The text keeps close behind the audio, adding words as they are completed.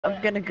I'm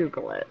gonna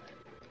Google it.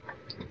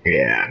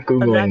 Yeah, I'm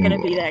not Googling.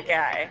 gonna be that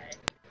guy.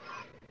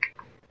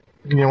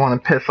 You don't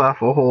want to piss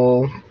off a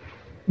whole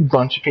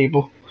bunch of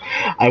people.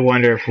 I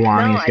wonder if No,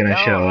 Lonnie's I gonna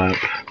show don't. up.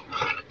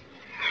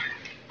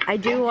 I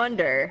do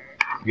wonder.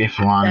 If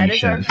Lonnie That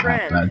is our shows up,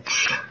 friend.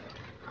 that's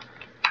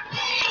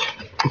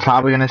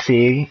probably gonna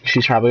see.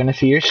 She's probably gonna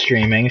see your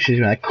streaming. She's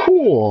gonna be like,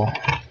 "Cool,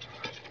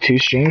 2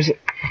 streams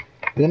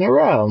in a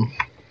row,"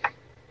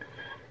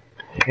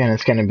 and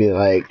it's gonna be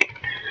like.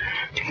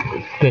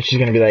 Then she's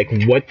gonna be like,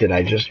 "What did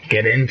I just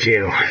get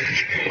into?"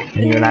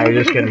 And you and I are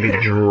just gonna be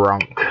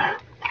drunk.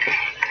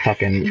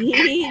 Fucking.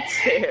 Me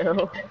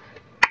too.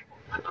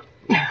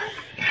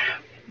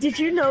 Did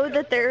you know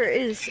that there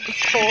is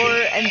 4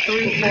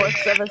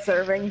 3/4 of a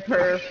serving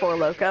per Four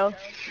Loko?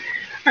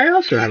 I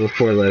also have a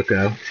Four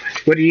Loko.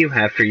 What do you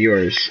have for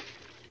yours?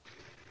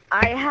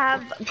 I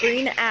have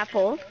green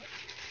apple,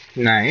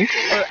 Nice.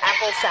 or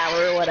apple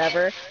sour, or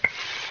whatever,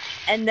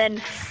 and then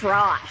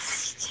frost.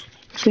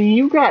 So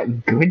you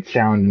got good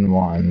sounding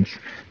ones.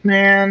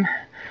 Man,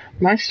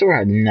 my store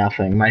had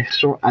nothing. My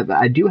store,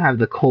 I do have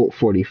the Colt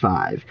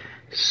 45.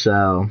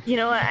 So, You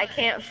know what? I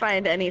can't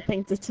find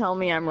anything to tell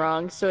me I'm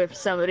wrong, so if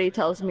somebody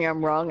tells me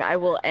I'm wrong, I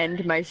will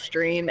end my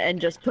stream and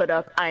just put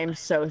up, I'm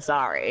so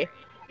sorry.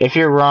 if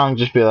you're wrong,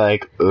 just be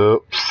like,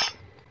 oops.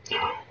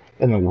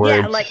 In the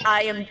words. Yeah, like,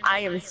 I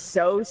am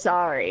so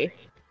sorry.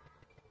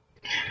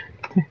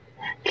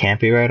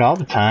 Can't be right all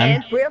the time.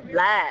 And we're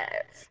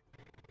live.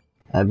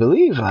 I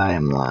believe I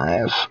am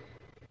live.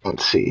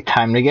 Let's see.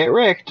 Time to get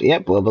wrecked.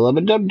 Yep, lubba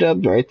lubba dub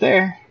dub right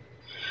there.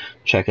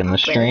 Checking the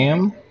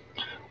stream.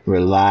 We're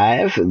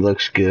live. It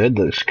looks good.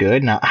 Looks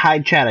good. Now,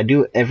 hide chat. I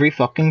do it every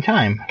fucking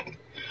time.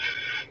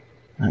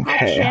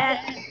 Okay.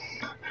 Chat.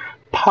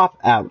 Pop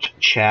out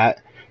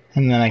chat.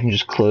 And then I can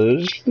just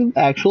close the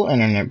actual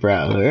internet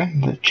browser.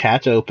 The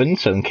chat's open,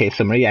 so in case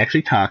somebody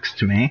actually talks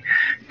to me.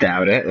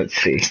 Doubt it. Let's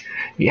see.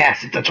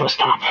 Yes, it does want to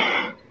stop.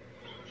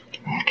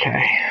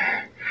 Okay.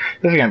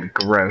 This is gonna be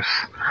gross.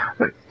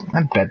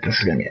 I bet this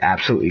is gonna be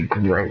absolutely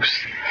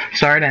gross.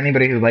 Sorry to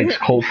anybody who likes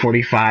Colt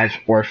 45s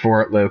or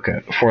Four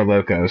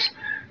Locos.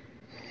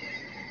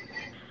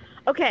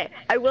 Okay,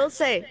 I will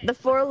say, the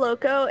Four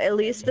Loko, at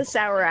least the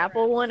sour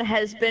apple one,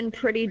 has been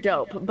pretty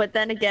dope. But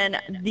then again,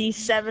 the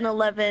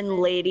 7-Eleven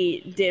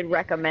lady did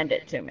recommend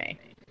it to me.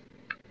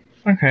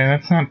 Okay,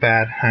 that's not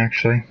bad,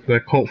 actually. The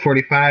Colt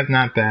 45,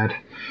 not bad.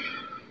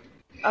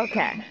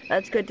 Okay,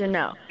 that's good to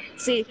know.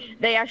 See,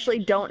 they actually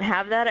don't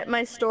have that at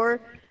my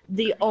store.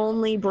 The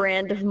only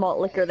brand of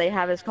malt liquor they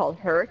have is called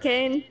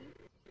Hurricane.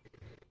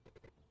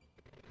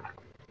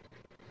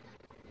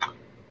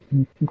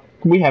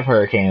 We have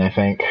Hurricane, I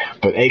think,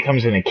 but it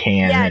comes in a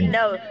can. Yeah,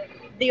 no.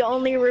 The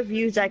only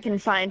reviews I can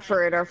find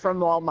for it are from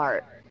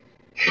Walmart.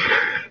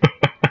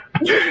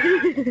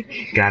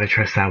 Gotta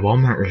trust that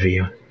Walmart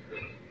review.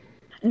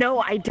 No,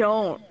 I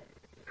don't.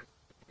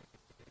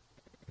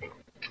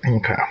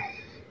 Okay.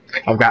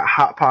 I've got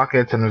Hot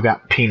Pockets and I've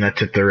got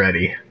peanuts at the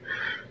ready.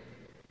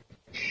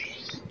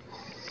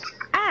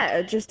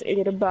 I just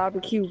ate a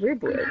barbecue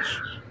ribwich.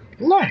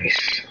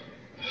 Nice.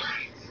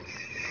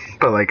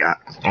 But like,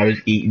 I was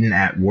eating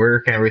at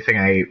work and everything.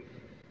 I ate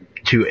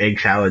 2 egg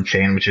salad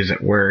sandwiches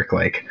at work.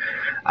 Like,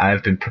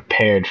 I've been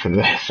prepared for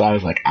this. I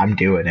was like, I'm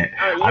doing it.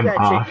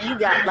 Oh, you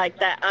got like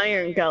that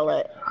iron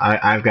gullet.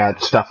 I've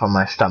got stuff on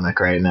my stomach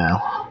right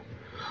now.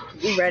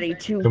 You ready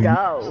to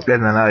go?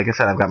 And then, like I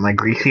said, I've got my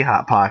greasy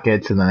Hot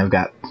Pockets, and then I've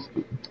got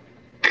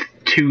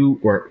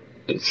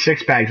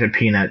 6 bags of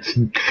peanuts,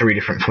 3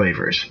 different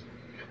flavors.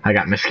 I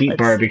got mesquite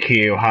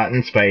barbecue, hot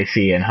and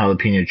spicy, and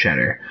jalapeno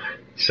cheddar.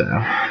 So,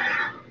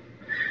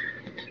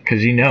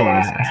 because you know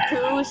There's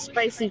 2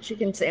 spicy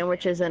chicken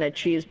sandwiches and a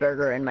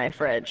cheeseburger in my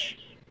fridge,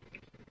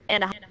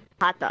 and a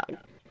hot dog.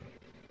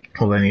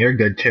 Well, then you're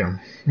good too.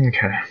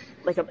 Okay.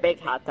 Like a big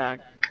hot dog.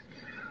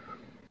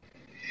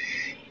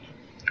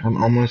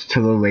 I'm almost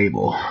to the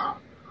label.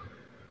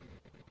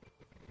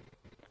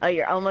 Oh,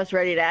 you're almost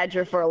ready to add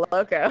your Four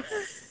Loko.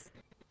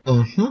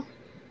 Mm-hmm.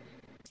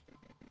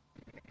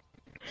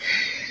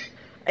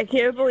 I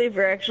can't believe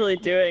we're actually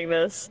doing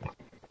this.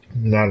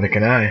 Neither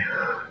can I.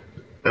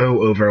 Oh,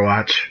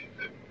 Overwatch.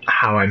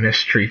 How I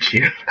mistreat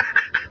you.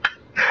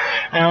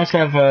 I also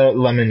have a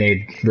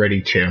lemonade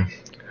ready too.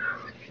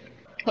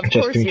 Of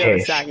just course in you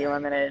case. have a sake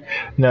lemonade.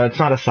 No, it's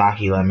not a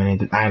sake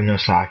lemonade. I have no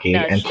sake. No,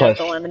 and it's plus,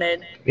 just a lemonade.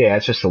 Yeah,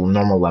 it's just a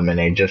normal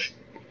lemonade, just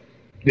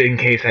in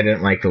case I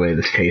didn't like the way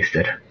this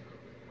tasted.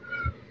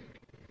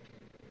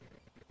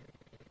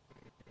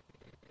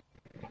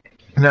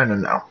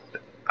 No.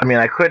 I mean,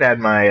 I could add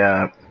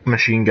my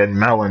machine gun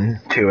melon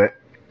to it,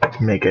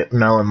 to make it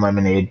melon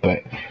lemonade,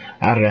 but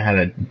I don't know how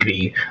to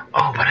be.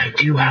 Oh, but I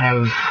do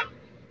have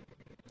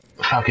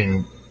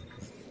fucking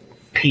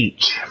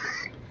peach.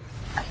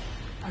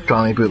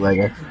 Call me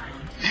bootlegger.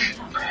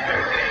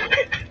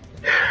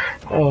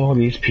 Oh,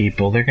 these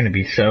people, they're gonna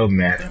be so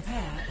mad.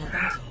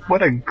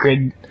 What a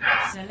good...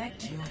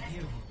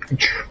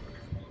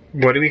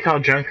 What do we call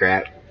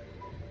Junkrat?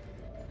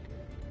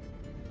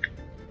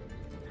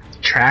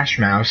 Trash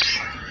mouse.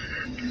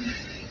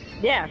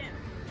 Yeah.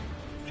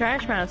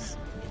 Trash mouse.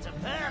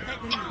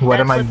 What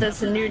That's am I? what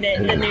this new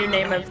the new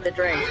name of the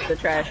drink, the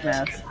trash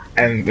mouse.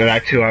 And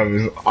that's who I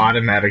was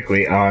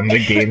automatically on.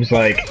 The game's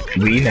like,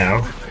 we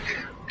know.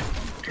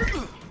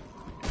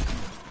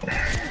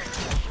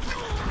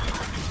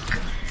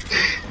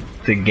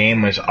 The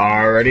game was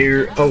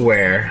already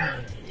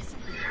aware.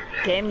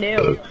 Game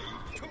knew.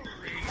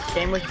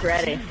 Game was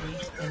ready.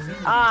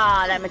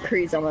 Ah, that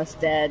McCree's almost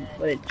dead.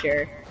 What a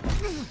jerk.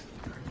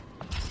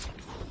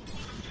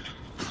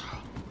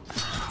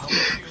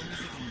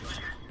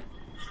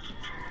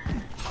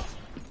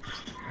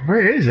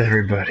 Where is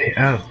everybody?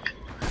 Oh.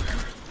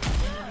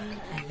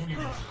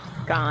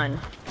 Gone.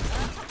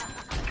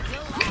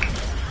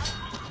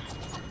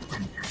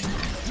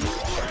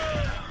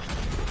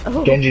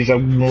 Oh. Genji's a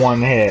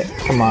one hit.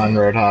 Come on,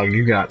 Roadhog,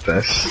 you got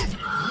this.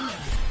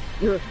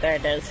 Ooh, there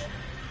it is.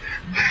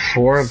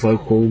 Four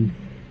loco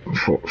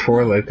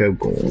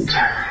gold.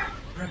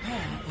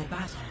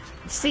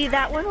 See,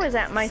 that one was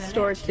at my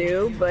store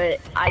too, but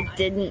I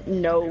didn't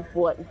know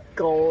what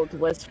gold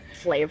was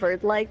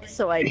flavored like,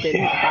 so I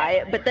didn't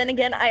buy it. But then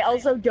again, I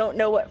also don't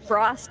know what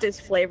Frost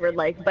is flavored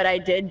like, but I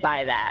did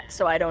buy that,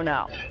 so I don't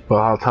know.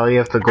 Well, I'll tell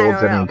you if the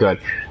gold's any good.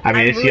 I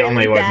mean, it's the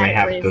only one we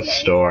have at the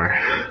store.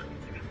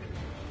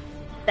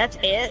 That's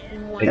it?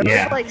 There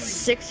was like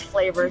 6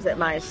 flavors at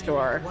my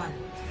store.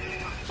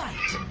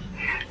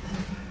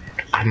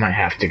 I might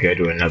have to go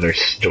to another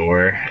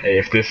store.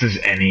 If this is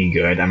any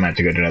good, I might have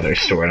to go to another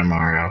store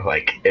tomorrow.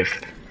 Like,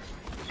 if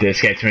this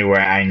gets me where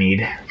I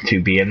need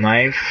to be in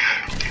life.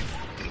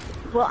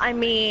 Well, I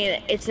mean,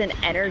 it's an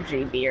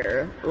energy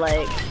beer.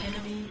 Like,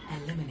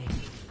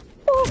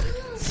 oh,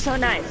 so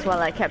nice while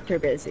I kept her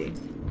busy.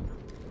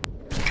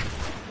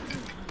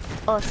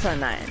 Oh, so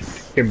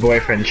nice. Your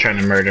boyfriend's trying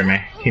to murder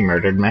me. He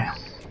murdered me.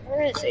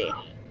 Where is he?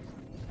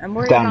 I'm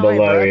worried Down about my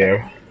below brother.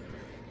 you.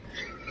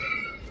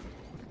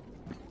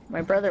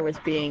 My brother was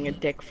being a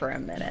dick for a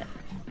minute.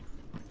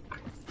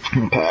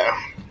 Okay.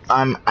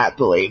 I'm at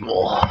the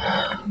label.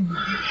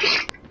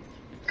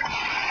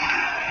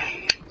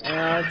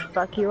 Let's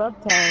fuck you up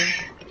time.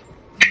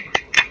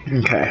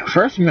 Okay.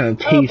 First I'm gonna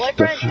taste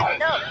the...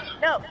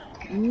 No!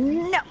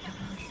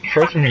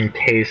 First I'm gonna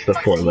taste the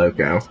Four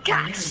Loco.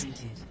 Gosh!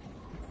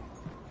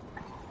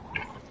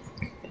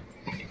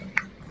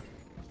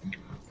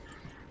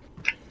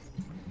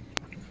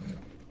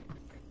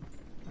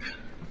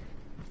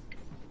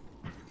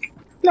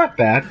 Not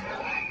bad.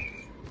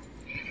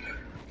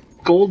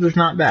 Gold is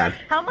not bad.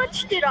 How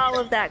much did all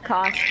of that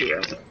cost you?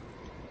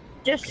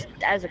 Just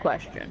as a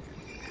question.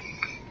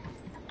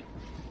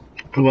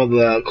 Well,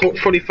 the Colt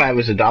 45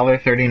 was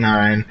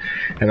 $1.39,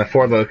 and the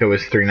Four Loco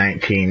was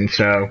 $3.19,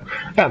 so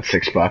about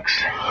 $6.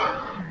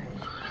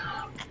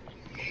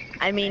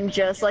 I mean,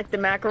 just like the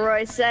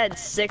McElroy said,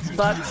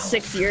 $6,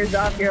 6 years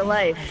off your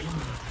life.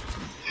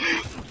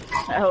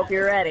 I hope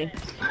you're ready.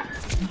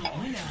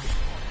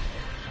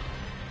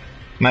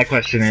 My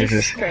question is,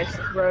 Jesus Christ,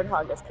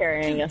 Roadhog is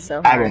carrying us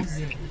so hard.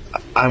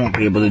 I won't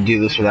be able to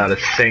do this without a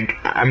sink.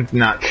 I'm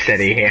not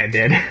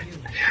steady-handed.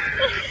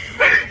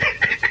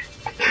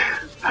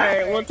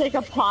 Alright, we'll take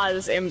a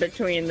pause in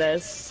between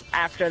this,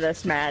 after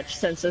this match,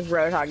 since this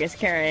Roadhog is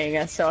carrying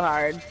us so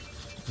hard.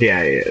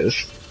 Yeah, he is.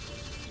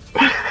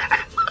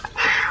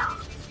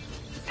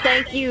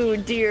 Thank you,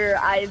 dear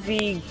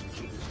Ivy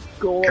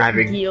Gold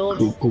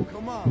Yield.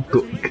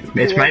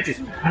 It's my...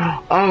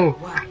 Oh,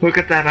 look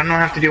at that. I don't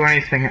have to do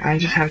anything. I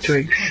just have to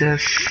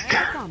exist.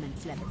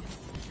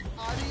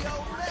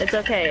 It's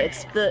okay.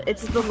 It's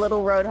the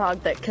little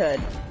Roadhog that could.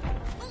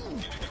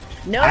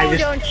 No,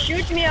 don't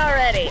shoot me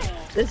already.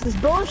 This is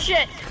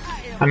bullshit.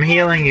 I'm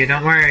healing you.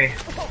 Don't worry.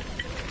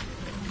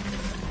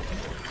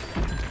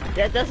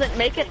 That doesn't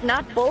make it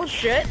not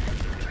bullshit.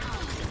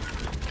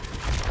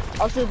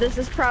 Also, this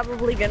is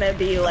probably gonna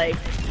be like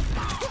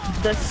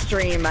the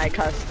stream I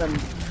custom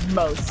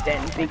most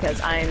in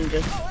because I'm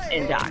just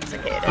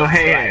intoxicated. Oh,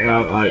 hey,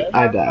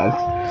 I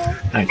died.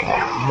 Okay,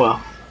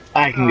 well,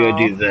 I can go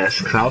do this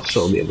because I'll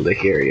still be able to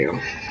hear you.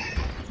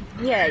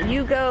 Yeah,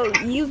 you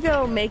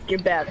go make your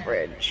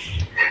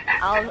beverage.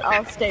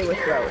 I'll stay with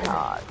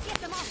Roadhog.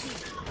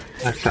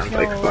 That sounds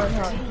like fun.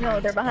 Roadhog. No,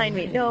 they're behind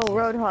me. No,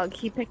 Roadhog,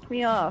 he picked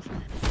me off.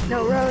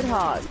 No,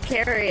 Roadhog,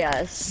 carry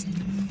us.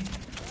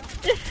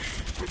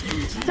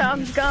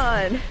 Tom's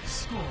gone.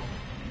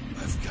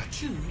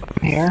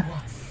 Here?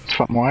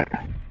 Somewhat.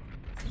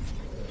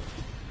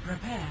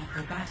 Prepare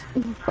for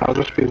battle. I'll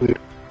just be leaving.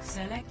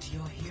 Select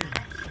your hero.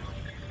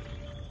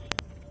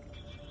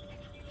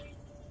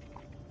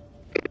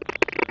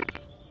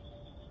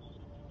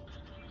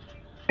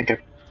 Okay.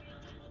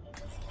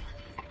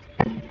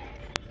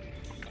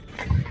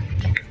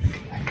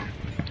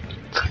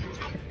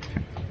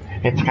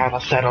 It's gotta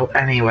settle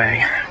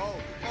anyway.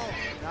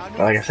 But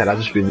like I said, I'll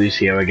just be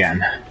Lucio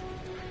again.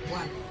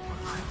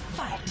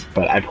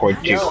 But I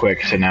poured too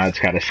quick, so now it's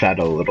gotta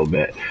settle a little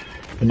bit.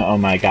 And oh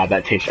my god,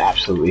 that tastes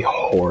absolutely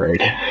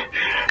horrid.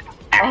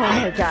 Oh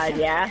my god,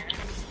 yeah?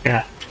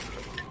 Yeah.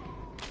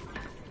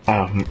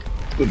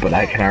 But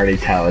I can already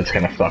tell it's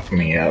gonna fuck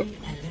me up.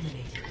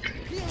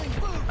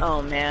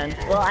 Oh man.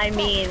 Well, I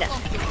mean,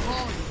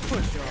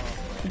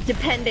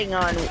 depending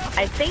on,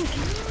 I think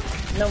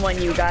the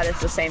one you got is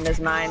the same as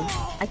mine.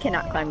 I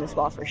cannot climb this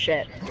wall for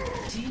shit.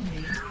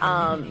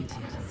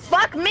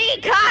 Fuck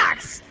me,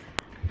 Cox!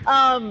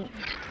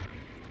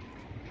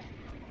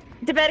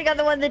 Depending on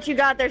the one that you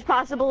got, there's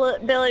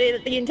possibility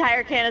that the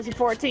entire can is a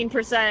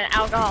 14%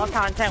 alcohol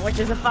content, which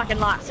is a fucking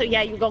lot. So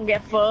yeah, you gonna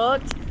get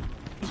fucked.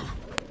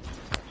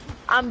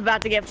 I'm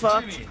about to get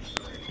fucked.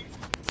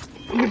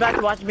 You about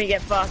to watch me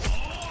get fucked.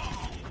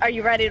 Are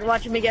you ready to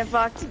watch me get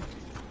fucked?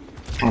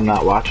 I'm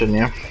not watching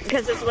you.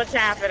 Because it's what's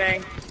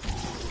happening.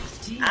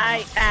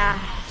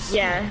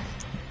 Yeah.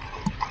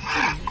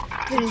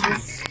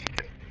 Jesus.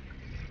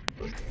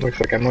 Looks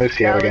like I'm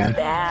Lucio That was again.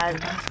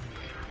 bad.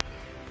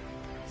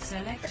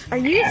 Are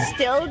you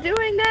still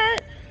doing that?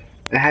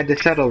 I had to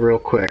settle real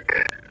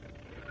quick.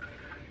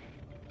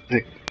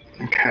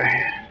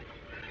 Okay.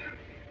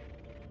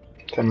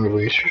 Then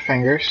release your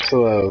fingers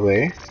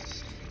slowly.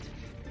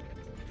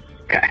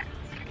 Okay.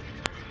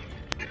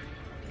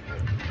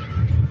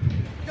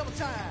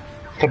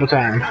 Double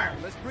time.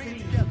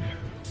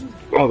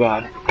 Oh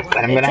god.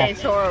 I'm It gonna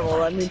tastes horrible.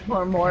 Let me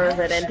pour more of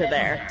it into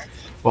there.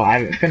 Well, I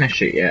haven't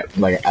finished it yet.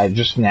 Like, I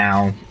just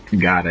now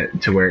got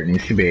it to where it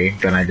needs to be.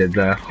 Then I did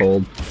the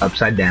whole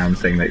upside down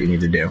thing that you need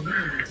to do.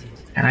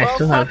 And I Well,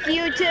 still fuck have...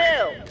 you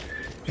too!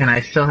 And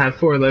I still have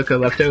 4 Loco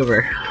left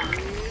over.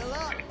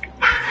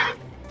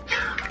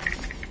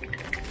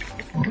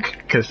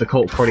 Because the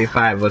Colt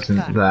 45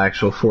 wasn't the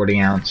actual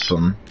 40 ounce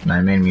one.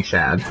 That made me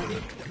sad.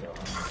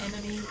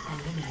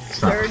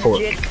 It's not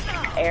 40.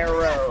 Surgic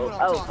arrow.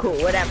 Oh, cool.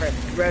 Whatever.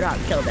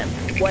 Roadhog killed him.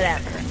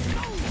 Whatever.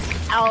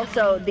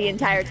 Also, the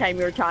entire time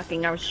you were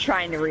talking, I was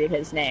trying to read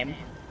his name.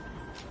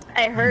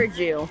 I heard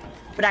you,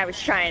 but I was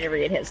trying to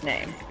read his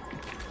name.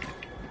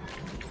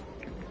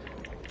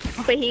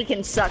 But he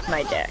can suck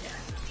my dick.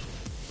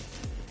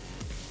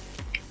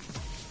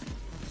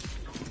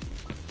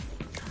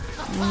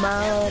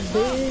 My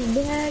big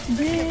black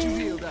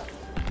dick.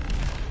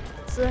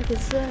 Suck it,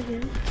 suck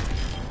it.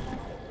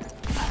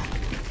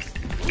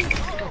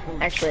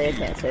 Actually, I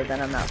can't say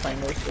that I'm not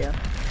playing Lucio.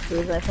 Who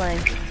was I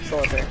playing?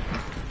 Soldier.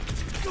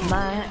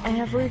 My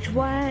average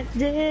white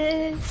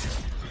dick.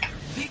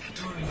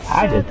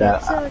 I did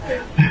that. Suck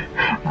it.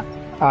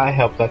 I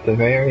helped at the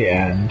very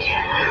end.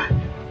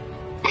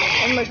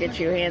 And look at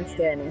you,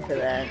 handstanding for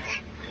that.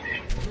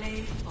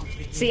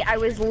 See, I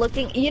was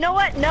looking. You know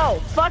what? No,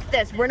 fuck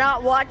this. We're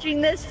not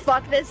watching this.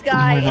 Fuck this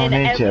guy We don't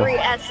in need to. every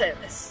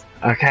essence.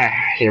 Okay,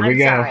 here we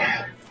go.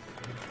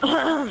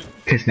 Sorry.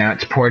 Because now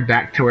it's poured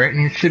back to where it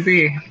needs to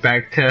be.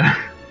 Back to...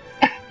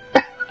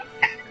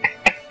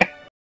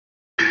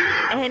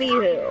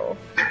 Anywho.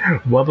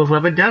 Wubba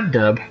wubba dub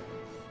dub.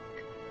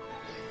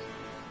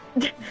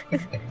 The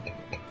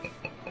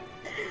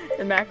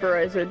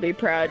McElroys would be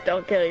proud.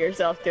 Don't kill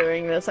yourself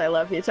doing this. I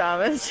love you,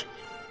 Thomas.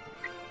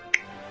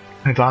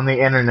 It's on the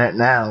internet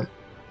now.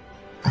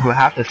 We'll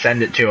have to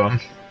send it to him.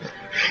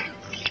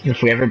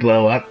 If we ever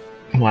blow up,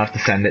 we'll have to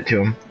send it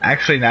to him.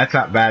 Actually, that's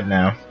not bad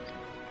now.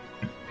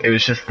 It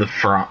was just the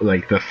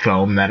the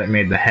foam that it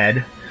made the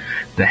head.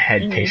 The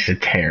head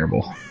tasted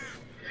terrible.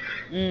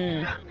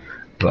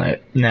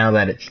 But now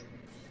that it's...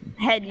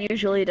 Head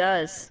usually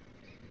does.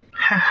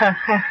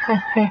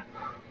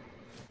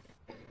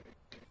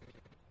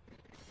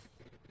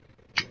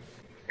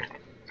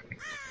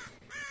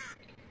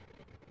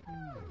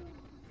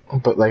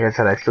 But like I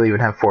said, I still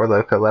even have 4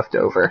 Loco left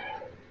over.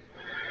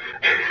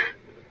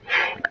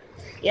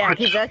 Yeah,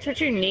 because that's what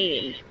you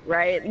need,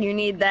 right? You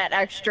need that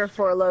extra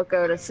 4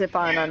 Loco to sip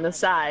on the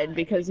side,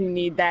 because you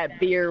need that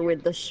beer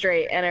with the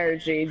straight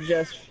energy.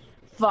 Just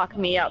fuck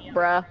me up,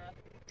 bruh.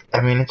 I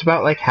mean, it's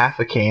about like half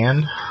a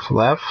can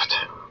left.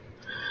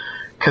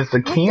 Because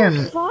the can...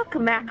 What the fuck,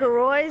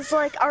 McElroys?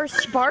 Like, are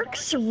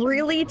sparks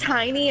really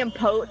tiny and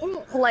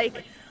potent?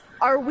 Like,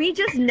 are we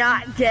just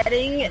not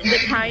getting the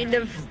kind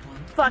of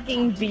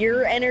fucking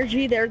beer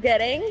energy they're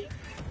getting?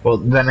 Well,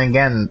 then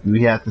again,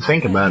 you have to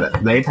think about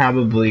it. They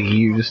probably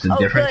used a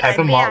different type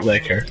of malt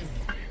liquor.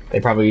 They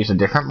probably used a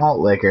different malt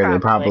liquor. They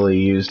probably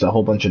used a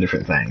whole bunch of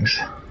different things.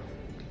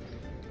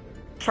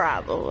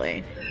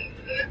 Probably.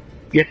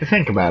 You have to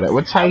think about it.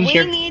 What size is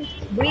your...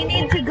 We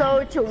need to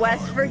go to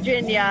West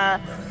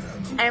Virginia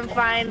and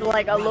find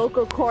like a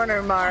local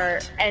corner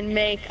mart and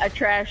make a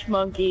trash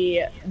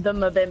monkey the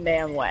Mabim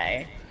Bam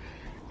way.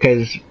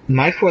 Because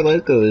my 4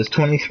 Loco is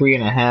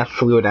 23.5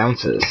 fluid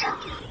ounces.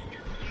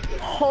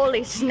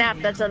 Holy snap,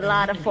 that's a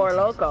lot of 4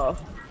 Loco.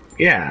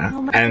 Yeah,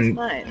 How much and is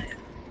mine?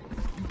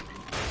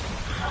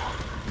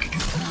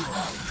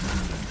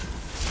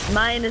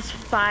 Mine is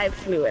 5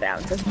 fluid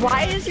ounces.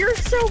 Why is yours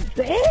so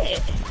big?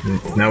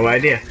 no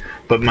idea.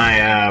 But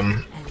my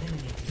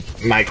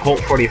my Colt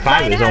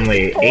 45 is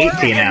only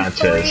 18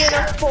 ounces. 3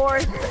 and 4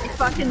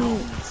 fucking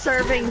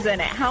servings in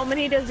it. How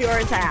many does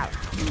yours have?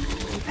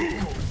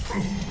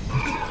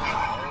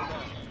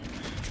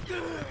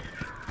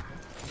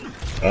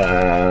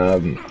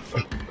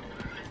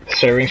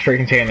 Servings per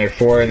container,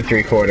 4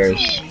 3/4.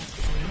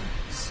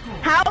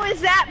 How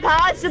is that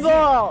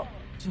possible?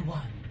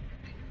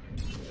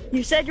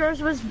 You said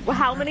yours was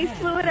how many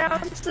fluid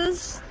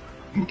ounces?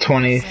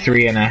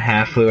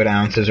 23.5 fluid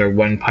ounces, or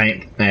 1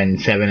 pint and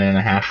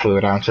 7.5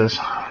 fluid ounces.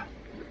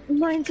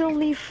 Mine's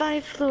only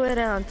 5 fluid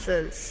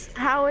ounces.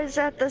 How is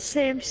that the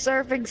same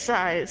serving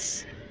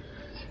size?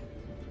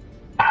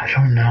 I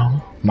don't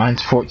know.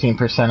 Mine's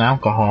 14%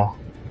 alcohol.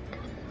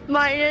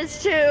 Mine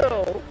is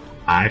too.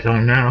 I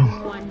don't know.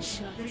 One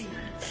shot.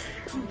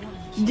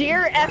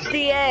 Dear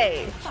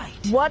FDA,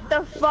 what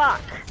the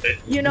fuck?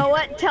 You know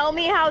what? Tell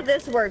me how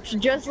this works.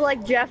 Just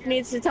like Jeff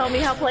needs to tell me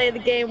how play the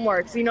game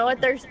works. You know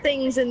what? There's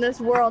things in this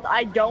world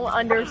I don't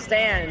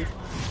understand.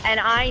 And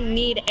I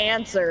need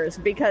answers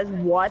because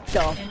what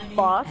the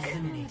fuck?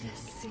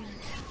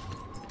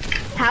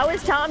 How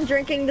is Tom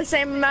drinking the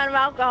same amount of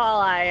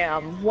alcohol I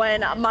am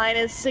when mine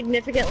is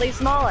significantly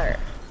smaller?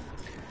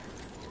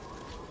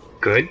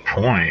 Good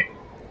point.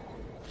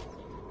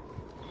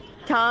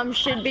 Tom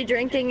should be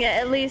drinking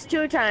at least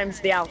 2 times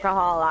the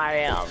alcohol I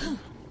am.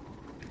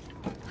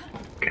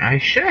 I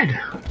should.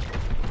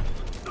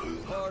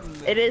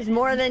 It is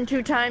more than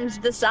 2 times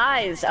the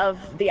size of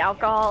the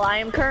alcohol I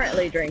am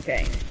currently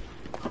drinking.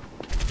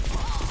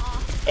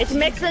 It's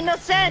making no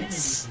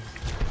sense.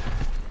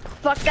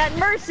 Fuck that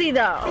mercy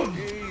though.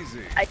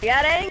 I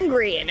got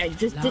angry and I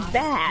just did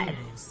bad.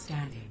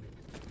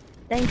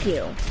 Thank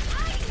you.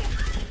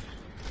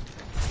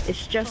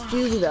 It's just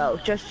you though,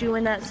 just you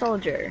and that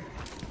soldier.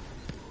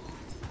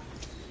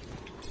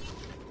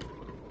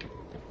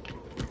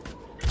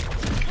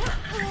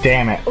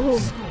 Damn it. Ooh.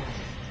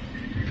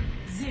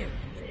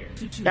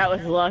 That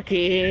was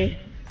lucky.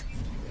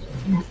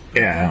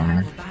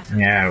 Yeah,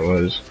 it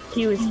was.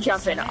 He was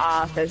jumping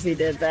off as he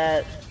did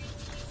that.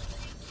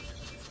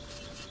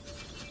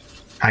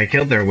 I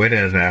killed their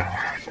widow though.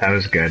 That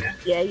was good.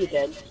 Yeah, you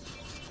did.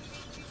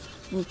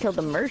 You killed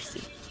the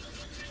mercy.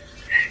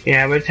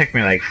 Yeah, it would take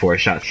me like 4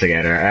 shots to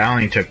get her. I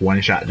only took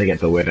 1 shot to get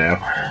the widow.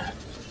 Well,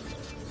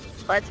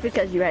 that's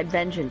because you had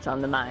vengeance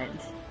on the mind.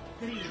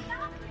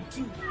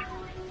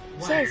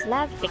 Says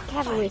love the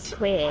cavalry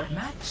square.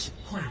 Match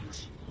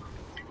point.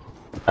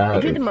 I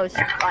do the most,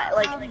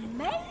 like,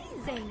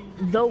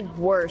 the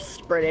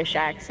worst British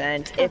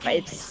accent if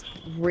it's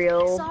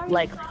real,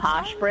 like,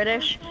 posh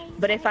British.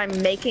 But if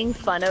I'm making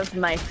fun of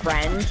my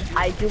friend,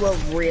 I do a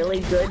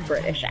really good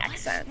British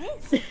accent.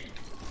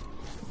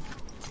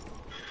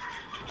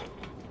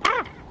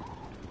 Ah!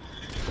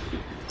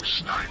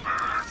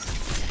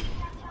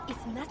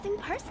 It's nothing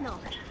personal.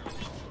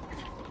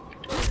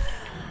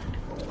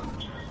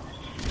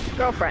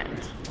 Girlfriend.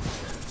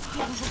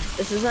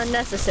 This is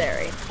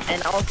unnecessary,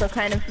 and also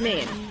kind of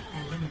mean.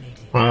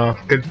 Well,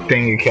 good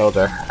thing you killed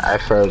her. I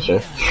froze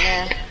her.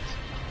 Yeah,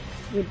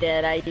 you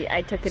did.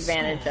 I took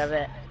advantage of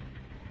it.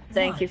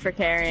 Thank you for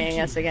carrying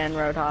us again,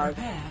 Roadhog.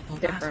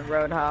 Different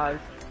Roadhog.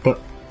 But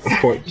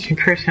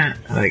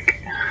 14%,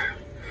 like...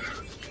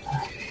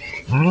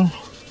 Well,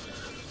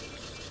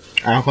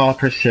 alcohol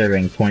per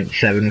serving,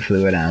 0.7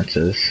 fluid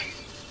ounces.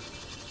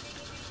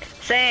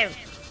 Same.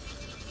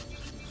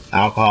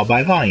 Alcohol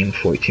by volume,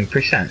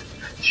 14%.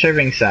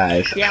 Serving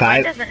size, Yeah, 5...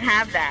 mine doesn't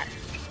have that.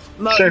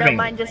 No, Serving.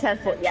 mine just has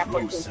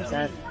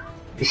 14%.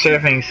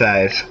 Serving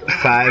size,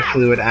 5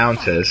 fluid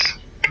ounces.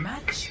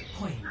 Match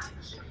point.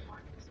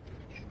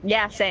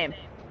 Yeah, same.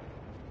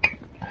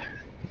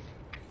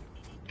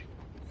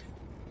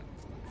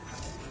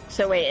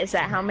 So wait, is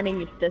that how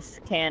many this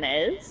can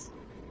is?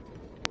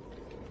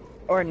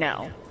 Or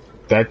no?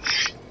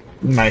 That's...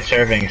 My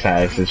serving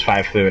size is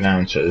 5 fluid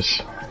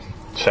ounces.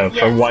 So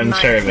for Yes, 1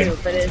 mine serving... too,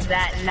 but is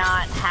that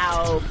not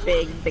how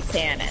big the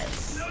can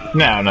is?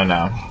 No.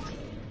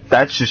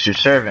 That's just your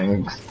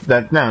serving.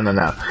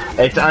 No.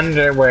 It's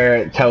under where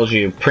it tells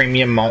you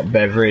premium malt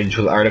beverage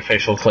with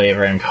artificial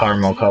flavor and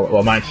caramel color.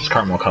 Well, mine's just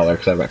caramel color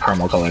because I've got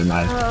caramel color in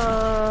mine.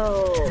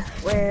 Oh,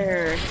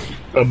 where?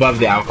 Above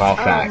the alcohol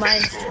Oh, facts.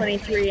 mine's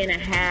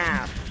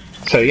 23.5.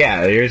 So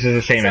yeah, yours is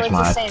the same So as it's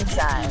mine. the same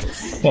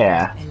size.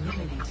 Yeah,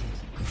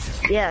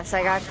 Yes,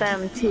 I got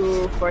them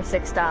 2 for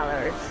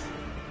 $6.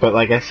 but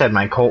like I said,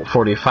 my Colt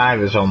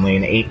 45 is only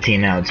an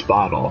 18-ounce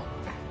bottle,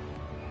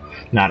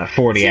 not a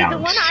 40 See, ounce, the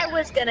one I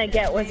was gonna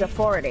get was a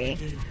 40.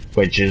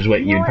 which is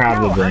what You you'd know what?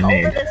 probably No, I'm over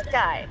need. this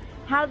guy.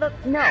 How the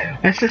no?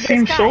 That's the This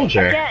same guy,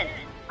 soldier. Again,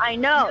 I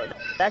know.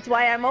 That's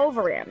why I'm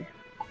over him.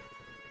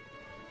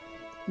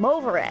 I'm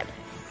over him.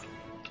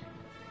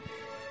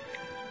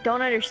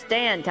 Don't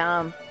understand,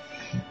 Tom.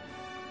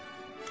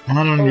 I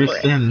don't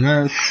understand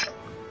this.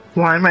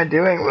 Why am I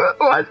doing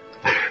what?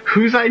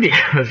 Whose idea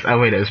was? Oh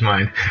wait, it was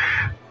mine.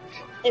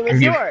 It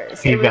was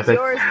yours. It you've got was the-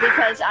 yours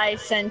because I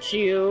sent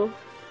you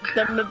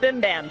the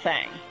Mabim Bam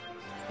thing.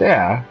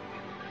 Yeah.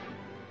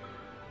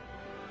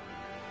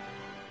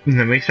 And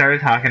then we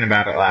started talking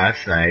about it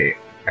last night,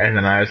 and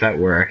then I was at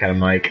work, and I'm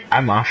like,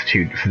 I'm off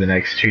for the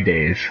next 2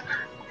 days.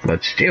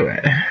 Let's do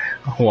it.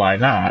 Why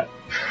not?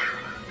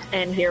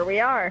 And here we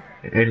are.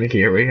 And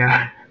here we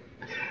are.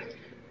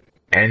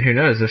 And who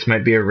knows, this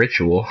might be a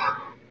ritual.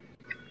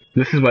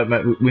 This is what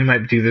we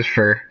might do this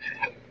for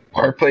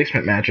our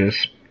placement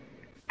matches.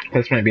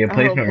 This might be a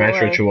placement match boy.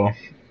 ritual.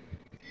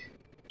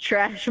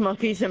 Trash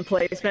monkeys and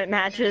placement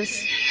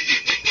matches.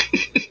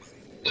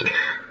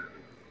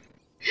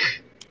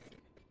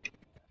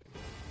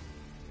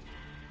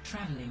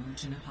 traveling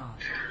to Nepal.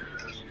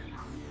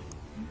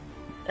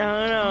 I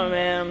don't know,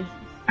 man.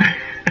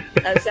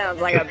 That sounds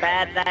like a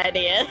bad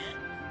idea.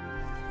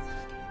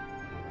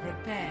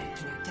 Prepare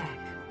to attack.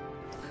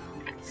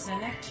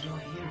 Select your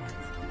hero.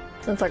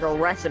 Sounds like a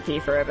recipe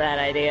for a bad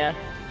idea.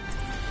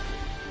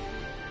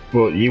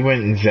 Well, you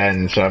went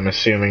Zen, so I'm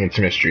assuming it's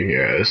Mystery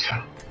Heroes.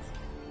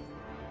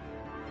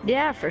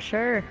 Yeah, for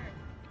sure.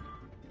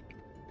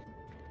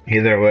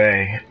 Either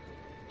way,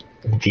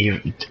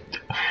 Diva.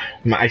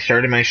 I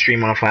started my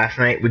stream off last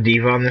night with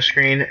Diva on the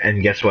screen,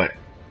 and guess what?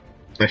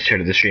 I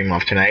started the stream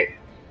off tonight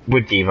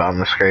with Diva on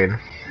the screen.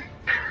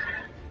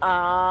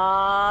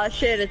 Ah,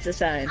 shit, it's a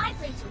sign. I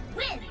play to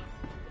win.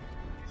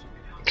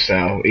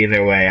 So,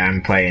 either way,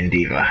 I'm playing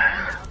Diva.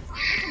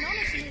 I'm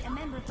honestly a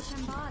member of the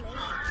Shambhala.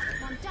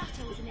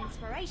 Mandata was an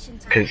inspiration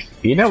to me. Because,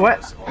 you know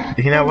what?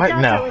 You know what?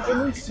 That No. was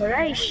an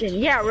inspiration.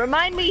 Yeah,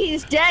 remind me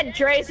he's dead,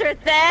 Tracer.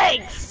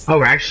 Thanks. Oh,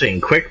 we're actually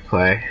in quick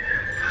play.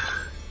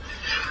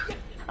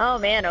 Oh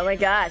man, oh my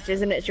gosh,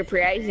 isn't it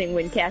surprising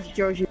when Cass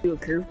throws you a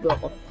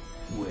curveball?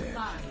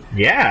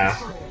 Yeah.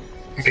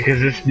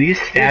 Because these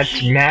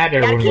stats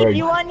matter Gotta when keep we're...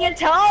 you on your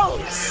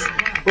toes.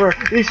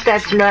 These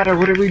stats matter,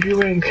 what are we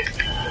doing?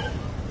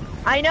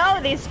 I know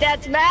these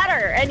stats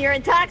matter, and you're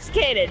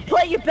intoxicated.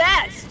 Play your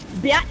best,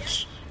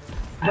 bitch.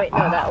 Wait,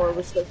 no, that orb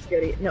was so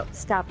scary. No,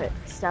 stop it,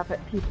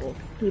 people.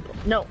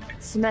 No,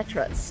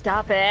 Symmetra,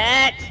 stop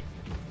it.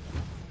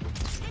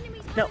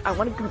 No, I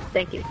want to.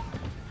 Thank you.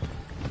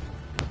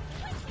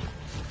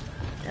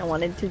 I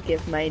wanted to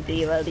give my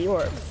diva the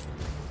orb.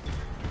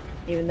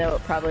 Even though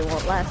it probably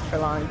won't last for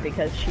long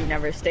because she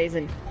never stays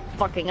in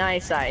fucking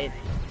eyesight.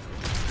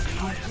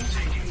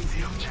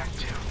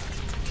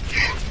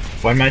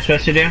 What am I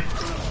supposed to do?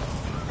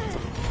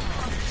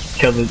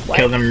 Kill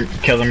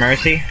the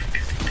Mercy?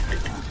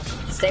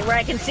 Stay where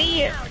I can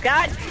see you.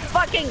 God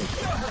fucking.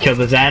 Kill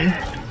the Zen?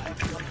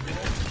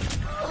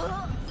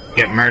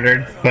 Get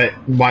murdered, but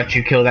watch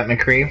you kill that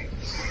McCree?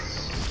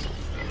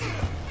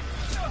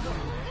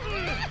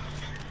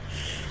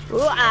 Ooh,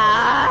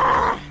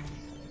 ah!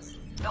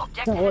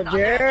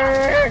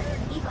 Soldier!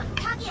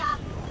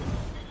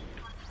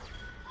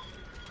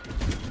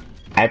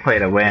 I play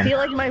to I win. feel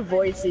like my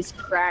voice is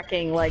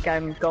cracking like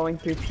I'm going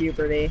through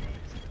puberty.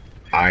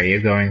 Are you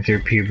going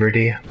through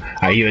puberty?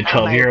 Are you a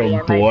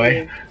 12-year-old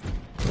boy?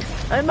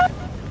 I'm a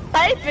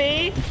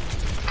wifey!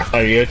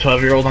 Are you a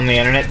 12-year-old on the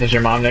internet? Does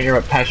your mom know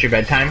you're past your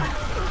bedtime?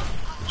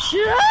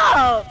 Shut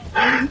up!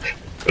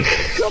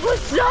 Double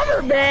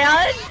summer,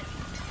 man!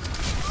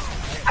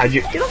 How'd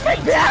you... Get off my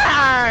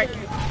back!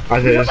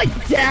 Are Get those... off my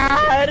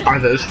dad! Are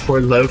those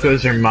four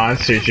locos or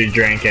monsters you're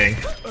drinking?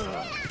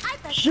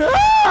 Shut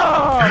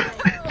up!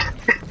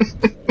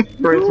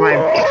 Where's my...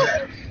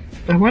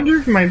 I wonder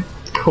if my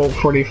Colt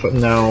 40-foot...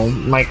 No,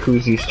 my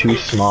koozie too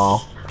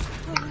small.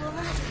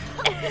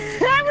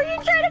 How were you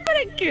trying to put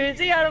a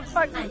koozie on a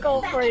fucking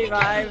Colt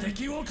 45?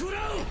 It's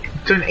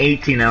an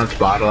 18-ounce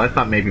bottle. I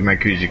thought maybe my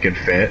koozie could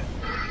fit.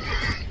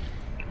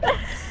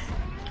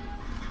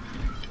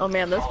 Oh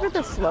man, those were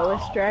the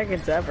slowest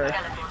dragons ever.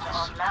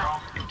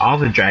 All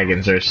the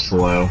dragons are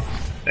slow.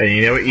 And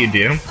you know what you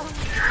do?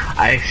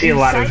 I see a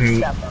lot of...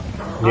 Sidestep.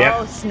 Yep.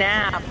 Oh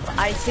snap!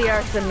 I see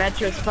our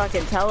Symmetra's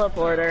fucking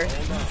teleporter.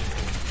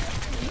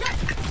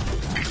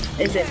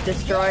 Is it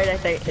destroyed? I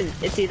think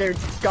it's either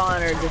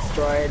gone or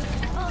destroyed.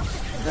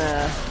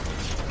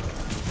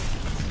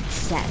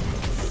 Set.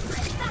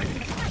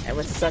 It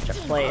was such a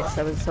place.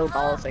 That was so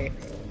ballsy.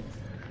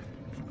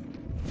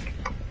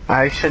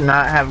 I should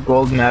not have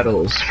gold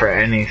medals for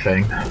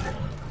anything.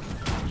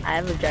 I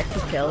have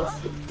objective kills.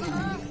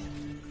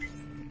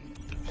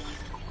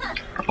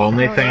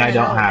 Only thing I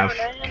don't have.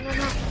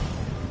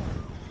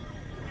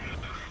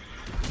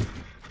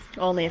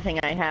 Only thing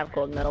I have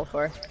gold medal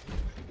for.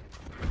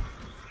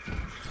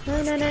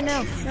 No, no, no,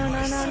 no, no,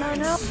 no, no, no,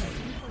 no.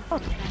 Oh.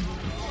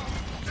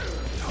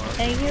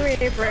 Thank you,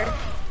 Reaper.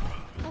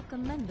 A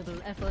commendable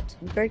effort.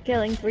 For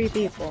killing 3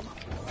 people.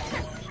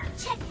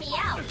 Check me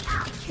out.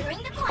 Curing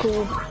the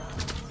Cool.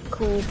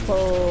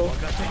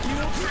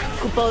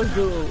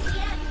 Kupozu.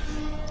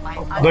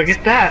 Look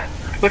at that!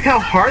 Look how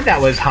hard that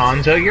was,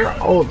 Hanzo. You're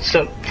old,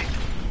 so...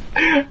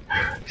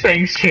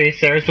 Thanks,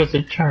 Chase. I was supposed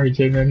to charge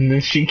him, and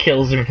then she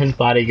kills him, and his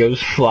body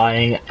goes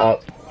flying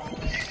up.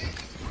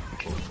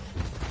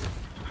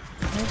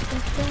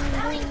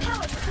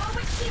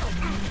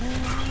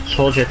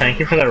 Soldier, thank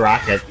you for the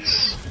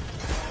rockets.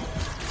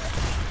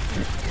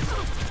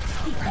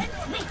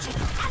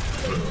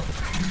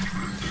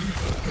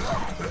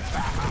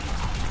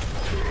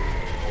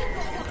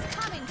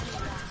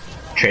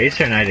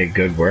 Tracer and I did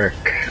good work.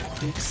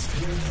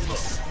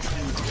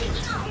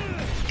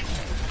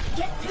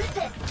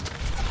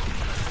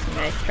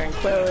 Nice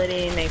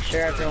tranquility, make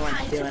sure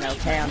everyone's doing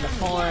okay on the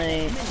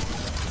point.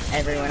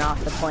 Everyone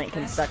off the point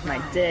can suck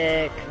my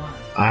dick.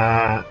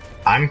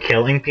 I'm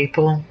killing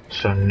people,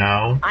 so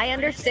no. I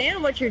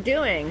understand what you're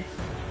doing.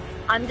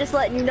 I'm just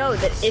letting you know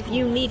that if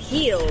you need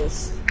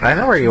heals, I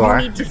know where you you are.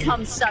 need to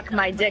come suck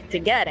my dick to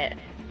get it.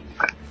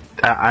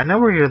 I know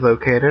where you're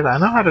located. I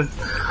know how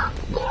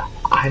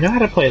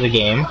to play the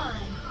game.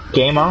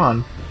 Game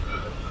on.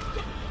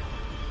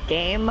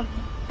 Game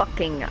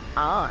fucking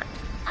on.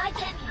 I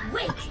can't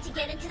wait to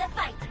get into the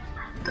fight.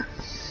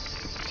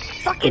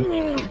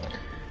 Fucking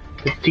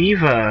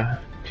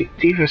Diva.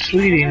 Diva,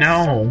 sweetie,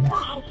 no.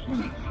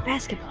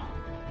 basketball.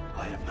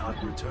 I have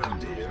not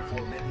returned here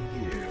for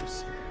many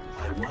years.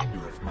 I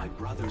wonder if my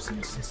brothers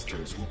and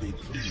sisters will be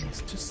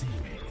pleased to see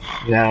me.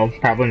 No,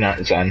 probably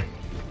not, Zen.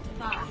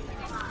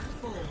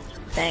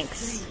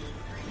 Thanks.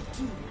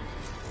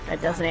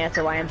 That doesn't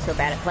answer why I'm so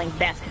bad at playing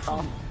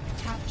basketball.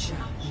 Capture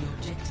the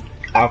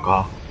objective.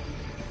 Alcohol.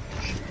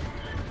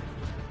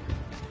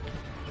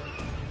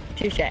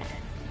 Touche.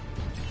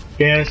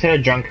 Yeah, instead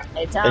of drunk.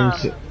 Hey, Tom.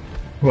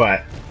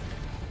 What?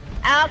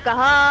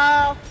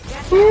 Alcohol!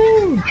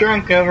 Woo!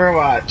 Drunk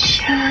Overwatch.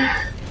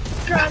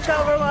 Drunk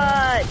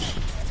Overwatch!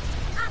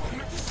 I'll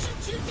have to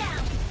shoot you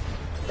down.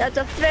 That's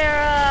a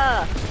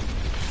Farah!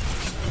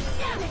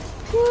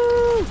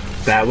 Woo!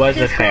 That was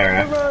a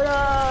Farah.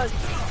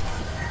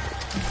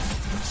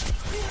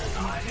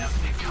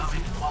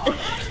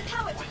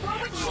 Powered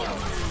forward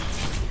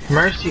shield.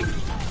 Mercy.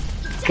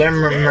 They're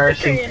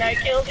Mercy. And I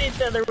killed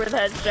each other with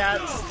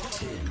headshots.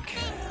 Tin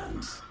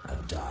cans, a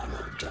dime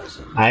a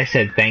dozen. I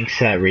said thanks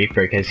to that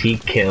Reaper because he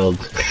killed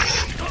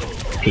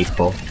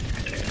people.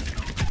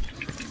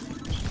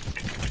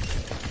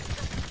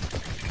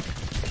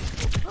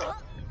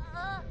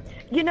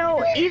 You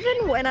know,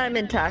 even when I'm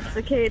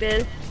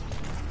intoxicated,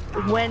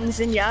 when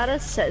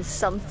Zenyatta says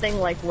something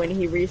like when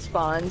he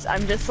respawns,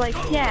 I'm just like,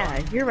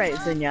 yeah, you're right,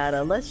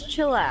 Zenyatta, let's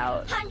chill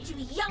out. Time to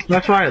be young.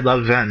 That's why I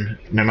love Zen.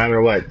 No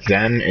matter what,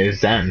 Zen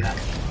is Zen.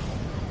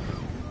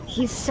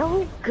 He's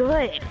so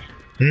good.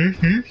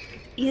 Mm-hmm.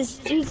 He's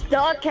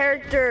the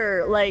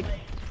character, like,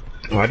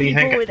 Why do you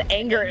people think? with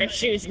anger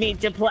issues need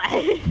to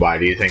play. Why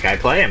do you think I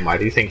play him? Why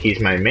do you think he's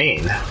my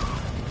main?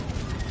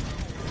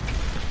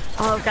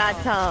 Oh god,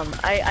 Tom,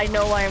 I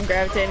know why I'm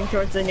gravitating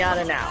towards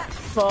Zenyatta now.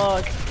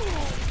 Fuck.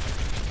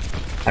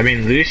 I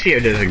mean, Lucio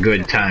does a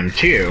good time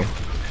too.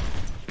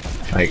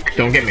 Like,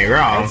 don't get me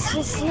wrong. It's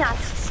just not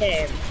the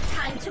same.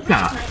 Time to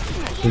Nah.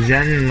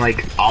 Zen,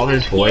 like, all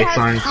his He voice has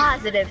lines,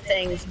 positive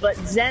things, but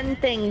Zen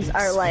things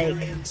are like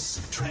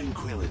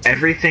Tranquility.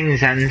 everything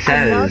Zen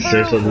says,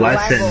 there's a another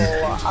lesson.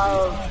 level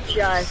of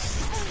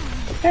just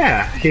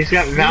Yeah, he's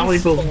got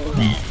valuable,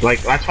 like,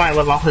 that's why I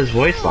love all his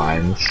voice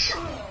lines.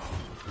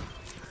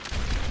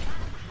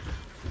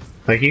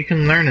 Like, you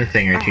can learn a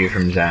thing or two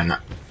from Zen.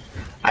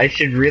 I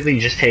should really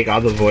just take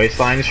all the voice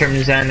lines from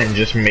Zen and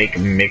just make a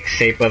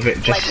mixtape of it,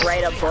 just... like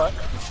write a book.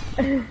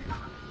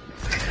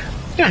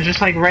 Yeah,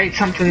 just like write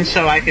something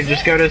so I could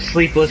just go to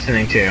sleep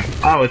listening to.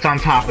 Oh, it's on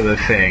top of the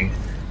thing.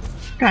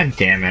 God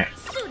damn it.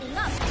 suiting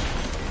up.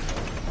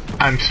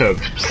 I'm so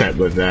upset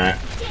with that.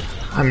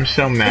 I'm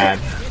so mad.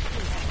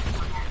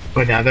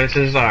 But now there's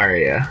a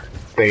Zarya.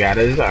 They got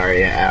a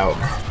Zarya out.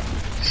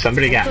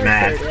 Somebody got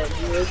mad.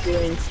 You were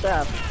doing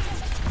stuff.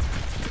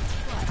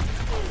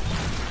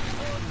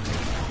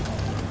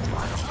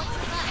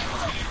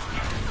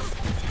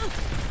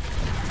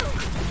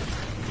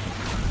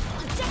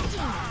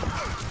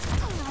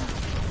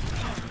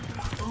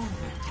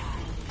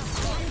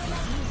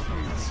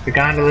 The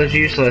gondola's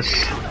useless.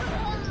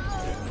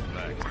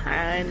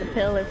 Behind the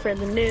pillar for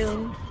the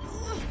noon.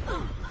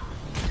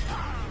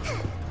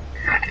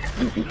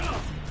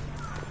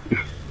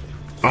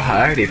 Oh,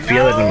 I already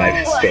feel it in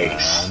my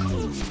face.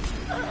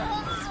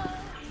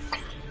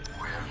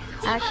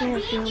 I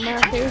can't feel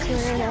my face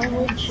when I'm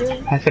with you.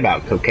 That's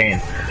about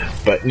cocaine.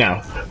 But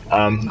no.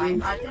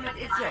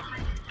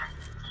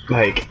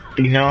 Like,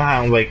 you know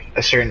how, like,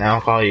 a certain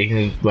alcohol, you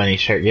can, when you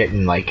start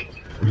getting, like,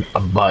 a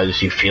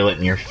buzz, you feel it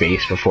in your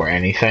face before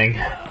anything?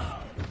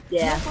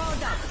 Yeah.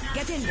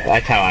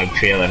 That's how I'm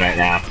feeling right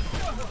now.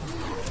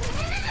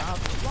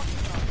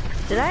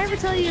 Did I ever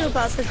tell you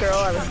about the girl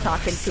I was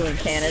talking to in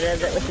Canada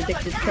that was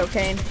addicted to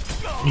cocaine?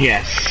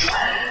 Yes.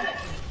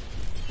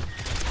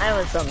 That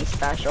was something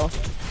special.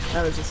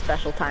 That was a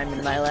special time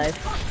in my life.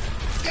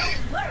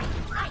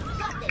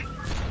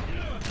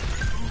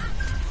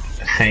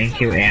 Thank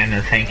you,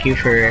 Anna. Thank you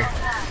for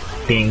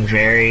being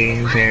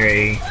very,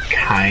 very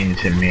kind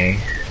to me.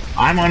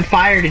 I'm on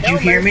fire. Did you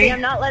hear Mercy, me?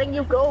 I'm not letting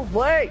you go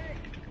away.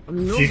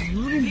 Did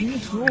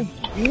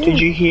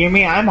you hear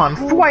me? I'm on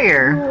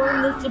fire.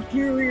 I'm the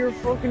superior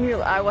fucking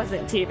healer. I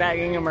wasn't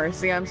teabagging a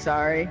Mercy. I'm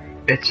sorry.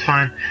 It's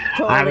fine.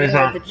 Totally I was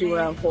heard on. that you were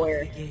on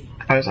fire.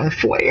 I was on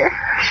fire.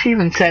 She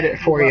even said it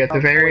for you at the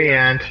very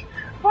end.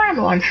 I'm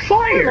on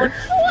fire. On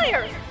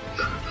fire.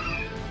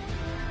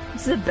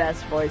 It's the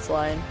best voice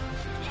line.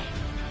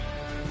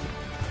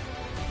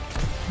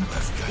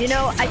 You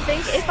know, I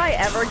think if I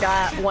ever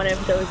got one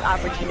of those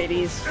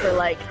opportunities for,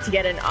 like, to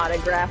get an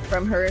autograph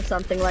from her or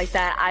something like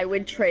that, I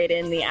would trade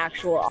in the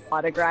actual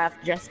autograph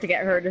just to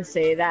get her to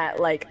say that,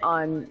 like,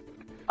 on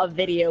a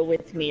video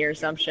with me or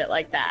some shit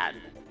like that.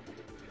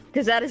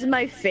 Because that is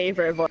my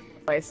favorite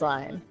voice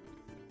line.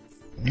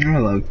 I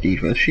love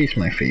Diva. She's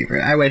my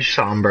favorite. I wish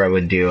Sombra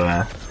would do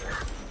a,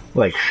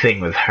 like,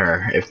 thing with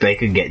her. If they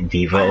could get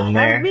Diva in That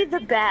there. would be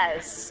the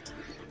best.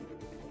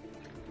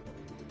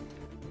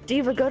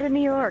 Diva, go to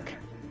New York.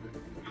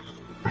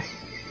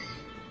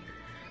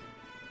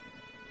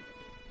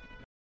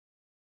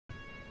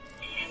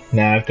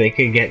 Now, if they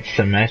could get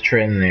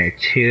Symmetra in there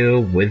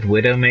too, with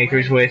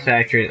Widowmaker's voice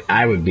actress,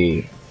 I'd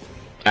be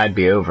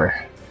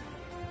over.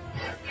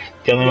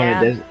 The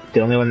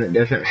only one that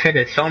doesn't fit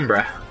is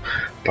Sombra,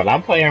 but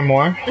I'll play her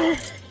more.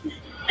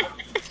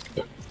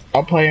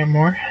 I'll play her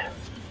more.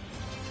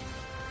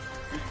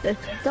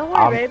 Don't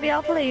worry, baby.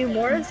 I'll play you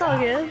more. It's all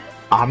good.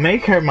 I'll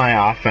make her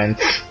my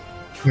offense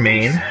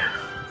main.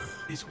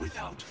 Is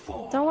without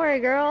fault. Don't worry,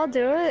 girl. I'll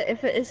do it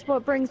if it is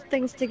what brings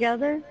things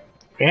together.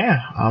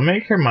 Yeah, I'll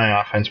make her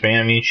my offense main.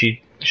 I mean, she's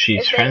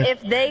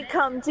If they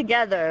come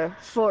together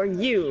for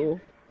you,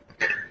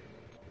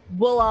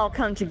 we'll all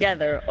come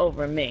together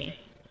over me.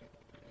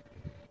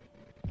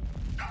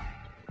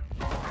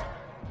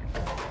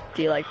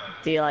 Do you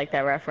like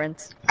that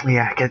reference?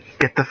 Yeah,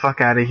 get the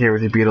fuck out of here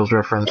with your Beatles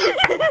reference.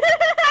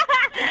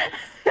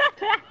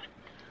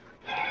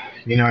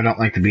 You know I don't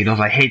like the Beatles.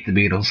 I hate the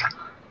Beatles.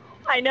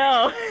 I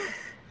know.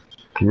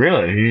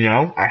 Really? You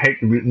know? I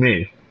hate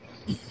me.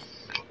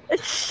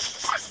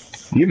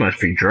 You must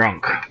be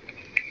drunk.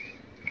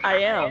 I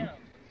am.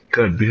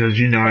 Good, because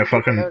you know I'm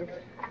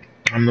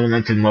the one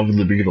that's in love with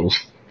the Beatles.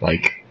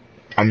 Like,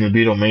 I'm the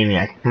Beatle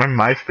maniac. My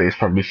MySpace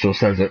probably still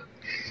says it.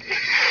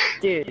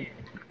 Dude,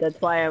 that's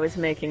why I was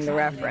making the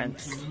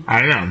reference.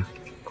 I know.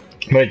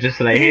 But just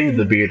that I hated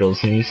the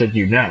Beatles, and you said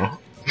you know.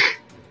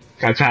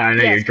 That's how I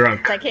know you're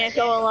drunk. I can't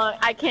go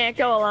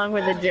along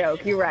with the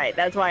joke. You're right.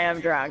 That's why I'm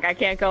drunk. I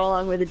can't go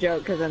along with the joke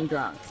because I'm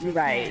drunk. You're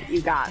right.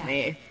 You got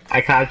me. I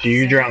caught you.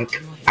 You're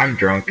drunk. I'm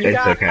drunk. You it's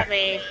got okay.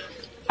 me.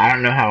 I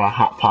don't know how a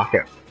Hot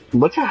Pocket.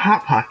 What's a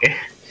Hot Pocket?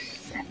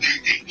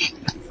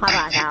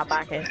 Hot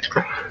Pocket.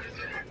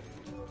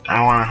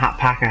 I want a Hot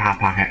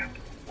Pocket.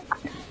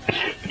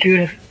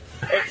 Dude.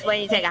 It's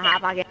when you take a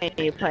Hot Pocket and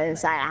you put it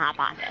inside a Hot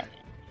Pocket.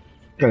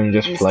 And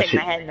just You flush stick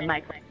it. my head in the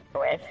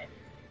microwave.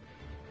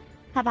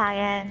 Hot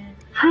Pocket.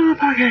 Hot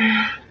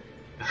Pocket.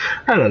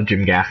 I love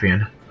Jim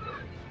Gaffigan.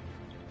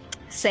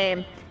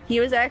 Same. He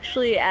was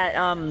actually at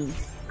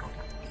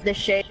the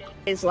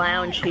Shays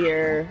Lounge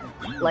here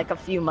like a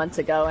few months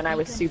ago, and I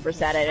was super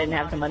sad I didn't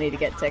have the money to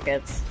get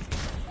tickets.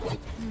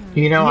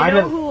 You know, I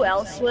don't. Who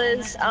else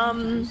was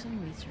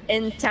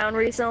in town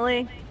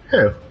recently?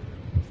 Who?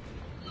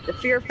 The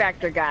Fear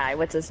Factor guy.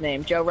 What's his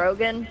name? Joe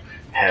Rogan?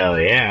 Hell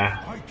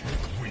yeah.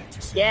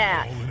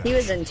 Yeah, he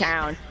was in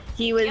town.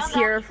 He was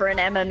here for an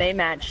MMA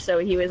match, so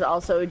he was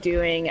also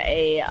doing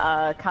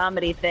a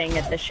comedy thing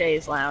at the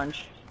Shays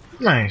Lounge.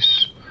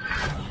 Nice.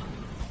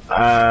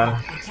 My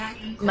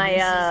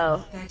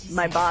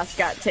boss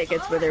got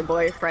tickets with her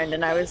boyfriend,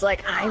 and I was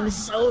like, I'm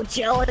so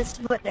jealous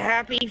but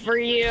happy for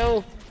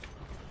you.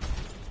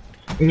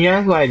 You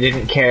know who I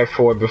didn't care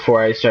for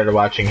before I started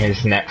watching his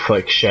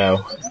Netflix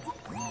show?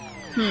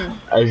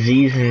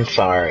 Aziz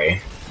Ansari.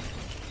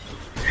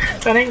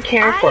 I didn't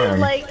care for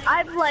him.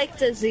 I've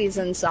liked Aziz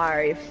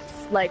Ansari,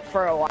 like,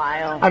 for a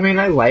while. I mean,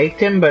 I liked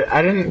him, but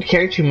I didn't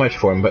care too much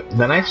for him. But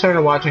then I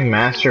started watching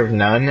Master of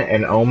None,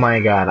 and oh my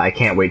god, I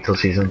can't wait till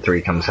season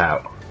 3 comes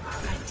out.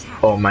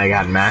 Oh my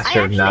god,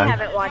 Master of None. I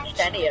haven't watched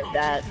any of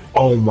that.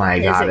 Oh my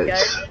god, it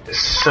it's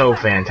so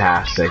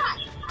fantastic.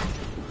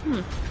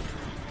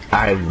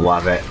 I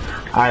love it.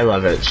 I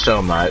love it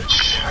so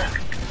much.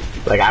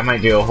 Like, I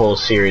might do a whole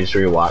series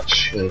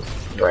rewatch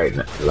right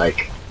now.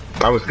 Like,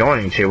 I was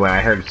going to when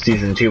I heard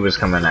season 2 was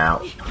coming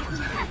out.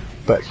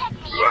 But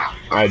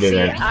I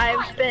didn't. See,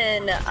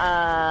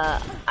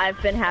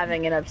 I've been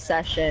having an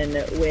obsession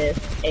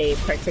with a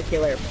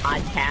particular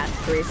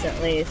podcast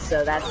recently,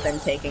 so that's been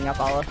taking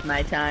up all of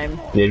my time.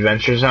 The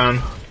Adventure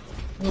Zone?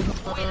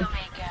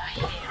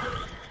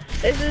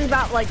 This is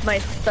about like my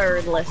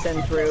third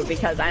listen through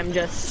because I'm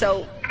just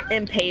so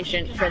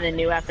impatient for the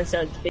new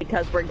episodes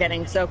because we're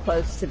getting so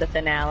close to the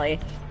finale.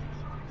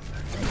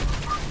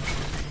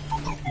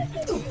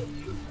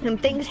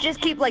 And things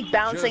just keep like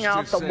bouncing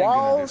off the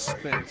walls,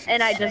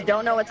 and I just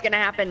don't know what's gonna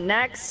happen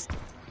next.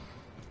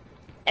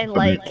 And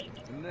like,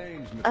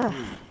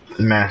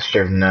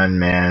 Master of None,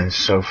 man, is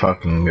so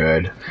fucking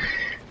good.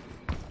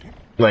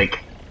 Like,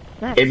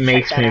 it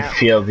makes me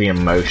feel the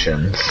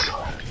emotions.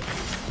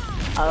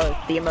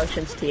 Oh, the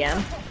emotions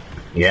TM?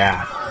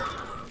 Yeah.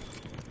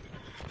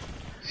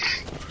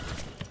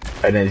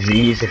 And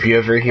Aziz, if you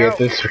ever hear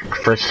this,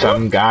 for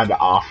some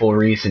god-awful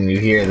reason you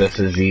hear this,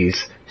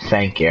 Aziz,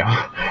 thank you.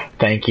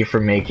 Thank you for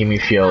making me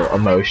feel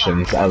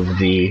emotions of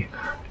the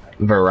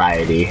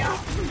variety.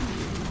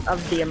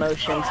 Of the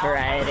emotions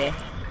variety.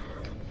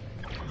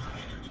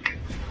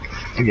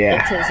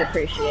 Yeah. It is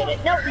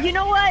appreciated. No, you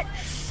know what?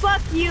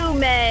 Fuck you,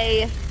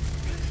 May.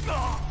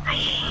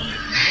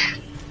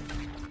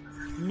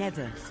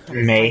 Never stop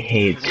May fighting.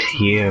 hates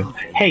you.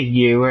 Hey,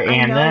 you or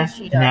Anna?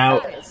 she does.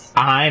 Now,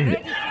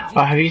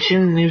 Oh, have you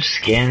seen the new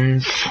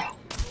skins?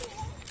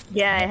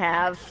 Yeah, I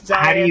have.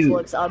 How do Zarya's you-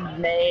 looks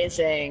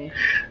amazing.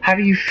 How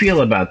do you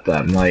feel about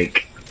them?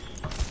 Like,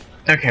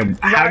 okay,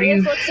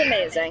 Zarya's looks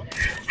amazing.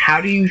 how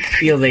do you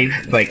feel they,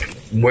 like,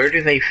 where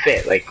do they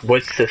fit? Like,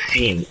 what's the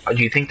theme?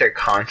 Do you think they're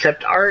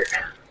concept art?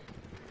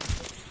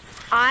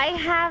 I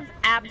have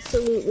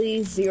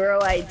absolutely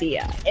zero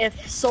idea.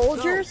 If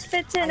soldiers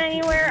fits in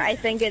anywhere, I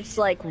think it's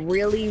like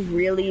really,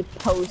 really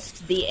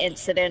post the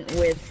incident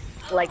with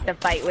like the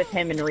fight with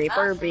him and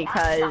Reaper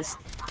because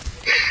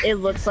it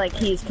looks like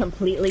he's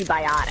completely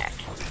biotic.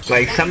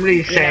 Like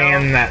somebody's You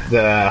saying know? that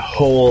the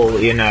whole,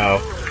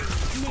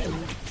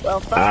 Well,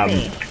 fuck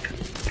me.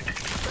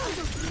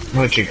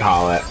 what you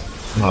call it?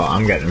 Well,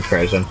 I'm getting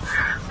frozen.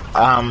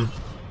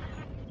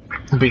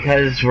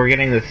 Because we're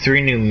getting the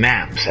 3 new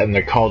maps, and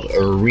they're called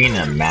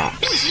arena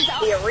maps.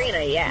 The arena,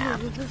 yeah.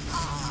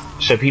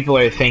 So people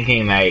are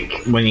thinking, like,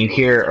 when you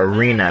hear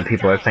arena,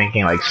 people are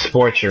thinking, like,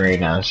 sports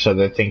arena. So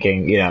they're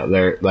thinking,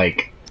 they're,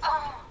 like,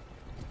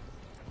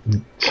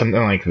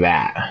 something like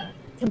that.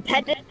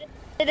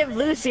 Competitive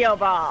Lucio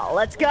Ball,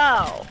 let's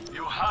go!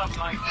 You have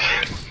my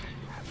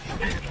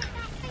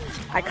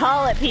I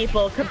call it,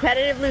 people,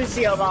 competitive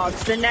Lucio Ball,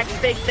 it's the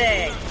next big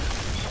thing.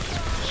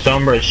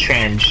 Sombra's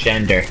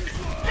transgender.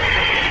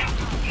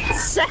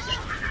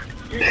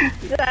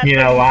 You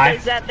know the, why?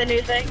 Is that the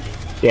new thing?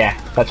 Yeah,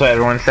 that's what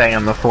everyone's saying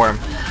on the forum.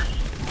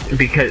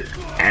 Because,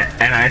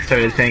 and I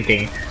started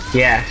thinking,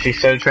 yeah,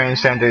 she's so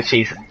transgender,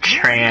 she's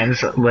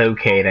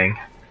translocating.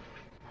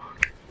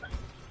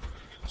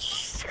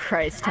 Jesus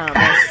Christ,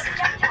 Thomas.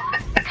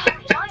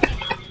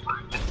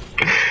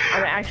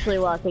 I'm actually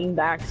walking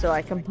back so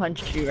I can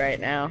punch you right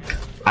now.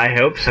 I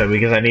hope so,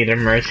 because I need a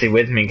Mercy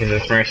with me, because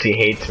this Mercy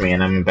hates me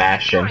and I'm a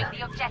Bastion.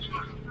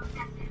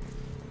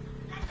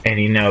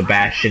 And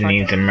Bastion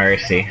needs a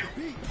Mercy.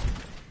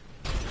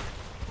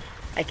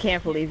 I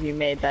can't believe you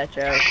made that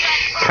joke.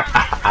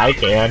 I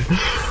can.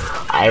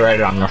 I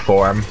read it on the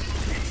forum.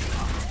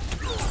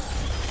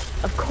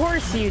 Of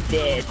course you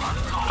did.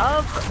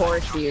 Of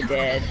course you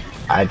did.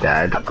 I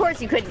died. Of course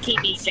you couldn't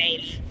keep me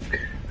safe.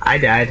 I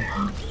died.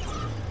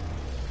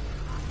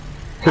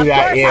 Who Of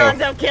got course you?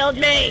 Hanzo killed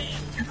me!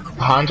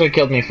 Hanzo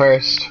killed me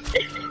first.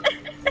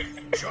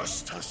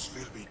 Justice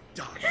will be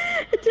done.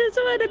 I just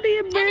want to be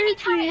a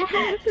mercy,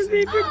 to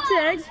be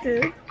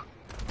protected.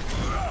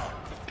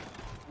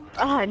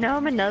 Ah, now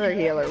I'm another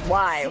healer.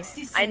 Why?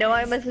 I know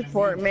I'm a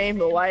support main,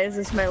 but why is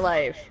this my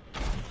life?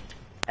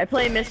 I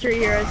play mystery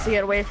heroes to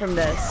get away from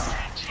this.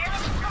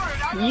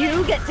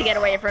 You get to get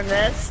away from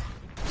this.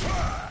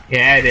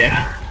 Yeah, I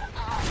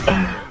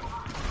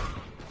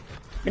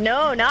do.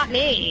 No, not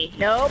me.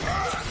 Nope.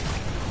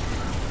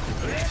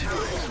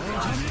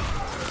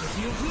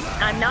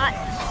 I'm not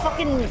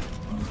fucking...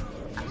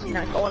 I'm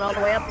not going all the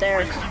way up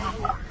there.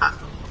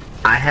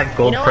 I have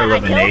gold for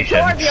elimination.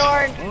 I killed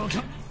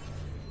Torbjorn!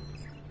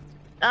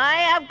 I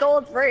have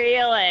gold for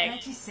healing.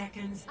 30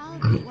 seconds.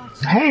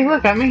 Hey,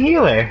 look, I'm a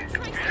healer.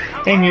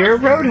 And you're a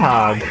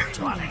roadhog.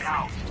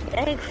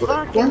 Thank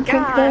fucking Look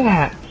at God.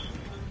 that.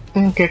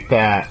 Look at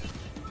that.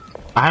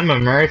 I'm a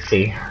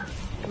Mercy.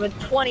 With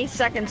 20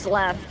 seconds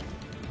left.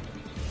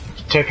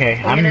 It's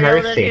okay, I'm You're gonna be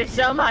able to Mercy. do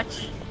so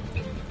much.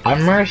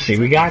 I'm Mercy,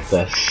 we got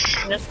this.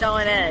 I'm just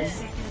going in.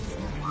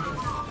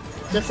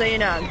 Just so you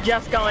know, I'm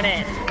just going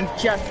in.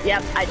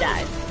 Yep, I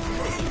died.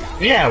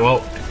 Yeah,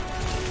 well...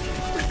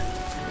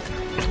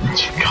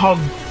 It's called...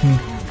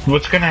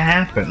 What's gonna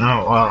happen?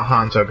 Oh, well,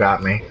 Hanzo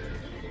got me.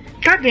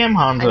 Goddamn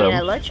Hanzo. I mean,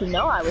 I let you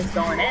know I was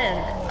going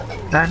in.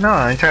 I know,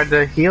 I tried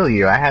to heal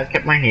you. I had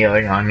kept my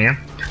healing on you.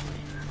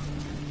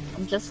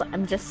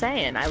 I'm just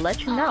saying, I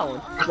let you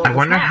know. What I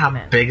wonder was how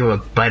happening. big of a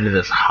bite of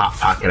this Hot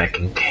Pocket I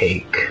can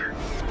take.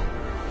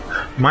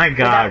 My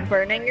god. Without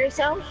burning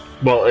yourself?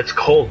 Well, it's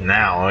cold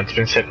now. It's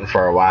been sitting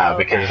for a while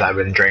Okay. because I've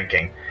been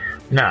drinking.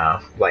 No,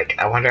 like,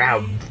 I wonder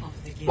how,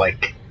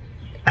 like...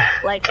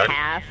 Like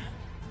half.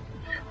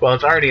 Well,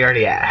 it's already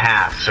at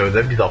half, so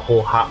that'd be the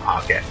whole Hot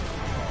Pocket.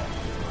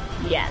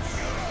 Yes.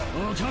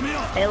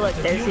 Hey, look,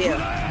 there's you.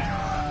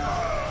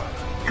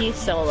 He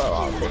solo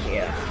ulted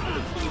you.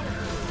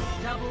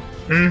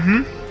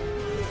 Mm-hmm.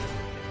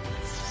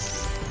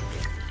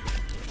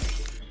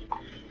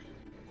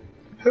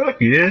 Hey,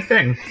 look, you did a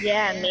thing.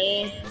 Yeah,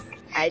 me.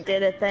 I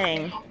did a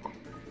thing.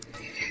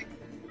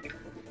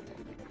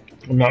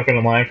 I'm not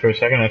gonna lie, for a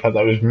second I thought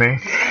that was me.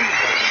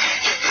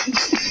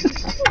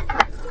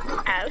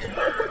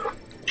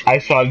 I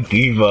saw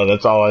Diva,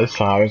 that's all I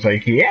saw. I was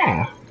like,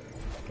 yeah.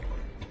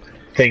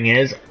 Thing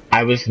is,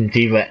 I wasn't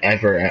Diva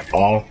ever at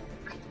all.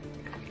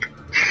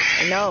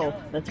 I know.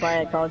 That's why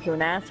I called you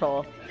an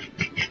asshole.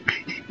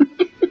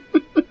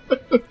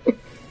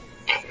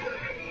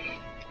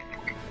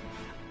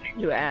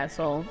 You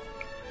asshole.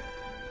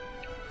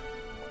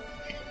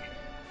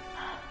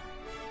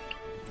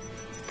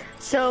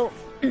 So,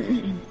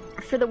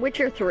 for The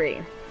Witcher 3,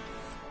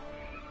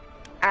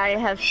 I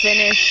have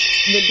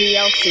finished the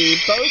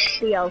DLC, both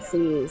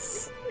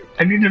DLCs,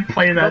 I need to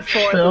play that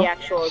before still. the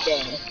actual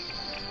game.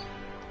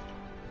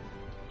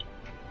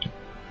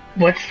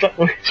 What's the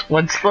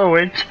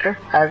Witcher?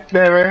 I've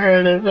never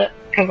heard of it,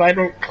 because I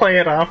don't play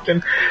it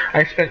often.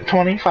 I spent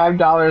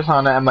 $25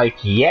 on it, I'm like,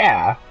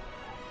 yeah.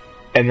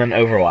 And then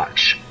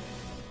Overwatch.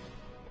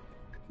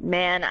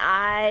 Man,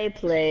 I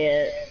play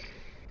it.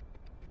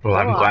 Well, So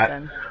I'm glad.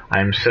 often.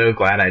 I'm so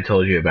glad I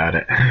told you about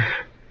it.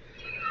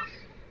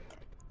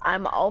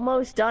 I'm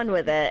almost done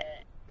with it,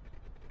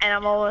 and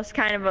I'm almost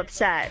kind of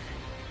upset.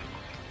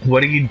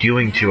 What are you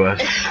doing to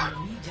us?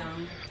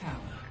 Redone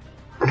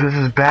power. This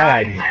is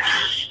bad.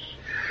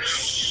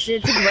 It's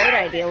a great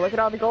idea. Look at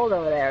all the gold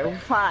over there. We're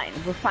fine.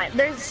 We're fine.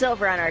 There's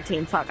silver on our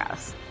team. Fuck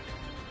us.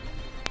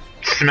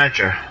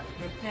 Symmetra.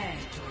 Prepare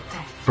to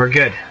attack. We're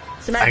good.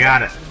 Symmetra. I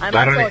got it. I'm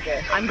I on don't need-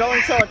 soldier. I'm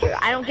going soldier.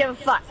 I don't give a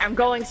fuck. I'm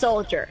going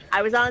soldier.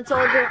 I was on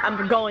soldier.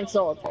 I'm going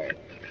soldier.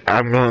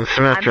 I'm going I'm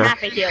Symmetra.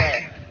 half a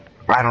healer.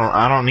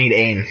 I don't need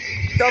aim.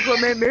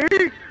 Supplement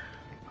me.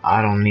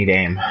 I don't need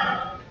aim.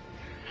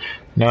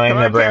 No aim, Come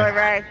no on, Taylor brain.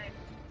 Ray.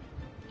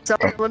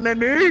 Supplement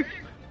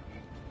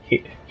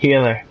me.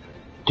 Healer.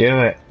 Do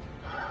it.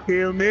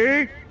 Heal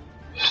me.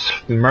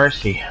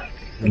 Mercy.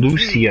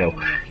 Lucio.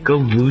 Go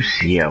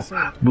Lucio.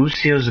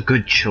 Lucio's a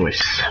good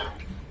choice.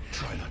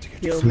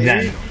 Heal me.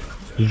 Zen.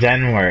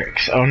 Zen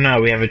works. Oh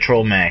no, we have a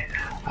troll May.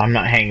 I'm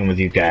not hanging with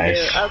you guys.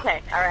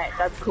 Okay, alright,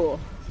 that's cool.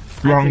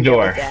 Wrong I can deal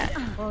door. with that.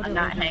 I'm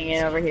not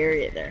hanging over here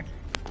either.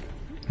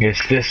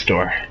 It's this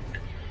door.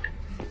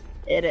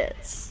 It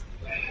is.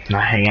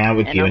 Not hanging out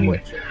with And you I'm and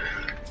with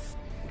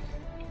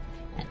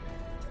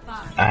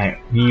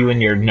you. you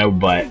and your no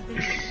butt.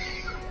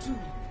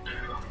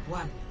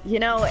 You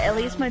know, at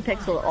least my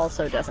pixel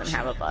also doesn't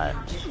have a butt.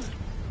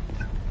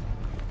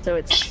 So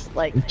it's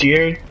like,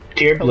 Dear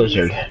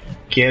Blizzard,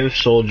 give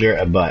Soldier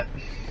a butt.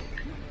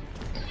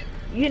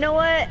 you know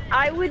what?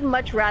 I would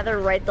much rather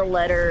write the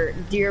letter,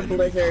 Dear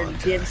Blizzard,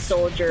 give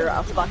Soldier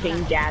a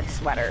fucking dad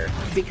sweater.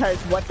 Because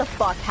what the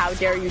fuck, how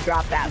dare you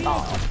drop that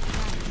ball?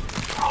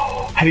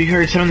 Have you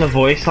heard some of the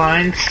voice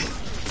lines?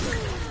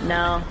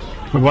 No.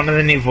 One of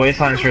the new voice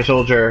lines for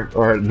Soldier,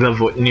 or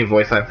the new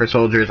voice line for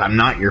Soldier is, I'm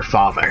not your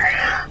father.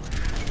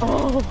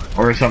 Oh.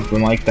 Or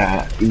something like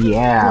that.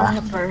 Yeah.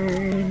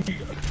 Leopard.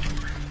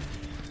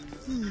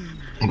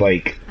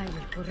 Like, I will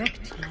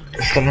correct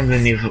my some of the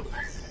new...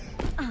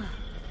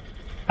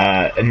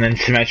 and then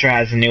Symmetra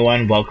has a new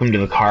one, Welcome to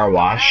the Car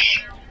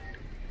Wash.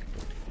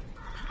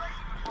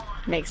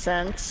 Makes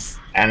sense.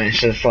 And it's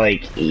just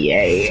like,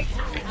 yay.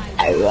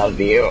 I love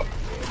you.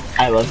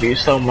 I love you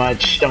so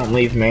much, don't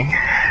leave me.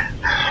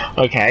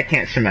 Okay, I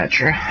can't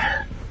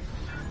Symmetra.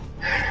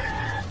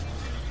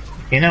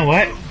 You know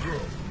what?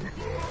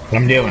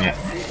 I'm doing it.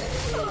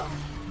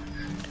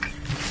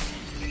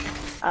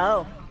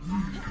 Oh.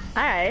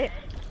 Alright.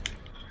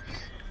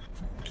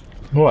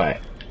 What?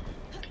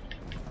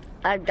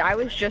 I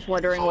was just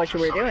wondering what you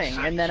were doing,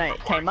 and then it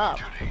came up.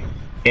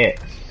 It.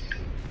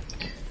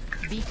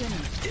 beacon.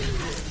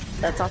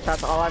 That's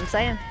all I'm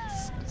saying.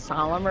 That's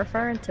all I'm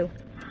referring to.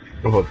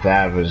 Well,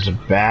 that was a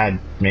bad,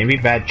 maybe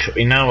bad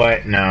you know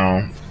what?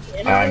 No.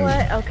 You know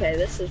what? Okay,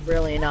 this is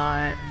really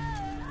not.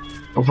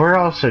 We're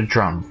also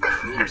drunk.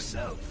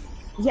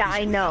 Yeah,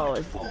 I know.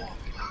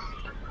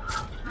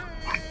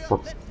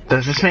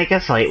 Does this make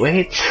us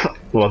lightweights?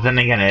 Well, then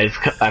again,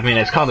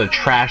 it's called a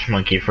trash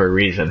monkey for a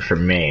reason for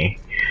me.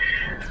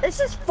 This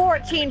is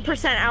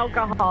 14%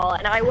 alcohol,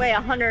 and I weigh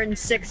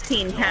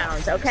 116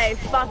 pounds, okay?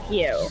 Fuck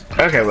you.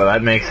 Okay, well,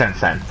 that makes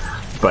sense then.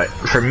 But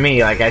for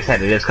me, like I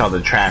said, it is called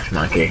a trash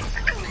monkey.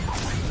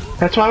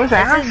 That's why I was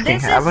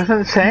asking. I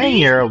wasn't saying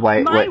you're a My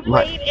lightweight.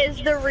 weight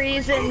is the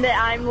reason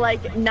that I'm,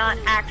 like, not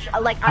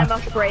I'm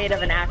afraid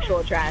of an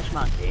actual trash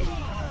monkey.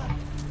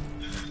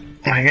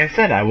 Like I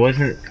said, I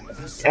wasn't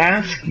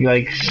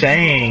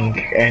saying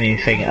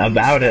anything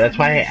about it. That's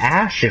why I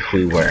asked if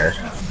we were.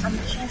 I'm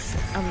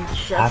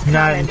just I'm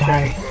not commenting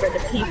entirely- for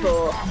the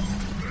people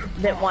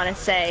that want to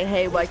say,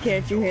 hey, why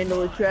can't you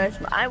handle a trash?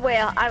 I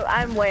weigh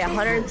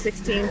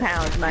 116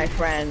 pounds, my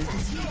friend.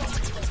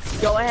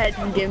 Go ahead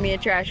and give me a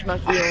trash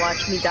monkey and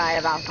watch me die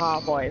of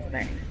alcohol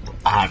poisoning.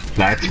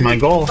 That's my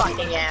goal.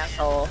 Fucking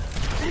asshole.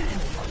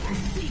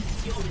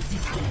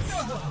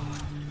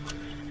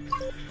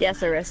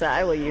 Yes, Arissa,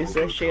 I will use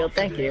this shield,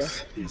 thank you.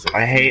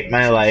 I hate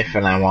my life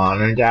and I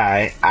wanna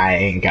die. I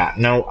ain't got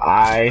no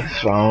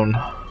iPhone.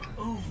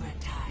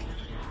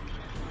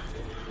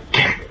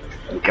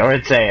 Go ahead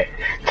and say it.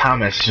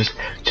 Thomas,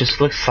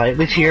 just look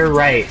slightly to your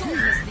right.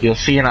 You'll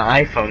see an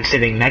iPhone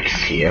sitting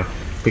next to you.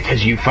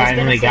 Because you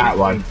finally got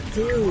one.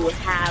 You do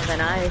have an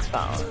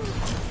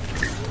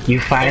iPhone. You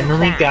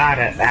finally got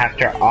it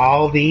after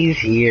all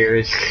these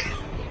years.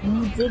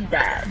 You did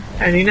that.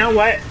 And you know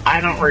what?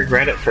 I don't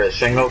regret it for a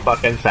single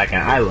fucking second.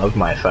 I love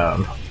my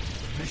phone.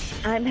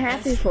 I'm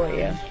happy for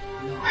you.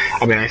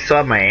 I mean, I still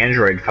have my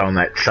Android phone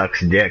that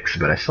sucks dicks,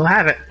 but I still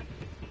have it.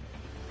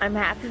 I'm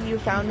happy you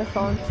found a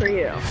phone for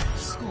you.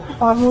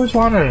 I've always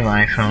wanted an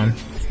iPhone.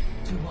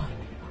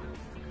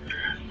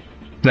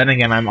 Then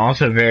again, I'm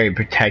also very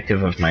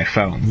protective of my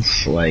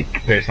phones.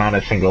 Like, there's not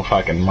a single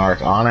fucking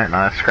mark on it,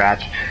 not a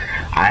scratch.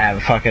 I have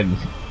a fucking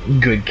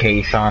good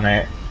case on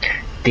it.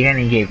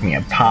 Danny gave me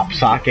a pop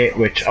socket,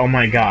 which, oh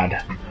my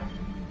god.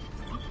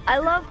 I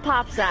love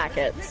pop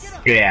sockets.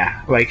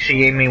 Yeah, like she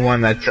gave me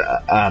one that's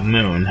a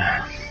moon.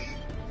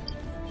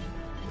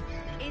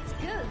 It's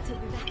good to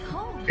be back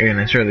home. And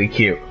it's really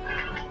cute.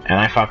 And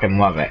I fucking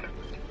love it.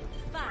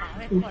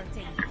 Farah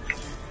reporting.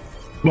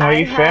 Why are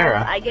you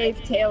Farah? I gave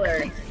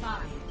Taylor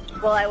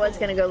Well, I was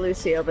gonna go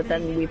Lucio, but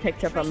then we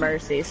picked up a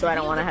Mercy, so I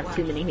don't want to have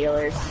too many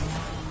healers.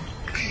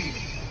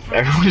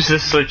 Everyone's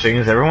just switching.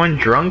 Is everyone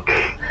drunk?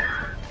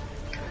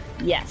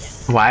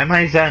 Yes. Why am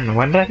I Zen?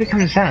 When did I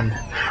become Zen?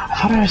 I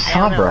thought I was I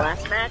don't know, Sombra.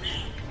 last match,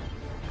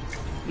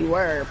 you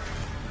were,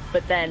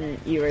 but then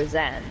you were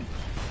Zen.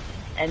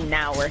 And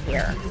now we're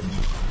here.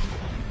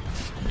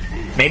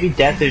 Maybe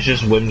Death is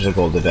just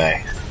whimsical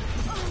today.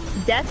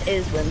 Death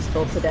is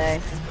whimsical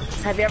today.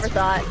 Have you ever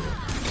thought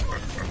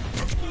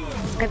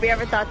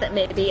that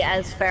maybe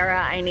as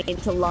Farah I need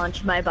to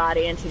launch my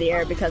body into the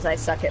air because I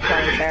suck at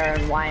playing Farah,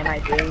 and why am I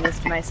doing this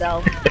to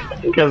myself?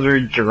 Because we're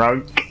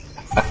drunk.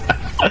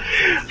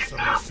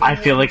 I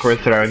feel like we're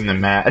throwing the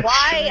match.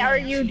 Why are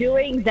you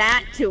doing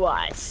that to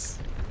us?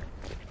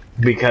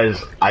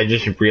 Because I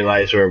just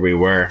realized where we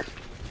were.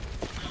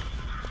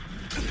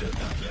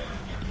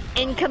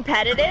 In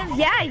competitive?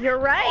 Yeah, you're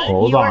right.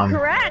 Hold you on. are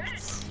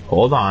correct.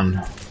 Hold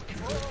on.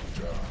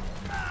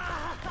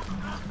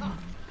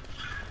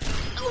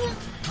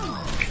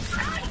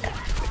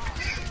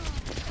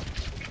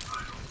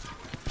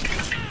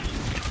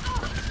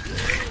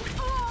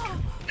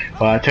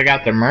 Well, I took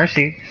out the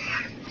Mercy.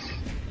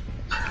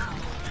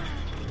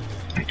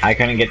 I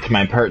couldn't get to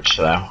my perch,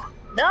 though.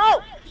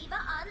 No!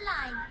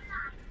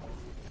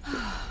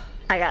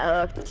 I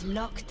got hooked.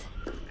 Locked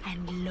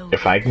and loaded.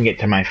 If I can get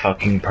to my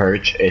fucking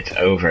perch, it's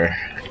over.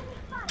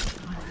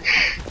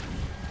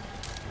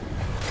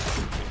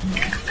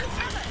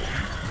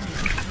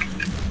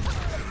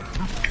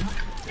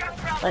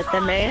 Let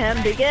the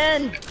mayhem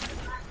begin.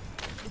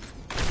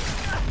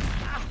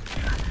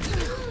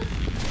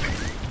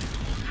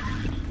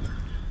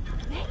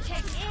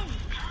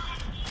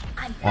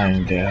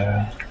 And,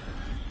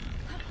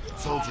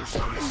 Soldier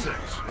 76.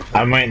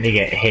 I'm waiting to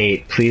get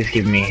hate. Please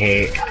give me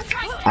hate.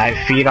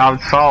 I feed on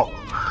salt.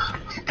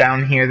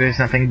 Down here, there's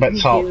nothing but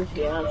salt. You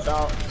feed on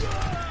salt.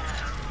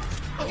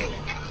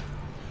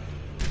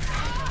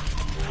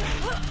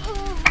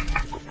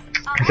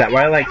 Is that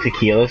why I like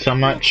tequila so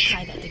much?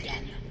 Try that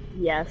again.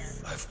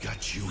 Yes. I've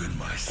got you in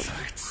my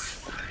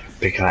sights.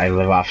 Because I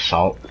live off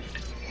salt.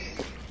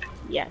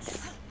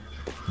 Yes.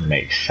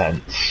 Makes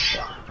sense.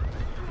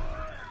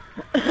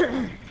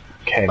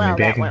 Okay, Well,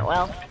 maybe I that can... went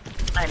well.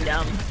 I'm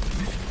dumb.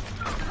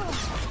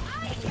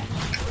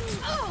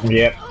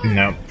 Yep,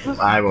 nope.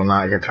 I will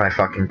not get to my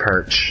fucking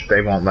perch.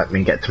 They won't let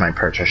me get to my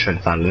perch. I should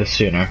have thought of this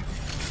sooner.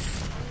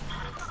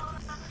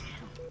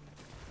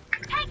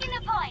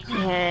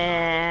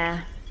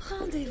 Yeah.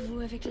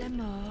 Rendez-vous avec la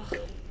mort.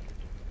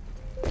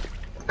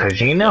 Cause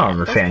you know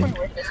I'm a fan.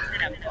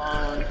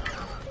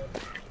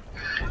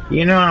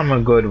 You know I'm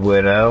a good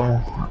widow.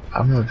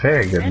 I'm a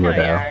very good I know you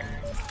widow. are.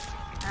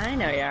 I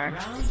know you are.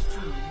 Round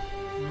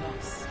 2.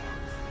 Loss.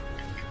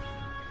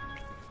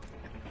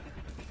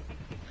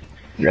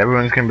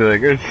 Everyone's gonna be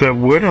like, it's a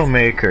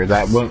Widowmaker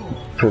that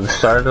went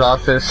started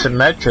off as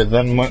Symmetra,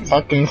 then went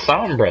fucking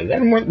Sombra,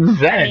 then went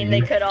Zen. I mean,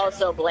 they could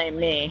also blame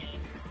me.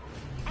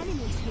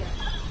 Enemies here.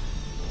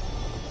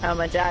 How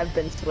much I've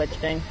been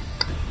switching.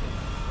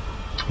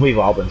 We've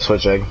all been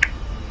switching.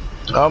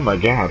 Oh my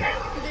god.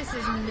 This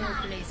is no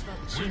place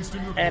for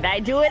children. And I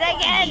do it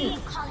again!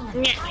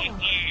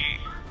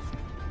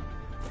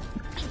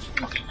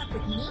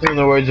 In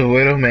the words of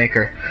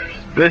Widowmaker,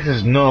 this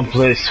is no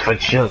place for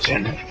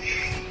children.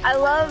 I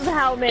love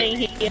how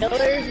many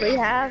healers we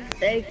have.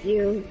 Thank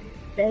you.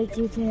 Thank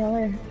you,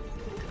 Taylor.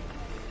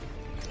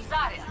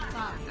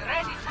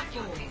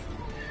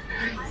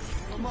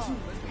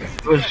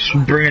 Let's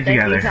bring it Thank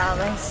you, together.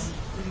 Thomas.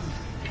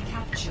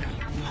 Capture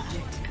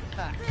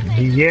the objective.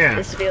 Yeah,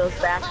 This feels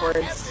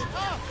backwards.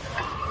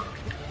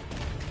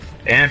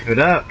 amp it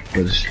up.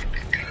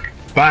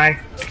 Bye.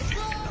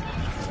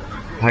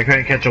 I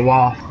couldn't catch a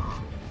wall.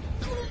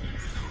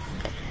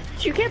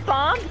 Did you get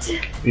bombed?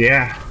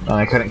 Yeah,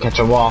 I couldn't catch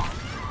a wall.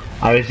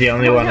 I was the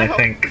only one, I no.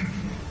 think.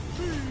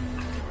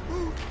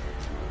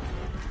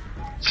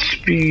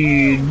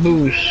 Speed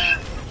boost.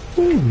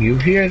 Ooh, you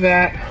hear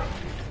that?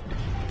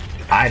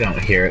 I don't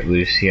hear it,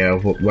 Lucio.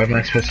 What am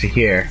I supposed to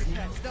hear?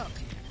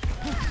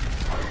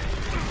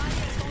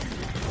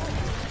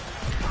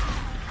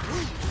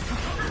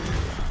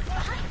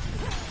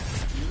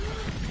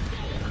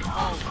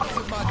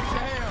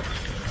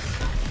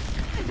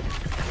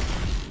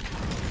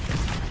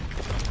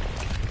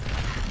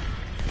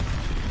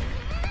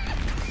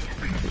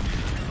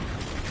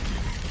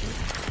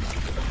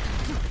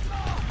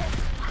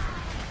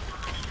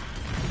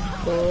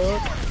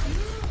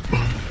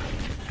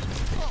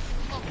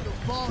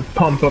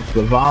 Pump up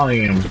the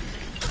volume.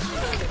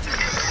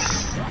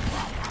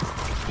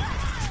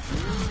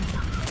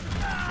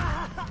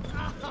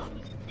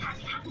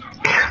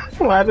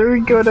 Why do we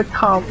go to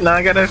comp? Now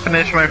I gotta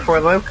finish my 4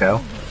 Loco.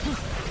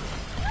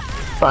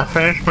 I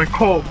finished my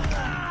Colt.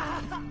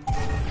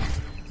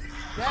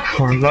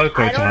 4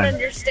 Loco I don't time.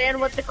 understand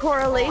what the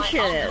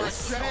correlation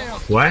is.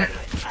 What?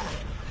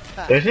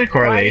 There's no Why do you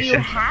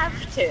correlation.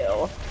 have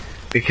to?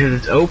 Because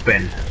it's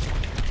open.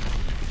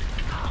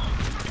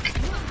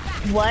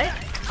 What?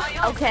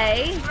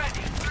 Okay.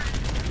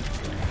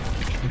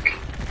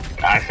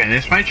 I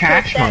finished my Put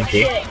trash that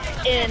monkey. shit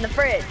in the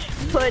fridge.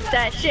 Put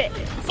that shit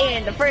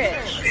in the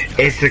fridge.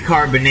 It's a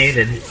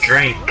carbonated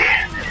drink.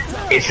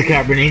 It's a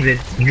carbonated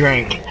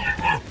drink.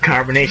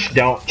 Carbonation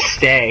don't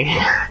stay.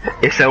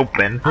 It's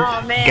open.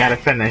 Oh man. Gotta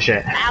finish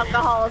it.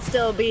 Alcohol will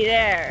still be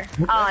there.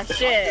 Oh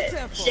shit.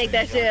 Shake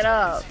that shit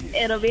up.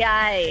 It'll be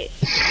aight.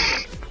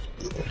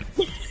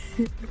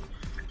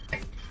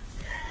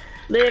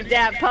 Live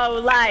that po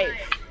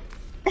life.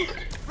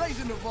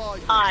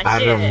 Aw, I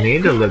shit. don't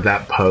need to live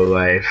that po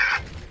life.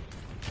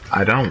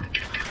 I don't.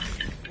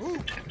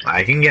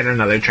 I can get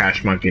another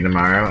trash monkey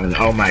tomorrow, and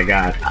oh my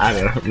god, I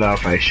don't know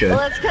if I should.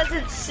 Well, it's because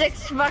it's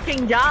 $6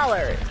 fucking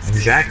dollars.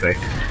 Exactly.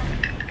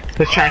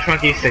 This trash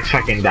monkey $6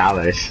 fucking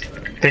dollars.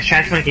 This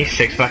trash monkey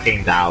 $6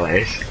 fucking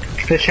dollars.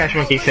 This trash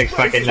monkey $6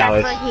 fucking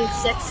dollars. It's like he's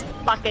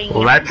 $6 fucking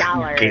Let's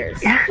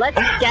dollars.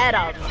 Let's get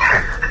him.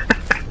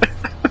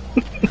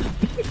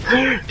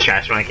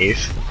 Trash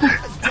monkeys.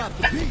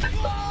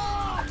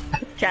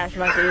 Trash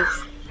monkeys.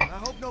 I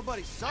hope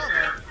nobody saw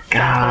that.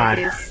 God.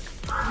 Trash monkeys.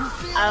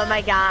 Oh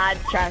my god,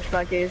 trash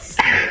monkeys.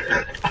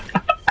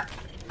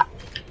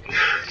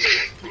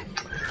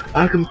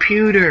 A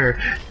computer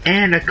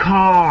and a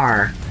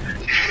car.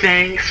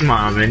 Thanks,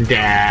 Mom and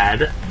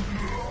Dad.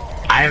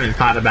 I haven't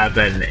thought about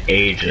that in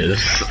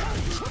ages.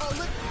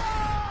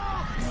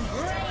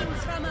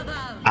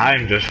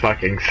 I'm just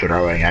fucking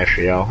throwing, I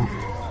feel.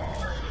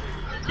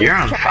 You're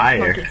on fire.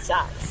 Monkey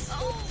sucks.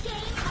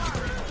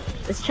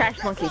 This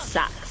trash monkey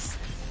sucks.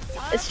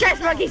 This trash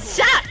monkey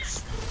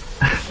sucks!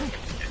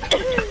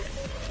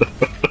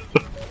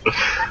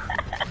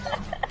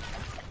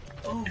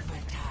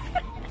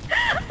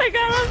 I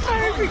got on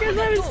fire because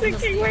I was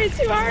thinking way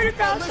too hard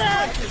about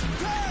that.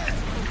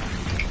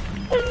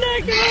 I'm not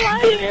gonna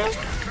lie to you.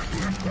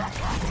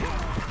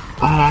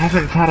 Oh, I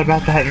haven't thought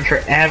about that in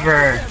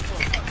forever.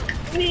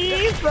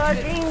 Me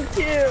fucking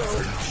too.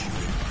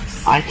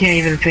 I can't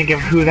even think of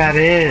who that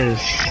is.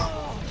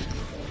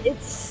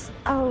 It's...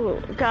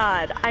 oh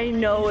god, I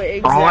know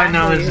exactly. All I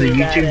know is the who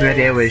that YouTube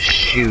video is. is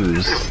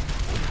shoes.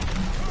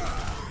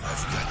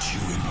 I've got you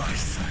in my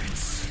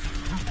sights.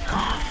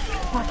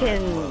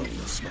 Fucking...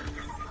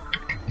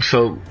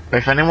 So,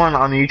 if anyone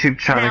on YouTube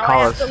trying now to call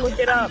I have us, to look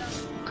it up.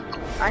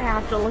 I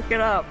have to look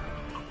it up.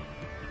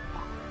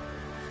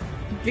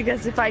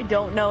 Because if I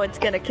don't know, it's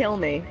gonna kill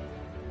me.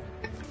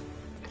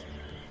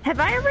 Have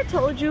I ever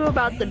told you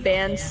about the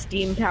band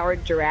Steam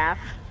Powered Giraffe?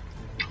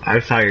 I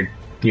saw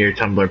your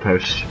Tumblr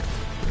post.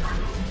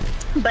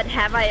 But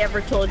have I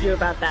ever told you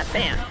about that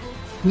band?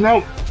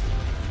 Nope.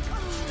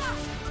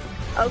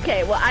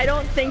 Okay, well I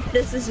don't think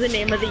this is the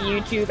name of the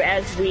YouTube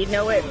as we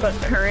know it, but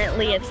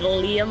currently it's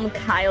Liam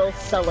Kyle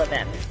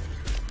Sullivan.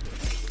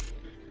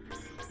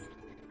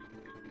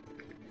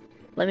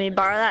 Let me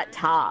borrow that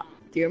top.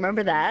 Do you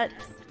remember that?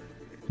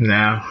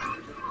 No.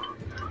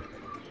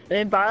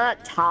 Let me borrow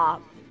that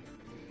top.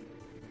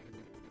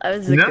 That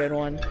was a No. good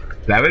one.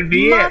 That would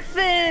be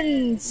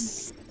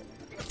Muffins!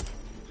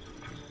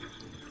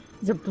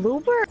 It's a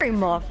blueberry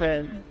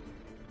muffin.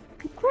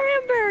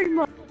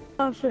 Cranberry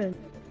muffin.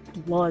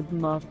 Blood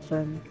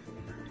muffin.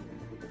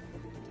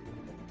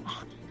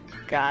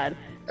 God. it.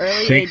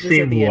 Early ages of the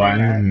 61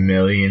 internet.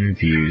 million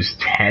views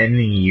 10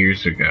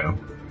 years ago.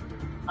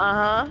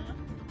 Uh-huh.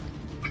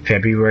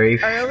 February.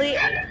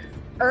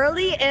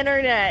 Early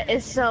internet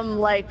is some,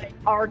 like,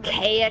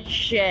 archaic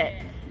shit.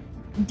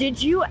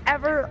 Did you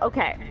ever...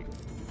 okay.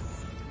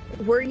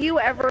 Were you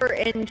ever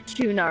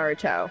into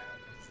Naruto?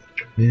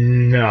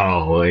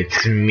 No,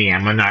 it's me.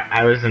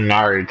 I was a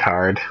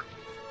Narutard.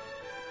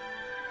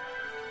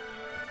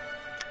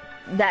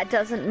 That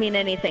doesn't mean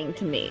anything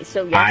to me,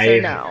 so yes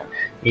or no?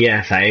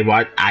 Yes,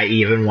 I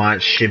even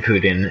watched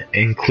Shippuden,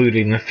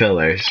 including the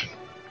fillers.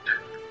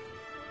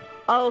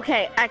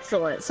 Okay,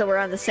 excellent. So we're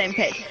on the same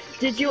page.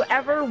 Did you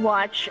ever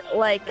watch,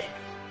 like,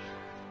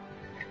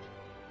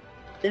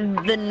 the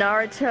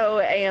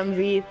Naruto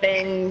AMV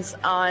things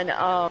on,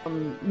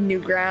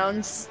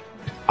 Newgrounds?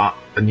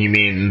 You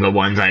mean the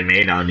ones I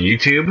made on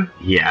YouTube?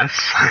 Yes.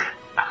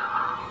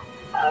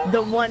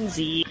 The ones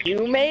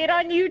you made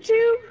on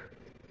YouTube?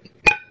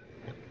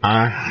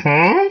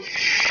 Uh-huh.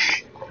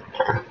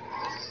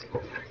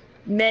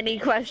 Many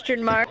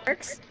question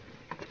marks.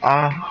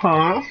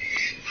 Uh-huh.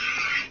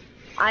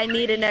 I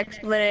need an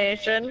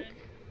explanation.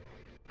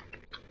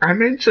 I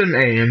made some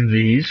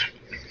AMVs.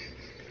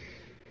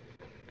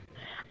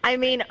 I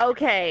mean,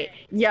 okay,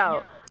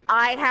 yo,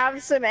 I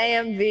have some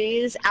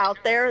AMVs out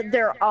there.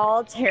 They're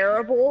all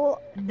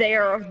terrible.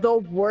 They're the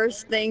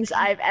worst things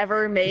I've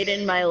ever made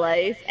in my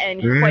life. And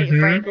quite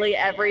frankly,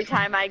 every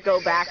time I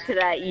go back to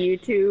that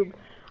YouTube,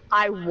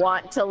 I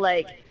want to,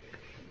 like,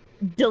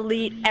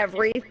 delete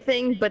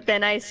everything. But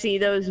then I see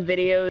those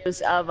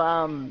videos of,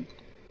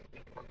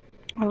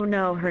 oh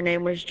no, her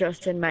name was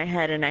just in my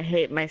head and I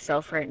hate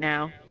myself right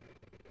now.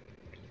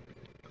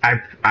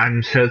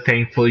 I'm so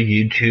thankful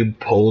YouTube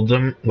pulled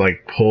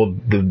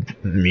the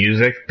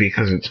music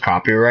because it's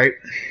copyright.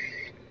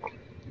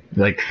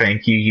 Like,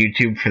 thank you,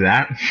 YouTube, for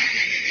that.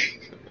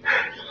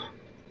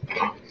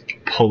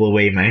 Pull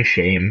away my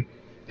shame.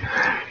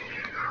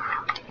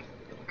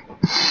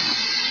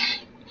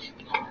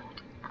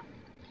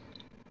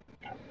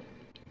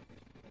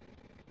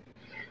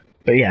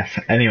 But yes,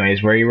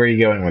 anyways, where were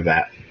you going with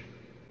that?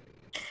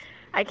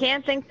 I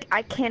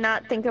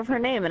cannot think of her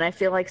name, and I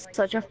feel like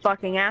such a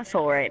fucking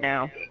asshole right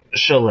now.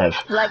 She'll live.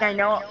 Like,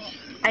 no,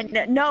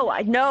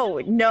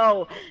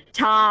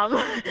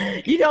 Tom,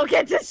 you don't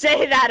get to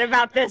say that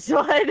about this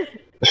one.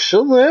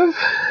 She'll live?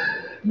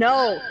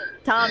 No,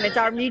 Tom, it's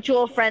our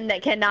mutual friend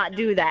that cannot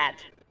do that.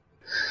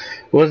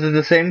 Was it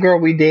the same girl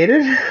we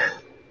dated?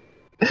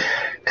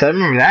 Cause I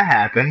remember that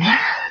happened.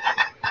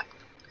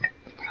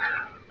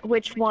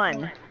 Which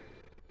one?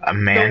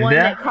 Amanda? The one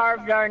that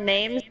carved our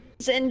names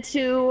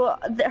into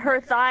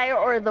her thigh,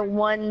 or the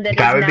one that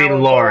That is would be now a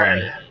Lauren.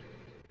 boy?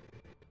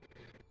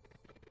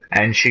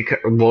 And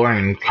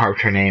Lauren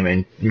carved her name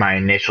and my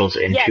initials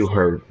into Yes.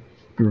 her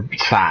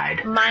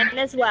side. Mine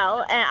as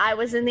well, and I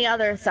was in the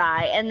other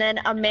thigh, and then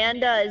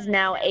Amanda is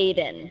now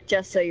Aiden,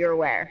 just so you're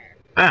aware.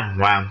 Oh,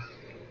 wow.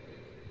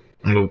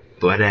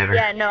 Whatever.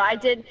 Yeah, no, I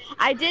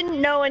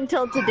didn't know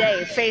until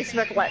today.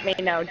 Facebook let me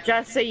know,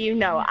 just so you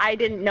know. I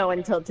didn't know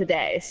until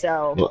today,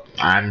 so. Well,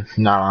 I'm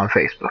not on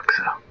Facebook,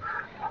 so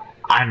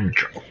I'm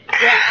drunk.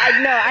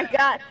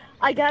 Yeah,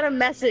 I got a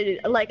message,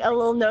 like a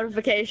little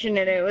notification,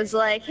 and it was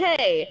like,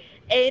 hey,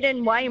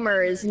 Aiden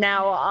Weimer is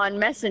now on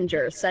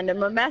Messenger. Send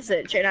him a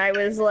message. And I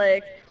was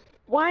like,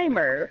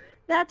 Weimer?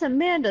 That's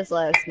Amanda's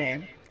last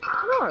name.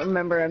 I don't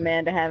remember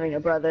Amanda having a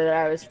brother that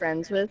I was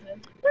friends with.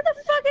 What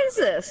the fuck is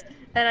this?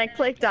 And I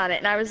clicked on it,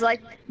 and I was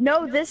like,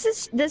 no, this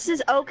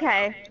is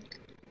okay.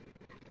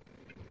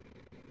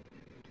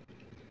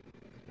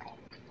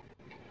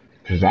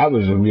 Because that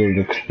was a weird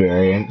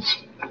experience.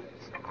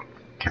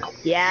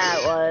 Yeah,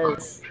 it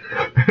was.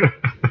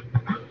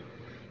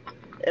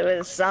 It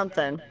was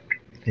something.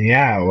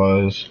 Yeah, it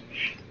was.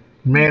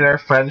 Made our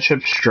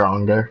friendship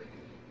stronger.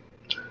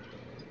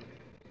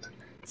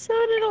 So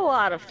did a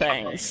lot of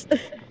things.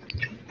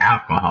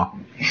 Alcohol.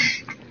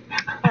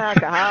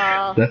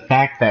 Alcohol. The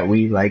fact that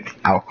we like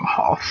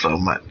alcohol so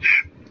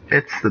much.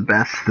 It's the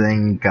best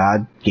thing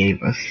God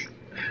gave us.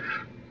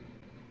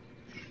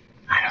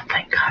 I don't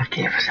think God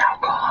gave us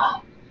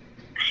alcohol.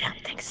 I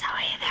don't think so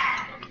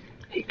either.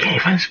 He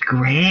gave us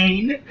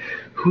grain.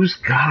 Who's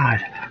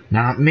God?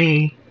 Not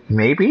me.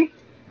 Maybe?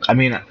 I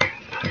mean,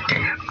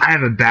 I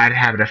have a bad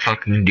habit of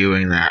fucking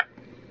doing that.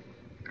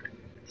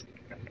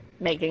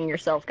 Making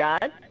yourself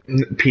God?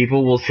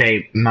 People will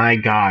say, my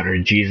God,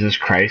 or Jesus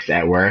Christ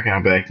at work, and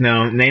I'll be like,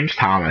 no, name's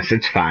Thomas.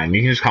 It's fine.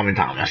 You can just call me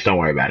Thomas. Don't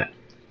worry about it.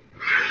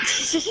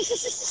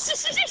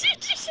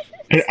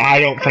 And I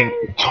don't think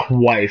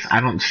twice. I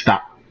don't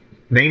stop.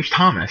 Name's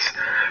Thomas.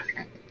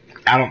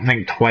 I don't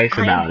think twice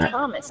about I'm it.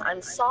 Thomas.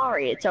 I'm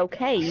sorry. It's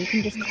okay. You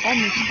can just call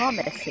me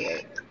Thomas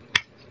here.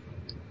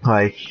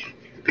 Like,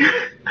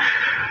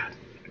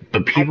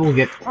 but people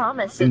get.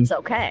 Promise it's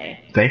okay.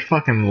 They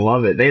fucking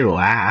love it. They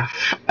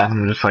laugh. And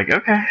I'm just like,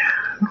 okay.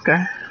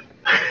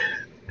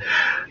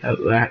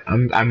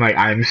 I'm like,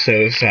 I'm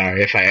so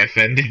sorry if I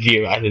offended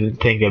you. I didn't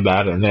think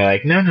about it. And they're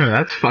like, no,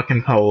 that's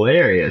fucking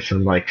hilarious.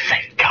 I'm like,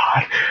 thank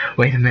God.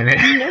 Wait a minute.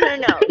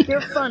 No.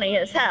 You're funny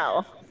as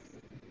hell.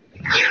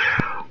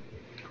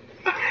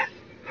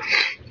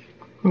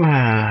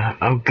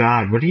 Oh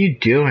God, what are you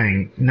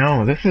doing?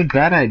 No, this is a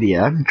bad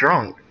idea. I'm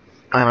drunk.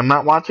 And I'm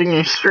not watching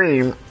your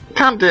stream.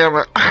 God damn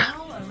it.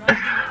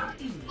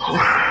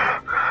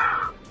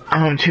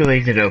 I'm too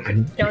lazy to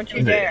open. Don't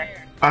you dare.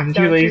 I'm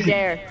too Don't lazy. you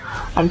dare.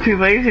 I'm too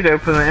lazy to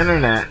open the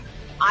internet.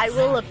 I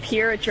will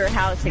appear at your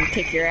house and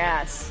kick your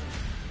ass.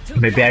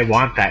 Maybe I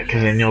want that,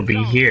 because then you'll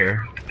be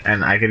here.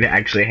 And I can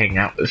actually hang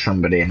out with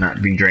somebody and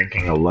not be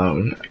drinking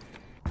alone.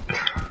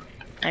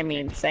 I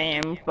mean,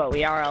 same, but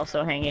we are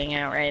also hanging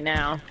out right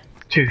now.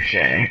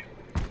 Touché.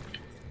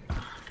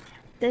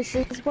 This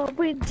is what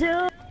we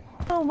do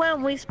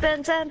when we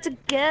spend time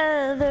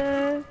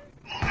together.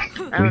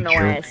 I don't know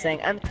why I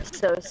sing. I'm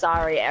so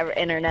sorry,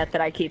 internet,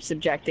 that I keep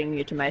subjecting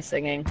you to my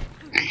singing.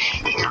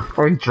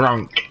 We're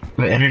drunk.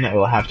 The internet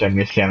will have to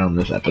understand on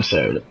this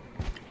episode.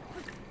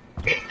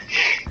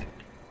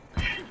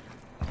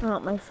 Oh,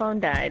 my phone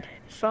died.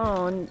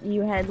 Phone,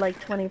 you had like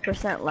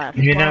 20% left.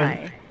 You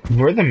Why? know,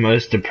 we're the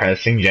most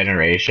depressing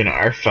generation.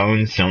 Our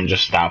phones don't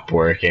just stop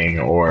working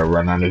or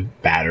run out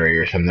of battery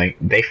or something.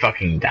 They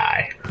fucking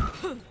die.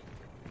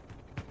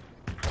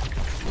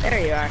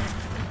 There you are.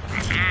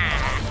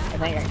 I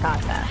think I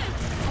caught that.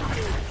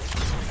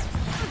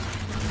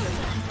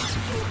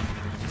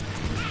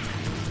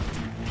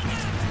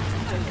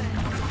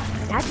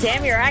 God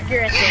damn your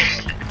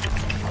accuracy!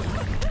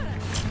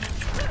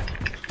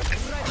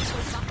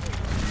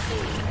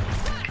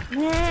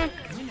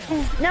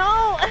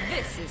 No!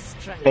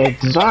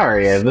 It's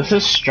Zarya. This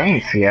is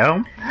strength,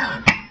 yo.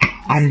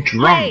 I'm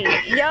drunk.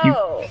 Hey,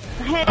 yo!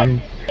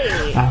 Hey!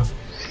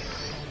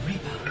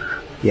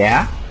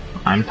 Yeah?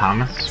 I'm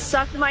Thomas.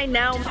 Suck my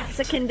now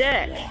Mexican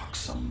dick.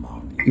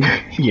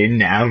 You're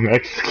now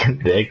Mexican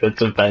dick.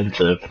 That's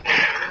offensive.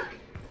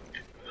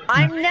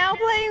 I'm now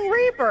playing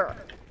Reaper.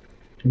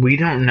 We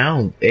don't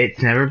know.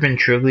 It's never been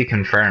truly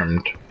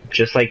confirmed.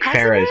 Just like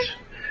Hasn't Farrah's.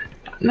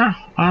 No,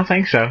 I don't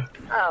think so.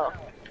 Oh.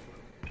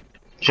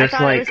 Just I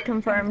thought like it was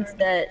confirmed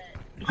that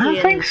I don't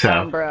he think and so.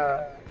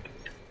 Sombra...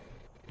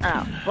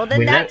 Oh, well then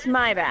We know- that's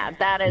my bad.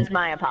 That is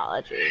my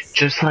apologies.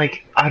 just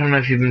like I don't know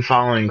if you've been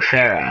following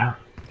Farah.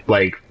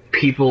 Like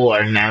people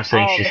are now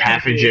saying All she's the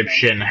half confusion.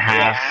 Egyptian,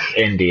 half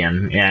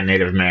Indian, yeah,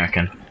 Native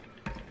American.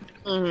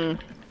 And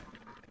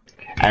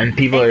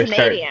people And are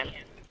starting. Canadian.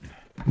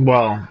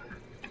 Well,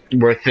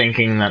 we're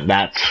thinking that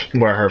that's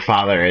where her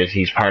father is.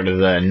 He's part of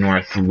the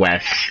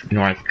northwest,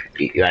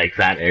 like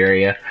that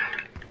area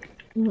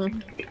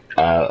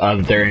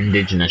of their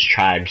indigenous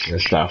tribes and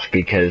stuff,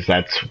 because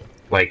that's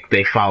like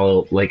they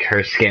follow, like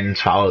her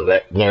skins follow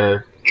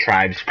their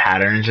tribe's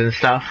patterns and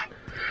stuff.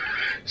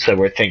 So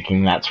we're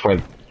thinking that's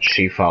where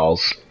she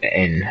falls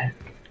in.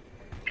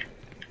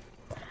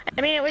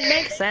 I mean, it would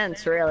make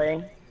sense,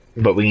 really.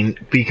 But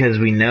because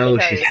we know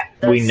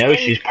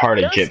she's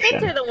part those Egyptian.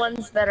 skins are the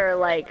ones that are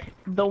like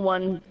the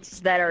ones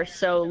that are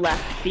so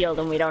left field,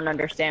 and we don't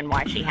understand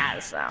why she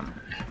has them.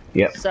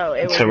 Yep. So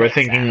we're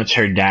thinking it's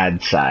her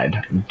dad's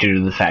side, due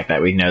to the fact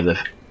that we know the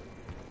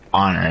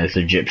Anna is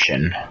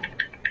Egyptian.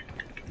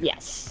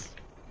 Yes.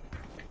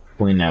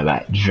 We know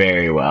that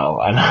very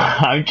well. And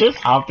I'm just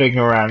hopping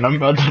around. I'm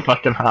about to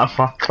fucking hop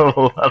off the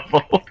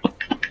level.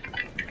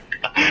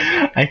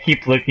 I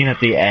keep looking at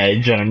the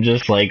edge, and I'm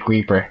just like,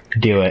 Reaper,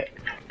 do it.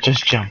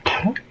 Just jump.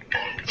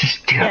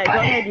 Just do it, Yeah, go buddy.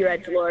 ahead, you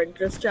edgelord.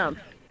 Just jump.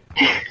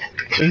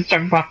 Just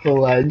jump off the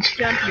ledge.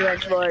 Jump, you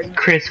edgelord.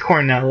 Chris Chris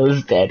Cornell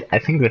is dead. I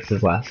think that's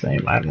his last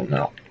name. I don't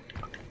know.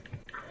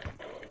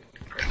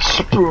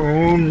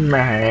 Spoon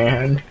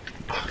Man.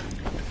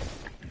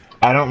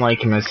 I don't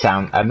like him as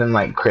sound. I didn't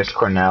like Chris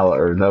Cornell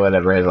or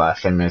whatever his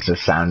last name is as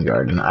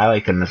Soundgarden. I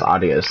liked him as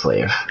Audio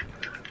Slave.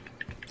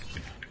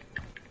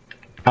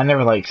 I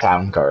never liked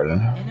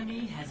Soundgarden.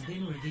 Enemy has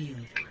been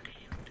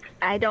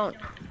revealed.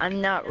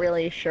 I'm not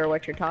really sure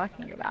what you're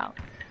talking about.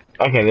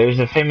 Okay, there's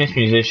a famous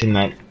musician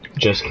that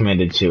just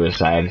committed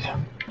suicide.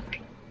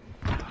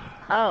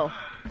 Oh.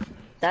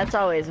 That's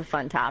always a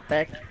fun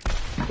topic.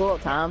 Cool,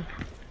 Tom.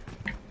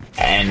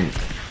 And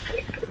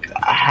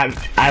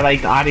I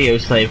liked Audio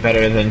Slave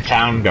better than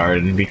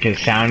Soundgarden because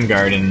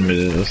Soundgarden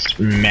was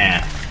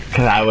meh.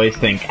 Because I always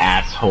think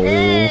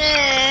assholes.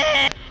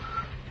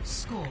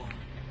 Score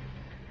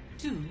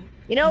 2.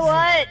 You know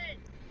what?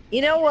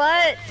 You know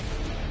what?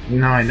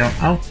 No, I don't.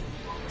 Oh.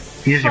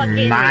 These are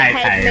Fucking my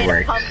head made of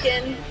fireworks.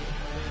 pumpkin.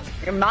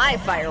 You're my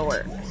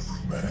fireworks.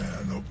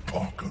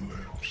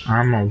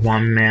 I'm a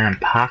one-man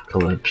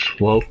apocalypse.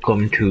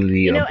 Welcome to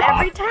the You know,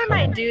 apocalypse.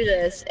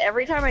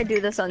 every time I do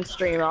this on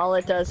stream, all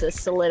it does is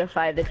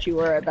solidify that you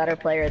are a better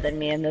player than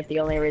me, and that the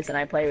only reason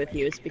I play with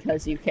you is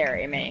because you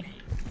carry me.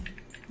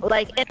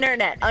 Like,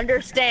 internet,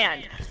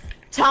 understand.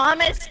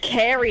 Thomas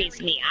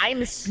carries me.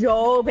 I'm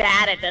so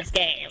bad at this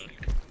game.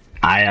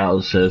 I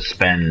also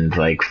spend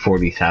like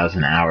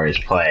 40,000 hours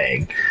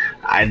playing.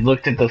 I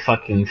looked at the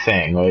fucking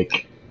thing,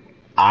 like,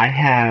 I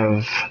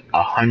have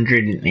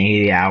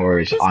 180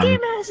 hours This on... game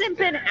hasn't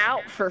been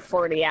out for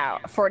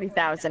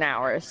 40,000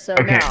 hours, so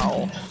Okay.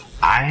 no.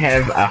 I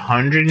have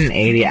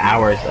 180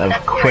 hours of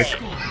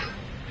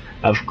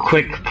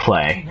quick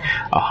play.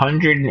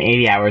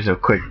 180 hours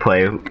of quick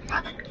play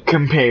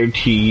compared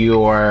to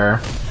your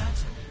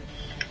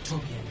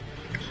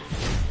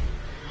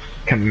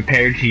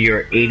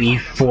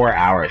 84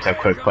 hours of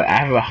quick play.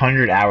 I have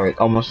 100 hours,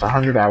 almost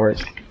 100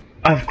 hours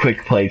of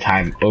quick play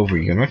time over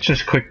you, and that's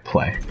just quick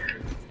play.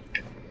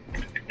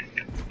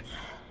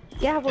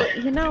 Yeah, well,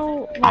 you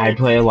know, I like,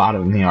 play a lot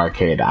in the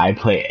arcade. I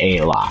play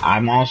a lot.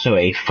 I'm also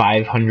a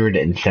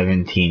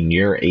 517.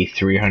 You're a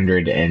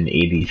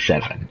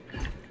 387.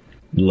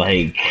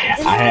 Like,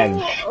 I have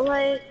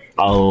like,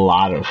 a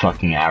lot of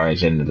fucking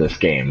hours into this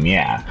game,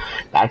 yeah.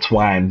 That's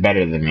why I'm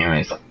better than you,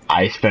 is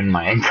I spend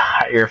my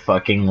entire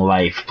fucking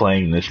life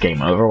playing this game.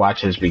 Overwatch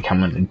has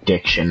become an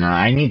addiction, and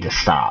I need to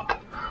stop.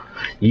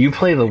 You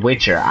play The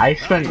Witcher. I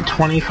spent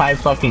 $25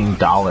 fucking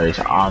dollars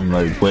on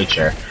The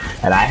Witcher,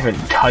 and I haven't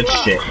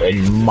touched it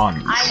in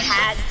months. I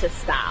had to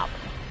stop.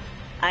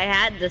 I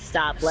had to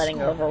stop letting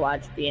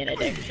Overwatch be an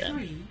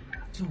addiction.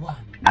 3-1.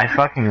 I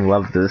fucking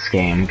love this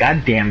game.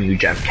 God damn you,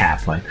 Jeff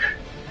Kaplan.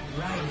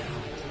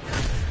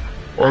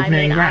 Old I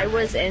man mean, I Grant.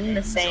 was in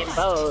the same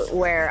boat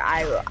where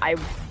I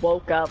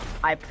woke up,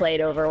 I played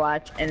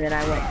Overwatch, and then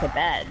I went to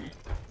bed.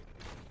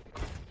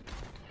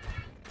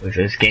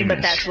 This game But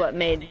is... that's what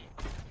made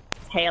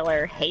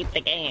Taylor hate the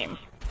game.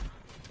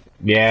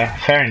 Yeah,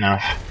 fair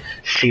enough.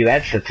 See,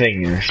 that's the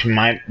thing, is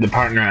the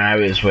partner I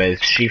was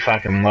with, she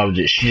fucking loved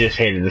it. She just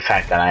hated the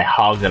fact that I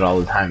hogged it all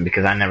the time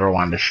because I never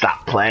wanted to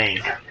stop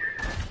playing.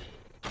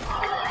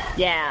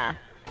 Yeah.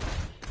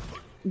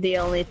 The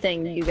only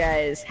thing you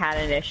guys had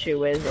an issue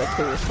with was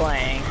who was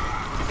playing.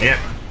 Yep.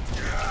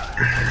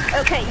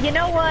 Okay, you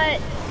know what?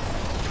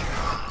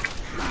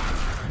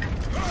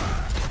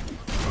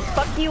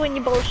 Fuck you and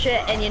your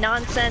bullshit and your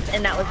nonsense,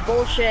 and that was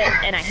bullshit,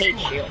 and I hate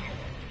you.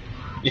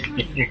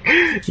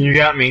 You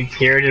got me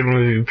teared and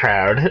movie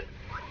proud.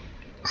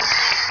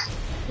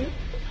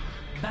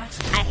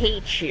 I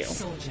hate you.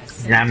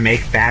 Now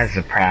make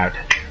Bazza proud.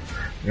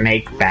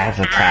 Make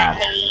Baza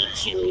proud.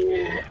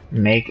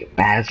 Make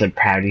Baza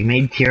proud. You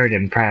made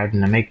Tyrion proud,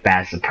 and I make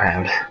Baza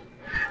proud.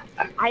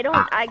 I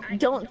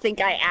don't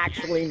think I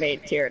actually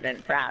made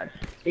Tyrion proud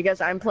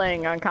because I'm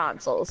playing on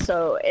consoles.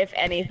 So if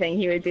anything,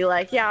 he would be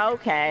like, "Yeah,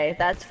 okay,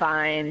 that's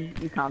fine,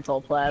 you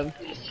console pleb."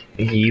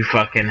 You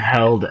fucking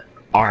held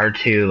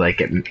R2 like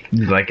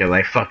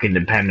it fucking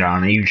depended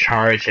on it. You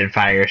charged and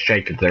fire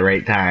straight at the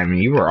right time.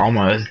 You were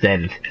almost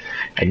dead,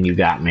 and you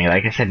got me.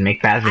 Like I said,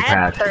 make Baza I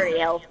proud. had 30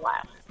 health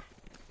left.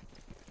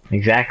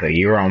 Exactly,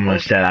 you were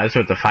almost dead. I was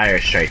with the fire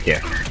strike you.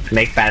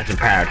 Make Baza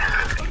proud.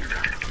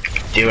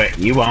 Do it.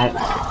 You won't.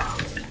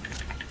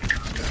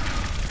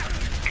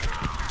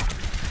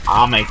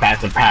 I'll make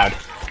Baza proud.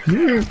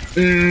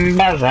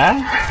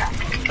 Baza.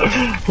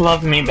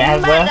 Love me,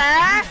 Baza.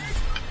 Mother!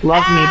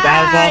 Love me,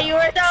 Baza. You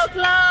were so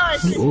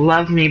close!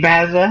 Love me,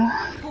 Baza.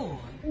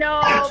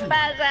 No,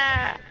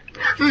 Baza!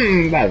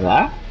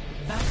 Baza.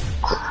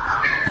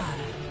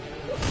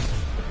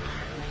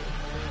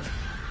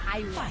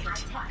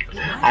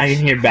 I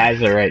can hear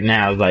Baza right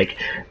now, like,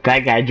 that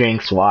guy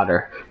drinks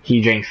water.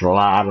 He drinks a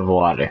lot of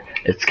water.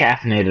 It's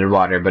caffeinated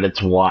water, but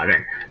it's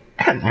water.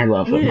 And I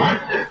love him.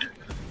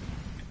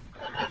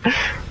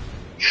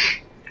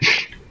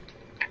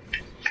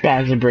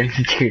 Baza brings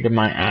a tear to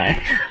my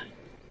eye.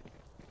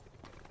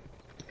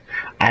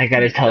 I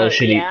gotta tell a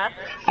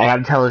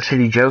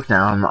shitty joke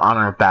now in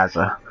honor of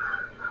Baza.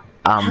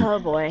 Oh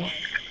boy.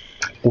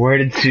 Where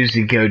did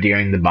Susie go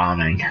during the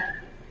bombing?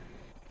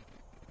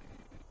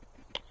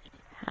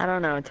 I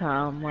don't know,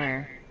 Tom.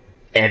 Where?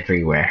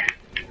 Everywhere.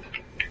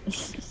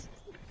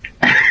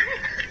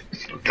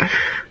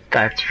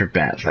 That's for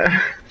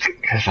Baza.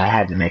 Because I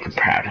had to make him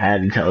proud. I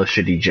had to tell a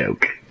shitty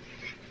joke.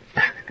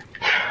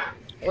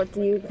 What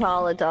do you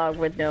call a dog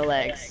with no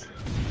legs?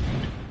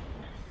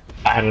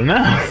 I don't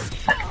know.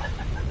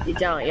 You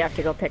don't. You have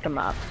to go pick him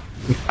up.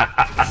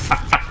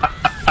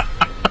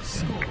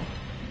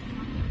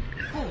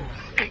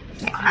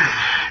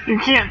 You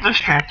can't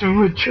distract me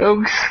with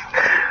jokes.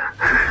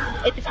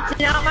 It's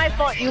not my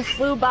fault you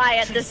flew by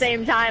at the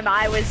same time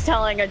I was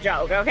telling a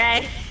joke,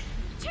 okay?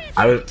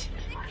 I was...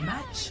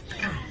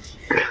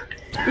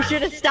 You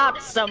should have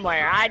stopped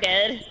somewhere. I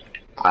did.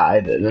 I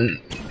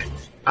didn't.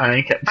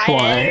 I kept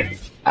flying.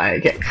 I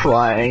kept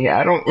flying.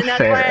 I don't And that's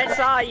fair. why I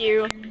saw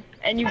you,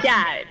 and you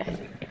died.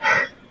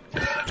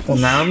 Well,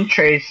 now I'm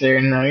Tracer,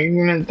 and now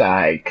you're gonna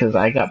die, because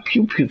I got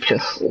pew-pew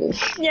pistols.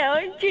 No,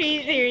 I'm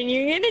Tracer, and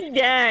you're gonna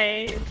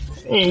die.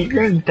 Hey, you're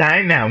gonna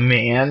die now,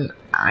 man.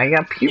 I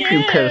got pew-pew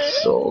Yeah.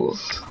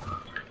 pistols.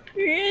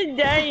 You're gonna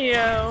die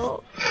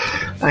now.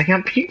 I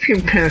got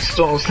pew-pew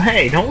pistols.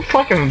 Hey, don't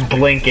fucking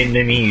blink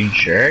into me, you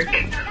jerk.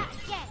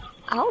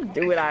 I'll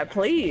do what I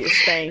please,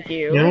 thank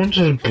you. You don't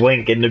just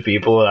blink into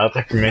people without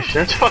their permission.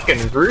 That's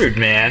fucking rude,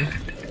 man.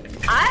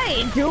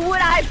 I do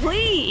what I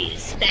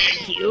please,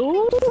 thank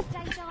you.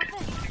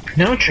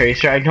 No,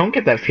 Tracer, I don't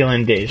get that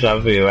feeling deja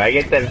vu. I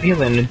get that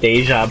feeling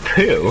deja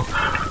poo.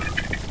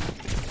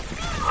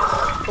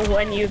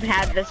 When you've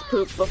had this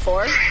poop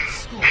before.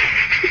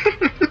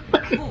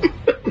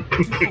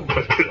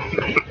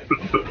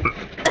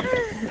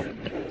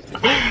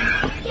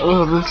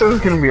 Oh, this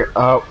is gonna be.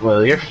 Oh,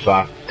 well, you're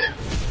fucked.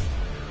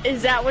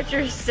 Is that what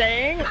you're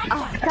saying?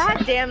 Oh,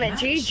 god damn it,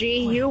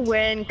 GG, you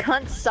win,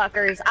 cunt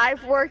suckers.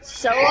 I've worked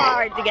so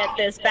hard to get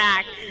this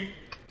back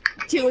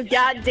to a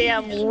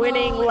goddamn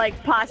winning,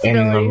 like,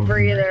 possibility for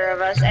either of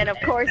us, and of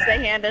course they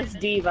hand us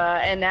Diva,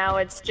 and now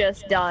it's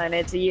just done,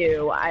 it's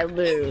you, I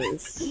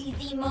lose.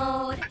 Easy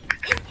mode.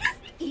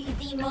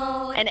 Easy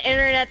mode. And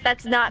internet,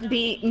 that's not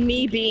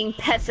me being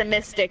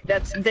pessimistic,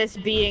 that's this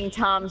being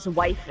Tom's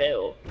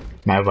waifu.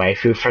 My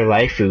waifu for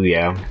lifeu,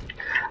 yo.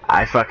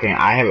 I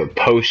have a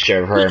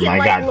poster of her in my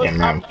goddamn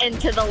room. Look up and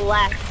to the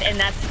left, and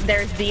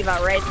there's Diva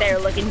right there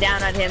looking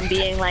down at him,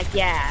 being like,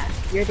 yeah,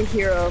 you're the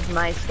hero of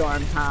my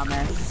storm,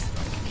 Thomas.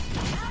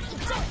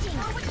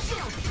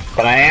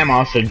 But I am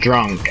also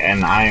drunk,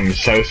 and I am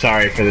so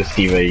sorry for this,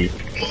 Diva.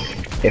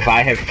 If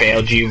I have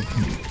failed you,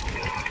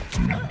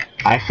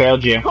 I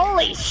failed you.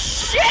 Holy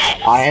shit!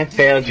 I have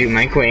failed you,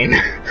 my queen.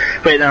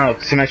 Wait, no,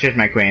 Symmetra's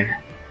my queen.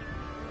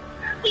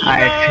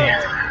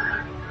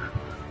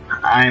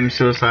 I'm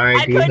so sorry,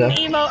 I Diva. couldn't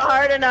emote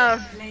hard enough.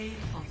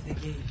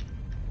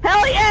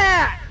 Hell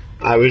yeah!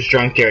 I was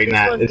drunk during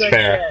that. was It's good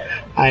fair.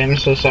 shit. I am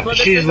so sorry. Well,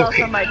 this She's is also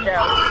looking. my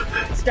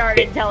joke.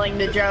 Started telling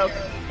the joke,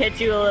 hit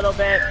you a little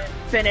bit,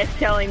 finished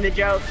telling the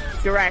joke,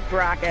 direct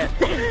rocket.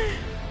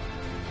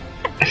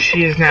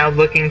 She is now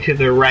looking to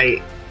the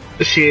right.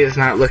 She is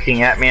not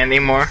looking at me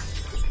anymore.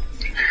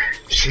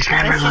 She's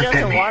never And she looked at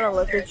doesn't me. want to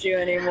look at you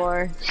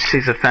anymore.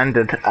 She's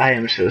offended. I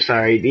am so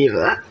sorry,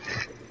 Diva.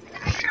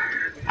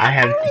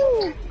 I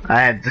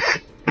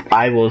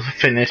will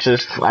finish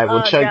this. I will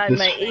Oh chug god, this.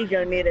 my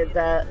ego needed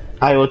that.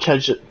 I will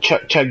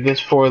chug this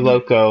Four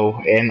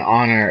Loco in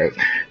honor.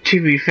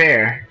 To be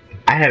fair,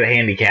 I have a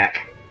handicap.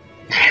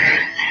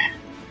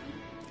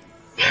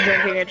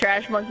 Drinking a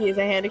trash monkey is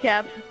a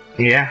handicap.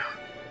 Yeah.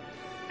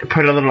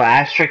 Put a little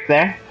asterisk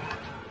there,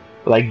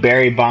 like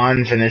Barry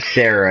Bonds and his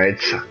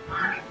steroids.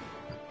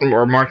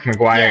 Or Mark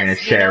McGuire and his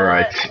Yes, you know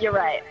steroids. what? You're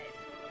right.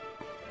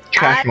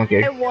 Trash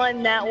monkey. I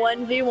won that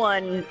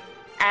 1v1.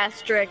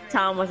 Asterisk,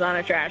 Tom was on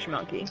a trash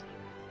monkey.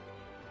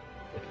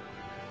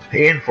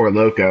 And for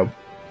Loco.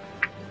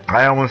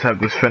 I almost have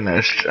this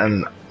finished,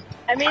 and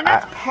I mean,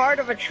 that's part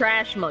of a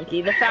trash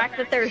monkey. The fact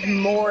that there's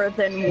more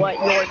than what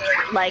your,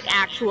 like,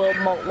 actual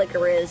malt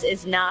liquor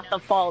is not the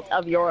fault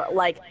of your,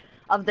 like,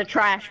 of the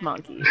trash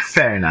monkeys.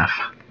 fair enough.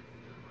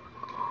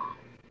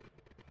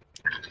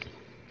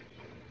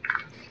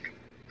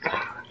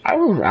 I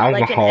love alcohol,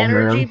 Like, an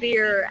energy man.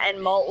 beer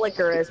and malt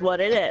liquor is what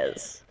it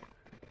is.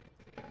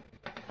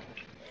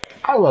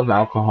 I love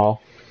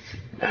alcohol.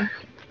 It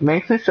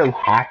makes me so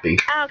happy.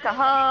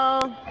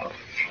 Alcohol.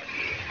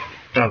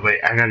 Oh wait,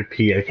 I gotta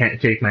pee. I can't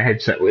take my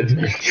headset with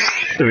me.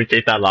 Let me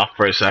take that off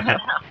for a second.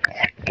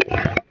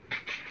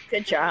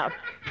 Good job.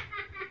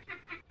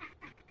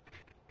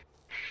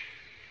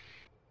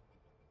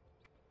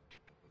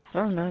 I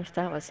don't know if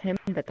that was him,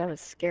 but that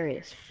was scary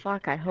as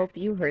fuck. I hope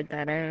you heard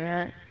that,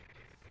 Internet.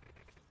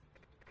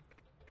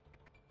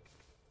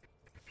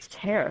 It's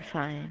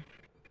terrifying.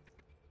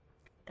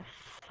 The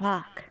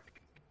fuck?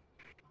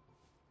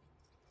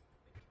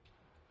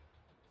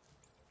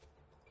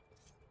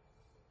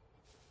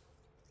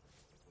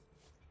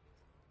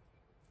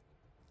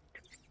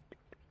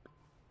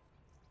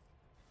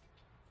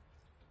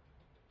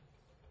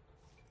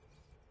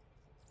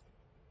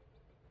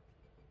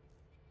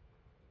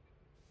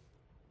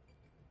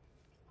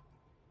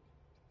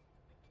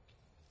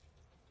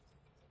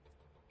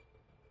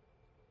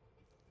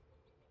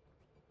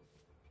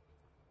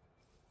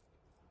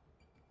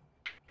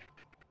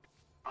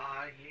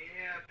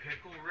 Yeah,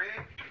 Pickle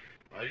Rick.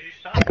 Why did you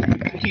stop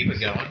it? Keep it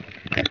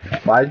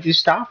going. Why did you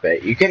stop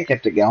it? You could have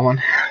kept it going.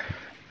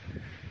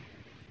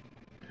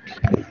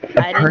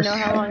 I didn't know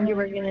how long you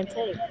were gonna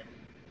take.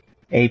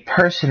 A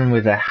person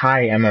with a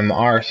high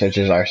MMR such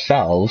as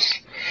ourselves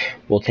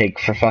will take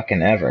for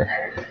fucking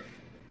ever.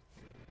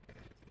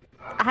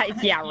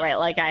 Yeah, right,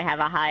 like I have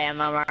a high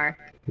MMR.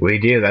 We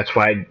do, that's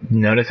why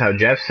notice how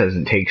Jeff says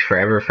it takes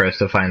forever for us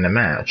to find a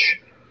match.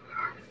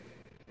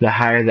 The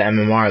higher the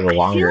MMR, the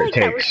longer I feel like it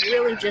takes. that was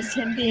really just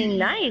him being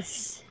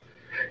nice.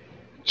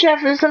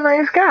 Jeff is a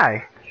nice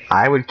guy.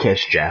 I would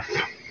kiss Jeff.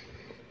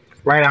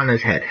 Right on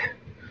his head.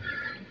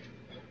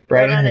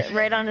 Right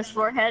on his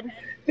forehead?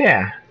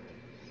 Yeah.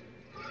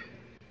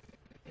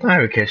 I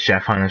would kiss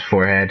Jeff on his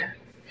forehead.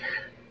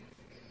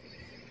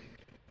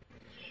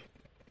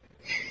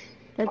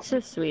 That's so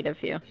sweet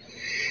of you.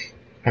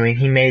 I mean,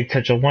 he made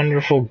such a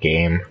wonderful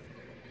game.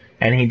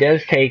 And he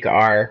does take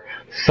our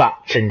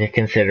thoughts into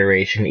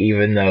consideration,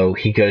 even though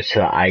he goes to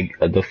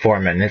the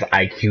forum and his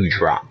IQ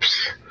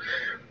drops.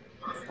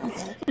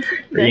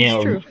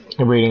 That's true.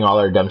 Reading all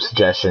our dumb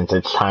suggestions,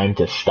 it's time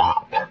to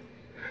stop.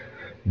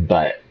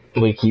 But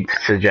we keep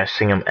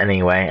suggesting them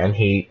anyway, and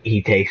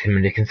he takes them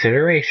into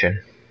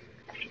consideration.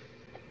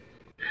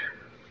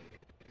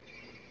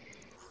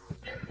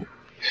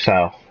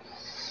 So,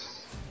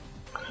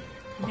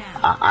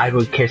 I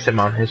would kiss him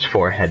on his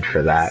forehead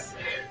for that.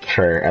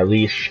 For at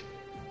least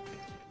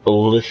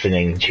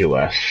listening to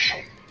us.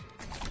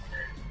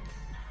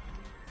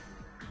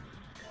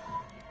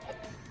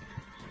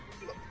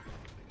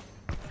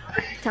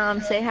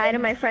 Tom, say hi to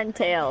my friend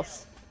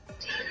Tails.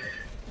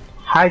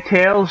 Hi,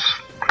 Tails.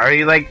 Are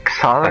you like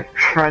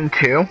Sonic's friend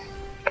too?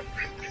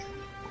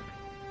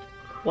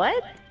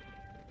 What?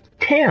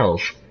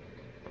 Tails.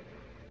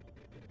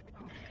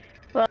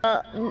 Well,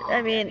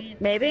 I mean,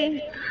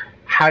 maybe.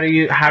 How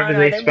do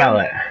they spell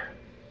it?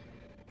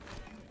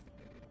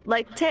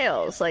 Like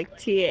Tails, like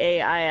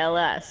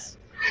Tails.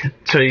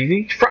 So you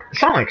think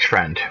Sonic's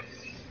friend?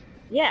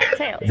 Yeah,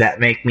 Tails. That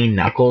make me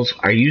Knuckles?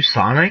 Are you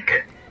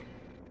Sonic?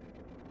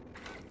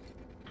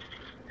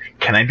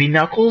 Can I be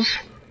Knuckles?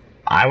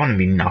 I want to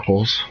be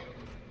Knuckles.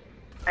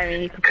 I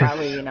mean, you could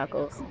probably be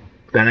Knuckles.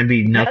 Then I'd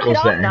be Knuckles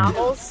then.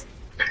 Knuckles.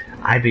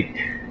 I'd be...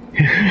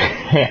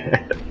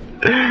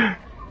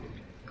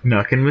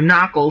 Knuckin' with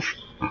Knuckles.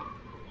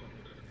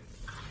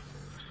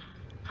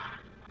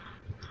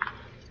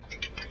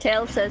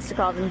 Tails says to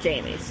call them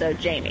Jamie, so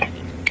Jamie.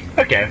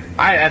 Okay,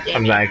 that's Jamie.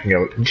 something I can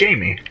go with.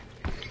 Jamie.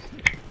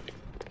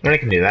 I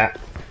can do that.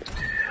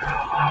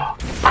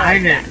 I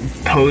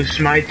didn't post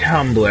my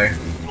Tumblr.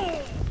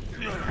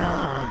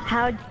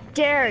 How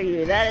dare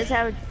you? That is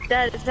how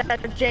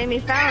Jamie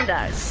found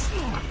us.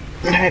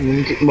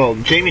 Well,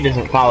 Jamie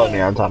doesn't follow me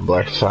on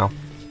Tumblr, so.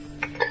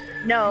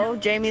 No,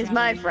 Jamie's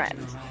my friend.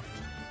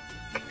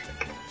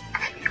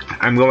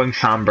 I'm going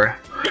somber.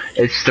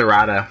 It's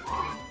Dorado.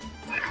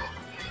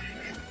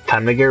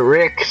 Time to get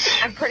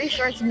Rick's. I'm pretty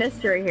sure it's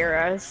Mystery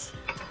Heroes.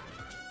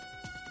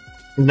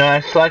 No, I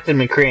selected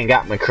McCree and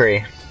got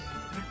McCree.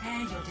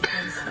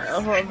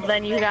 Well,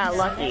 then you got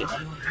lucky.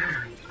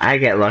 I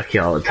get lucky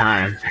all the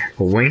time.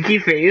 Winky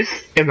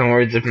face, in the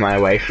words of my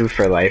waifu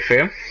for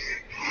lifeu.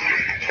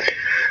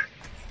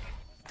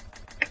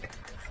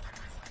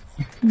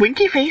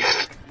 Winky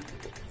face.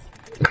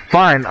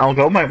 Fine, I'll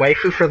go my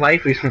waifu for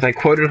lifeu since I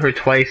quoted her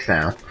twice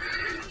now.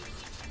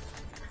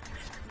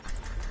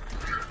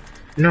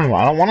 No,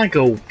 I don't want to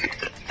go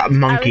A I was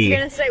monkey.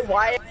 gonna say,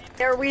 why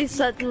are we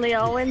suddenly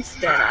all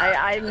Winston?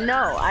 I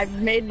know. I've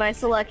made my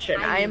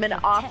selection. I am an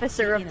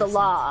officer of the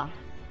law.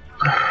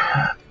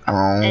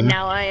 And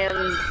now I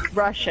am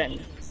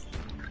Russian.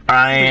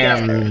 I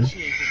am.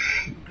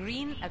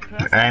 Green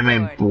across I'm the a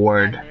board.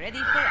 board. I'm ready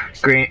for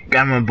action. Green.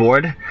 I'm a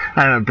board.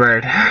 I'm a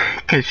bird.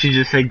 Cause she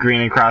just said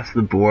green across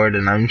the board,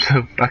 and I'm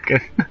so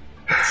fucking.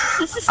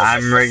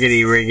 I'm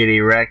riggedy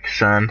riggedy wreck,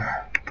 son.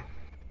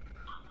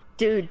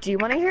 Dude, do you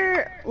want to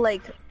hear,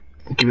 like,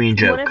 Give me a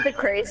joke. one of the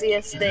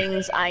craziest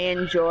things I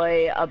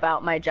enjoy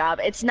about my job?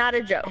 It's not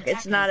a joke.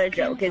 It's not a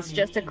joke. It's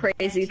just a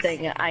crazy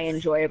thing I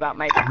enjoy about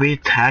my Are job. we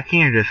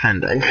attacking or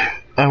defending?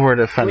 Oh, we're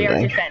defending. We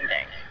are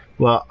defending.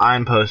 Well,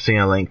 I'm posting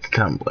a link to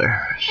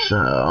Tumblr,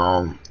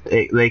 so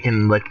they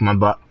can lick my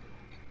butt,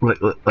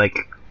 lick my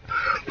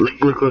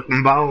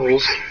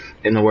balls,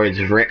 in the words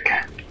of Rick.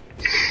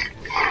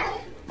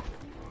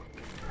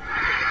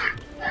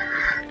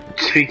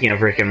 Speaking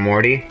of Rick and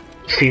Morty,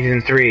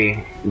 season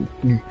 3,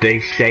 they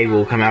say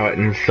will come out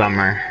in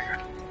summer,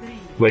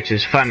 which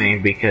is funny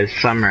because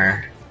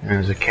Summer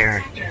is a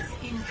character.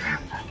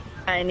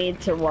 I need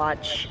to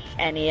watch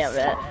any of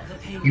it.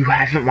 You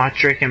haven't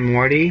watched Rick and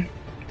Morty?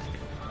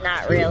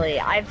 Not really.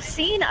 I've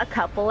seen a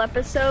couple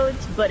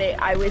episodes, but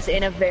I was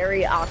in a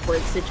very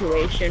awkward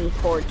situation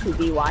to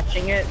be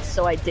watching it,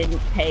 so I didn't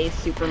pay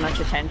super much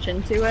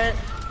attention to it.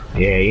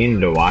 Yeah, you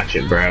need to watch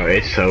it, bro.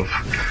 It's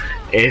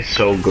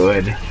so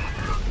good.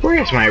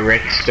 Where's my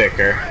Rick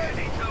sticker?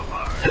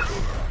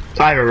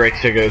 I have a Rick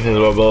sticker that says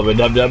Wubba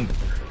dub dub.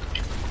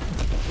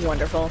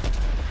 Wonderful.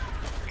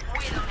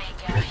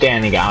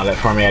 Danny got it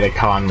for me at a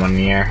con one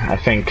year. I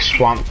think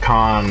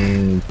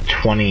SwampCon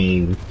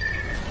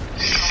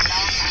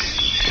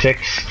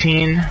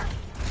 2016.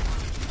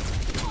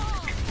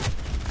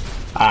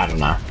 I don't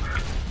know.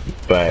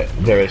 But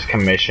there was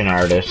commission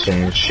artist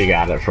and she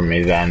got it from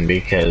me then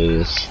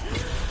because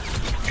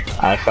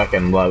I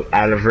fucking love,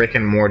 out of Rick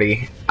and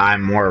Morty,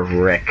 I'm more of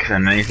Rick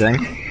than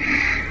anything.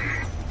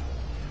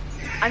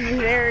 I'm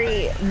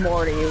very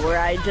Morty, where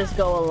I just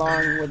go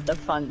along with the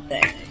fun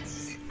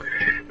things.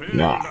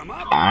 No,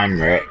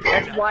 I'm Rick.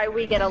 That's why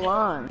we get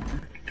along.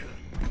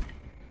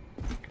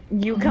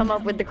 You come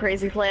up with the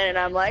crazy plan and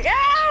I'm like,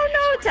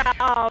 oh no,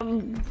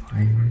 Tom!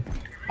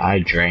 I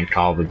drink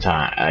all the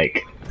time.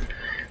 Like,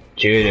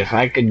 dude, if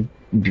I could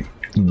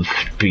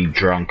be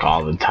drunk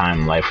all the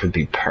time, life would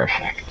be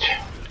perfect.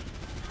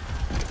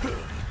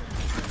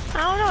 I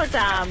don't know,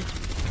 Tom.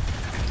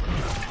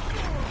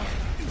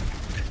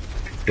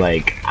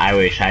 Like, I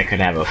wish I could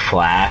have a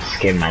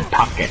flask in my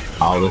pocket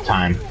all the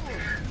time.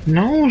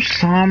 No,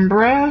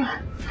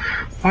 Sombra.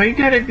 Why you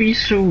gotta be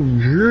so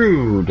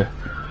rude?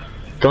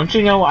 Don't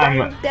you know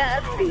I'm...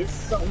 That'd be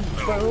so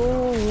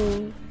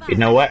rude. You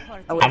know what?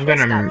 I wish I'm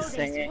gonna... I stopped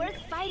singing.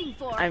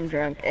 I'm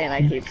drunk and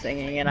I keep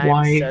singing and I'm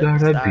Why you so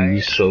gotta sorry.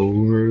 be so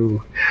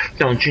rude?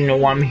 Don't you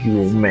know I'm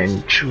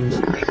human too?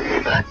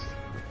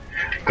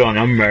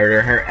 Gonna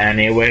murder her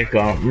anyway.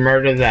 Gonna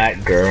murder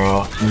that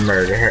girl.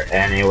 Murder her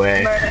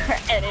anyway. Murder her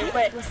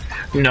anyway.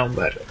 No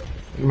matter.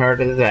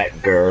 Murder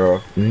that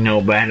girl. No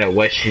matter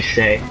what she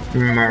say.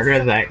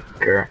 Murder that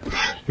girl.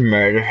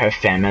 Murder her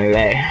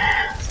family.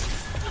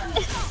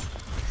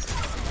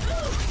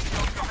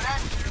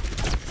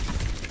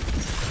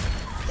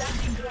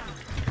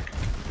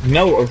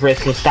 No,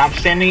 Arissa, stop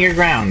standing your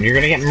ground. You're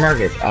gonna get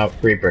murdered. Oh,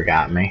 Reaper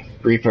got me.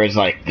 Reaper's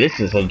like, this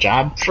is a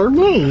job for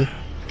me.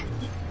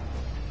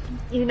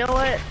 You know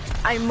what?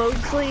 I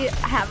mostly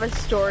have a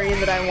story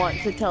that I want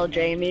to tell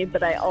Jamie,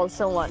 but I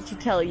also want to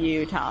tell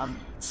you, Tom.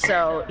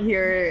 So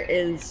here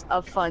is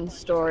a fun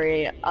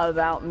story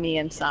about me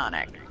and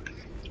Sonic.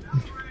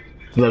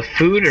 The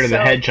food or the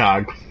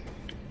hedgehog?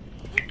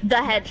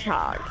 The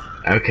hedgehog.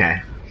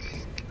 Okay.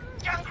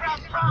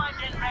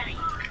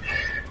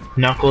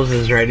 Knuckles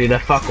is ready to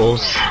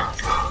fuckles.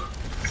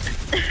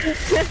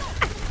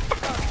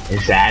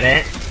 Is that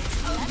it?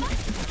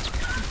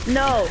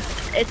 No,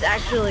 it's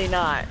actually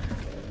not.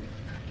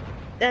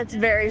 That's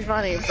very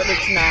funny, but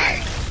it's not.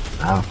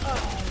 Oh.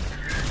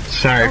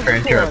 Sorry for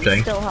Cool, interrupting.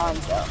 I'm still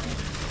Hanzo.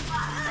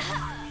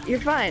 You're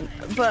fine,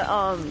 but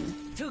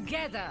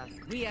Together,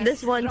 we are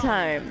this one strong.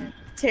 time,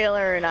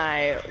 Taylor and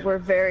I were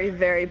very,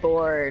 very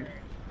bored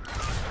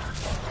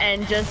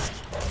and just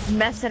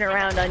messing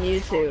around on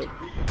YouTube.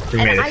 We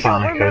And made a I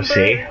don't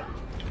Sonic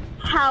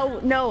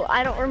OC. no,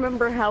 I don't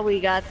remember how we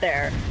got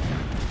there.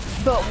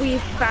 But we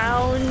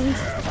found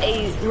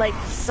a, like,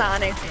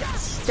 Sonic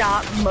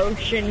stop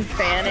motion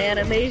fan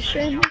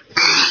animation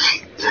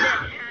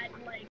that had,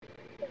 like,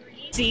 3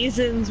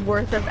 seasons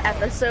worth of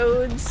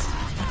episodes.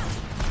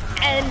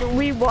 And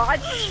we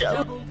watched,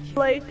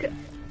 like,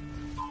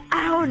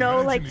 I don't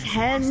know, like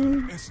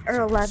 10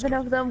 or 11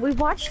 of them. We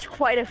watched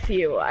quite a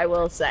few, I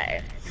will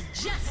say.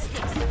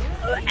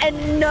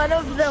 And none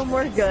of them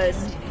were good.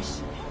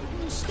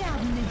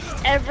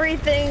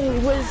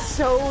 Everything was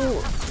so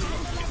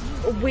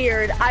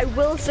weird. I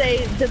will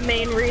say the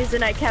main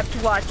reason I kept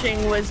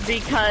watching was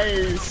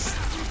because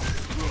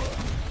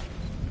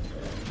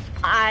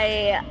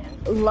I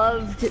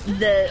loved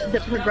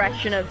the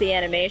progression of the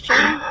animation.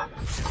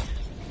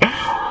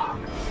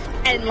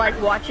 and like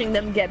watching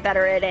them get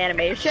better at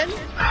animation.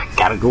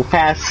 Gotta go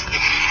fast.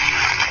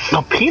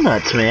 Oh,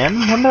 peanuts, man.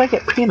 When did I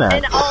get peanuts?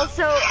 And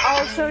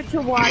also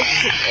to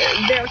watch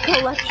their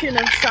collection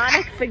of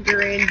Sonic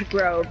figurines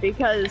grow,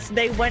 because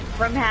they went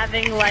from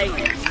having like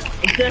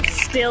the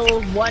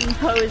still one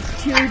pose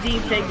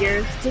 2D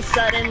figures to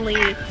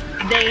suddenly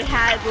they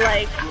had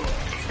like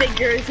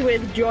figures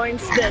with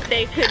joints that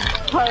they could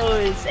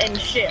pose and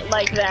shit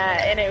like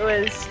that, and it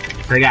was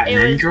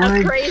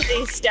a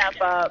crazy step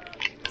up.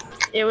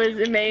 It was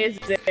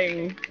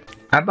amazing.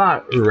 I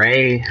bought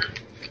Ray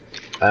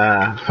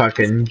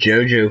fucking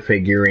JoJo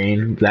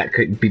figurine that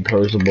could be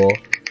posable,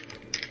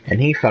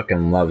 and he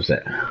fucking loves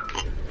it.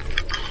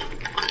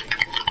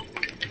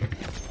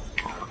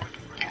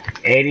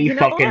 80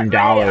 fucking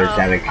dollars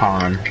at a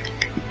con.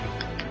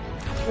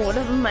 One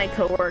of my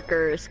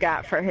coworkers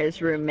got for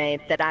his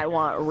roommate that I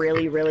want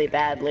really, really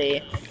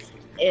badly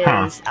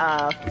is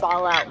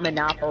Fallout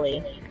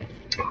Monopoly.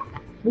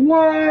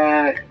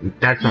 What?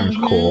 That sounds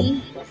cool.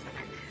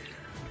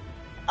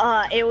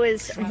 It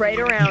was right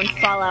around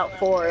Fallout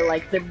 4,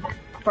 like the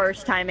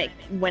first time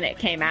when it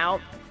came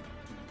out.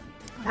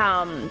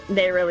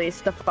 They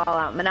released the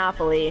Fallout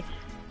Monopoly,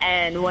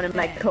 and one of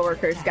my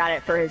coworkers got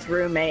it for his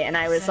roommate, and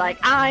I was like,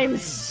 I'm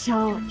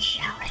so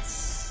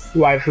jealous.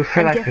 Waifu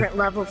for life. Different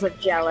levels of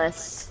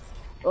jealous.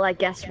 Well, I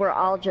guess we're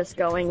all just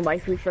going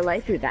waifu for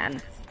life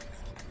then.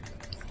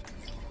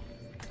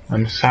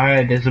 I'm sorry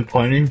I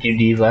disappointed you,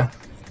 Diva,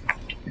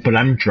 but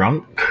I'm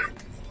drunk.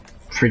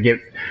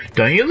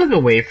 Don't you look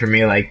away from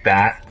me like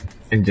that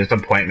in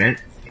disappointment?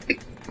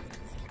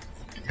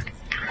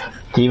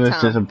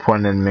 Diva's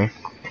disappointed in me.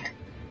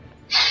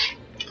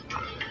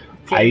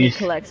 Jamie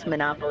collects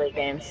Monopoly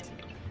games.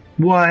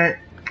 What?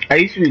 I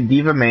used to be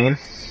Diva main.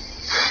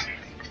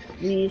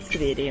 You used to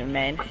be a Diva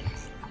main.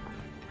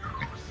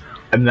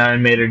 And then I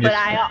made her just...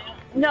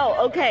 No,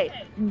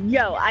 okay.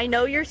 Yo, I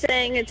know you're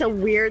saying it's a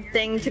weird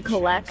thing to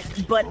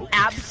collect, but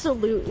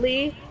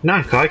absolutely...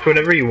 No, collect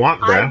whatever you want,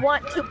 bro. I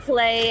want to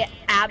play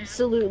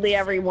absolutely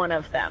every one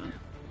of them.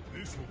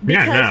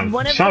 Because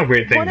it's not a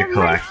weird thing to collect.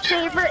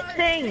 One of my favorite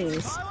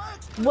things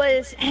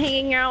was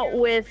hanging out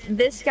with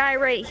this guy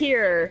right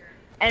here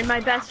and my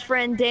best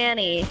friend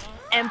Danny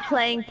and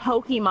playing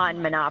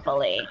Pokemon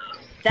Monopoly.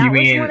 That you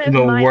mean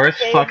the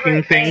worst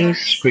fucking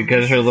things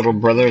because her little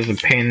brother is a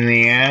pain in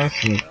the ass?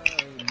 And...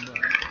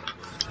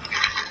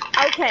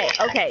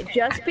 Okay,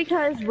 just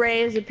because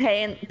Ray is a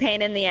pain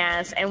in the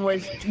ass and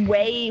was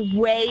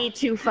way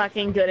too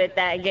fucking good at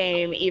that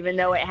game, even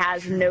though it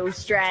has no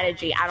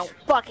strategy. I don't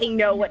fucking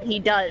know what he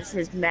does,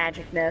 his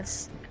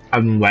magicness.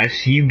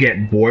 Unless you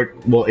get bored,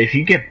 well, if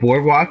you get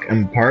Boardwalk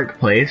and Park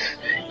Place,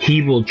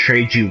 he will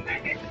trade you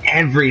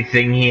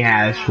everything he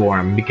has for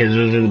him, because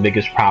those are the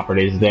biggest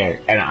properties there.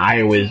 And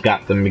I always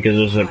got them because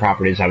those are the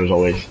properties I was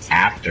always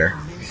after.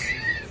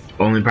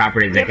 Only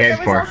properties I cared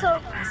for.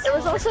 There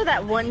was also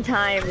that one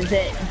time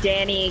that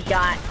Danny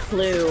got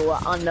Clue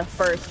on the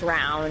first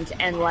round,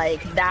 and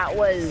like, that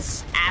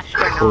was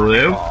astronomical.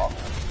 Clue?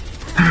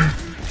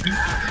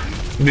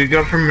 Did you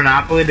go from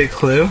Monopoly to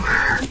Clue?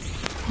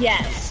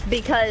 Yes,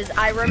 because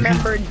I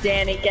remember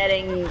Danny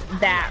getting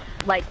that,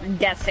 like,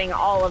 guessing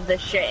all of the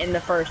shit in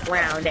the first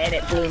round, and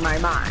it blew my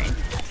mind.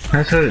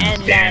 That's what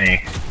and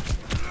Danny.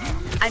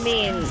 I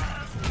mean,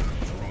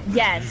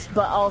 yes,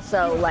 but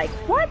also, like,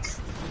 what?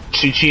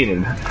 She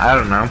cheated. I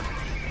don't know.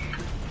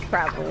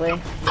 Probably.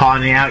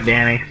 Calling you out,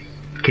 Danny,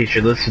 in case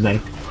you're listening,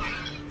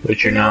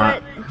 which you're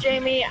not. What,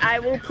 Jamie, I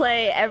will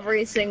play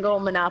every single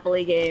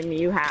Monopoly game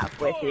you have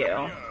with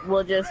you.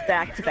 We'll just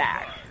back to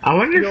back. I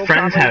wonder if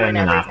Friends had a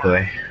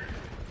Monopoly.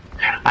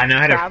 I know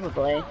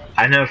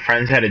I know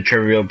Friends had a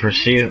Trivial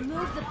Pursuit.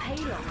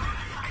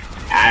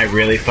 I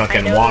really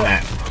fucking want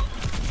it.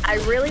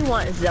 I really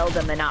want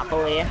Zelda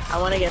Monopoly. I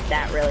want to get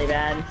that really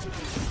bad.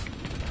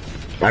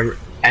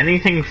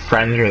 Anything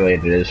Friends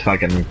related is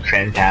fucking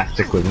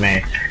fantastic with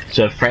me.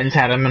 So if Friends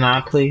had a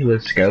Monopoly,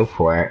 let's go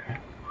for it.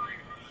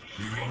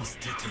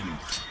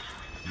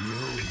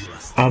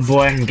 Oh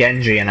boy, I'm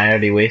Genji and I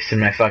already wasted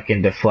my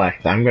fucking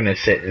deflect. I'm gonna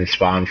sit and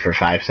spawn for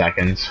 5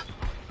 seconds.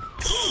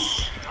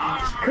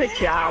 Good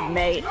job,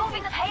 mate.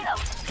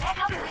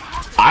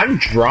 I'm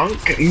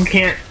drunk? You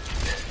can't...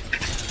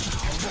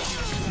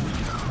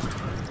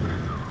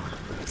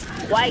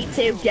 Way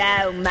to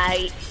go,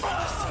 mate.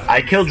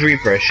 I killed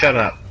Reaper, shut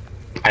up.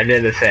 I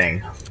did the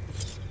thing.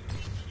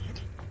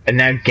 And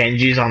now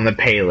Genji's on the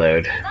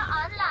payload.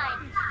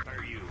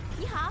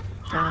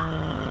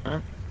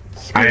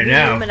 I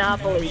know.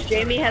 Monopoly.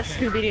 Jamie has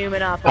Scooby-Doo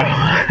Monopoly.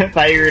 I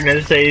thought you were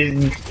gonna say...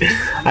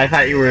 I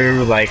thought you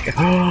were like,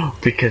 oh,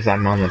 because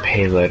I'm on the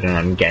payload and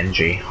I'm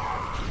Genji.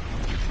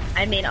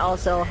 I mean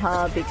also,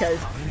 because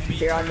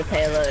you're on the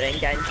payload and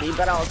Genji,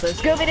 but also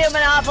Scooby-Doo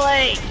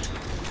Monopoly!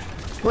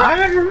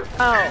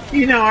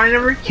 You know, I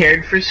never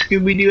cared for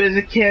Scooby-Doo as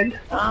a kid.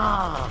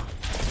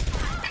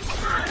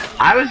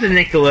 I was a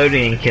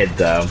Nickelodeon kid,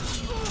 though.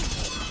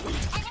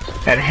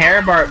 And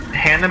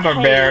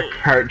Hanna-Barbera Hey,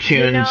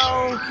 cartoons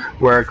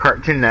were a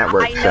Cartoon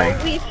Network I thing.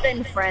 know we've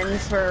been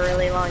friends for a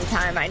really long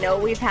time. I know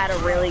we've had a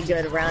really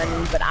good run,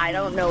 but I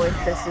don't know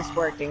if this is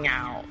working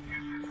out.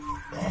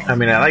 I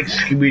mean, I like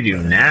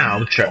Scooby-Doo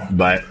now,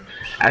 but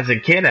as a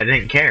kid, I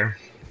didn't care.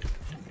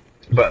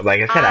 But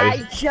like I said,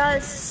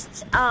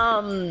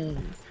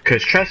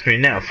 Cause trust me,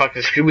 now,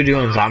 fucking Scooby-Doo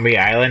and Zombie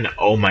Island,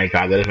 oh my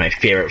god, that is my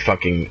favorite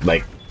fucking,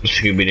 like,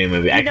 Scooby-Doo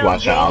movie. I could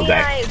watch that all day.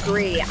 I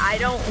agree.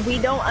 We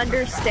don't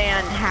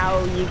understand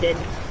how you did.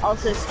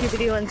 Also,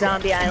 Scooby-Doo and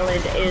Zombie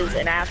Island is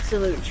an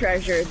absolute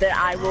treasure that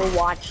I will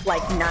watch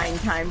like 9 times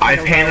in a row.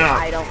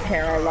 I don't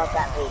care. I love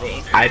that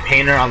movie. I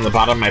painted on the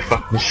bottom of my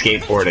fucking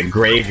skateboard a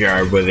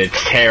graveyard with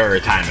It's Terror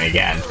Time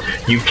again.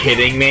 You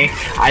kidding me?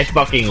 I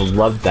fucking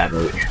loved that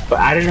movie. But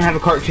I didn't have a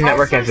Cartoon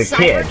Network as a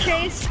kid.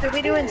 Chase,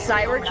 Scooby-Doo and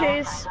Cyber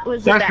Chase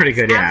was That's pretty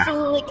good, yeah.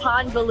 Absolutely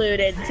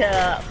convoluted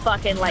to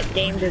fucking like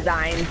game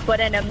design, but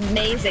an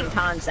amazing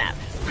concept.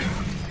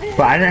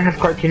 But I didn't have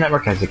Cartoon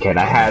Network as a kid.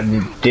 I had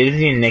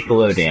Disney and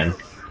Nickelodeon.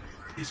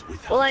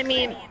 Well, I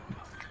mean,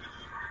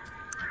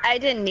 I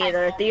didn't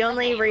either. The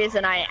only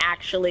reason I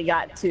actually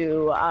got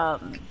to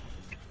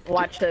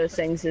watch those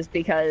things is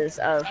because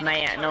of my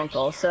aunt and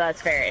uncle, so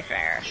that's very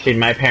fair. See,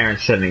 my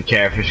parents didn't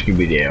care for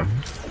Scooby-Doo.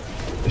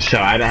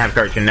 So I didn't have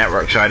Cartoon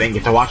Network, so I didn't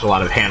get to watch a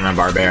lot of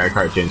Hanna-Barbera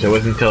cartoons. It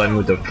wasn't until I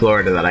moved to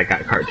Florida that I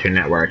got Cartoon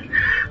Network,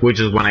 which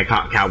is when I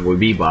caught Cowboy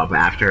Bebop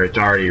after it's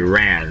already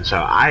ran. So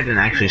I didn't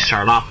actually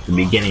start off at the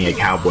beginning of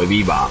Cowboy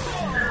Bebop.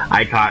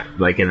 I caught,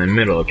 like, in the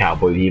middle of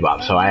Cowboy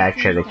Bebop, so I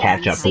actually had to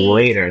catch up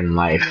later in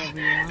life.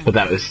 But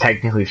that was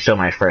technically still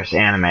my first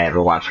anime I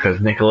ever watched, because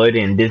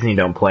Nickelodeon and Disney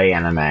don't play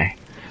anime.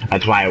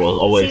 That's why I will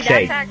always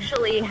say... that's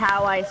actually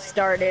how I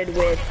started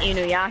with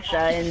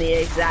Inuyasha in the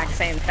exact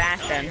same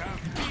fashion.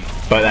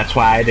 But that's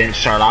why I didn't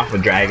start off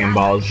with Dragon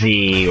Ball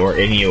Z or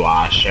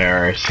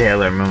Inuyasha or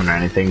Sailor Moon or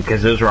anything,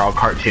 because those were all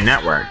Cartoon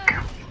Network.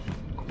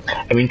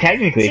 I mean,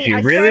 technically, if you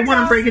really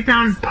want to break it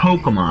down,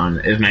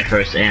 Pokemon is my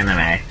first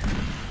anime.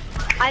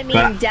 I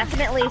mean,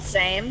 definitely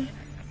same.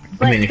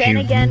 But then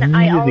again,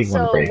 I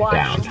also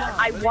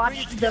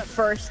watched the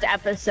first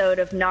episode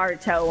of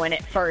Naruto when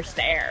it first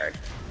aired.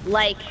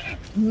 Like,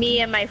 me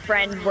and my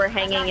friend were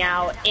hanging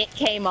out, it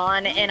came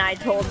on, and I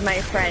told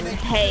my friend,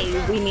 hey,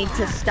 we need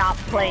to stop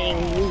playing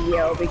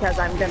Yu-Gi-Oh! Because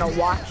I'm gonna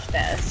watch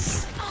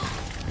this.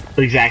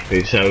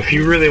 Exactly, so if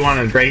you really want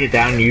to break it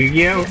down,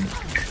 Yu-Gi-Oh!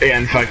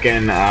 And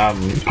fucking,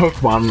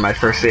 Pokemon, my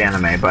first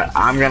anime, but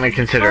I'm gonna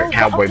consider it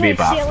Cowboy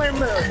Bebop. Sailor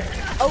Moon.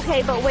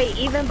 Okay, but wait,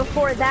 even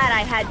before that,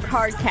 I had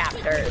Card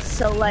Captors,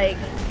 so like...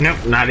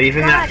 Nope, not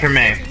even that for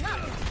me.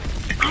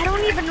 I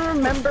don't even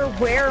remember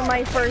where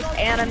my first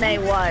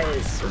anime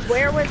was.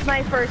 Where was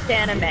my first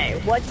anime?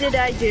 What did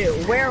I do?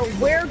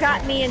 Where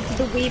got me into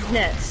the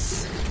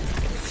weebness?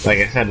 Like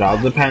I said, it all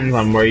depends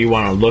on where you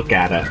want to look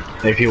at it.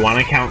 If you want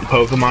to count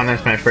Pokemon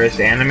as my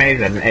first anime,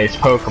 then it's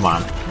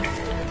Pokemon.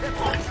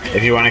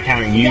 If you want to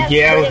count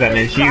Yu-Gi-Oh, then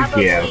it's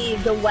Yu-Gi-Oh.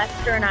 The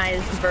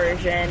westernized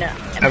version.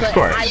 Of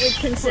course. I would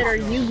consider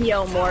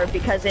Yu-Gi-Oh more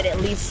because it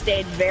at least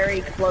stayed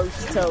very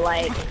close to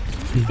like...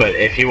 But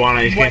if you want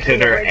to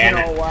consider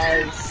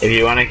if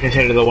you want to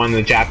consider the one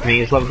the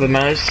Japanese love the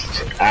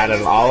most out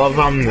of all of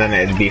them, then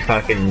it'd be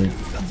fucking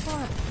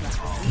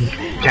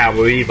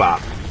Cowboy Bebop.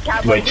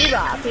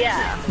 Bebop,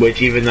 yeah.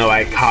 Which even though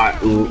I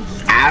caught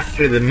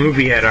after the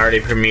movie had already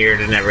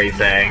premiered and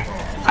everything,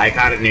 I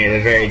caught it near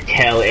the very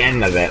tail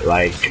end of it,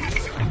 like,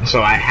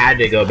 so I had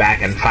to go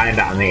back and find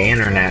it on the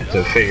internet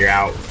to figure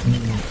out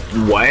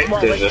what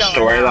there's a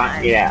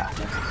storyline.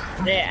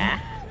 Yeah.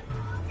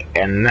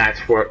 And that's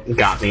what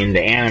got me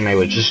into anime,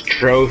 which just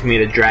drove me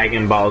to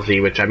Dragon Ball Z,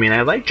 which, I mean,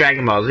 I like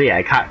Dragon Ball Z.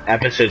 I caught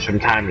episodes from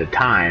time to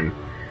time.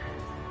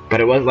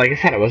 But it was, like I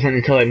said, it wasn't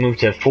until I moved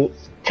to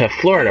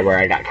Florida where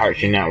I got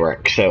Cartoon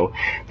Network. So,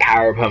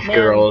 Powerpuff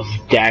Girls,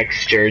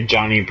 Dexter,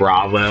 Johnny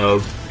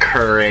Bravo,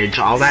 Courage,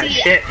 all that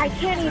shit. I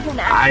can't even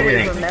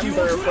actually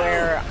remember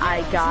where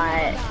I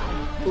got,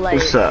 like...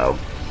 So,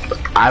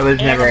 I was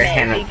never a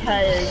fan of...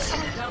 Because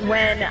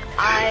when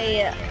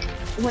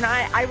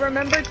I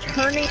remember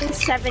turning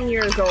 7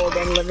 years old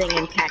and living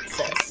in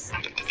Texas.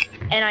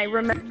 And I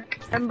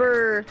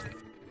remember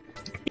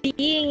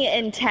being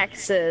in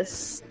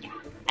Texas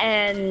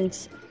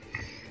and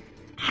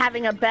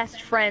having a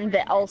best friend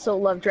that also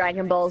loved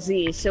Dragon Ball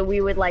Z, so we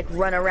would like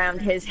run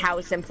around his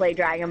house and play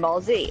Dragon Ball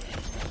Z.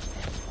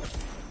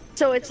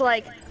 So it's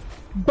like,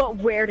 but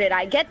where did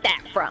I get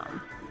that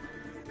from?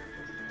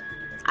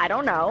 I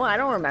don't know, I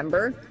don't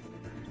remember.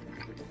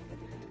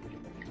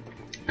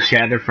 See,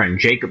 I had a friend,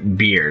 Jacob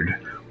Beard,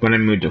 when I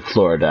moved to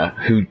Florida,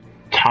 who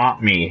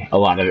taught me a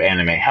lot of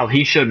anime. Hell,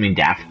 he showed me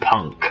Daft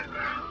Punk.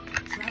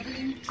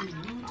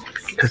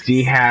 Because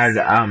he had,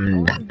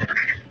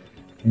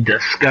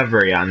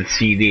 Discovery on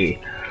CD.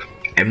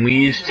 And we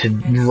used to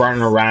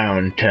run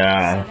around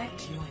to...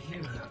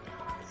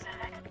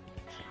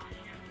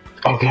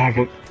 Oh god,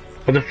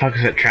 what the fuck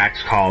is that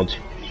track's called?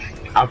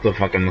 I'll have to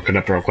fucking look it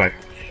up real quick.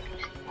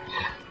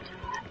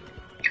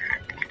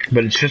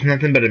 But it's just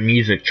nothing but a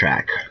music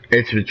track.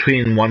 It's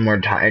between One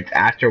More Time. It's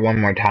after One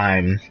More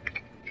Time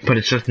but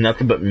it's just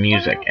nothing but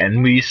music,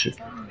 and we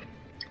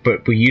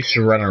used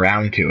to run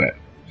around to it.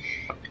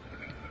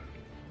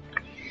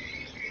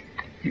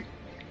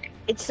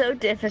 It's so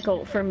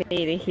difficult for me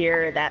to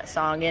hear that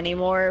song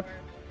anymore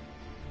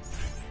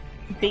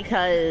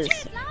because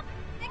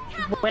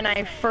when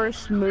I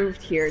first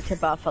moved here to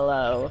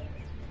Buffalo,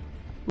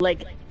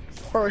 like,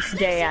 first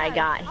day I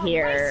got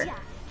here,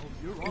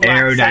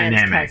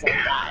 Aerodynamic.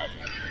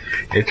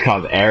 It's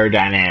called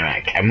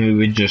Aerodynamic, and we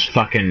would just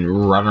fucking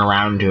run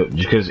around to it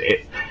because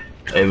it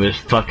was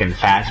fucking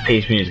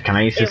fast-paced music. And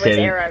I used to say,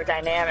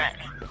 Aerodynamic.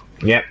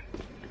 Yep.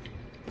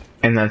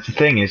 And that's the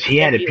thing is, he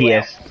had a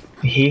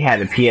PS2, he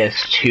had a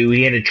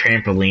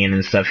trampoline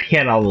and stuff. He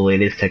had all the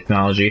latest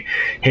technology.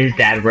 His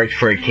dad worked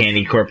for a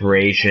candy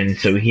corporation,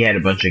 so he had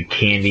a bunch of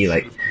candy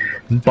like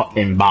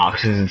in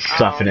boxes and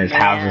stuff in his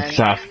house and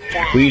stuff.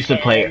 We used to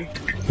play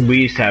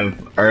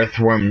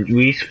Earthworm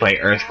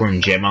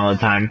Jim all the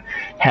time.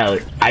 Hell,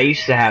 I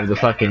used to have the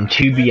fucking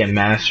To Be a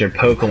Master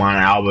Pokemon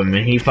album,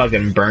 and he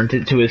fucking burnt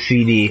it to a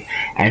CD,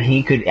 and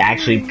he could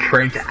actually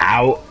print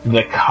out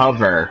the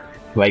cover,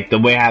 like the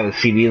way how the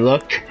CD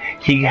looked.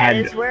 That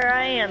is where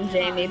I am,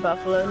 Jamie,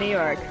 Buffalo, New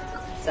York.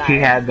 Sorry. He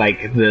had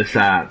like this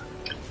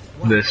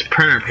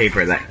printer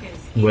paper that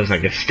was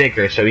like a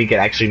sticker, so he could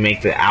actually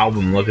make the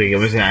album look like it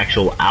was an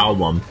actual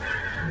album.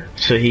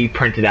 So he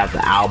printed out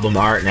the album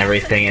art and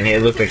everything, and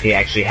it looked like he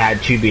actually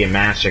had To Be a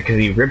Master because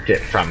he ripped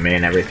it from me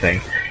and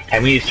everything.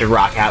 And we used to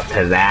rock out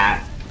to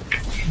that.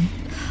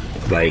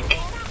 Like,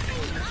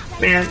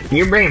 man,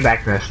 you're bringing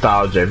back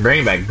nostalgia,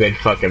 bringing back good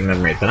fucking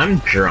memories, and I'm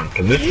drunk,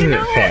 and this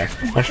isn't fair.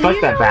 And fuck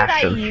that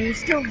bastard. I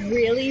used to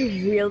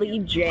really, really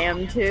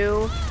jam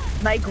to?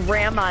 My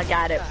grandma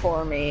got it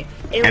for me.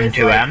 It was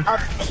M2M? like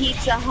a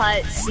Pizza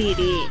Hut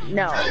CD.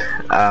 No.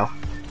 Oh.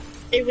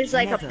 It was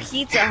like a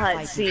Pizza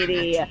Hut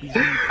CD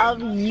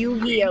of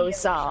Yu-Gi-Oh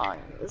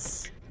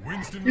songs.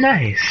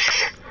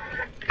 Nice.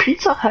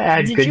 Pizza Hut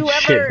had good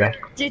shit back.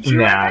 Did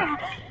you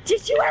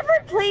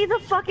ever play the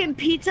fucking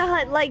Pizza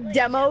Hut like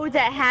demo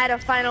that had a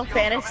Final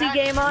Fantasy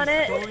game on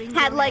it?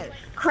 Had like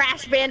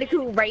Crash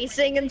Bandicoot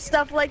Racing and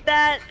stuff like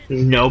that?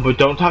 No, but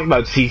don't talk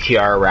about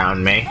CTR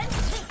around me.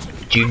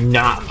 Do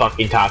not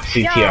fucking talk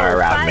CTR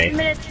around me. 5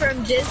 minutes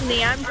from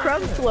Disney. I'm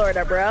from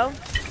Florida, bro.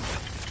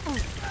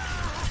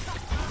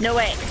 No,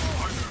 wait.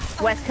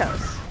 West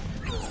Coast.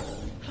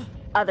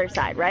 Other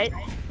side, right?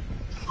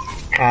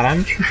 God,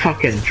 I'm too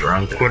fucking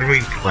drunk. What are we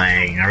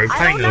playing? Are we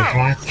playing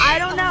Overwatch? I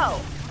don't know.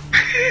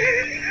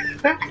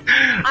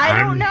 I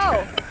don't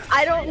know.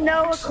 I don't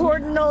know a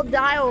cardinal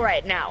dial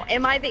right now.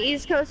 Am I the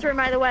East Coast or am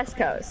I the West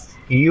Coast?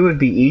 You would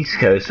be East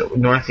Coast,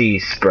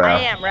 Northeast, bro. I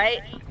am,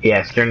 right?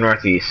 Yes, you're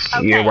Northeast.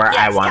 Okay, you're where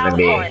I want to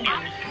be.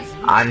 California.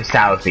 I'm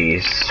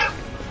Southeast.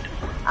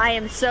 I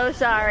am so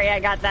sorry I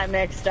got that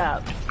mixed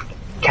up.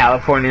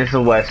 California's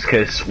the West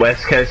Coast.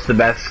 West Coast the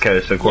best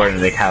coast, according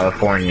to the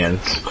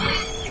Californians.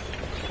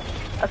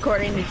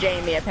 According to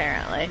Jamie,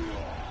 apparently.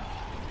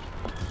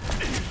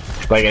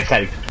 Like I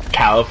said,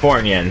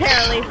 Californians.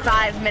 Apparently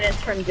 5 minutes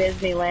from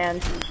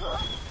Disneyland.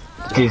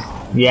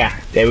 Yeah,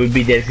 it would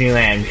be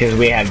Disneyland because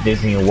we have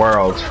Disney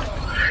World.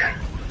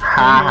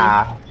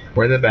 Haha,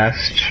 we're the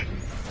best.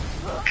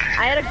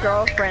 I had a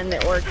girlfriend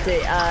that worked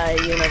at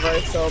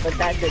Universal, but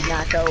that did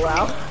not go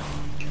well.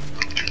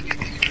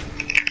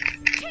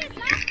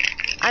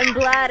 I'm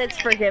glad it's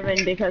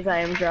forgiven because I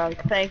am drunk.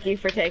 Thank you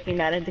for taking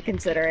that into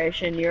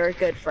consideration. You're a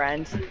good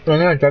friend. Oh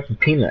no, I dropped a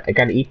peanut. I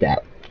gotta eat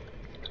that.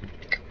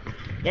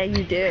 Yeah,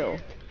 you do.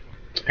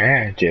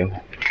 Yeah, I do.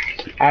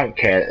 I don't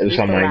care if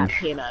someone...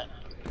 peanut.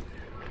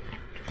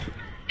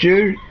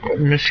 Dude,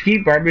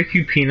 Mesquite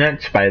Barbecue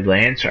Peanuts by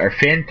Lance are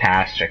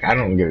fantastic. I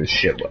don't give a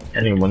shit what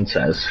anyone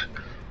says.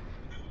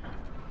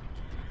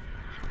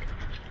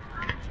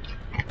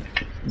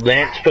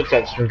 Lance puts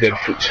out some good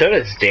food. So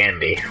does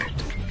Dandy.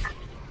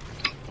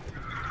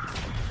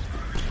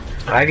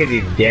 I could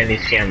eat Dandy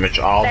sandwich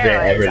all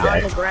day, every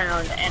day. On the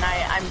ground, and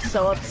I'm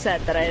so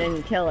upset that I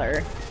didn't kill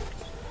her.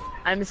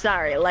 I'm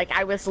sorry, like,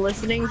 I was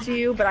listening to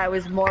you, but I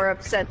was more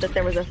upset that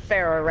there was a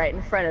Pharaoh right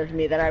in front of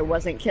me that I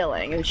wasn't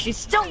killing, and she's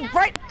still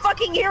right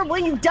fucking here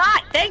when you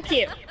die! Thank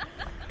you!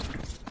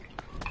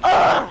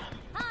 Ugh!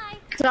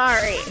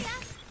 Sorry.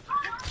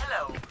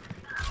 Hello.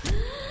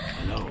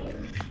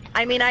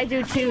 I mean, I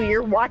do too.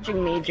 You're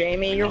watching me,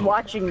 Jamie. You're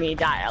watching me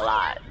die a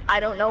lot. I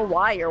don't know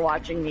why you're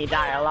watching me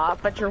die a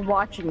lot, but you're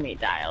watching me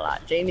die a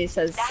lot. Jamie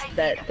says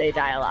that they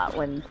die a lot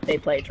when they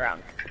play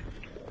drunk.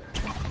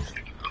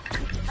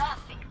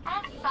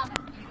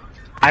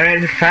 I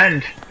made a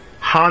friend.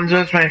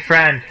 Hanzo's my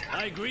friend.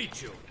 I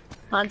greet you.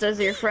 Hanzo's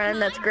your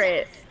friend? That's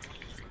great.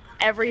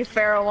 Every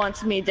Pharaoh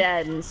wants me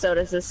dead, and so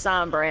does this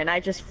Sombra, and I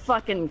just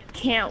fucking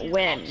can't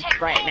win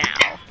right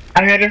now.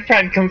 I made a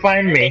friend. Come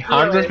find me.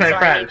 Hanzo's my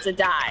friend. I need to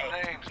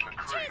die.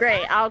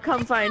 Great, I'll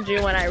come find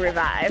you when I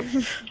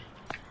revive.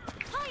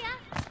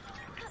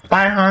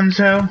 Bye,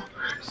 Hanzo.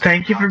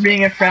 Thank you for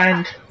being a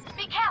friend.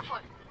 Be careful.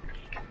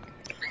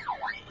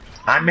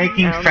 I'm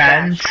making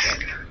friends.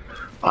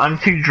 I'm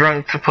too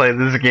drunk to play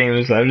this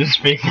game, so I'm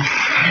just making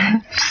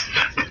friends.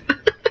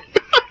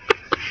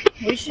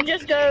 We should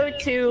just go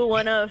to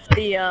one of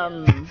the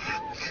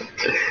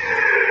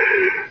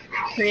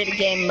create a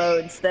game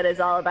modes that is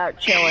all about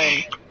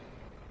chilling.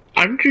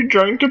 I'm too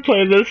drunk to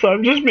play this, so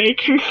I'm just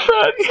making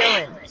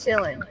friends.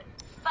 Chilling.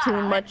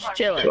 Too much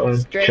chilling.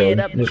 Straight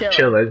up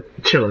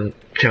Chilling.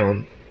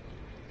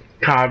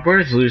 God,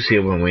 where's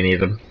Lucia when we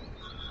need him?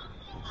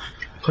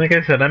 Like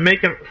I said, I'm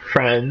making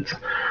friends.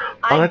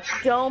 I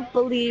don't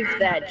believe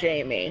that,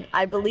 Jamie.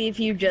 I believe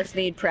you just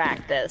need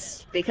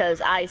practice because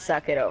I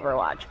suck at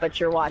Overwatch, but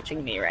you're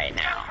watching me right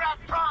now.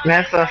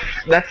 That's the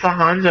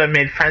Hanzo I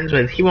made friends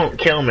with. He won't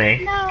kill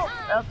me. No.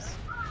 Oops.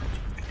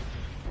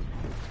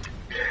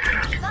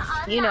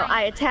 You know,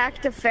 I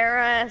attacked a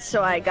Pharah,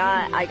 so I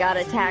got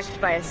attacked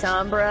by a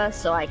Sombra,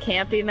 so I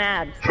can't be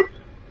mad.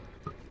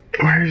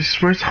 Where's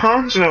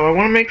Hanzo? I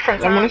want to make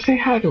friends. I want to say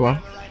hi to him.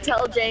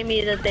 Tell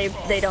Jamie that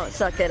they don't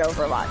suck at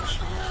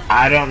Overwatch.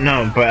 I don't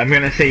know, but I'm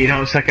gonna say you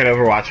don't suck at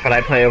Overwatch, but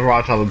I play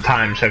Overwatch all the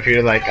time, so if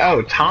you're like,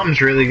 oh,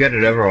 Tom's really good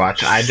at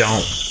Overwatch, I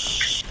don't.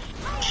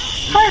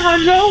 Hi,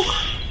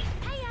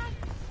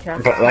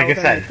 Hanzo! But like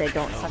I said, they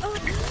don't suck.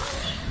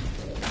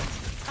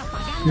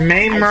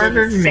 May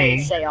murdered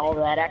me. Say all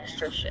that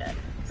extra shit.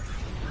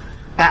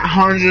 That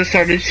Hanzo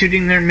started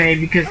shooting their May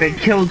because they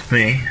killed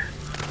me.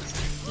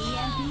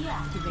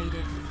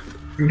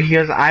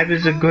 Because I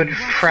was a good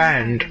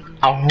friend.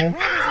 Oh,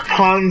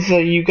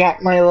 Hanzo, you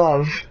got my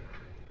love.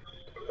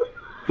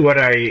 What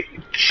are you?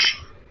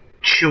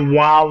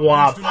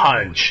 Chihuahua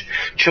Punch.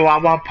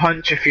 Chihuahua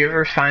Punch, if you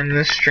ever find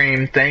this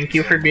stream, thank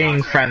you for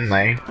being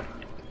friendly.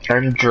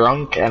 I'm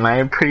drunk and I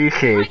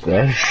appreciate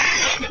this.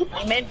 You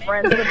made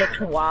friends with a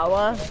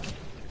Chihuahua?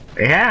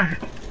 Yeah.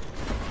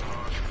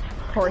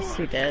 Of course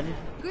you did.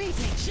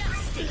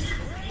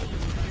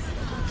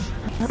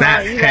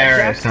 That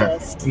Paris.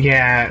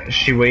 Yeah,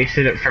 she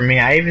wasted it for me.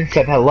 I even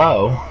said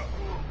hello.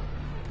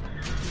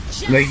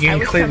 Like, you can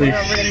clearly.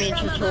 Over to meet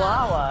your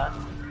Chihuahua.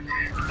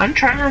 I'm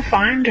trying to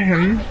find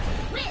him.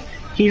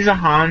 He's a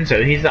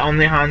Hanzo. He's the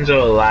only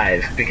Hanzo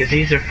alive because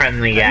he's a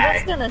friendly guy. I'm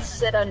just gonna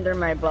sit under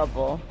my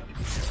bubble.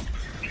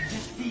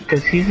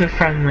 Because he's a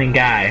friendly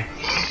guy.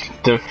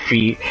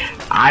 Defeat.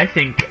 I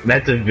think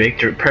that's a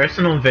victory.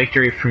 Personal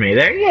victory for me.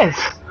 There he is.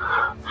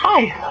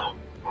 Hi.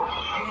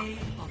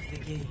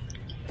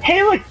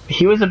 Hey, look.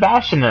 He was a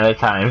Bastion at a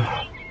time.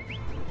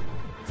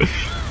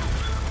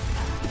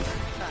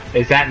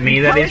 Is that me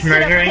that he's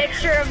murdering? A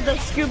picture of the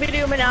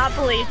Scooby-Doo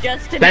Monopoly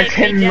just to That's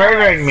make me him jealous.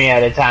 murdering me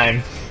at a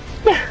time.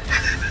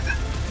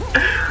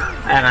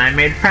 And I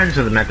made friends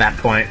with him at that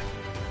point.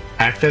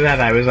 After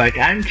that, I was like,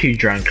 I'm too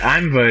drunk.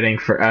 I'm voting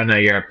for. Oh no,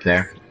 you're up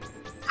there.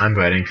 I'm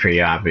voting for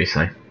you,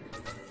 obviously.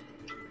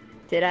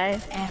 Did I?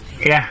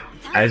 Yeah,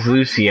 as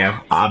Lucio,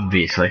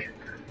 obviously.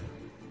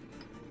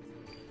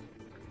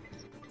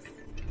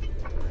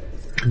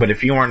 But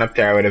if you weren't up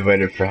there, I would have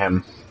voted for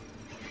him.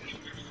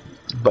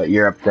 But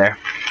you're up there.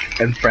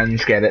 And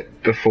friends get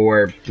it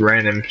before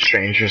random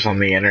strangers on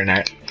the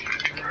internet.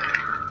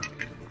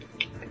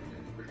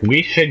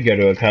 We should go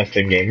to a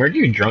custom game. We're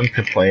too drunk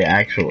to play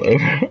actual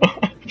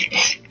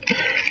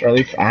Overwatch. Or at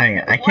least I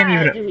am. I can't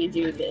even. Why do we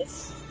do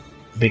this?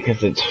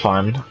 Because it's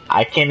fun.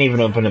 I can't even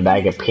open a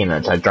bag of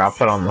peanuts. I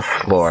dropped it on the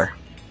floor.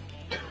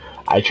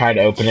 I tried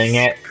opening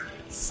it,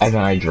 and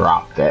then I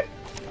dropped it.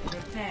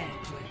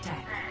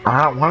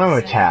 I don't want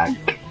to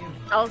attack.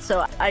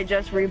 Also, I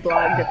just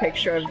reblogged a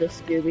picture of the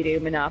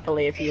Scooby-Doo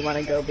Monopoly if you want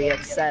to go be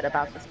upset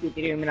about the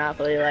Scooby-Doo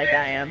Monopoly like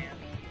I am.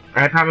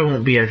 I probably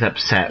won't be as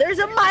upset. There's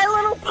a My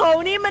Little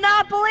Pony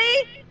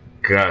Monopoly?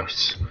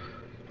 Gross.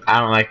 I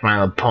don't like My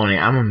Little Pony.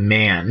 I'm a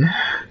man.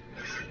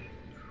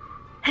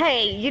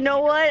 Hey, you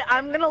know what?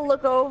 I'm gonna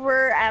look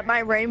over at my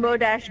Rainbow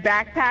Dash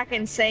backpack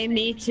and say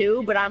me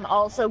too, but I'm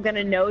also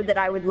gonna know that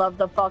I would love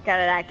the fuck out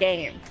of that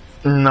game.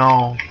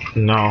 No.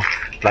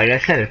 Like I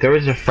said, if there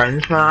was a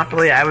Friends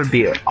Monopoly, I would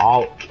be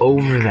all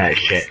over that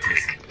shit.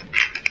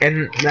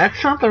 And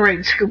that's not the right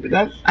Scooby.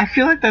 I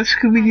feel like that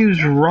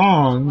Scooby-Doo's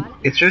wrong.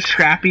 Is there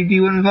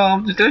Scrappy-Doo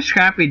involved? If there's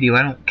Scrappy-Doo,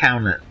 I don't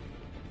count it.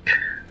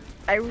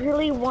 I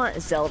really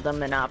want Zelda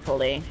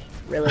Monopoly.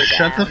 Really bad.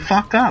 Shut the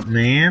fuck up,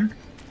 man.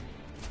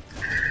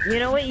 You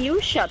know what?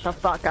 You shut the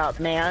fuck up,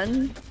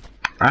 man.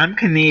 I'm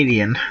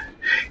Canadian.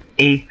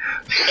 Okay,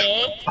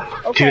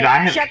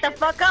 dude, shut the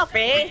fuck up,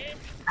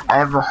 I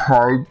have a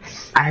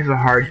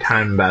hard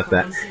time about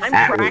that. I'm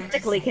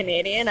practically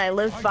Canadian. I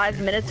live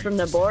 5 minutes from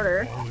the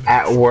border.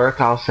 At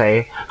work, I'll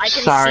say, I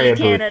can sorry see about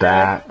Canada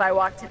that. if I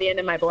walk to the end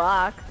of my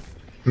block.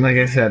 Like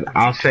I said,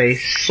 I'll say,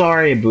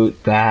 sorry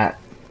about that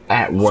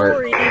at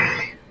work.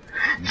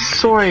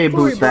 Sorry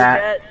about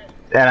that.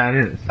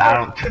 And I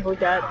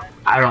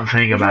don't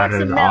think about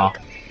it at all.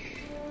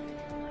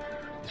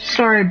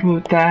 Sorry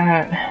about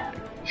that.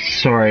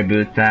 Sorry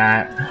about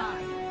that.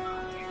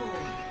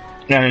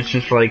 And it's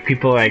just like,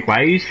 people are like,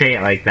 why do you say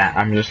it like that?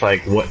 I'm just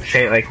like, what?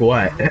 Say it like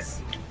what?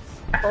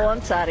 Oh,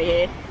 I'm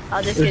sorry.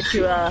 I'll just get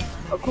you a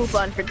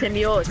coupon for Tim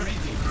Yours.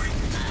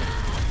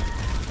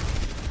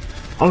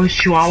 Oh, is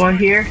Chihuahua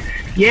here?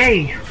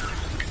 Yay!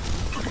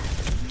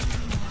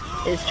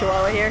 Is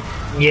Chihuahua here?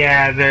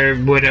 Yeah, they're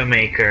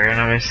Widowmaker, and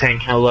I was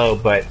saying hello,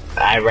 but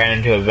I ran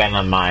into a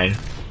venom mine.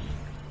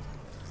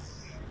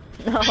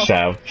 No. So,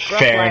 Rough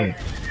fair life.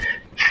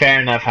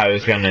 enough I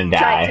was gonna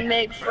Tried to die.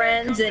 make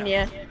friends and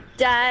you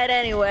died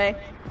anyway.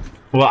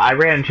 Well, I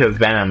ran into a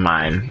venom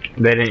mine.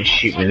 They didn't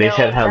shoot me, I they know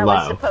said that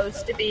was hello.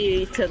 supposed to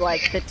be to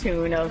like the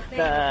tune of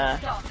the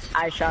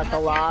I Shot the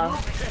Law,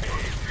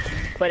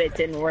 but it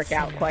didn't work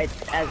out quite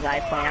as I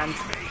planned.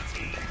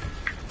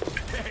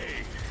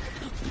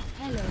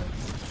 Hello.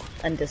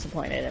 I'm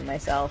disappointed in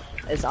myself,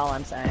 is all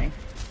I'm saying.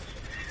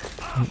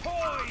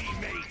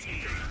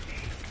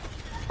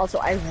 Also,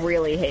 I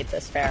really hate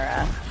this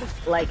Farah.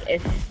 Like,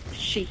 if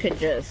she could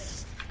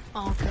just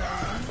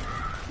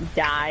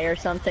die or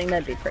something,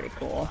 that'd be pretty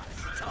cool.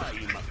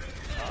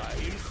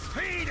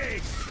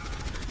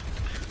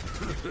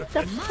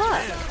 The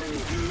fuck?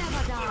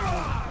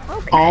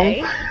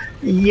 Okay. Oh,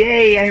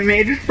 yay, I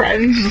made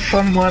friends with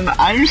someone.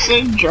 I'm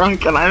so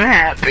drunk and I'm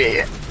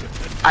happy.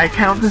 I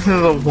count this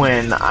as a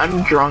win.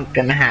 I'm drunk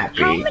and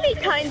happy. How many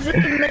kinds of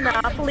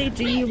Monopoly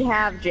do you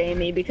have,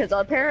 Jamie? Because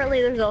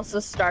apparently there's also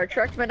Star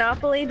Trek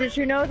Monopoly. Did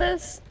you know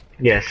this?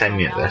 Yes, I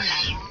knew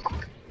this.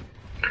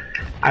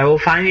 I will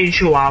find you,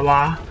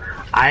 Chihuahua.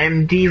 I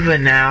am Diva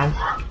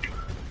now.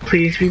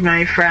 Please be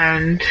my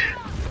friend.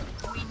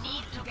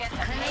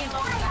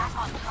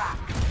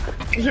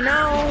 You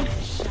know.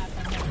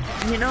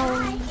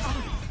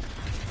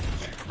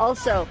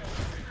 Also,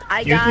 I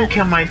You can got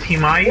kill my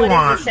team all you what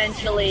want. is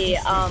essentially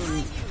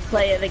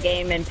play of the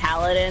game in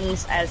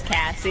Paladins as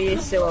Cassie,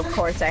 so of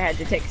course I had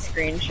to take a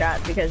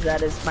screenshot because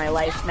that is my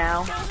life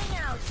now.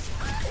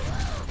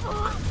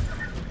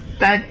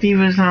 That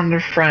Diva's not their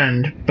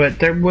friend, but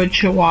they're with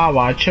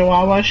Chihuahua.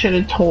 Chihuahua should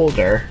have told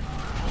her.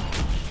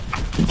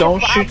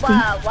 Don't shoot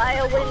the... Why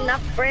are we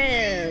not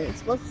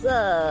friends? What's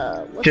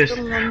up? What's Just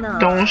going on?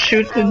 don't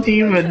shoot the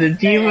Diva. The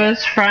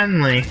Diva's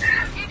friendly.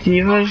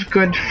 Diva's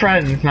good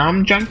friends. Now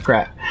I'm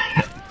Junkrat.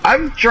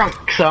 I'm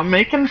drunk, so I'm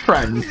making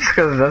friends,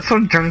 because that's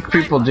what drunk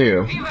people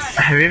do.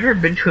 Have you ever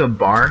been to a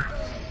bar?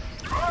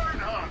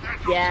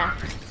 Yeah.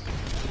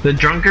 The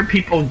drunker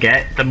people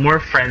get, the more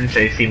friends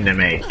they seem to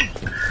make.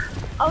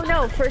 Oh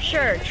no, for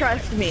sure.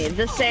 Trust me.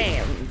 The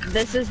same.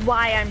 This is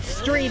why I'm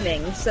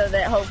streaming, so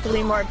that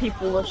hopefully more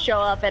people will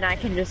show up and I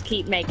can just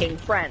keep making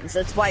friends.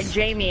 That's why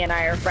Jamie and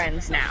I are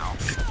friends now.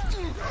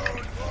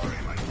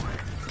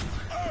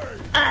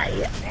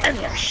 I am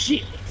your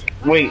shield.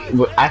 Wait,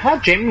 I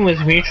thought Jamie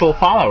was a mutual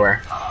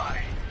follower.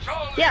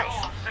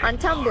 Yes, on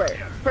Tumblr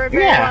for a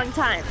very Yeah. long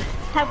time.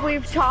 Have we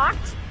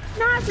talked?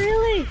 Not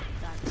really.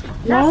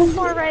 No. Not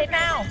more right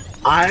now.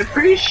 I'm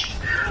pretty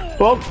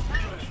well,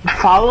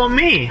 follow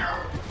me.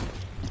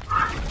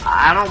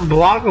 I don't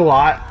blog a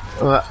lot.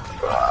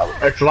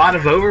 It's a lot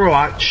of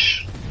Overwatch.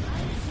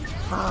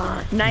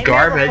 Nightmare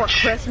Garbage.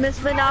 Before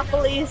Christmas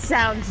Monopoly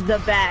sounds the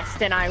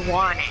best, and I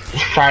want it.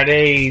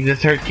 Friday the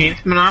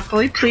 13th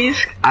Monopoly, please.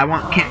 I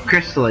want Camp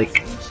Crystal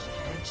Lake.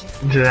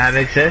 Does that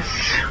exist?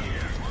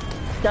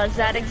 Does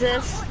that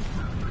exist?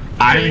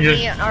 I'm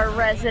Jamie, just... our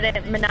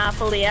resident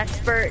Monopoly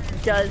expert,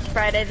 does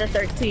Friday the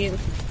 13th,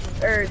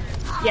 or,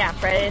 yeah,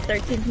 Friday the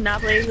 13th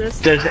Monopoly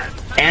exist? Does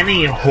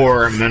any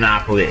horror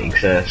Monopoly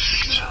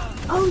exist?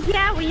 Oh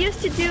yeah, we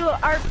used to do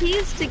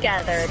RPs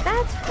together,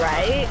 that's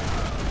right.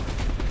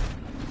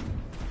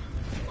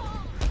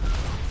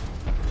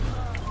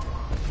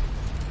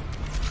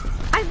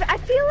 I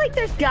feel like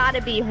there's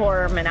gotta be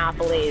horror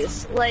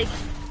Monopolies. Like,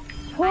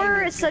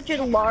 horror is such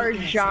a large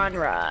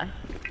genre.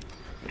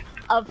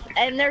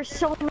 And there's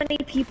so many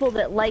people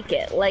that like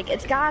it. Like,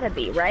 it's gotta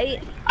be,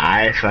 right?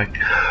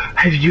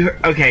 Have you,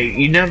 okay,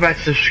 you know about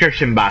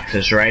subscription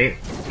boxes, right?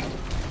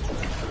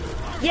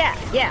 Yeah,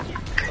 yeah.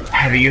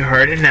 Have you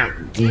heard of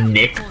that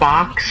Nick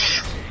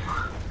box?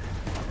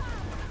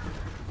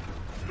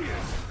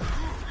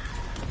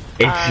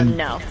 It's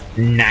No.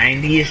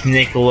 90s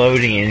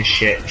Nickelodeon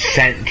shit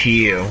sent to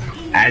you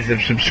as a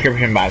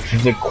subscription box.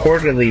 It's a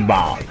quarterly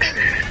box,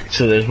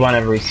 so there's one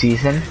every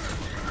season.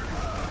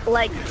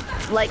 Like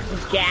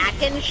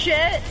GAC and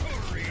shit?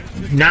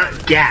 Not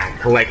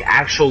GAC, like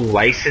actual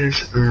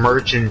licensed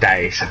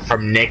merchandise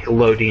from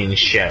Nickelodeon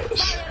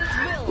shows.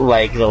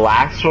 Like the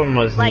last one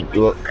was Like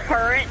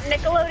current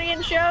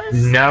Nickelodeon shows?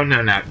 No,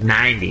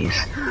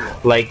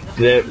 90s. Like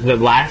the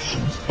last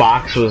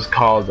box was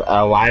called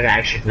a live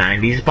action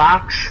 90s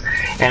box,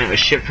 and it was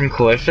shipped from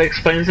Calypso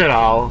Explains It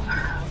All,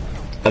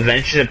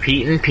 Adventures of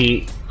Pete and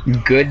Pete,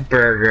 Good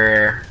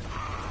Burger,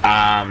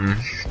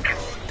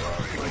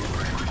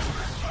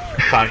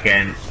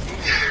 fucking,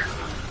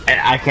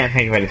 I can't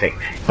think of anything.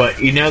 But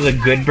you know the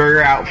Good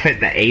Burger outfit,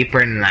 the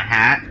apron and the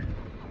hat?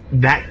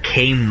 That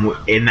came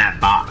in that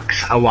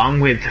box,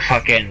 along with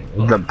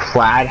fucking the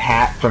plaid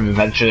hat from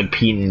Adventures of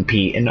Pete and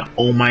Pete, and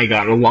oh my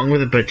god, along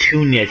with a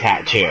Petunia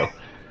tattoo.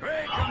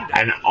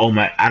 And oh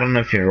my, I don't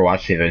know if you ever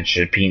watched the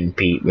Adventures of Pete and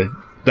Pete, but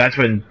that's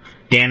when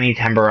Danny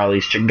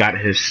Tamborelli got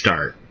his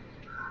start.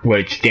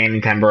 Which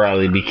Danny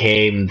Tamborelli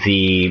became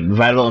the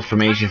vital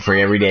information for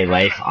everyday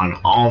life on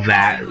all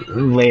that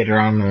later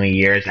on in the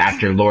years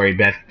after Lori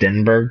Beth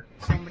Denberg.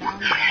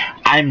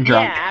 I'm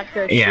drunk. Yeah,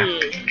 after Yeah.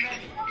 she.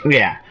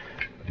 Yeah.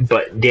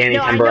 But Danny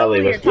No, I know Tamborelli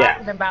who was, you're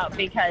talking about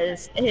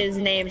because his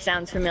name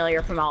sounds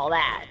familiar from all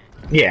that.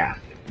 Yeah.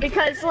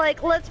 Because,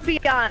 like, let's be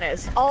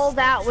honest, all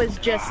that was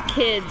just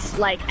kids,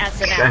 like,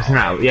 SNL. That's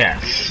not,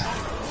 yes.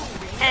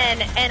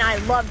 And I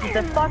loved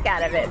the fuck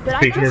out of it, but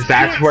I Because just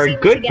that's can't where seem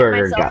Good to get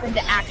Burger myself got.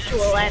 into actual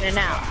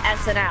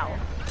SNL.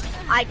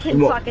 I can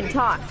Well- fucking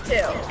talk,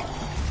 too.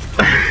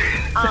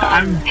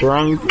 I'm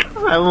drunk.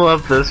 I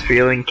love this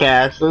feeling,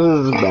 Cass. This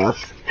is the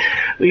best.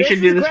 We This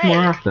should do is this more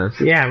great.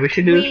 often. Yeah, we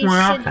should do this We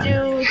more should often.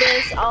 do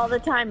this all the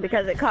time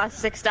because it costs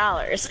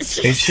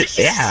 $6. It should,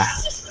 yeah.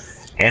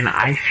 And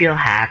I feel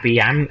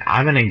happy. I'm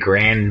in a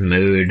grand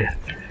mood.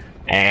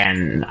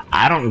 And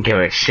I don't give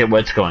a shit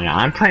what's going on.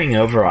 I'm playing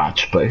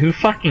Overwatch, but who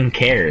fucking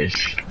cares?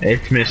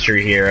 It's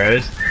Mystery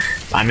Heroes.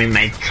 I mean,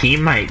 my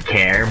team might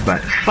care, but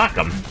fuck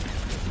them.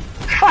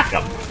 Fuck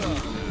them.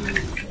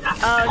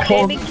 Oh,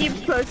 Jamie keeps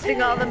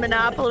posting all the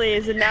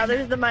monopolies, and now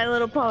there's the My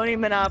Little Pony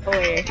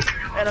monopoly.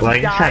 And I'm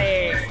Like I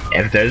dying.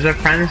 said, if there's a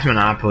Friends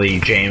Monopoly,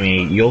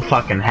 Jamie, you'll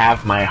fucking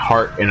have my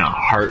heart in a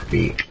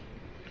heartbeat.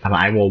 And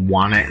I will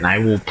want it, and I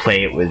will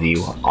play it with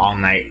you all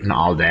night and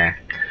all day.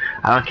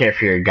 I don't care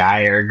if you're a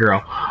guy or a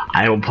girl.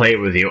 I will play it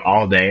with you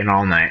all day and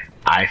all night.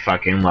 I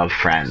fucking love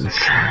Friends.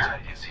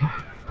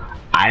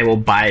 I will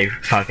buy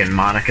fucking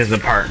Monica's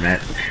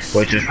apartment,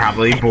 which is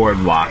probably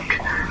Boardwalk.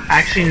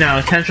 Actually, no,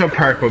 Central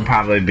Park would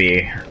probably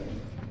be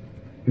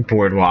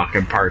Boardwalk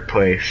and Park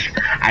Place.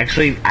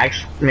 Actually,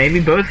 maybe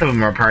both of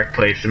them are Park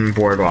Place and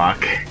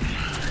Boardwalk.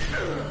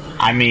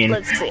 I mean...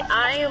 Let's see,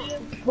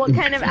 what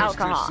kind of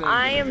alcohol?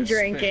 I am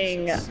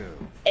drinking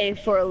a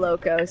Four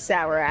Loko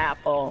sour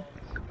apple.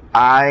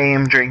 I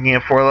am drinking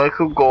a Four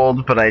Loko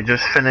Gold, but I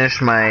just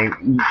finished my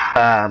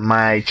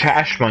my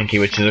Trash Monkey,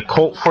 which is a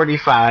Colt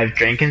 45,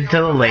 drinking to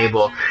the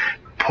label,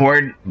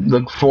 poured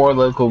the Four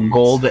Loko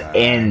Gold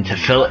in to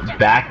fill it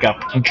back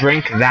up,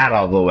 drink that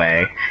all the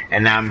way,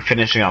 and now I'm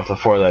finishing off the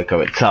Four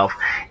Loko itself.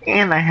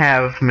 And I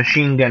have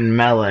Machine Gun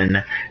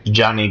Melon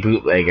Johnny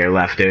Bootlegger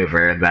left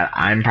over that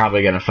I'm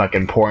probably gonna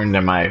fucking pour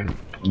into my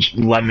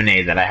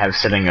lemonade that I have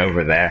sitting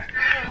over there.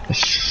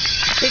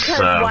 Because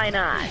why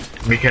not?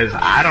 Because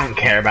I don't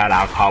care about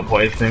alcohol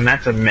poisoning.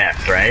 That's a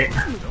myth, right?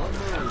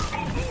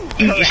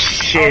 Eat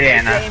shit,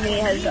 Anna. Jamie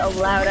has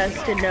allowed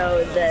us to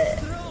know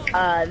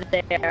that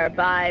they are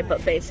bi,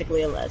 but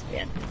basically a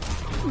lesbian.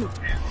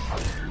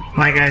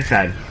 Like I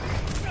said,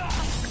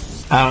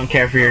 I don't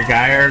care if you're a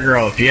guy or a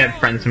girl. If you had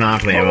Friends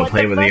Monopoly, I will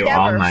play with you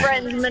all night.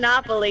 Friends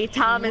Monopoly,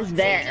 Tom is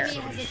there.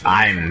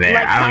 I'm there.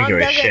 Like, I don't give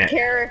a Tom shit. doesn't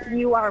care if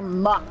you are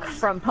Muck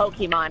from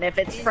Pokemon. If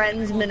it's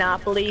Friends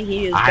Monopoly,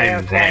 he is there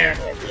I'm there.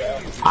 playing with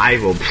you. I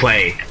will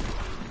play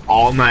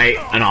all night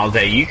and all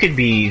day. You could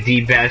be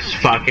the best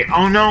fucking...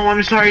 Oh no,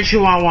 I'm sorry,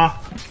 Chihuahua.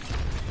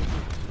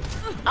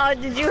 Oh,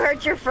 did you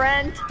hurt your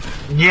friend?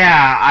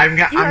 Yeah, I'm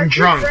hurt your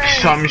drunk,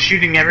 friend. so I'm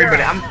shooting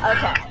everybody.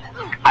 Okay.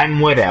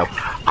 I'm Widow.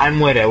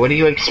 What do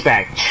you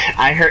expect?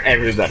 I hurt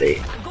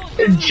everybody.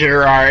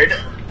 Gerard.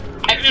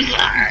 I'm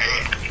sorry.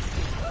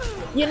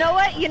 You know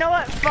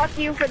what? Fuck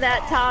you for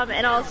that, Tom,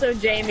 and also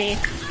Jamie.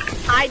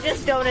 I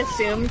just don't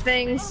assume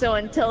things, so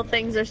until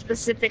things are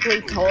specifically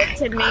told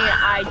to me,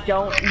 I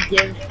don't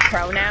give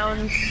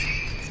pronouns.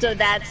 So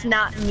that's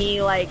not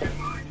me, like,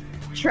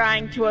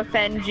 trying to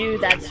offend you.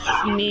 That's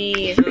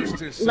me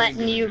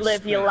letting you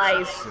live your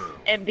life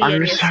and be in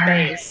your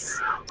space.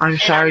 I'm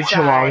sorry,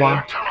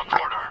 Chihuahua.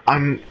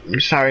 I'm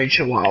sorry,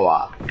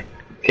 Chihuahua.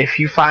 If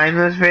you find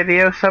this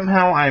video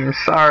somehow, I'm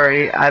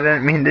sorry. I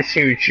didn't mean to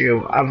shoot you.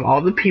 Of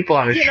all the people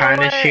I was trying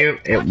to shoot,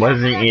 it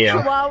wasn't you.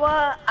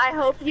 Chihuahua, I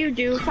hope you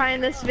do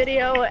find this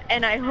video,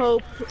 and I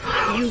hope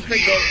you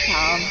forgive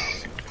Tom.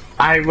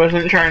 I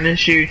wasn't trying to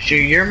shoot you.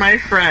 You're my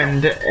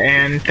friend,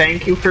 and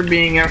thank you for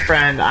being a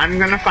friend. I'm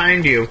gonna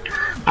find you.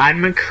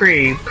 I'm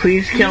McCree.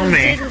 Please kill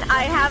me.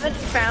 I haven't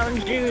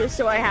found you,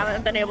 so I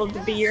haven't been able to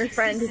be your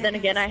friend. Then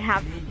again, I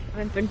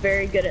haven't been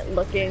very good at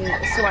looking,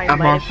 so I I'm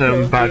might have also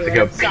killed about you. to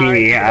go I'm sorry,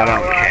 pee. I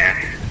don't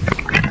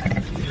Chihuahua.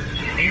 care.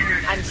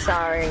 I'm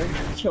sorry,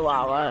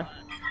 Chihuahua.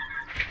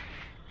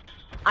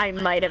 I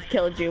might have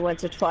killed you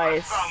once or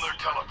twice.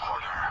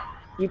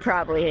 You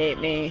probably hate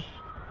me.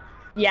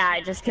 Yeah,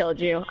 I just killed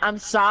you. I'm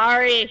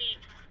sorry.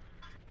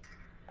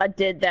 I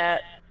did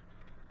that.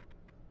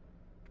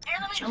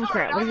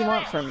 Junkrat, what do you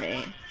want from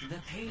me? The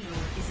payload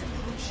is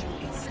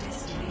approaching its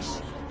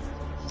destination.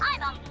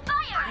 I'm on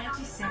fire!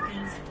 30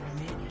 seconds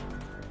remaining.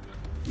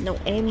 No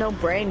aim, no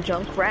brain,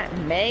 Junkrat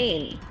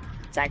main.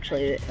 It's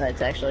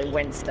actually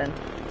Winston.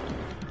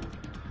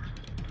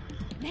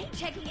 Mate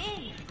checking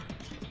in.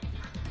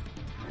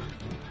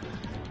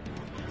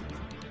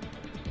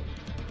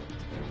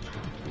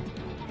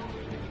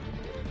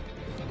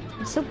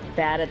 I'm so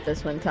bad at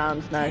this when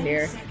Tom's not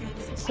here.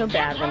 It's so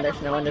bad when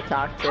there's no one to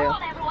talk Come to.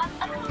 on, everyone.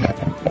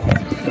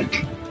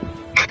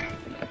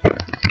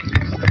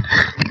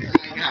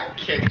 I got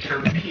kicked for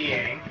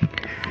peeing.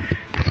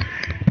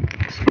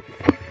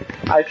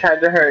 I tried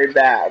to hurry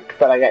back,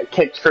 but I got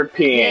kicked for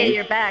peeing. Yeah,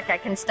 you're back. I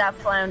can stop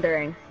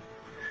floundering.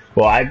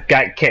 Well, I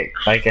got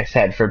kicked, like I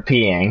said, for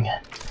peeing.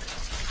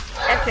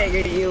 I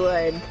figured you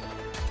would.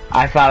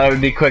 I thought it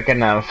would be quick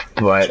enough,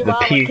 but the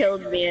Chihuahua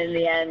killed me in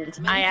the end.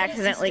 I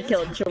accidentally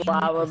killed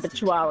Chihuahua, but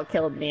Chihuahua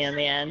killed me in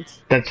the end.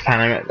 That's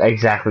kind of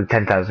exactly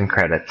 10,000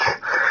 credits.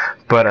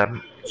 But,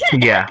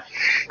 yeah.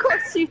 Of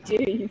course you do,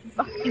 you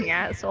fucking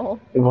asshole.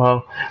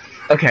 Well,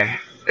 okay.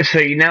 So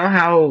you know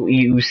how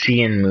you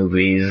see in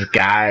movies,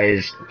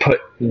 guys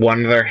put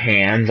one of their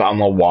hands on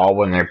the wall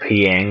when they're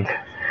peeing?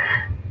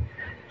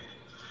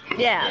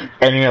 Yeah.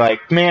 And you're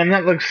like, man,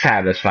 that looks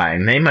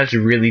satisfying. They must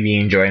really be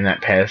enjoying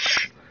that piss.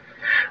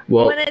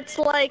 Well, When it's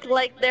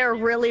like they're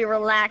really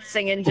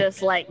relaxing and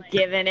just like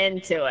giving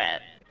into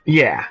it.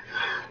 yeah.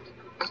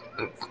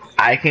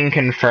 I can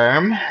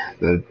confirm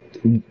that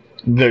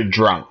they're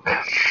drunk.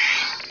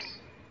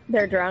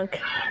 They're drunk.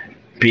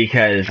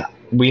 Because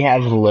we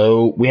have a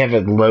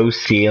low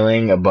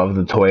ceiling above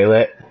the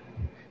toilet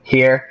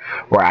here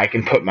where I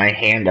can put my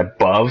hand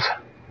above.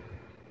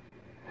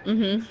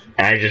 Mm-hmm.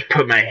 And I just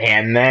put my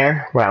hand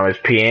there when I was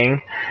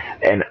peeing,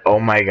 and oh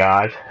my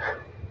god.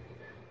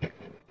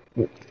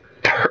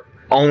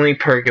 Only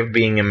perk of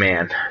being a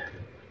man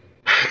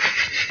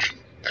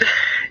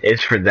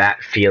is for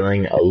that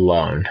feeling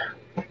alone.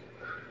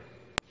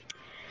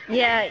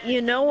 Yeah,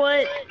 you know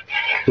what?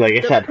 Like I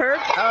The said,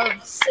 perk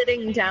of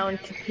sitting down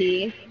to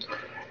pee,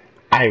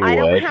 I I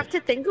don't would. have to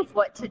think of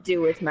what to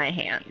do with my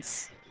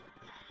hands.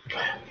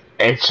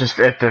 It's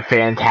a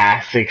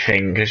fantastic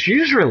thing because you're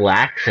just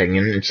relaxing,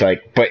 and it's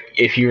like, but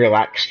if you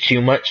relax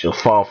too much, you'll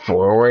fall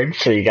forward.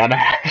 So you gotta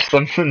have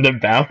something to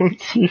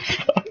balance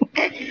yourself.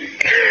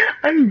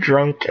 I'm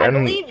drunk. I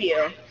believe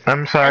you.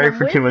 I'm sorry And I'm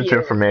for too with much you.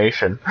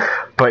 information,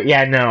 but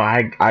yeah, no,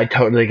 I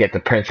totally get the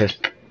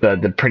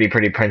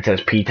pretty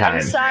princess pea time.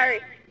 I'm sorry.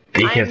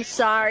 Because I'm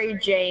sorry,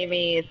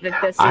 Jamie,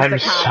 that this is I'm the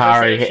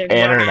sorry, conversation we're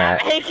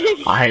Internet.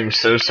 having. I'm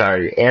so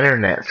sorry,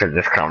 Internet, for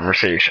this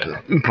conversation,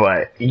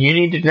 but you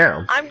need to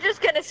know. I'm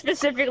just gonna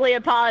specifically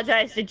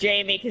apologize to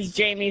Jamie because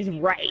Jamie's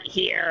right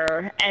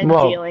here and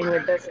Well, dealing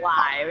with this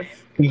live.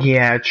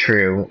 Yeah,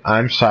 true.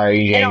 I'm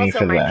sorry, And Jamie, also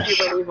for my this.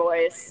 puberty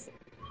voice.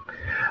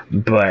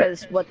 But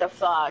Because what the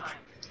fuck?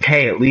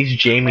 hey, at least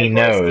Jamie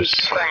My voice knows.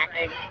 keeps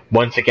cracking.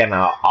 Once again,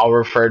 I'll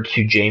refer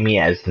to Jamie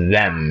as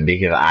them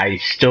because I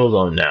still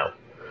don't know.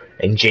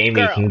 And Jamie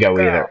Girl, can go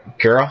girl. either.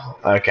 Girl?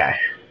 Okay.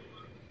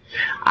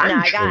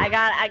 No,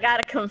 I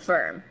gotta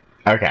confirm.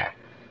 Okay.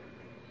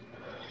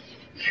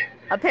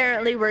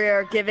 Apparently,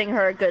 we're giving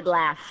her a good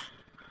laugh.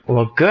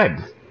 Well, good.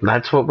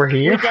 That's what we're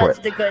here Who for. does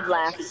the good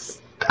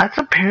laughs? That's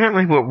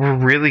apparently what we're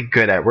really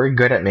good at. We're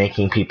good at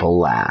making people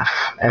laugh.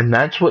 And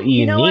that's what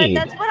you know need.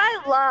 what? That's what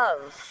I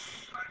love.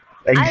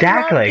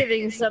 Exactly. I love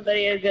giving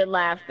somebody a good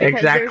laugh because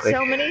Exactly. there's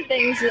so many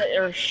things that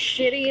are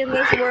shitty in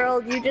this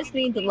world. You just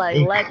need to like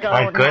let go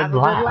A and good have a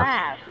laugh. good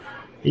laugh.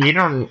 You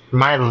don't.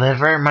 My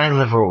liver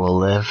will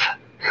live.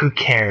 Who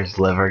cares,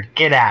 liver?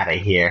 Get out of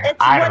here. It's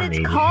I what don't it's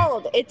need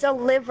called. It's a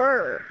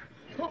liver.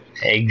 you.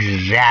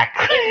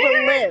 Exactly.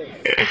 It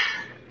will live.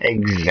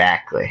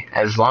 Exactly.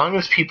 As long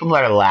as people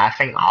are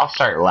laughing, I'll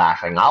start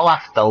laughing. I'll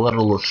laugh at the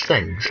littlest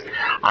things.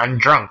 I'm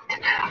drunk.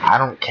 I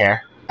don't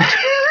care.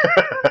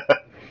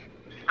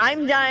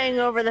 I'm dying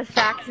over the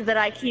fact that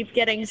I keep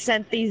getting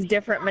sent these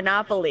different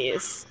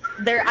monopolies.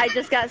 I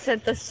just got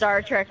sent the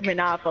Star Trek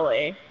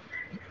Monopoly.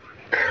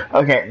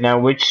 Okay, now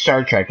which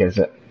Star Trek is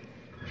it?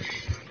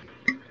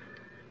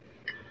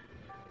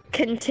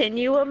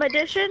 Continuum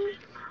Edition?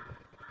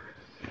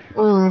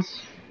 Now,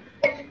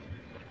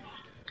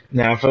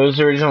 if it was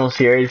the original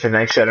series, The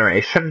Next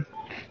Generation,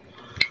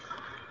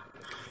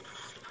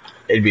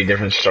 it'd be a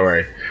different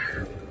story.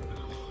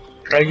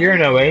 Oh, you're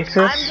an Oasis?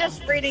 I'm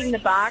just reading the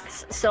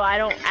box, so I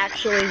don't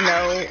actually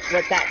know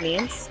what that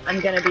means. I'm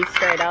gonna be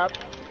straight up.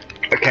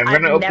 Okay, I'm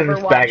gonna open never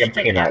this bag of watched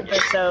an peanuts.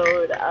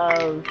 episode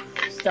of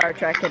Star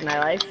Trek in my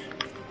life.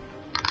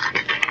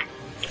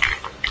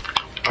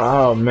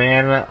 Oh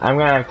man, I'm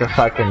gonna have to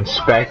fucking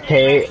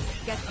spectate.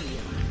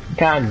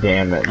 God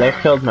damn it, they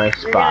filled my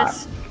You're gonna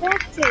spot.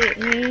 spectate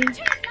me.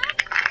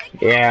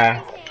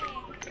 Yeah.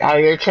 Oh,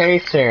 you're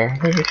Chaser.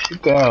 Where did she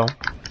go?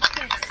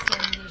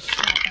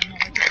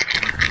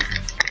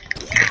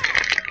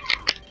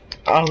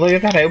 Oh, look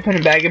at that, I opened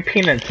a bag of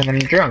peanuts and I'm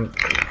drunk.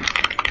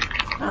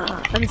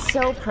 I'm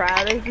so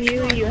proud of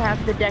you. You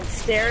have the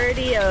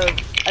dexterity of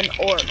an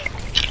orc.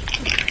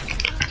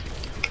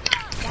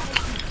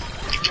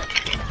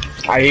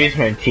 I use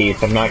my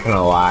teeth, I'm not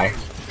gonna lie.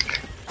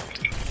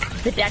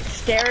 The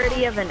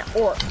dexterity of an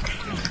orc.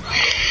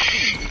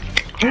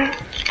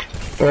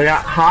 They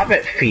got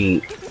hobbit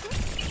feet.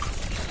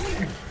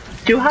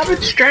 Do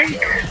hobbits drink?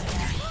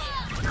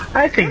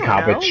 I think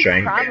hobbits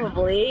drink.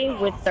 Probably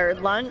with third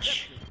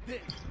lunch.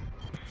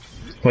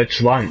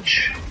 Which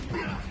lunch?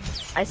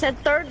 I said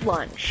third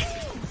lunch.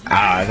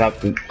 Ah,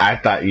 I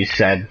thought you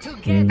said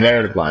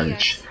their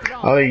lunch.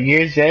 Oh,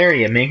 you're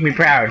Zaria, make me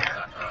proud.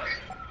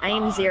 I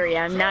am Ziria.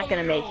 I'm not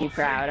gonna make you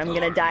proud. I'm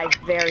gonna die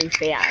very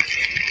fast.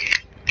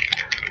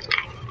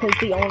 Because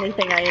the only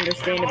thing I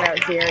understand about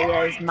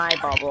Ziria is my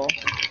bubble.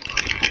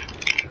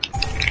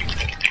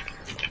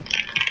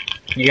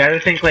 You gotta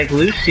think like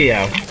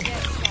Lucio.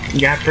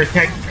 You gotta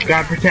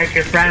protect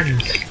your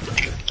friends.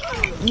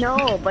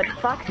 No, but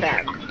fuck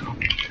them.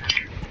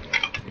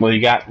 Well,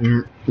 you got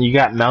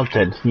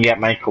melted. You got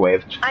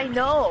microwaved. I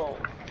know.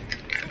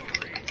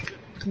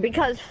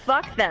 Because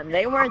fuck them.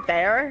 They weren't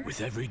there.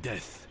 With every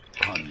death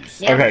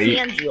comes. Yeah, Okay,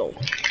 Hanzo.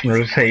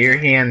 Let's say your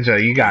hands are.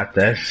 You got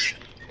this.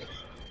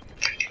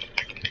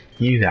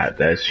 You got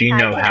this. You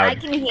know how. I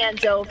can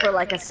Hanzo for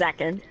like a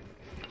second.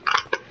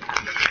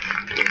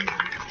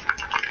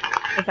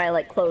 If I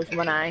like close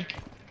one eye.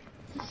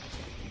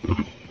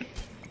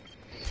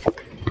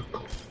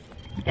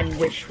 And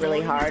wish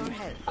really hard.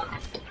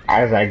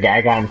 I was like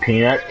gag on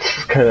peanuts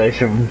because I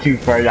shoved them too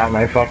far down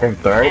my fucking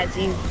throat. As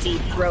you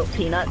deep throat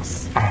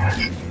peanuts.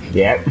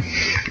 Yep.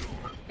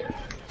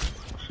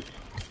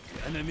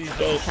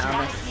 Gay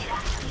Thomas.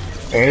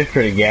 It was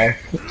pretty gay.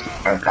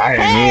 I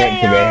didn't need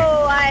it to be.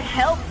 I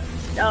helped.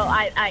 Oh,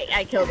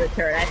 I killed a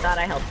turret. I thought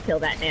I helped kill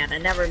that Nana.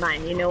 Never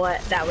mind. You know what?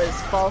 That was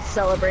false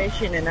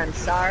celebration, and I'm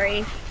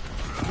sorry.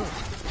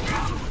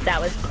 That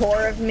was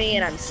core of me,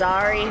 and I'm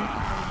sorry.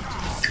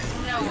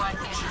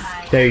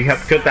 There, you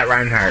have killed that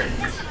Reinhardt,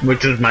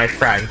 which was my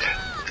friend.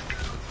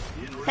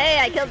 Hey,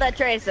 I killed that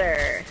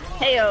Tracer.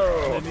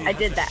 Heyo, I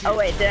did that. Oh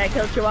wait, did I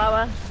kill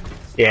Chihuahua?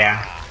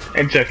 Yeah,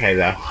 it's okay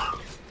though.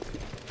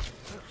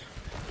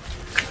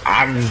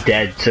 I'm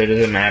dead, so it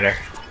doesn't matter.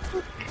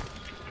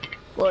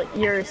 Well,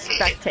 you're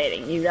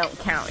spectating. You don't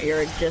count.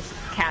 You're just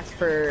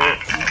Casper the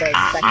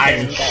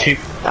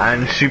spectating.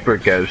 I'm super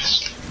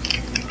ghost.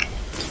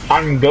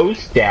 I'm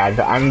Ghost Dad.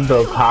 I'm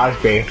Bill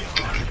Cosby.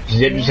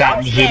 Zip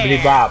zap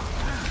zippity bop.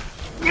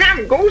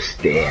 I'm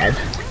Ghost Dad.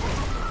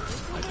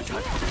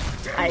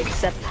 I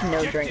accept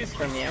no drinks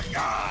from you.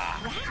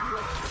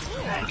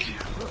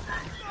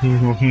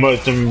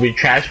 Most of them be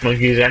trash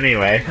monkeys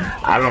anyway.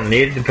 I don't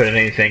need to put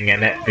anything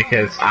in it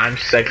because I'm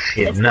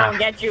sexy It's enough. gonna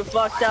get you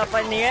fucked up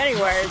in the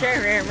anywhere. Zip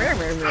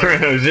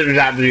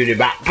zap zippity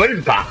bop.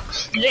 Pudding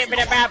pops.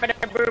 Zippity boppity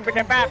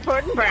boopity bop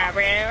pudding pop.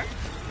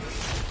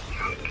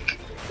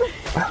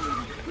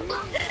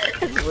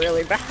 It's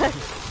really bad.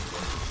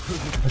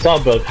 It's all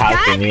Bill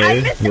Cosby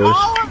news.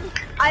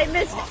 I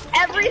missed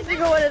every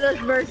single one of those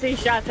mercy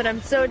shots, and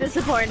I'm so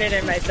disappointed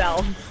in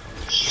myself.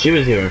 She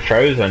was even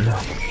frozen.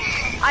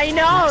 I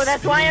know,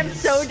 that's why I'm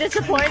so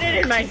disappointed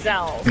in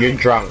myself. You're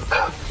drunk.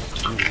 That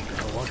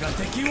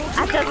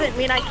doesn't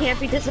mean I can't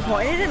be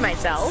disappointed in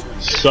myself.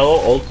 So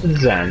ultra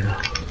zen.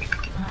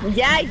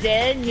 Yeah, I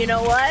did. You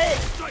know what?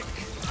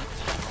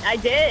 I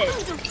did.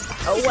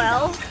 Oh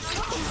well.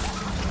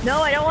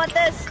 No, I don't want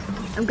this.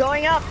 I'm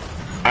going up.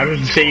 I was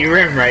gonna say you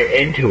ran right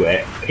into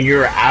it. You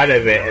were out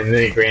of it and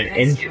then you ran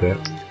into it.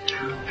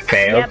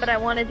 Failed. Yeah, but I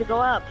wanted to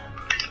go up.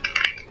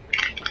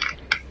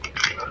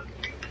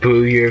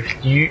 Boo, you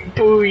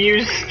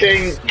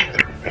stink.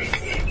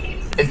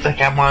 It's like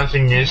I'm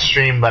watching your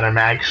stream, but I'm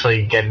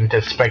actually getting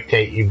to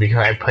spectate you because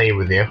I play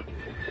with you.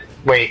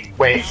 Wait.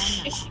 No,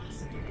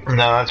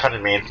 that's what I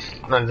mean.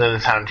 That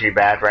doesn't sound too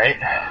bad, right?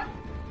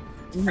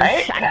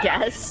 Right? I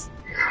guess.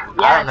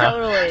 I Yeah, don't know.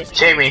 totally.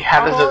 Jamie,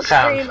 how does it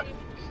sound?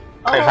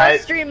 A whole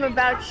stream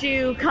about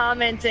you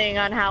commenting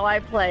on how I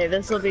play.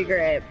 This will be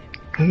great.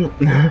 What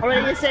do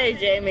you say,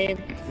 Jamie?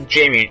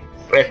 Jamie,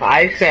 if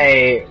I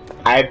say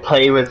I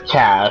play with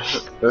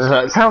Cass, does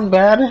that sound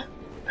bad?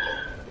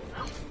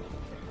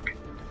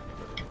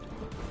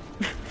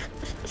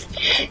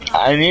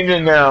 I need to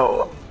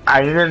know how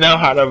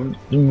to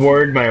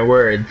word my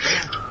words.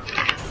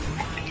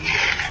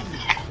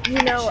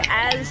 You know,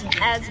 as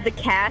the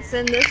Cass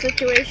in this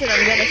situation,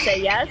 I'm gonna say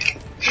yes,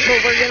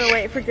 but we're gonna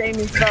wait for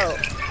Jamie's vote.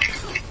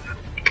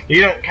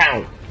 You don't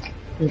count.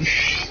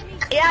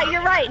 Yeah,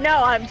 you're right.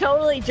 No, I'm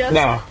totally just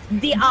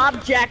the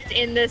object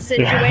in this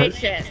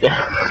situation.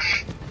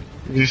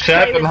 You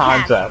shut up and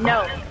Hanzo.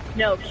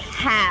 No,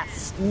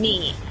 Cass,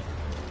 me.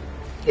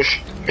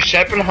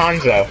 Shep and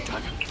Hanzo.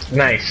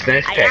 Nice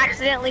I pick.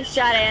 accidentally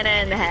shot Anna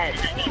in the head.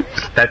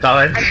 That's all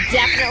I'm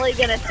definitely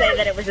gonna say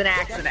that it was an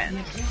accident.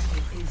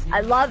 I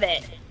love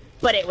it,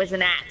 but it was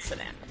an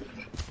accident.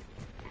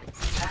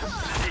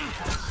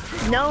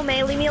 No,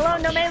 May, leave me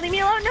alone. No, May, leave me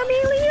alone. No,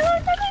 May, leave me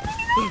alone. No, May,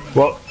 leave me alone.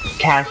 Well,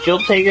 Cass, you'll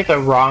take it the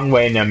wrong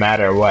way no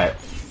matter what.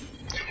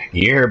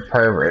 You're a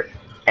pervert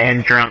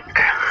and drunk.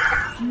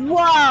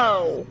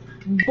 Whoa!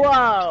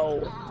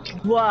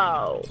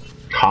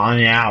 Calling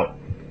you out.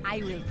 I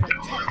will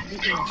protect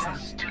the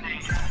innocent.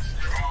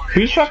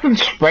 Whose fucking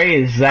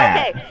spray is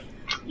that? Okay,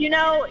 you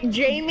know,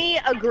 Jamie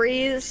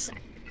agrees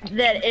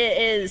that it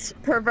is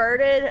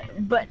perverted,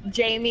 but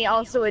Jamie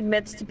also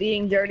admits to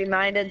being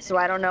dirty-minded, so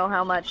I don't know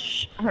how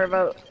much her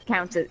vote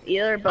counts as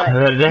either, but...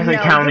 That doesn't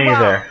count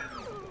either.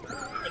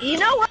 You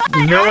know what?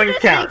 No I one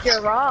just counts. think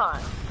you're wrong.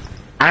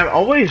 I'm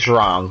always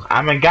wrong.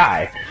 I'm a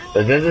guy.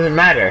 But that doesn't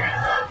matter.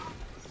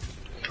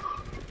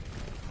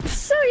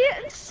 So,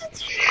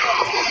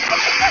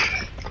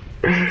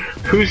 yeah...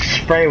 Whose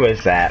spray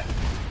was that?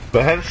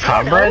 Was that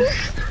Sombra's?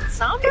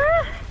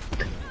 Sombra?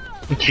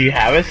 Did you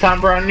have a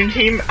Sombra on your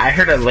team? I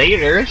heard it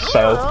later,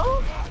 so...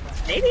 Oh,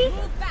 maybe.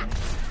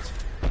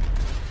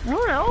 I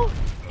don't know.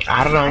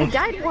 I don't know. I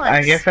died once.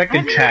 I guess I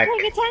could check.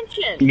 Paying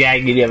attention. Yeah,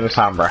 you did have a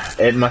Sombra.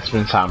 It must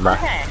have been Sombra.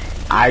 Okay.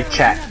 I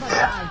checked.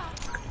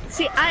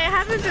 See, I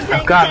haven't been Oh,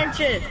 paying God.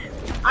 attention.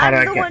 How do I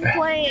I'm the get one that?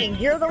 playing.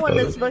 You're the one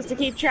that's supposed to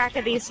keep track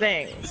of these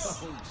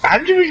things.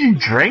 I'm just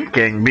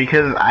drinking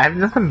because I have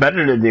nothing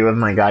better to do with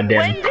my goddamn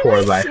When do poor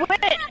we life.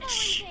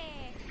 switch?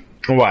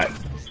 What?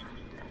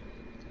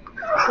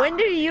 When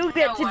do you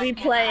get to be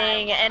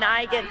playing and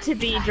I get to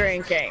be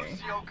drinking?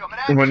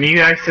 When you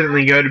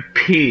accidentally go to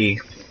pee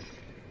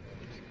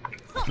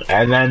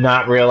and then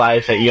not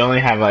realize that you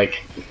only have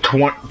like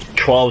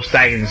 12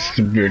 seconds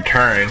to your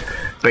turn,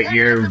 but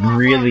you're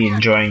really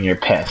enjoying your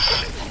piss.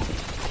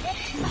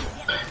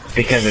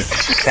 Because it's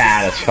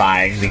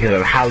satisfying because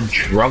of how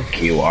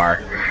drunk you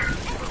are.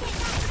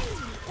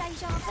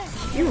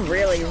 You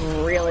really,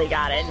 really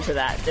got into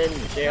that,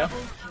 didn't you?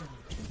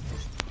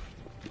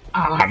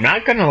 I'm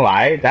not gonna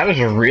lie, that was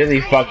a really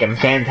fucking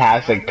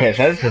fantastic piss.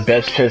 That's the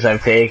best piss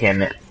I've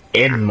taken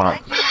in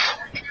months.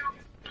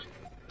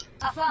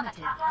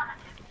 Affirmative.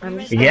 I'm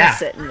just gonna Yeah.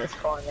 sit in this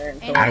corner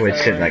until I would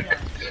it's sit over. like...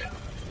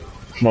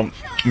 Well,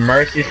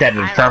 Mercy said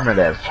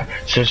affirmative.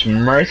 So it's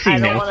Mercy I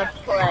don't knows. want to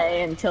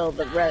play until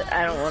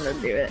I don't want to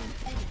do it.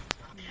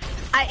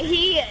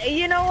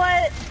 You know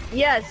what?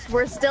 Yes,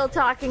 we're still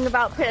talking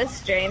about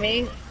piss,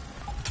 Jamie.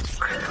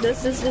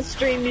 This is the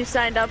stream you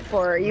signed up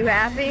for. Are you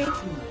happy?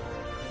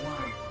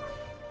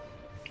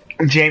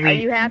 Are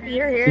Jamie you happy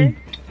you're here?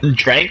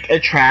 drank a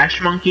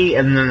trash monkey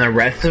and then the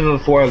rest of a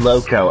Four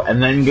Loco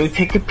and then go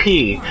take a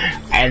pee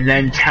and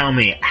then tell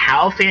me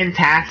how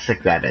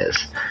fantastic that is.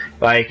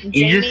 Like,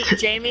 you just...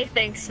 Jamie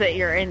thinks that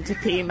you're into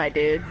pee, my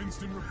dude.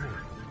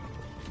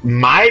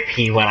 My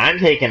pee when I'm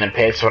taking a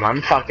piss when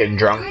I'm fucking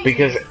drunk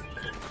because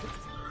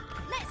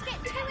Let's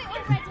get to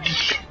it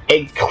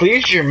already. it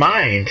clears your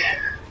mind.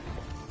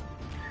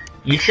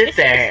 You sit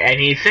there and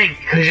you think,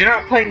 because you're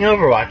not playing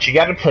Overwatch, you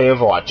gotta play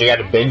Overwatch, you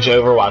gotta binge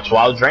Overwatch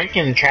while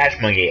drinking the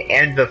Trash Monkey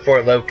and the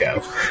Four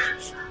Loco.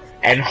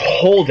 And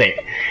hold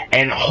it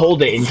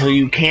until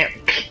you can't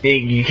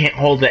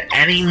hold it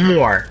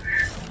anymore.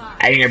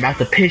 And you're about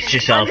to piss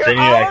yourself, Under and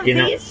you're all like, you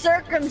know, these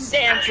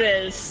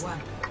circumstances.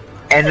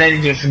 and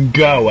then just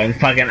go and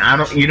fucking,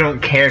 you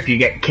don't care if you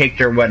get kicked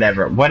or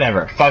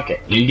whatever, fuck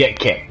it, you get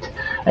kicked.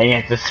 And you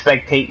have to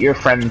spectate your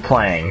friend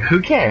playing.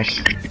 Who cares?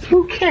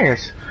 Who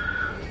cares?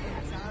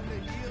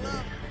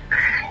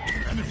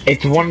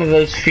 It's one of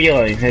those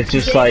feelings, it's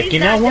just like, you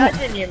know what?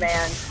 Jamie's not judging you,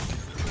 man.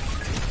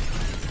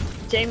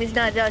 Jamie's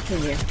not judging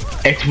you.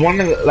 It's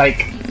one of the,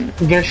 like,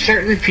 there's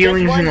certain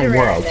feelings Just in the wondering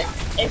world.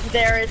 if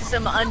there is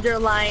some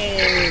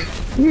underlying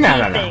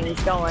No. things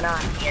going on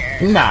here.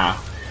 No.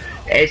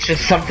 It's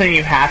just something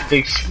you have to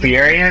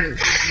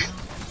experience.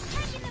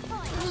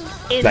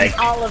 In Like-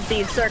 all of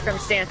these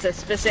circumstances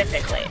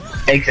specifically.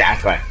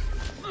 Exactly.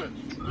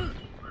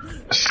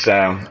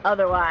 So,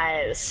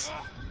 Otherwise,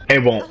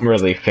 it won't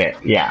really fit,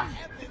 yeah.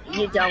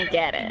 you don't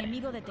get it.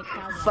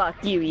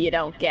 Fuck you, you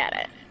don't get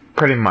it.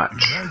 Pretty much.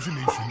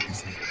 Imagination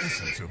is the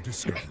essence of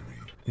discovery.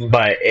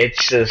 But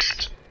it's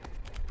just,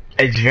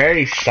 it's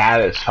very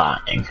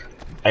satisfying.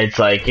 It's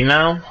like, you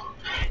know,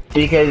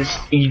 because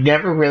you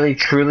never really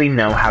truly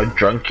know how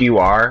drunk you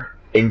are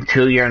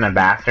until you're in a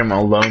bathroom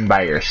alone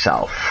by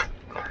yourself.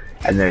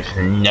 And there's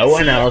no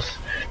one else,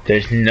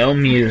 there's no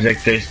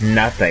music, there's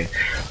nothing.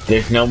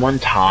 There's no one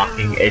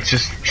talking, it's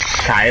just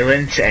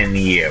silence and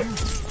you.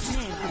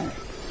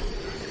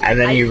 And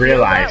then you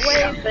realize... I feel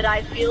that way, but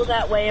I feel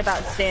that way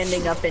about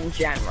standing up in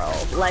general.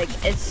 Like,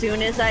 as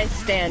soon as I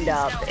stand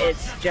up,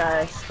 it's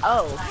just,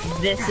 oh,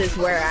 this is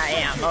where I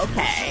am,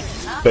 okay.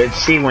 But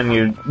see, when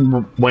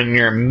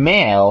you're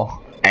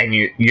male and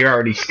you're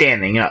already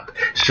standing up,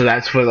 so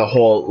that's where the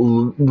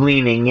whole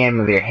leaning in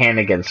with your hand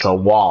against the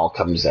wall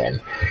comes in.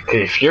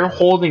 Because if you're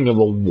holding the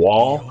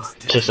wall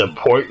to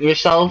support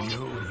yourself,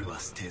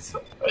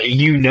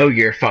 you know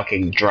you're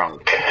fucking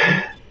drunk.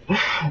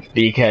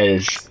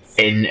 Because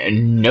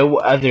in no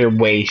other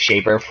way,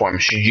 shape, or form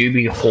should you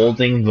be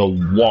holding the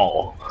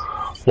wall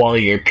while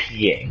you're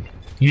peeing.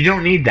 You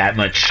don't need that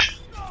much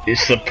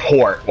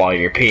support while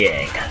you're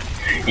peeing.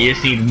 You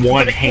just need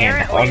one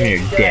hand on your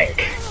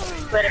dick.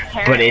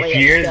 But if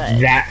you're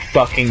that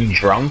fucking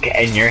drunk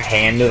and your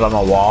hand is on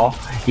the wall,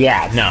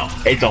 yeah, no,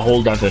 it's a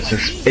whole other.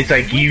 It's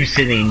like you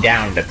sitting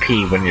down to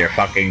pee when you're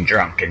fucking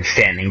drunk and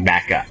standing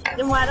back up.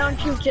 Then why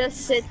don't you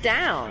just sit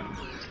down?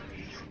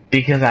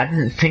 Because I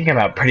didn't think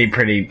about Pretty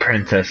Pretty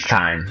Princess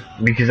time.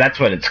 Because that's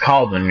what it's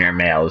called when you're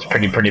male, is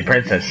Pretty Pretty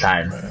Princess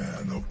time.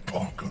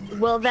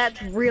 Well,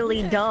 that's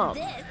really dumb.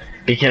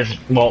 Because,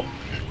 well,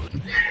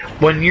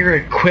 when you're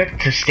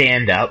equipped to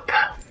stand up...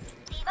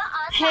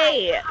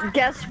 Hey,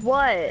 guess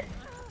what?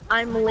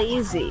 I'm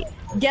lazy.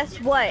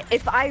 Guess what?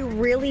 If I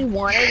really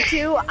wanted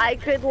to, I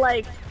could,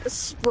 like,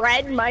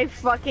 spread my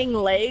fucking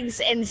legs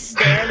and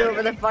stand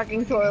over the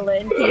fucking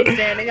toilet and keep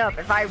standing up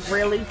if I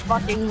really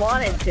fucking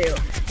wanted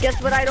to.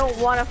 Guess what I don't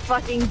want to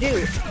fucking do?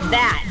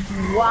 That.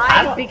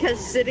 Why? Because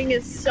sitting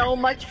is so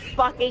much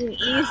fucking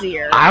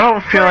easier. I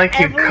don't feel like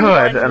you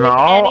could, in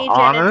all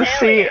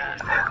honesty.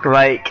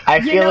 Like,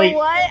 I feel like... You know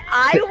what?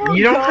 I will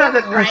you don't go have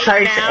the right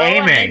precise now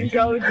aiming. and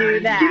go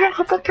do that. You don't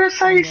have the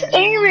precise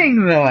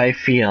aiming, though, I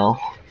feel.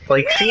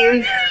 Like, see...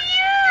 You!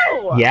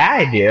 No! Yeah,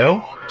 I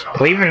do.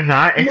 Believe it or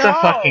not, it's a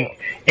No. fucking.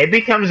 It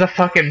becomes a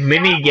fucking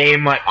mini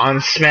game like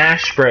on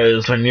Smash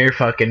Bros. When you're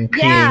fucking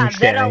peeing Yeah, that a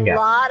standing up.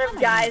 lot of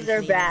guys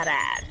are bad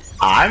at.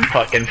 I'm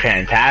fucking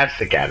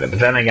fantastic at it, but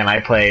then again, I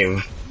play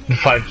a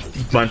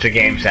bunch of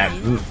games that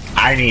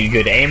I need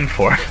good aim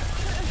for.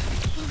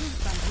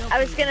 I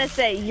was gonna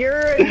say,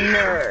 you're a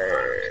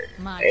nerd.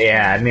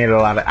 Yeah,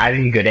 I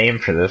need good aim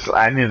for this.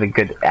 I need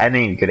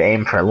good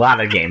aim for a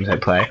lot of games I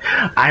play.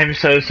 I'm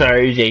so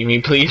sorry,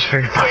 Jamie. Please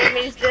forgive me.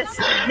 Jamie's just,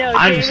 no,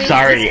 I'm Jamie's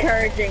sorry,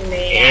 discouraging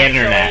me.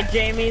 Internet. Actually,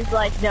 Jamie's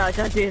like, no,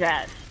 don't do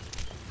that.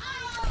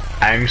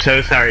 I'm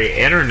so sorry,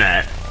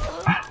 Internet.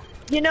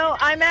 You know,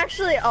 I'm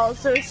actually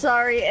also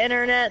sorry,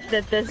 Internet,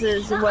 that this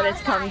is what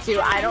it's come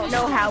to. I don't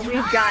know how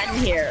we've gotten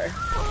here.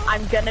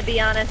 I'm gonna be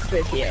honest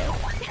with you.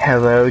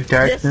 Hello, This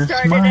darkness,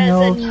 started my as a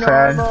old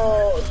friend.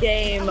 normal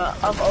game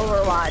of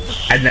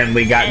Overwatch. And then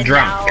we got And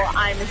drunk. now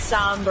I'm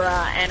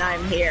Sombra, and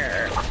I'm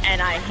here,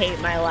 and I hate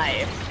my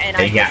life, and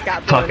I And just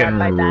got blown fucking up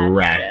by bad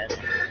wrecked. shit.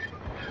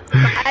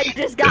 I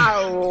just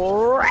got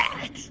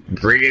wrecked.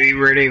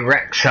 Really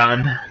wrecked,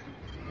 son.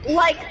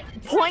 Like,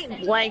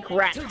 point blank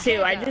wrecked,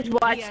 too. I just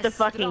watched the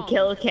fucking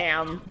kill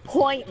cam.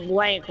 Point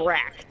blank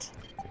wrecked.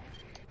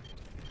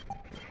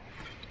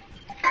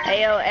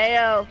 Ayo,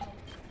 ayo.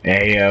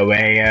 Ayo,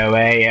 ayo,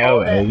 ayo,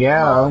 Hold it,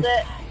 ayo. hold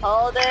it,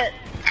 hold it.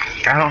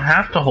 I don't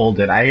have to hold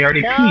it. I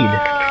already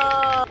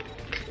peed.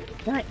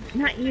 No!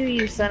 Not you,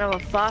 you son of a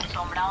fuck.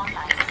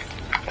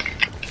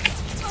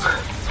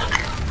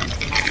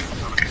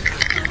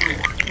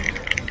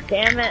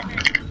 Damn it.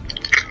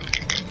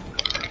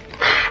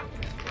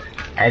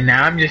 And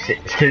now I'm just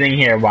sitting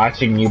here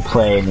watching you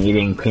play and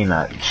eating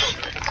peanuts.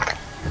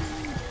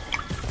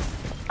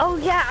 Oh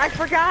yeah, I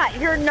forgot.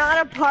 You're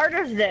not a part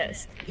of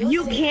this.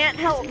 You can't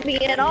help me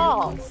at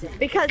all.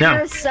 Because No.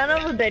 you're a son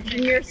of a bitch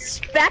and you're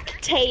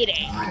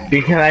spectating.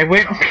 Because I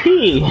went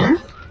pee. Yeah!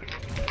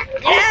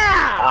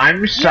 I'm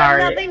You have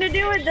sorry. nothing to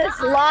do with this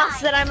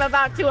loss that I'm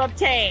about to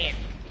obtain.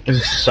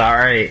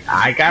 Sorry.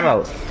 I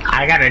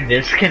gotta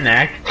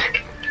disconnect.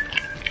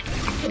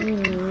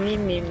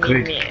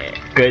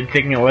 Good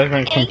thing it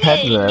wasn't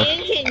competitive.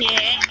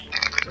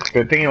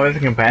 Good thing it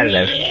wasn't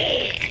competitive.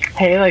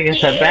 Hey, look,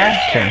 it's a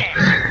Bastion.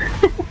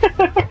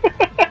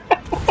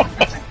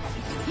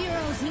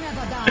 Heroes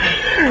never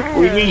die.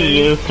 We need to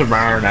use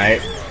tomorrow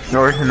night.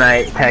 Or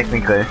tonight,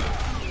 technically.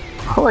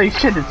 Holy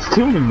shit, it's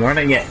 2 in the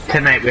morning yet.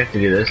 Tonight we have to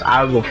do this.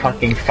 I will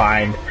fucking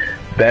find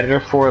better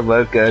 4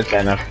 locos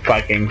than a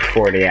fucking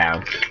 40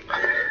 ounce.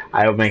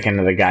 I will make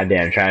another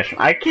goddamn trash.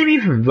 I can't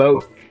even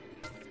vote.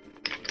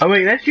 Oh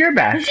wait, that's your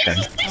Bastion.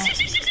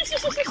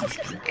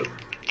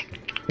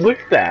 Look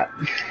at that.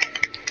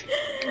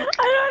 I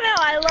don't know,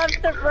 I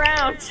left the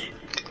round.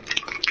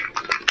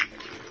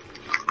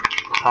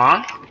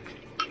 Huh?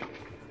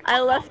 I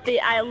left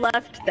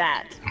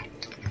that.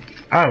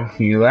 Oh,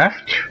 you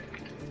left?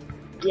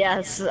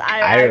 Yes,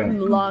 I'm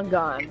long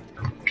gone.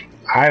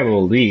 I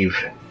will leave.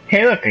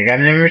 Hey look, I got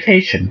an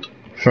invitation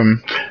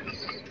from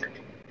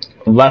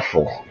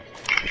Leffel.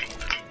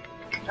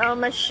 Oh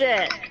my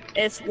shit.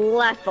 It's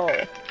Lethal.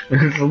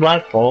 It's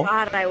Leffel.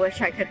 God, I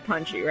wish I could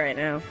punch you right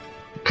now.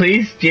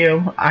 Please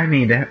do. I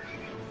need it.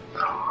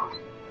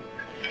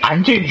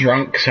 I'm too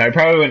drunk, so I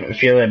probably wouldn't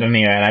feel it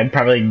anyway, and I'd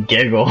probably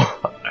giggle.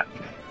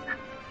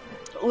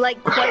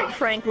 Like, quite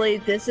frankly,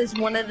 this is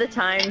one of the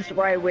times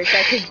where I wish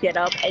I could get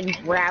up and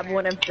grab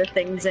one of the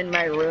things in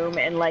my room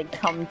and, like,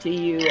 come to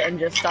you and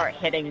just start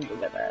hitting you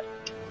with it.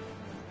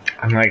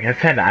 I'm like I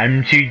said,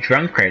 I'm too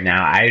drunk right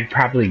now. I'd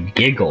probably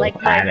giggle Like,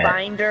 at my it.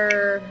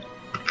 binder,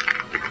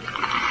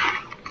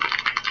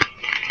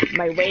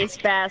 my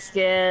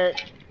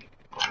wastebasket,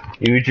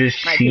 You would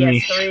just my see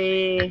me.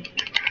 PS3.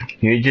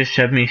 You would just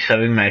have me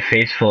shoving my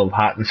face full of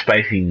hot and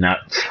spicy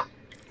nuts.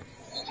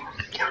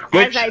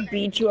 As I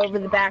beat you over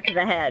the back of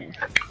the head.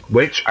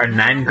 Which are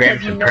 9 grams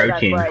Because you of know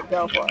protein. that's what I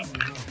go for.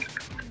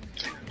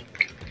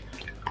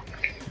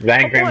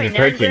 9 Oh grams boy, of 9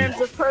 protein.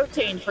 grams of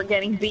protein for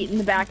getting beat in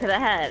the back of the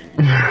head.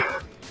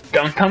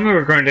 Don't tell me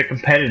we're going to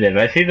competitive.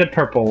 I see the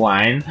purple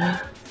line.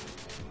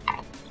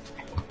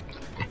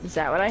 Is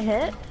that what I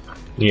hit?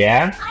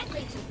 Yeah?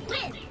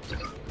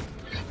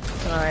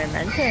 Oh, I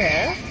meant to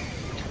hit.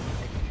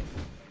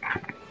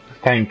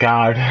 Thank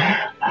God.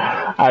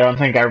 I don't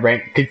think our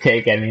rank could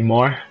take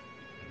anymore.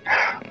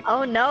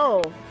 Oh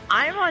no,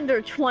 I'm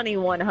under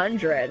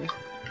 2100. I'm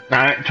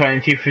at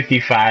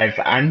 2255.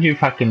 I'm too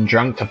fucking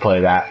drunk to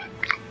play that.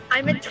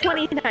 I'm at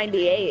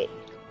 2098.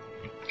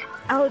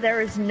 Oh,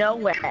 there is no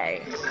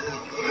way.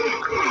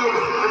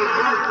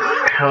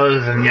 Hello,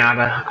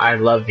 Zenyatta. I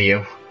love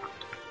you.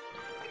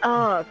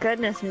 Oh,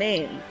 goodness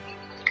me.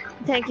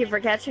 Thank you for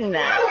catching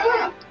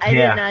that. I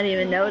Yeah. did not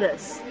even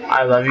notice.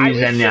 I love you, I was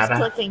just Zenyatta.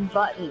 clicking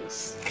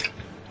buttons.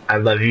 I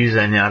love you,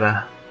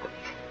 Zenyatta.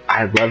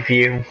 I love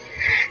you,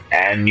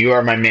 and you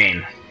are my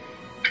main.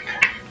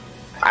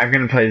 I'm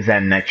gonna play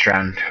Zen next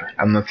round,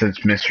 unless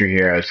it's Mystery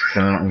Heroes, because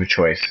I don't have a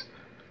choice.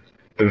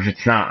 But if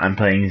it's not, I'm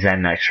playing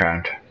Zen next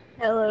round.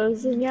 Hello,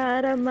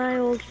 Zenyatta, my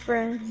old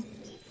friend.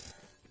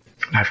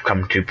 I've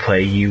come to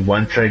play you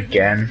once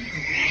again.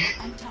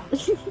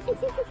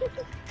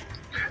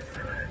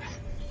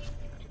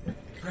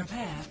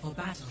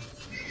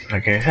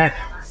 Like I said,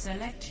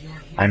 Select your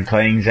hero. I'm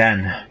playing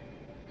Zen.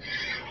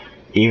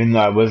 Even though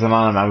I wasn't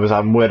on him, I was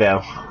on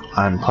Widow.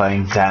 I'm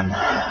playing Zen.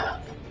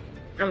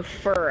 I'm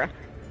fur.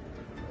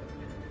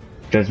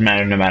 Doesn't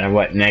matter no matter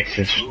what. Next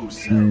is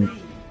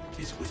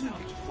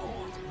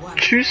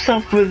True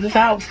Self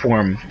without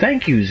form.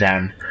 Thank you,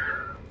 Zen.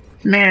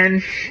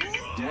 Man.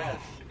 Death.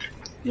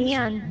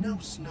 Man. No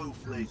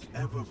snowflake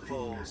ever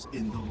falls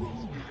in the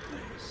wrong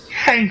place.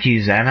 Thank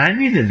you, Zen. I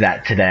needed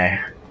that today.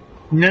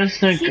 No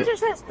He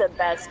just has the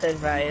best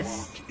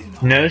advice.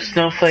 No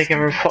snowflake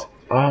ever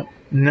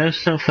no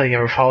snowflake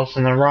ever falls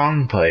in the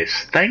wrong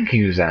place. Thank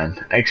you,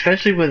 Zen.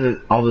 Especially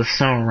with all the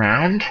snow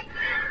around.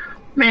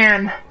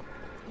 Man.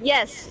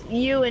 Yes,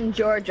 you and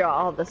Georgia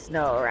all the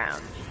snow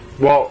around.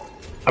 Well,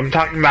 I'm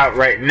talking about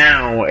right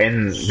now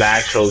in the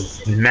actual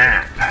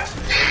map.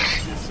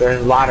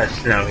 There's a lot of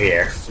snow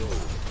here.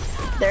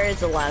 There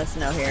is a lot of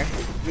snow here.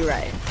 You're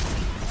right.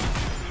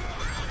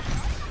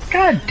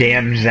 God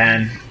damn,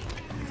 Zen.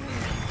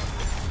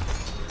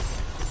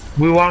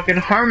 We walk in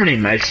harmony,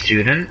 my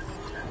student.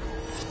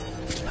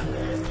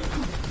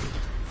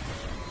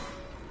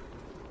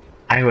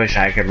 I wish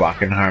I could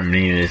walk in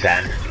harmony with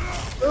Zen.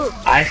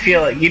 I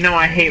feel like,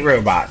 I hate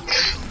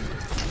robots.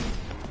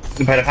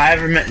 But if I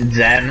ever met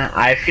Zen,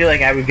 I feel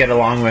like I would get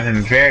along with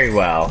him very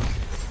well.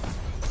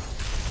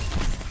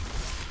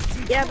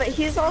 Yeah, but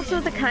he's also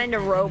the kind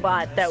of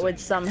robot that would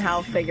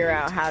somehow figure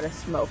out how to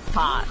smoke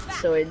pot,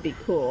 so it'd be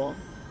cool.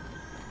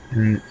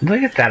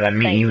 Look at that,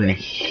 I'm even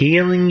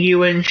healing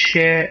you and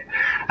shit.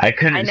 I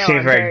couldn't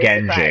save our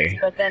Genji.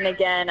 But then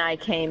again, I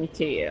came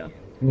to you.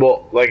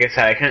 Well, like I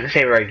said, I couldn't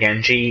save our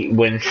Genji.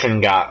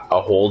 Winston got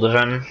a hold of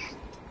him.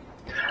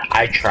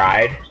 I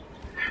tried,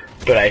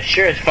 but I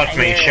sure as fuck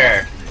made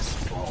sure.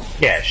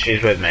 Yeah,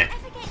 she's with me.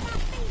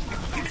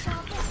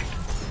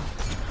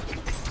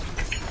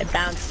 I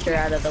bounced her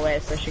out of the way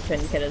so she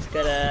couldn't get as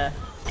good a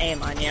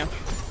aim on you.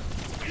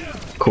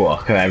 Cool,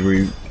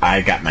 cause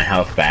I got my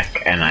health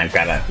back and I've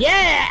got a.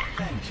 Yeah.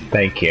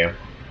 Thank you.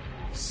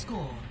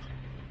 Score.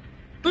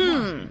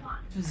 Hmm.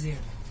 1-0.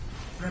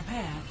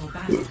 Prepare for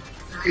battle.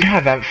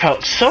 God, that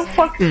felt so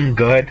fucking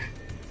good.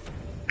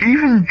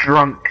 Even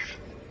drunk,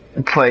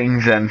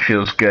 playing Zen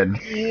feels good.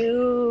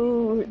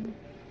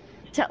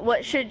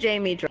 What should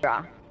Jamie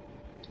draw?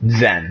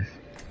 Zen.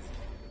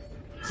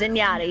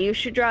 Zenyatta. You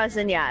should draw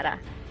Zenyatta.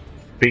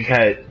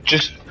 Because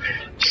just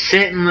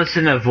sit and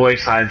listen to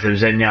voice lines of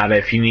Zenyatta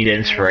if you need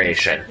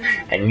inspiration,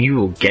 and you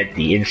will get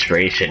the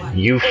inspiration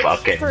you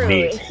fucking true.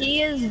 need.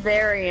 He is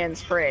very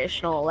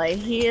inspirational. Like,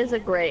 he is a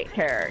great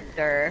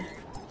character.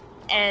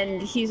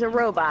 And he's a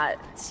robot,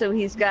 so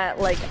he's got,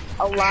 like,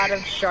 a lot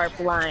of sharp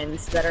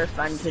lines that are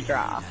fun to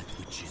draw.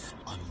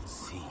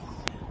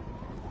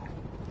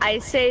 I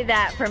say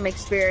that from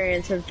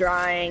experience of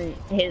drawing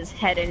his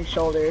head and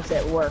shoulders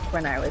at work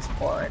when I was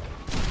bored.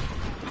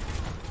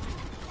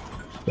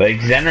 Like,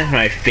 Zen is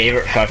my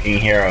favorite fucking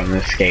hero in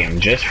this game,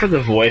 just for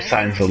the voice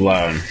lines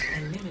alone.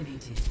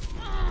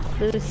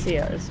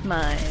 Lucio's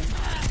mine.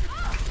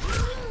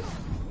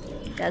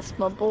 That's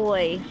my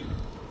boy.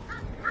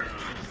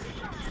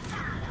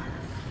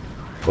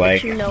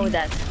 Like, You know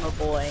that's my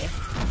boy.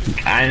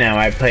 I know,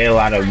 I play a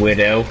lot of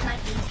Widow,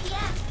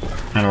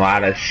 and a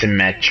lot of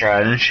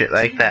Symmetra and shit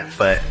like that,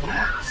 but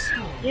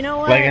You know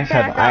what? like I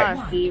said, Back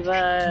off,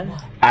 Diva.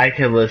 I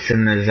could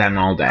listen to Zen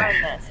all day.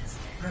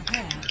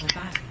 Prepare for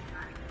battle.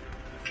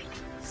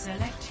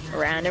 Select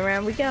your Round and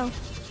round we go.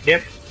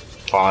 Yep.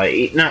 While I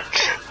eat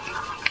nuts.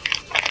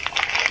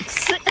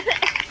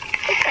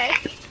 Okay.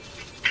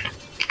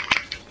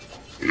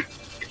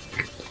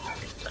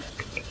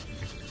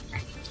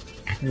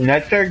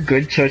 Nuts are a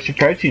good source of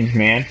proteins,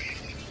 man.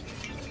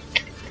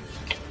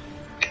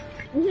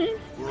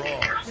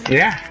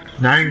 Yeah,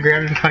 9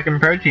 grams of fucking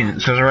protein.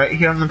 It says right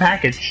here on the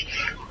package.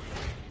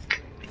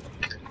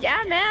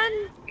 Yeah, man.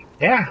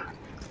 Yeah.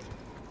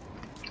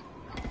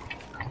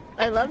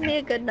 I love me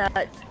a good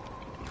nut.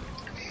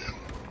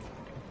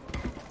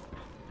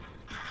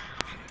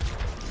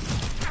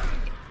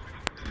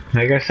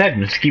 Like I said,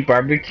 mesquite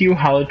barbecue,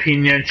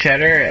 jalapeno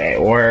cheddar,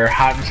 or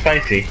hot and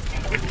spicy.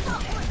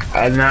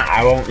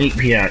 I won't eat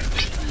peanuts.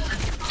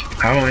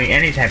 I won't eat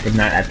any type of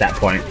nut at that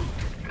point.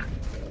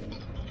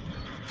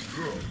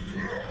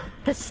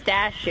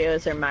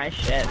 Pistachios are my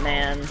shit,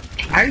 man.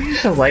 I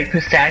used to like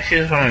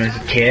pistachios when I was a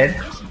kid.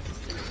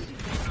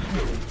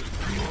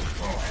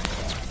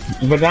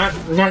 But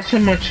not so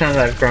much now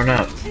that I've grown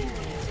up.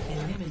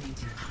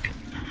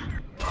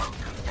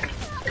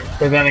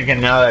 But then again,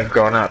 now that I've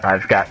grown up,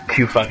 I've got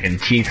 2 fucking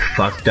teeth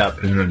fucked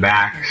up in the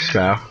back,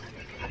 so...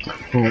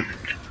 When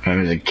I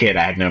was a kid,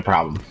 I had no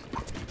problem.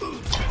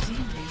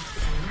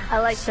 I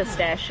like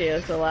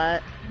pistachios a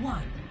lot.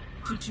 1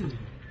 to 2.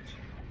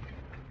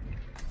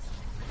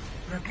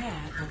 Prepare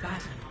for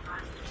battle.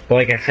 But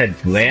like I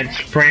said,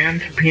 Lance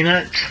brand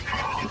peanuts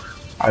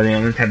are the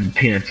only type of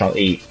peanuts I'll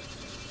eat.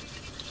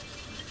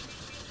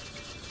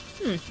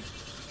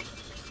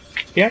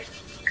 Yep.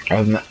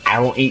 I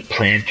won't eat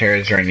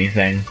Planters or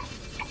anything.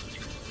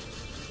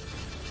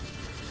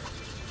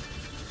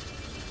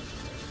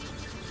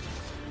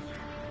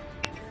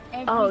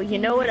 Oh, you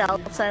know what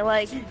else I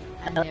like?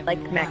 I like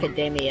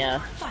macadamia.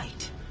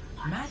 Fight.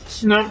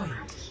 Match No. point.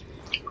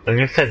 Like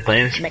I said,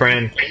 Lance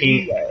brand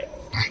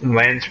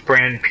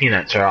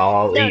peanuts are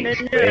all I'll No, eat. no,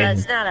 no,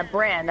 that's not a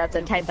brand. That's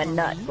a type of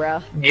nut,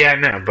 bro. Yeah,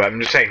 no, but I'm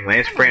just saying,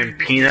 Lance brand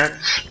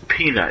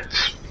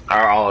peanuts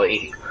are all I'll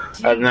eat.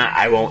 Other than that,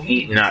 I won't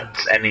eat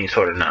nuts, any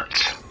sort of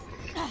nuts.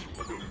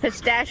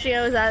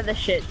 Pistachios are the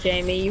shit,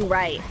 Jamie. You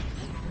right.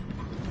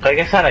 Like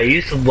I said, I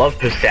used to love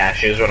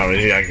pistachios when I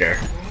was younger.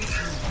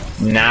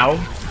 Now,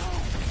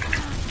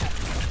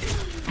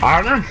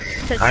 I don't know.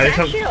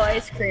 Pistachio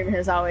ice cream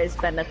has always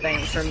been a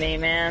thing for me,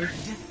 man.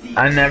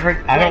 I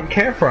don't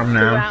care for them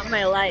now. Throughout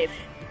my life.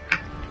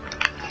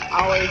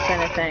 Always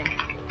been a thing.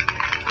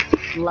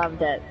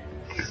 Loved it.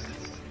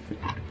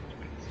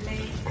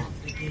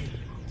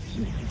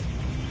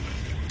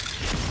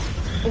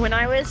 When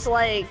I was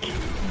like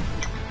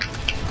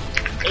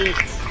 8,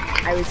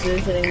 I was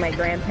visiting my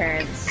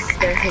grandparents.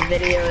 There's a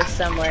video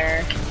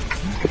somewhere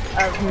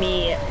of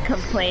me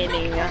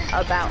complaining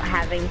about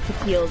having to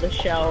peel the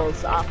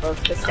shells off of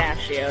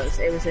pistachios.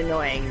 It was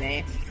annoying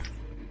me.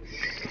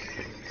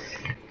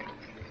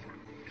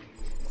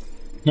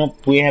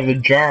 Nope, we have a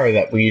jar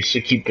that we used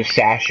to keep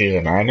pistachios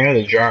in. I know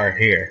the jar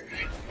here.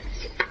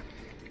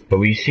 But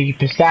we used to keep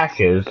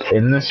pistachios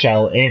in the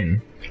shell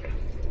in.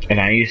 And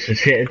I used to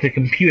sit at the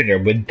computer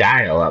with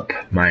dial-up,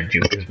 mind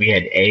you, because we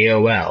had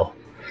AOL.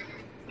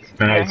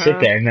 And I'd sit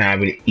there and I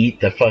would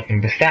eat the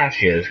fucking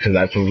pistachios, because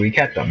that's where we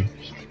kept them.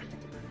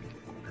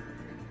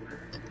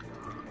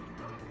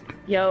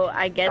 Yo,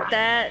 I get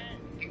that.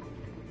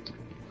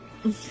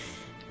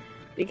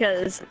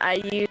 Because I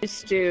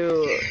used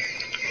to,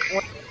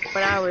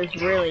 when I was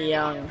really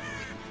young,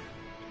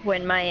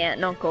 when my aunt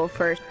and uncle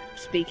first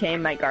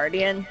became my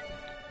guardian,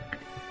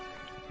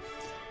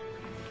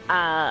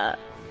 I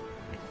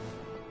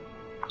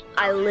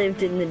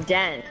lived in the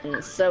den,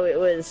 so it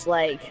was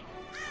like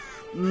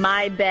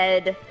my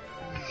bed,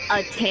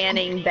 a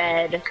tanning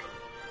bed,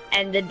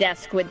 and the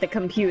desk with the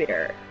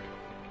computer.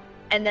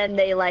 And then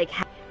they like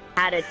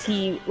had a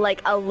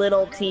a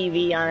little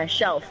TV on a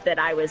shelf that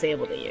I was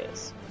able to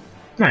use.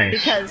 Nice.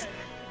 Because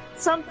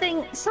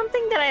something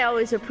that I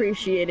always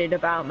appreciated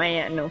about my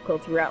aunt and uncle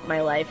throughout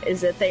my life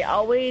is that they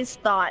always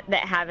thought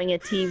that having a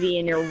TV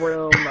in your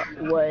room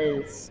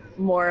was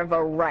more of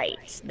a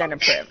right than a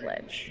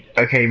privilege.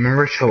 Okay,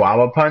 remember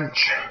Chihuahua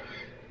Punch?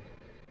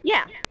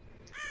 Yeah.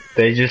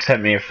 They just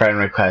sent me a friend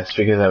request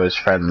because I was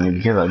friendly,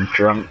 because I'm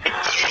drunk.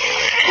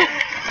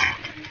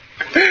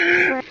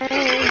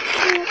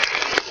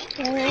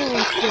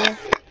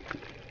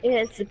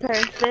 It's a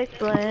perfect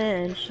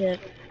friendship.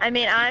 I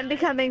mean, I'm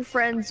becoming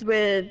friends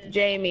with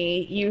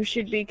Jamie. You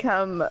should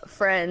become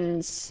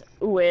friends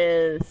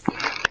with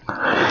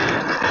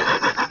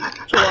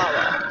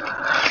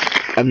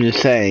Chihuahua. I'm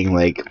just saying,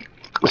 like,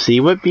 see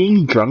what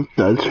being drunk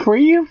does for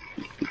you?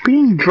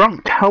 Being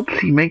drunk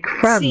helps you make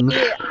friends.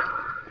 See,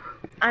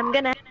 I'm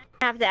gonna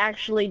have to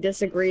actually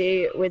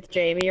disagree with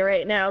Jamie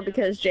right now,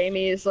 because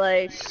Jamie is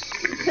like,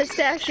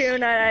 pistachio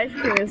nut ice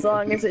cream, as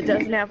long as it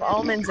doesn't have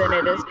almonds in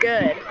it, is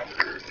good.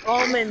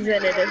 Almonds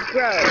in it is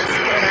gross.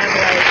 And I'm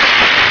like,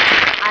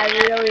 I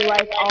really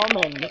like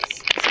almonds.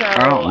 So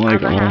I don't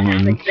like I'm gonna have to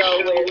almonds.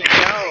 go with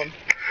no.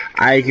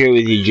 I agree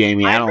with you,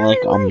 Jamie. I don't really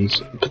like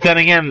almonds. But then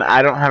again,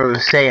 I don't have a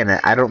say in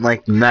it. I don't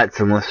like nuts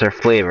unless they're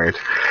flavored.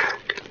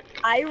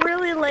 I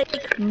really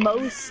like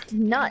most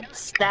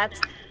nuts. That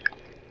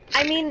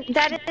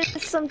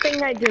is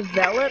something I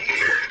developed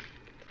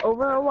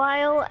over a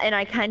while, and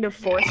I kind of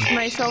forced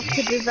myself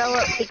to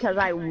develop because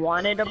I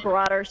wanted a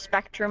broader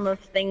spectrum of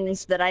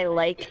things that I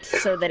liked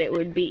so that it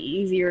would be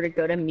easier to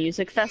go to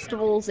music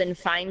festivals and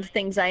find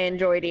things I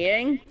enjoyed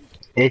eating.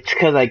 It's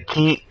because I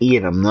can't eat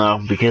them,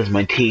 though, because of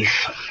my teeth.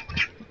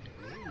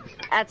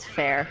 That's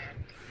fair.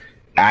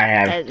 I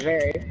have... That's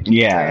very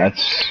Yeah, fair.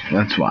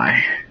 that's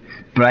why.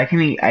 But I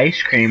can eat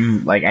ice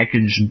cream, like, I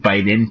can just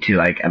bite into,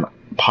 like, a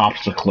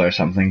popsicle or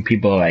something.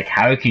 People are like,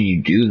 how can you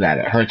do that?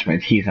 It hurts my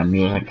teeth. I'm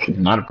like,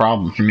 not a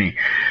problem for me.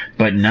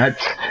 But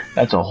nuts,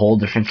 that's a whole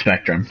different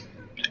spectrum.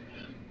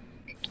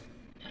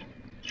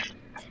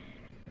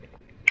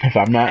 If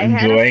I'm not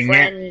enjoying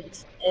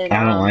it,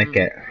 I don't like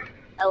it.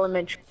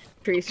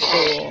 Elementary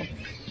school.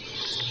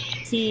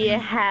 He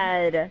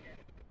had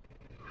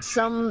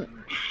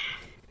some...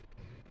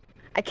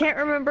 I can't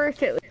remember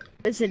if it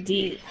was a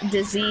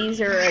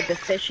disease or a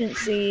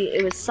deficiency.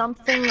 It was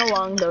something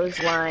along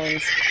those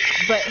lines,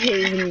 but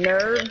his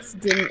nerves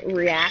didn't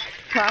react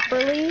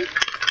properly,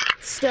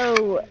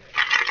 so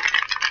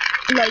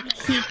like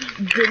he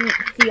didn't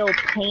feel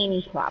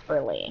pain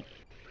properly.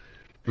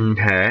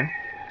 Okay.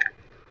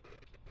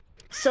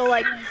 So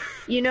like,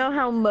 you know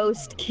how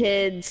most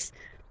kids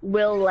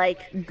will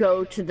like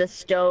go to the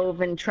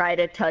stove and try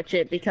to touch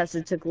it because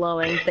it's a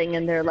glowing thing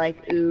and they're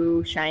like,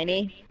 ooh,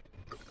 shiny?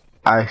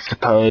 I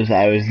suppose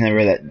I was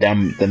never that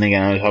dumb. Then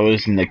again, I was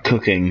always into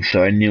cooking,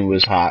 so I knew it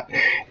was hot.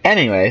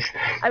 Anyways.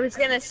 I was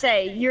gonna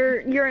say,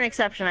 you're an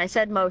exception. I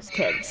said most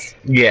kids.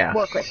 Yeah.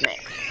 Work with me.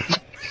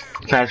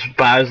 But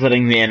I was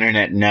letting the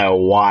internet know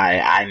why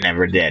I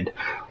never did.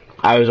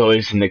 I was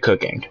always into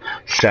cooking,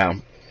 so.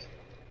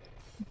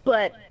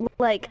 But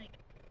like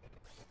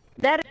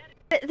that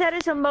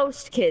is a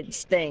most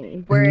kids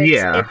thing where it's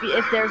Yeah.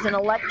 if there's an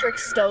electric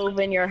stove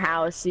in your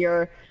house,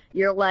 you're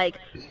like,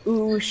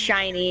 ooh,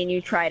 shiny, and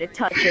you try to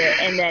touch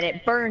it and then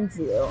it burns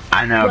you.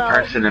 I know a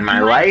person in my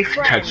life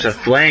touched a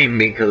flame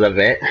because of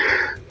it.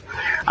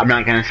 I'm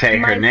not gonna say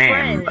her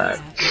name, but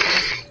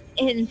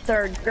in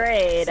 3rd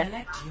grade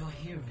Select your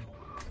hero.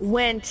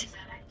 went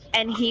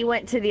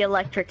to the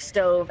electric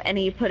stove and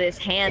he put his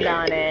hand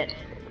on it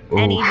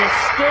and he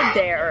just stood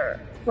there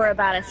for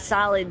about a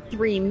solid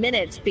 3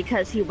 minutes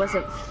because he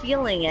wasn't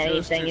feeling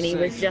anything and he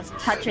was just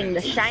touching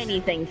the shiny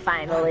thing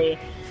finally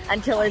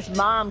until his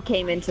mom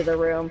came into the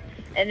room,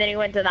 and then he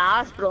went to the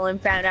hospital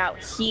and found out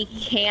he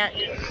can't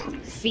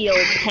feel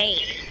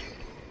pain.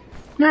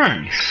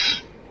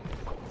 nice.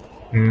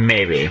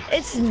 Maybe.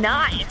 It's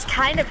not. It's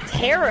kind of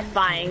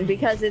terrifying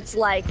because it's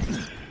like,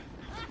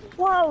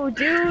 whoa,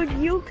 dude,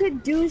 you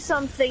could do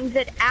something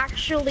that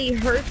actually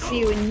hurts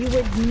you and you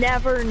would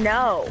never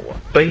know.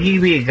 But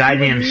he'd be a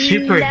goddamn Never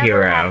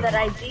superhero. have that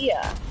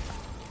idea.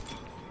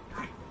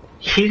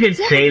 He could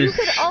Yeah, but save. you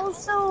could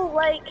also,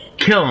 like,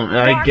 Kill him.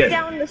 walk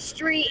down the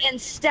street and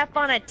step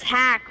on a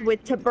tack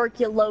with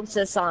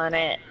tuberculosis on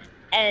it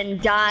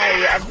and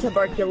die of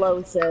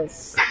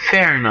tuberculosis.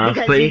 Fair enough,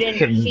 Because but you he didn't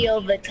could. feel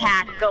the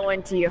tack go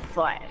into your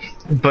foot.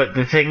 But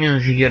the thing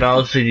is, he could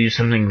also do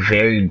something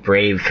very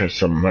brave for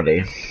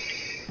somebody.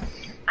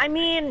 I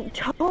mean,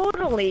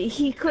 totally.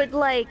 He could,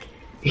 like,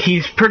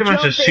 He's pretty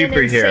much a jump in and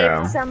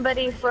superhero. save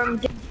somebody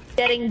from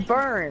getting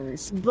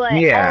burns, but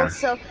Yeah.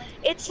 also,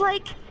 it's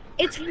like,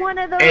 it's one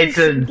of those It's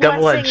a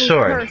double-edged blessing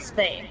sword. curse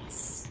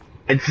things.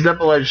 It's a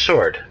double-edged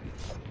sword.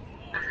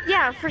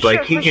 Yeah, for Like,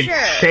 sure, he for could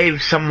sure.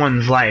 save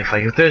someone's life.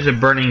 Like, if there's a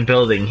burning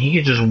building, he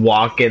could just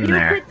walk in You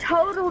there. could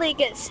totally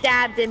get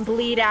stabbed and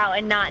bleed out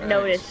and not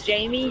notice,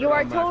 Jamie. You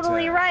are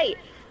totally right.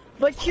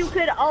 But you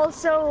could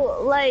also,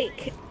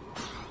 like,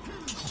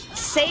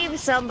 save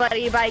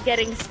somebody by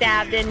getting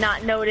stabbed and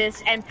not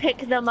notice and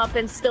pick them up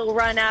and still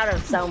run out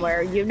of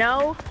somewhere, you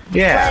know?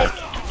 Yeah.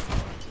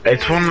 Like,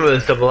 It's one of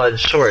those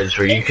double-edged swords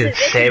where you could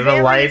it's save a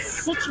very life.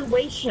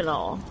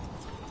 situational.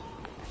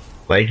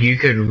 Like, you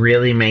could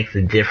really make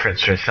the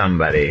difference for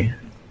somebody.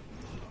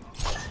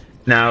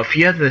 Now, if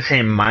you have the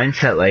same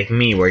mindset like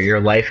me, where your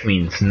life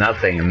means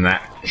nothing, and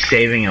that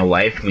saving a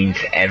life means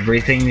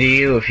everything to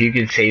you, if you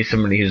could save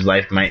somebody whose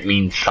life might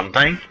mean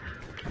something,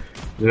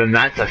 then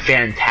that's a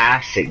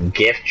fantastic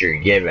gift you're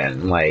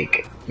given,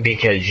 like,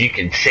 because you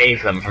can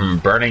save them from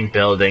a burning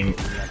building,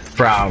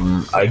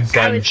 from a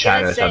gunshot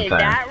I or was gonna say, something.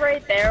 that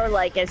right there,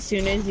 like, as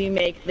soon as you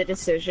make the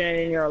decision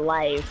in your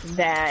life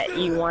that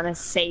you want to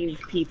save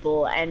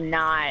people and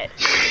not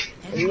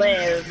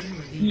live,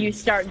 you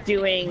start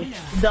doing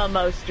the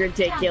most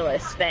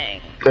ridiculous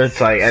thing. It's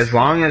like, as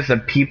long as the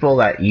people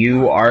that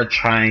you are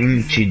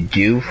trying to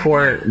do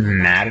for it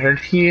matter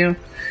to you,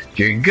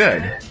 you're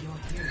good.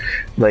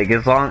 Like,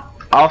 as long...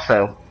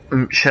 Also,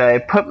 should I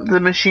put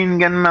the machine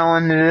gun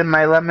melon in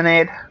my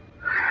lemonade?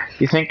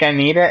 You think I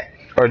need it?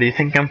 Or do you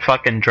think I'm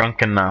fucking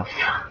drunk enough?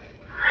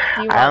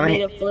 Do you want me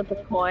to flip a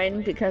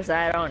coin? Because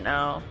I don't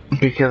know.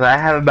 Because I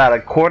have about a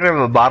quarter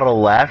of a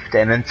bottle left,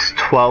 and it's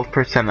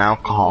 12%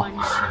 alcohol.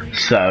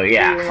 So,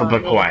 yeah, Do you flip want a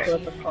me to coin.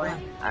 flip a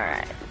coin?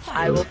 Alright.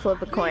 I will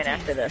flip a coin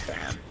after this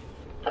round.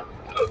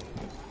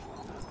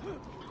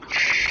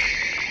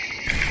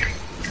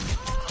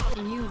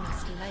 You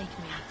must like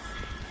me.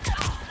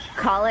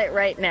 Call it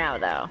right now,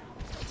 though.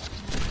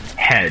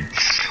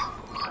 Heads.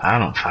 I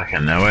don't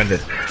fucking know it.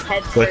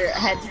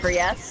 Heads for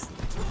yes?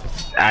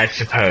 I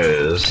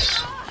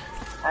suppose.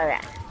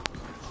 Alright.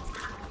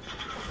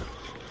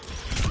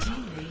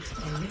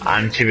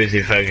 I'm too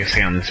busy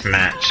focusing on this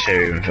match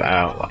to,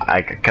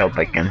 I got killed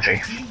by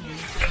Genji.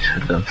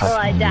 Well,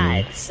 I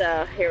died,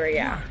 so here we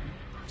go.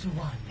 To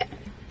one.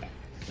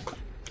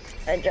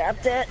 I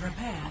dropped it.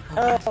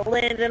 Prepare for Oh,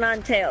 landed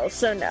on tails,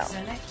 so no.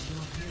 select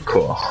your hero.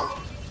 Cool.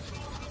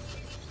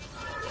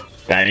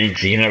 That means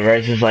the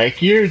universe is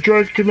like, you're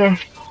drunk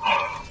enough.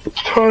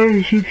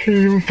 Times you can't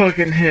even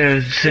fucking hit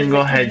a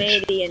single It's a head.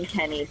 Canadian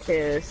Kenny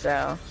too,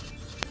 so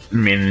I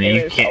mean, it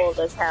you was can't. old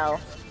as hell.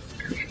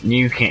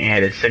 You can't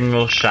hit a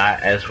single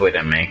shot as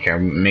Widowmaker.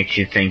 Makes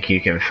you think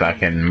you can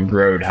fucking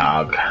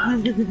roadhog.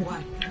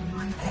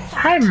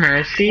 Hi,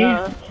 Mercy.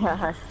 Oh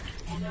god.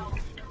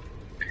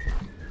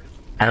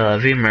 I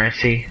love you,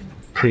 Mercy.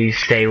 Please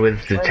stay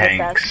with the We're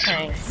tanks. the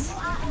best tanks.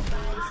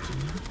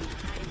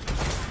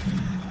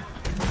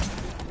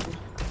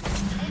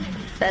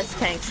 Best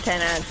tanks,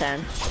 10 out of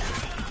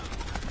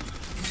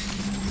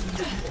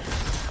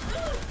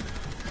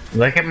 10.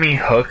 Look at me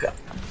hook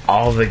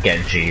all the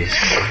Genjis.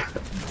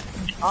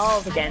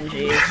 All the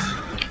Genjis.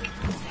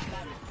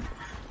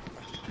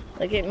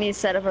 Look at me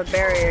set up a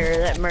barrier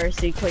that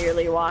Mercy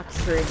clearly walks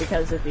through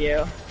because of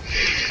you.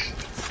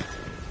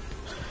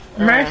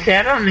 Mercy,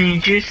 I don't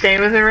need you. Stay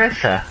with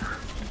Arissa.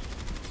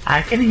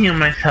 I can heal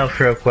myself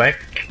real quick.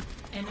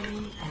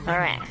 Enemy and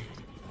Alright.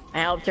 I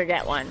helped her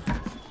get one. I'm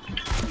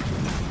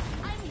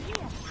here.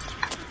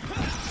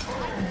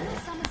 I need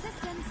some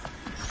assistance.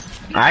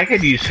 I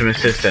could use some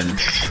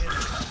assistance.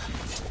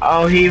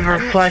 Oh, he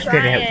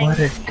reflected it. trying. What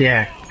a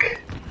dick.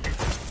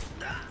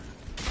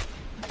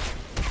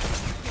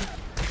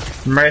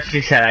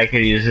 Mercy said I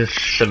could use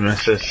some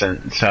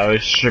assistance, so I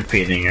was just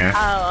repeating her.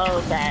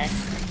 Oh, okay.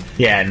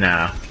 Yeah,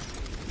 no.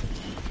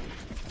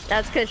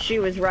 That's because she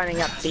was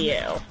running up to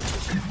you.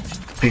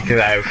 Because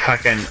I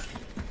fucking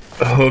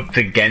hooked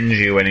the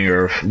Genji when he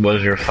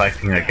was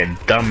reflecting like a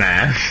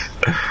dumbass.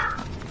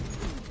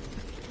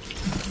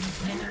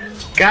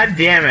 God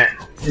damn it.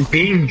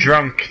 Being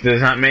drunk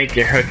does not make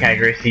your hook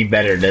accuracy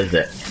better, does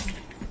it?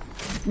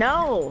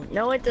 No,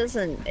 it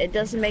doesn't. It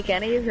doesn't make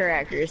any of your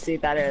accuracy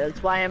better.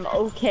 That's why I'm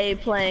okay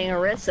playing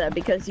Orisa,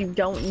 because you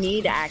don't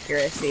need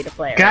accuracy to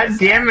play Orisa. God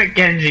damn it,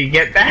 Genji,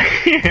 get back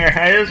here.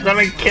 I just want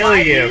to kill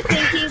Why you. do you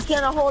think he's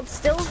gonna hold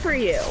still for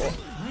you?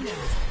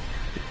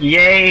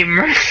 Yay,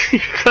 Mercy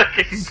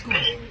fucking.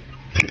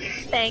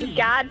 Thank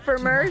God for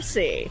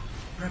Mercy.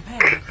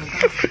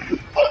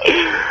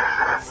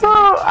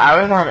 Oh, I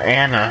was on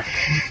Anna.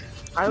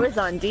 I was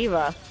on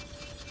Diva.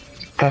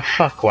 The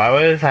fuck? Why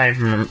was I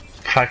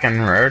fucking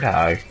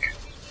Roadhog?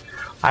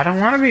 I don't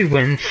want to be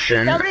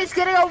Winston. Nobody's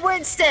getting a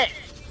Winston!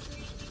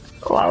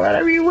 Why would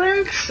I be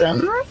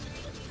Winston?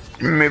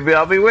 Maybe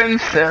I'll be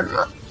Winston.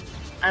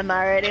 I'm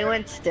already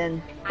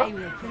Winston. What am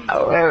I?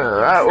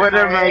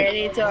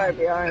 Already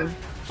Torbjorn.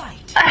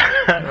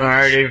 I'm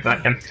already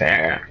fucking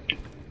fair.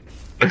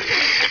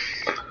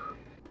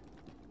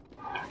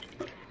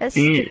 That's such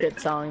a good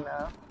song,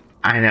 though.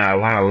 I know, I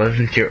want to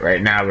listen to it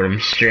right now, but I'm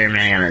streaming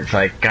and it's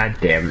like, god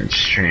damn it,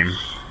 stream.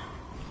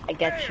 I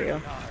get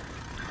you.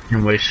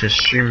 And waste the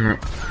stream.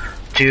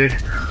 Dude,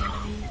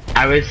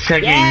 I was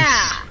singing.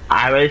 Yeah!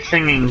 I was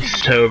singing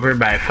Sober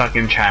by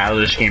fucking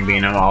Childish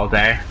Gambino all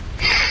day.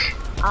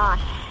 Ah,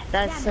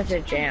 that's such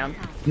a jam.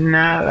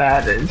 Now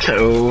that it's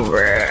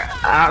over,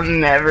 I'll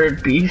never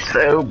be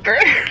sober.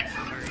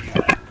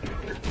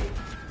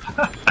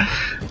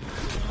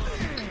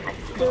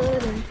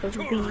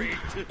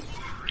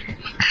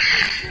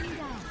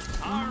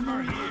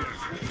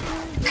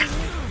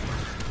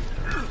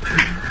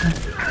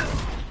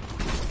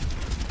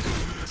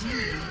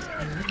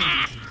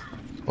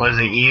 Was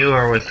it you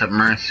or was it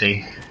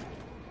Mercy?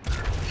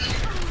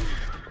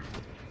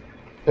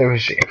 It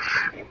was you.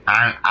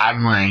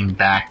 I'm laying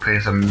back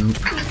because I'm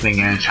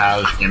thinking of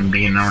Childish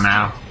Gambino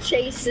now.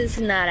 Chase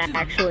is not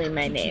actually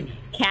my name.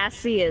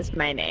 Cassie is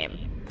my name.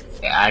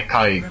 Yeah, I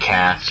call you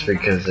Cass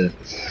because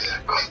it's...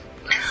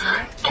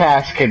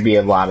 Cass could be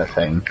a lot of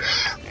things.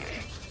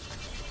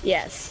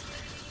 Yes.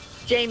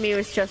 Jamie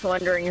was just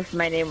wondering if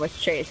my name was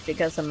Chase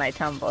because of my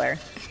Tumblr.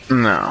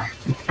 No,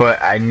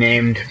 but I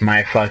named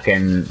my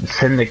fucking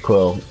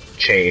Cyndaquil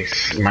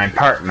Chase, my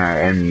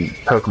partner in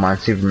Pokemon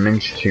Super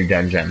Mystery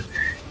Dungeon,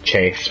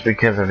 Chase,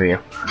 because of you.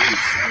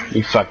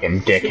 You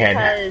fucking dickhead.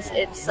 Because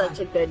it's such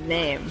a good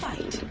name.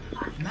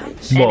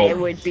 Well, And it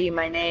would be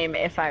my name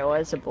if I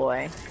was a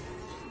boy.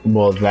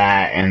 well,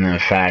 that and the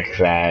fact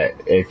that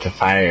it's a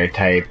fire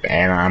type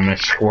and I'm a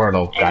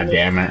Squirtle,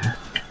 goddammit.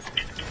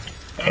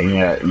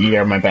 And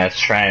you're my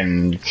best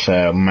friend,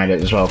 so might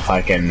as well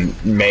fucking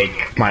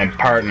make my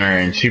partner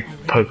in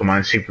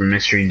Pokemon Super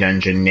Mystery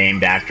Dungeon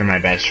named after my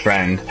best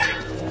friend.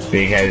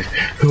 Because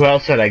who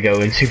else would I go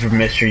in Super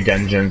Mystery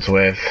Dungeons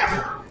with?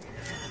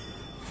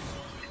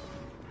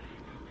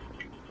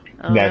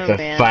 Oh, That's a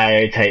man.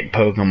 fire type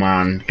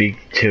Pokemon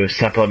to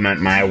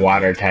supplement my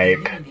water type.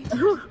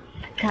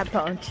 Got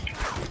boned.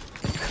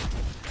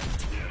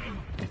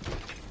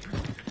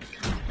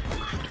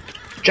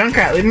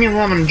 Junkrat, leave me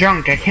alone, I'm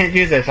drunk, I can't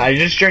do this. I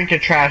just drank a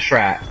trash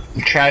rat.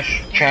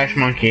 Trash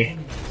monkey.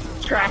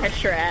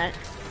 Trash rat.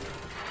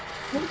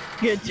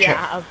 Good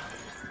job.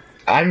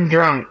 I'm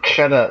drunk,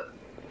 shut up.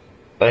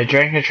 I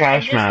drank a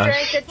trash mouse. I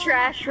just drank a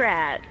trash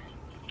rat.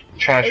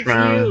 Trash It's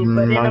mouse you,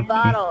 but in a monkey.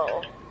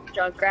 bottle.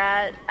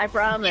 Junkrat, I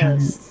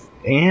promise.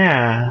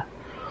 Yeah.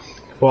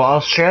 Well,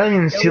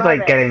 Australians You'll do love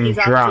like it. getting He's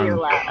off to your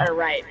drunk. left, or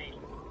right.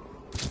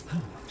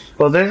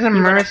 Well, there's a went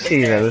up the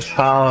Mercy that stairs. was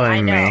following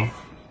I know. me.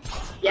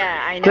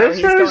 Yeah, I know. There's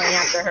He's no going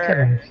after her.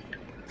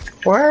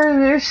 stairs. Where are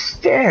there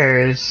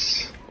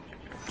stairs?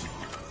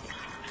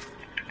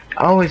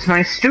 Oh, it's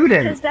my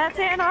student. Because that's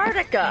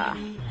Antarctica.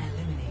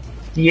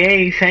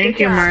 Yay, thank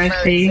Good you, job,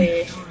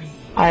 Mercy.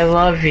 I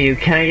love you.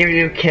 Can I give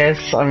you a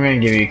kiss? I'm gonna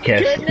give you a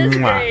kiss. Goodness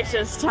Mwah.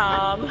 gracious,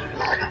 Tom.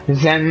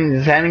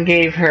 Zen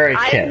gave her a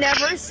kiss. I've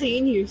never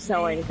seen you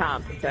so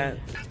incompetent.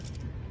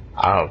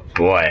 Oh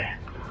boy.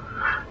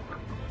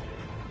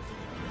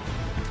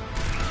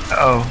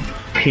 Oh,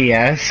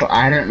 P.S.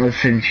 I didn't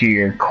listen to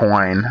your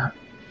coin.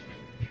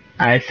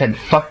 I said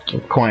fuck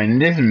your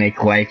coin. It doesn't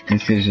make life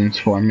decisions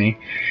for me.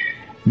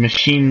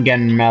 Machine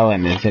Gun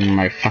Melon is in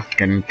my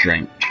fucking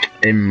drink.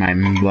 In my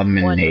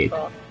lemonade.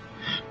 Wonderful.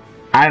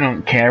 I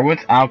don't care.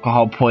 What's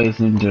alcohol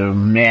poison to a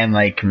man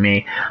like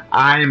me?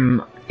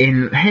 I'm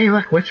in... Hey,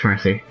 look, Witch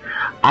Mercy.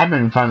 I'm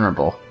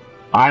invulnerable.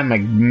 I'm a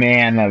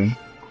man of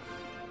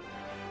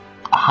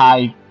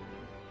high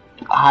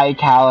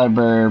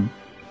caliber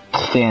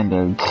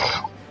standards.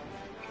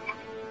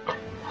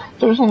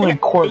 There's only a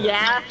quarter.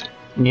 Yeah?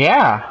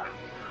 Yeah.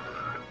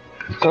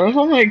 There's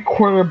only a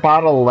quarter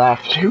bottle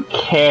left. Who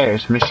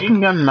cares? Machine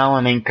Gun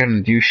Melon ain't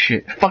gonna do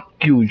shit. Fuck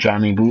you,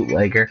 Johnny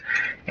Bootlegger,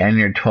 and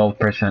your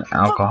 12%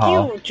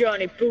 alcohol. Fuck you,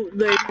 Johnny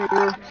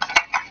Bootlegger.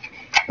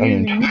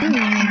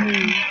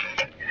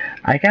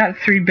 I got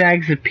 3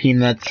 bags of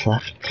peanuts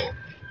left.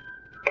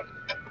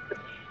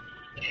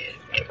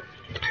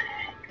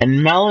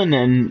 And melon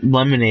and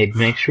lemonade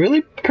makes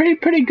really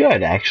pretty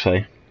good,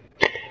 actually.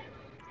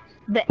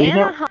 The You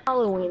know- Anna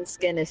Halloween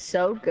skin is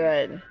so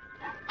good.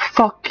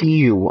 Fuck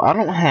you. I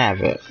don't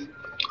have it.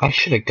 I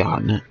should have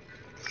gotten it.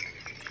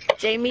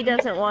 Jamie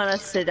doesn't want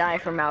us to die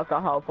from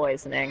alcohol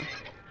poisoning.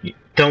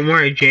 Don't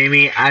worry,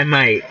 Jamie. I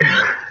might.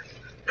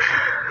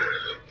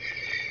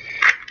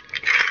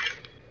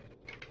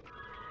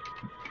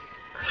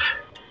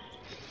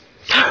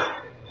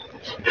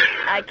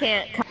 I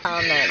can't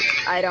comment.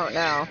 I don't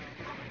know.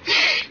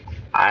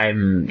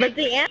 I'm. But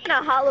the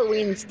Anna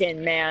Halloween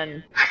skin,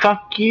 man.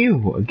 Fuck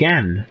you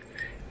again.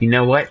 You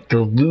know what? The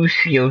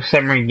Lucio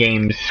Summer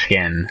Games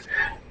skin.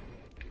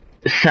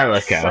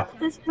 Celico. Suck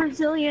this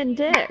Brazilian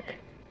dick.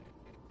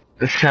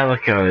 The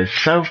Celico is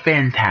so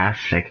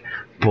fantastic.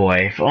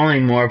 Boy, if only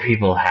more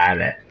people had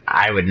it,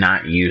 I would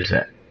not use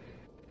it.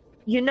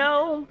 You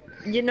know,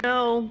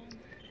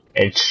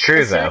 It's true,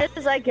 as though. soon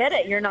as I get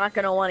it, you're not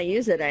gonna want to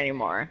use it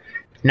anymore.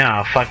 No,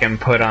 I'll fucking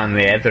put on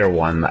the other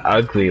one, the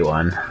ugly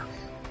one.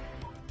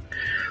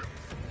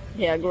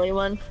 The ugly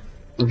one?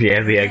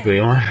 Yeah, the ugly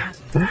one.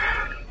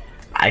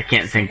 I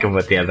can't think of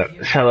what the other...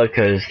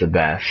 Celica is the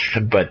best,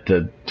 but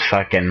the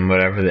fucking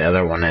whatever the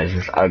other one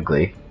is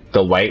ugly.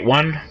 The white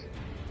one?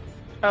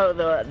 Oh,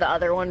 the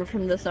other one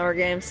from the Summer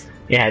Games?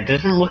 Yeah, it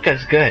doesn't look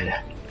as good.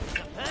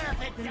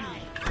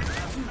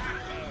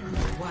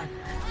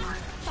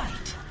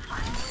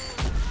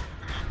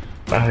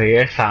 Oh,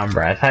 you're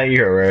somber. I thought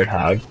you were a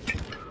roadhog.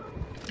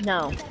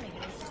 No.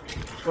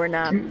 We're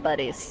not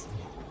buddies.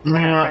 No,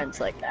 Friends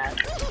like that.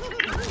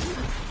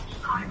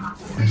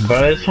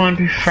 but I just want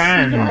to be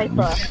friends.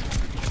 Sniper.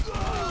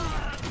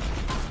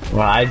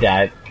 Well, I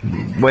died.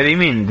 What do you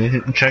mean? Did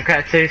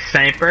Junkrat say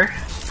sniper?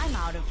 I'm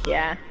out of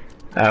Yeah.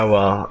 Oh,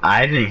 well,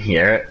 I didn't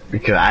hear it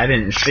because I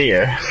didn't see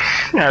her.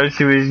 I was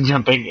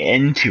jumping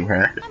into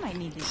her. I might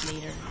need this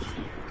later.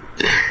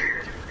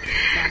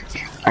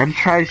 I'm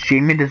surprised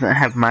Jamie doesn't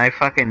have my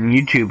fucking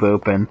YouTube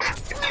opened.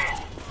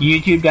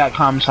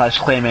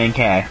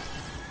 YouTube.com/ClaymanK.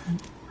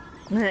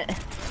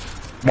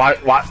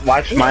 Watch my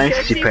Go see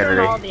from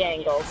stupidity. all the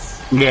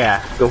angles.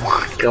 Yeah,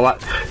 go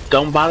up.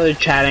 Don't bother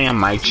chatting on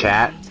my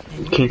chat.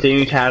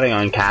 Continue chatting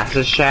on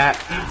Cass's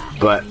chat,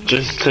 but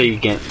just so you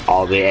get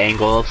all the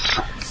angles.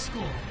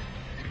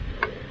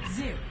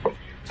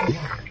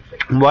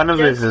 One of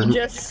us is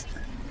Just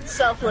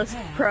selfless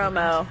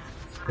promo.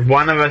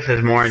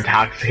 more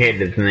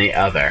intoxicated than the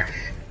other.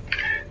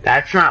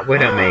 That's not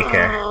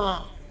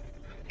Widowmaker.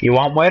 You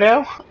want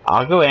Widow?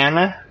 I'll go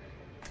Anna.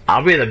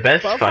 I'll be the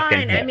best Well, fucking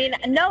fine. hit.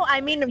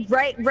 I mean,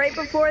 right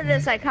before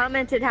this, I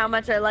commented how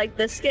much I liked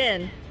the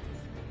skin.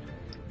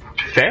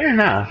 Fair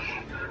enough.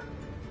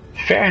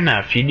 Fair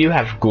enough. You do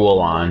have ghoul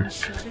on.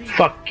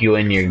 Fuck you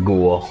and your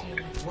ghoul.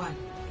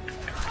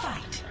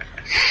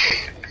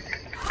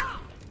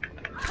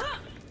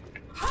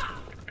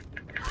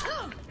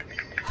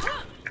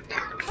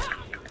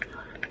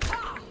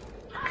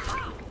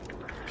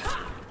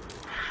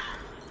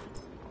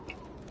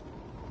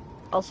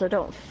 Also,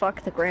 don't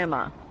fuck the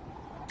grandma.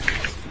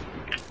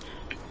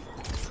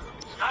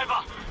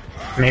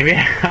 Maybe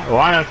I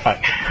wanna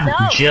fuck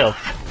No. Jill.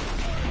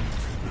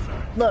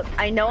 Look,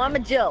 I know I'm a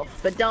Jilf,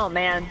 but don't,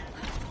 man.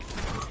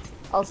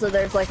 Also,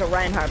 there's like a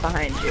Reinhardt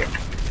behind you.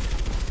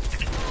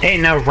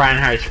 Ain't no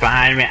Reinhardt's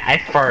behind me. I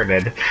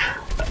farted.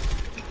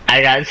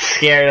 I got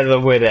scared of the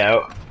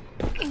widow.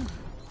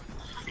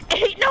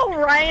 Ain't no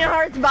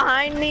Reinhardt's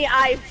behind me,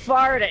 I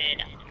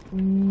farted.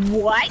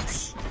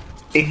 What?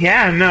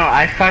 Yeah, no,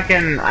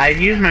 I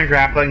used my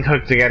grappling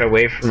hook to get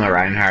away from the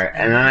Reinhardt,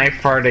 and then I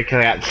farted because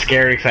I got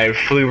scared because I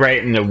flew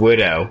right into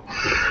Widow.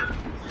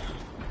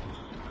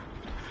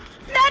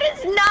 That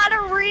is not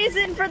a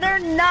reason for there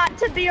not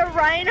to be a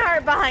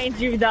Reinhardt behind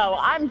you, though.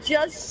 I'm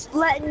just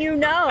letting you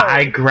know.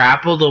 I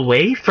grappled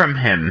away from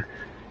him,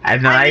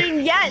 and then I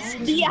mean, yes,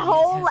 the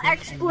whole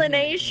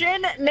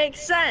explanation makes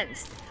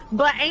sense.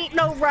 But ain't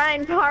no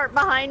Reinhardt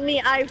behind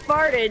me, I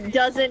farted,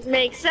 doesn't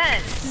make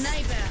sense.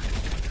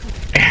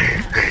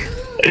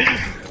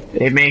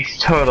 It makes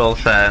total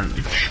sense.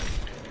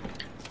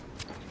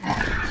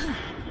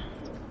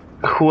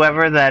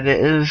 Whoever that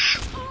is,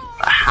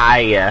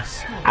 hiya.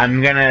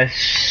 I'm gonna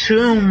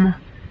assume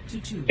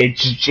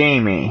it's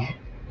Jamie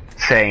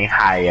saying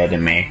hiya to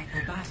me.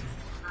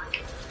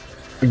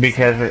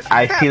 Because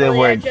I see the Probably,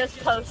 word. I just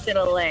posted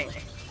a link.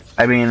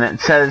 I mean, it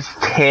says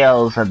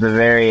Tails at the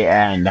very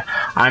end.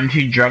 I'm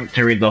too drunk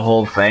to read the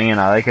whole thing, and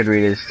all I could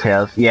read is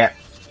Tails. Yep.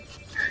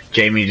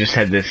 Jamie just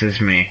said this is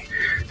me.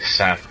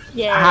 So,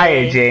 Yay.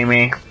 hiya,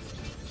 Jamie.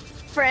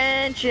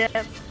 Friendship.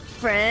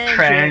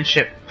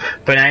 Friendship.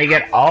 But now you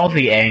get all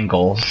the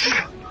angles.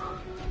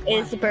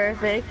 It's the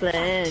perfect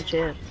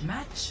friendship.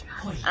 Match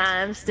point.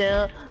 I'm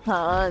still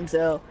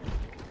Hanzo.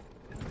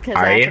 Because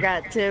Are I you?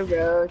 forgot to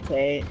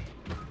rotate.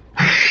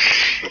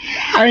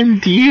 I'm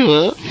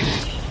Diva.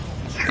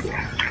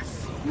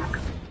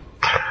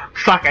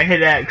 Fuck, I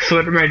hit X.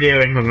 What am I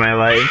doing with my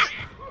life?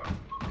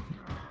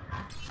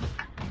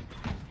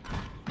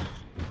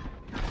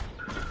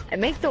 I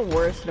make the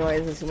worst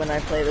noises when I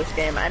play this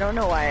game. I don't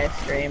know why I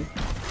scream.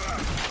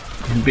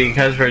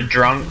 Because we're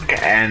drunk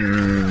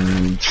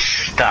and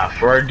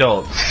stuff. We're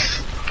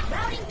adults.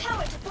 Routing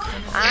power to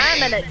bottom.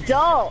 I'm an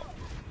adult.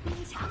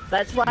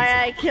 That's why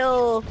I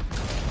kill.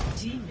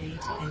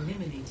 Teammate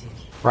eliminated.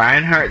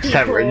 Reinhardt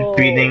Severin People.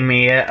 beating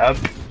me up.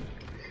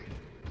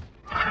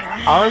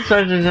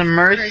 Also, there's a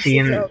Mercy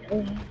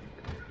and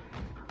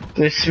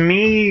there's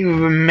me,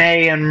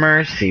 May, and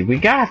Mercy. We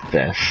got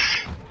this.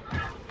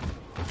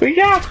 We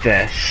got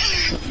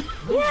this.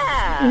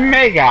 Yeah.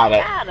 May got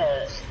it. Got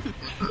it.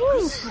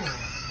 Woo.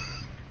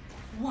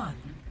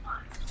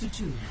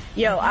 1-2.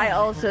 Yo, I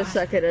also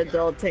suck at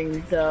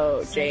adulting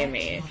though,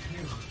 Jamie.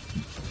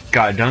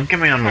 God, don't get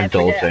me on I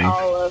forget adulting.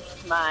 all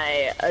of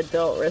my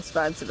adult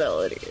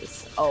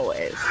responsibilities.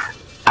 Always.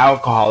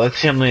 Alcohol.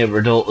 That's the only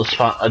adult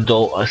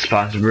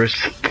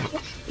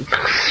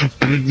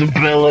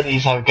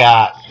responsibilities I've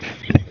got.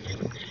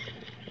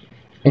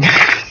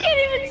 Can't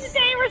even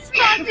say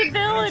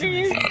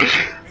responsibilities.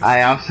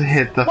 I also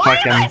hit the Why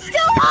am I fucking.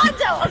 still on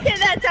though? Okay,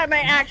 that time I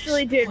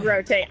actually did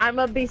rotate. I'm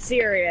gonna be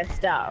serious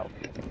though.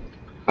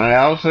 I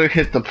also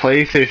hit the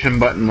PlayStation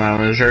button when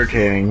I was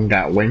rotating.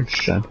 Got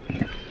Winston.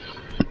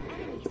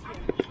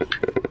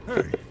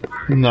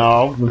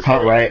 No, that's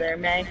not right. There,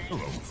 May.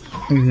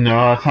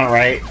 No, that's not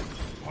right.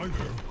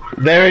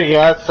 There we go.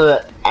 That's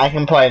it. I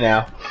can play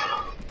now.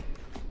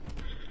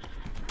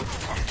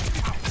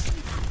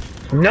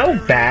 No,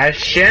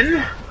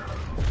 Bastion.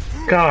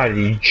 God,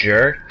 you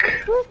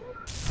jerk.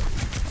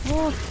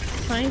 Oh,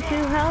 22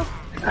 health.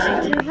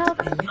 22 health.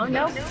 Oh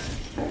no.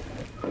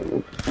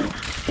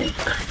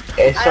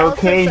 It's I also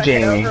okay, suck at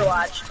Jamie.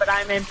 Overwatch, but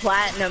I'm in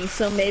platinum,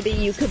 so maybe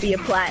you could be a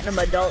platinum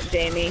adult,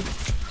 Jamie.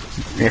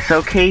 It's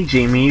okay,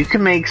 Jamie. You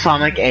can make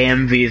Sonic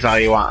AMVs all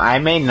you want. I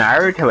made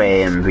Naruto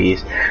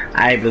AMVs.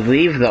 I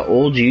believe the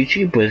old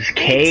YouTube was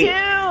Me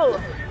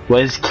too.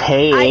 used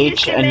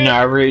KH to a make-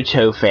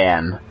 Naruto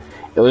fan.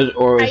 It was I used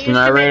to make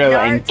Naruto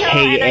and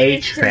Naruto, and I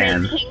used KH to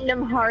fan. make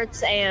Kingdom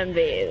Hearts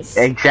AMVs.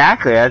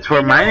 Exactly. That's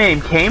where You my know-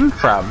 name came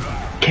from.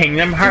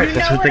 Kingdom Hearts. You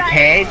That's know what the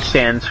what KH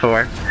stands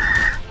for.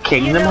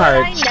 Kingdom you know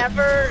what Hearts. I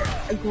never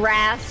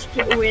grasped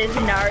with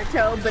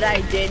Naruto, but I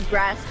did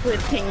grasp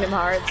with Kingdom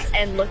Hearts,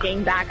 and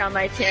looking back on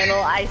my channel,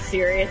 I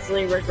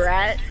seriously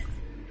regret.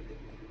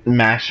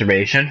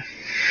 Masturbation.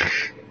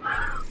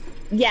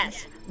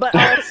 Yes, but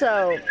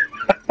also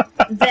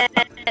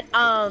that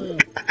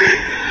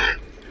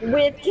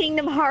with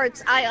Kingdom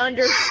Hearts, I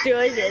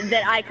understood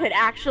that I could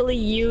actually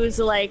use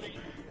like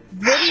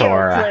video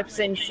Sora. clips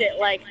and shit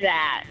like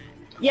that.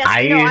 Yes, I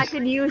I use-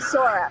 could use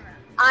Sora.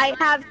 I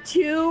have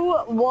 2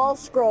 wall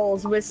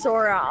scrolls with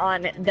Sora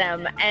on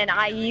them, and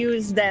I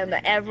use them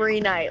every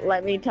night,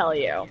 let me tell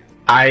you.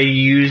 I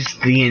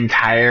used the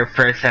entire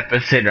first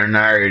episode of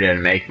Naruto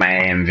to make my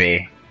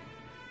AMV.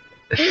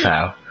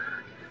 So.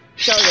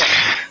 So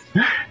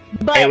good.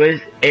 But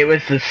It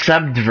was the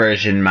subbed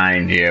version,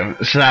 mind you,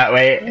 so that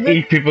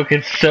way people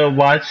could still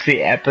watch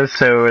the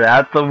episode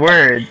without the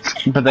words,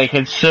 but they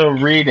could still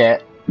read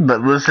it,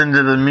 but listen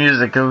to the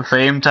music at the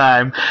same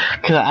time.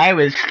 Cause I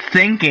was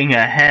thinking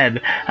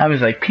ahead. I was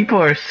like, people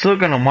are still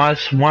gonna want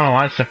to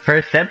watch the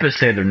first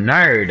episode of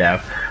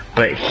Naruto,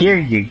 but here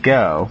you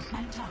go.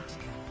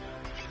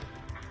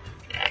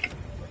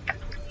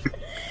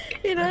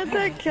 you know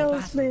that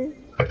kills me.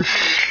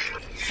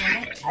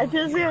 I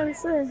just gotta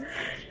say.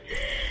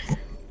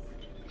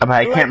 But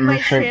I can't my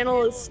remember.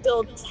 channel is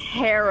still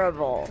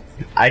terrible.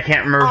 I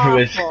can't remember if it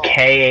was Awful.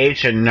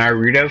 KH and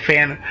Naruto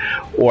fan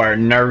or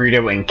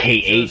Naruto and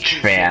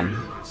KH fan.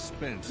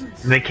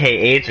 The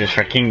KH is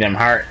for Kingdom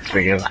Hearts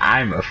because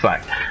I'm a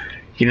fuck.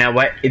 You know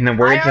what? In the I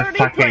words of already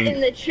put in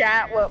fucking, the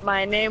chat what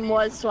my name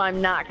was, so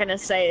I'm not gonna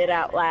say it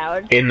out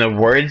loud. in the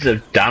words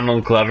of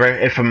Donald Glover,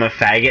 if I'm a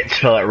faggot,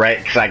 spell it right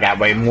because I got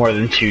way more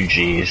than 2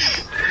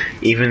 G's.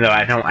 Even though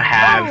I don't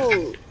have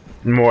Oh,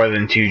 more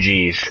than 2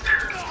 G's.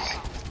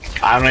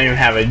 I don't even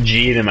have a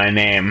G to my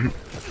name.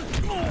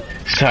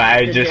 So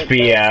I would just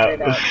be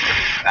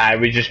I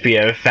would just be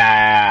a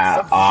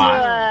fat.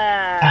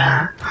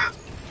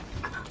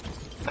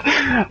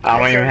 I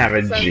don't even have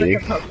a sounds G.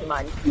 like a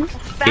Pokemon.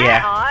 Fat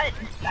Yeah. Ot.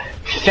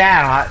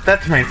 Fat,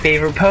 that's my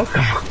favorite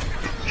Pokemon.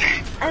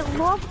 I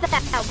love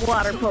that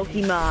water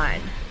Pokemon.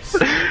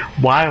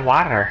 Why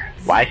water?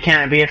 Why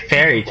can't it be a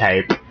fairy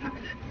type?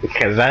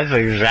 Because that's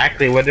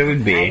exactly what it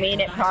would be. I mean,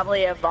 it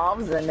probably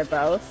evolves into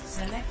both.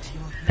 Select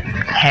your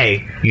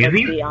Hey, you Let's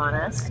think, be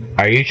honest.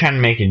 are you trying to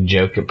make a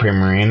joke at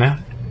Primarina?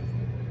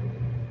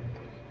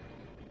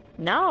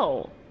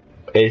 No,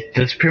 Is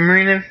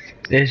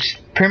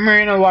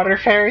Primarina water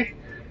fairy?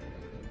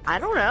 I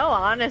don't know.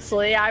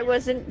 Honestly, I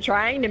wasn't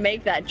trying to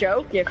make that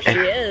joke. If she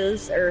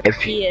is, or If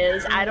he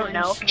is, I don't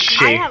know.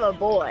 she- I have a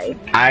boy.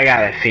 I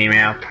got a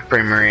female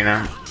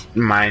Primarina.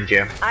 mind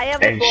you. I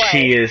have a And boy.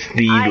 she is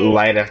the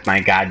light of my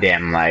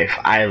goddamn life.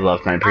 I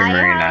love my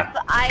Primarina.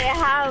 I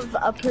have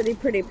a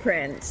pretty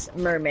prince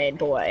mermaid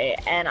boy,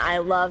 and I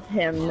love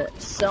him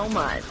so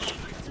much.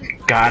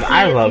 God, He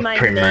I is love my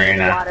main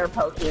Primarina. water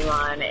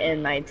Pokemon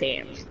in my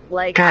team.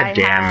 Like God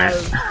damn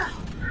it.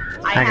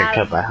 I got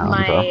killed by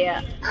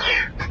Hanzo.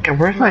 Okay,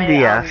 where's my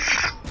DS?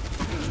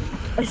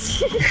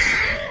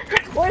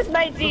 Where's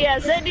my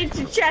DS? I need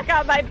to check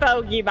out my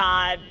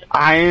Pokemon.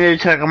 I need to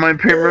check on my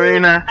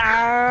Primarina.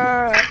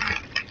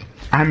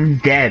 I'm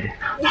dead.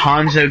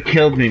 Hanzo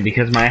killed me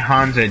because my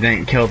Hanzo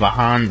didn't kill the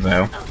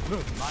Hanzo.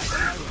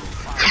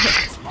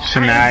 So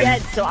I'm now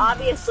dead, so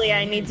obviously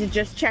I need to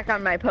just check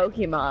on my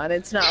Pokemon.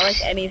 It's not like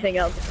anything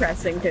else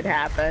pressing could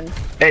happen.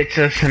 it's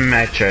a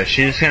Symmetra.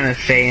 She's gonna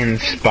stay and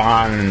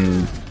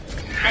spawn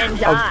And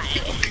die.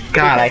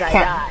 God, I because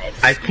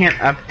can't. I can't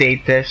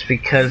update this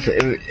because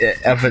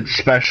of its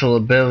special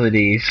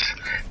abilities.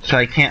 So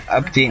I can't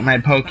update my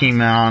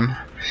Pokemon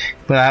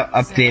without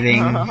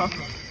updating.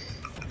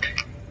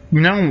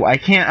 No, I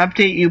can't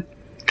update you,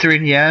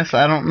 3DS.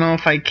 I don't know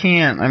if I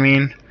can. I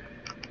mean,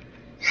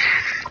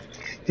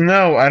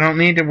 no, I don't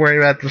need to worry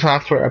about the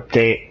software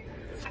update.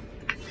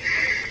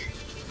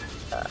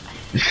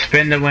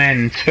 Spin to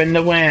win. Spin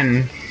to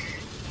win.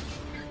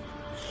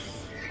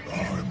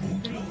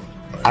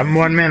 I'm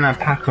 1 minute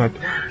Apocalypse.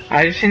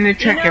 I just need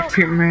to check if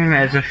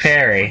Primarina is a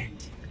fairy.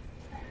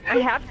 I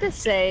have to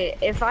say,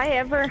 if I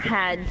ever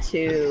had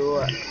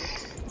to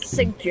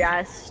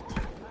suggest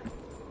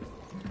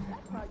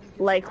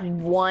like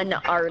one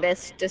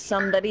artist to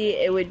somebody,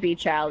 it would be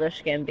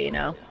Childish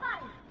Gambino.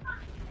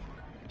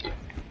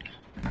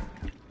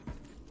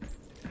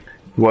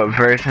 What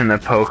version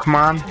of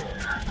Pokemon?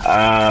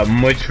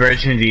 Which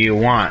version do you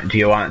want? Do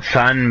you want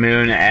Sun,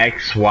 Moon,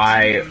 X,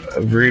 Y,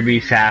 Ruby,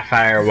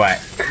 Sapphire, what?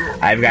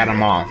 I've got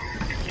them all.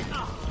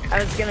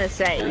 I was gonna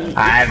say.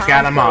 I've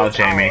got them all,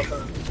 Jamie.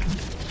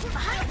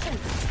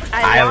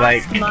 I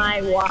lost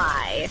my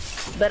Y,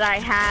 but I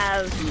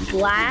have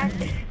Black,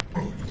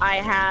 I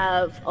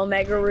have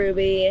Omega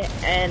Ruby,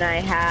 and I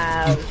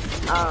have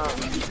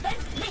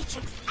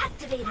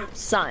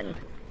Sun.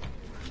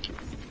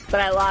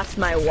 But I lost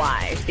my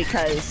Y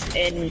because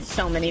in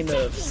so many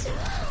moves.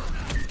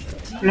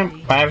 No,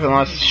 I haven't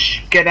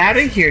lost. Get out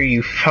of here,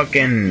 you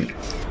fucking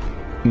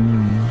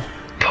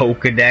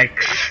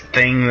Pokedex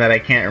thing that I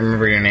can't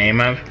remember your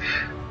name of.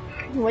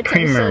 Which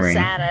is so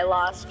sad. I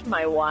lost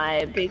my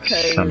Y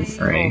because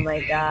oh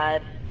my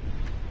god,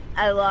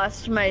 I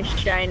lost my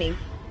shiny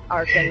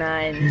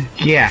Arcanine.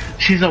 Yeah,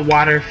 she's a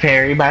water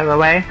fairy, by the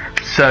way.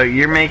 So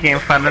you're making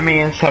fun of me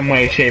in some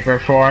way, shape, or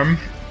form.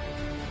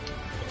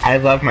 I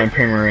love my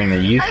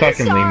Primarina. You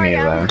fucking leave me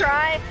alone.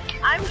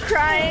 I'm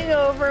crying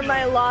over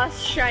my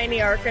lost shiny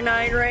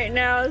Arcanine right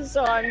now,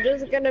 so I'm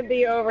just gonna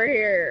be over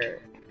here.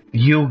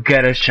 You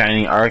get a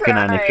shiny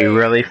Arcanine if you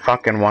really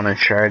fucking want a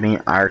shiny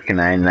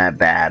Arcanine that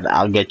bad.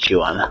 I'll get you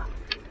one.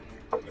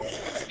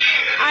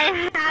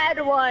 I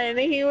had one.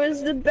 He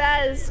was the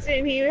best,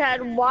 and he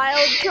had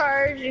Wild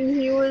Charge, and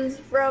he was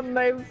from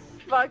my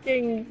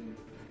fucking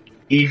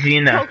easy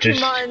enough.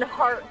 Pokemon just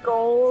Heart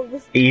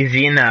Gold.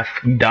 Easy enough.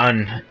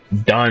 Done.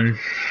 Done.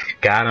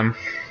 Got him.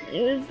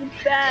 He was the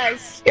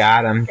best.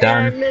 Got him.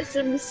 Done. And I miss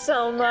him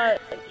so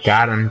much.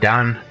 Got him.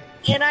 Done.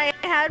 And I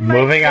had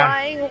my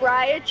flying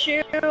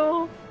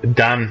Raichu.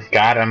 Done.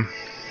 Got him.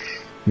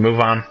 Move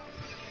on.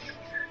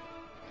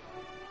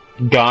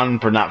 Gone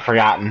but not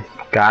forgotten.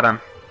 Got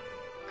him.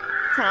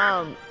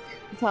 Tom,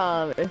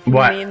 if you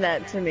mean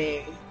that to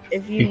me,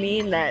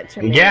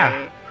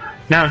 Yeah.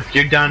 No,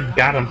 you're done.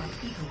 Got him.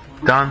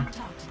 Done.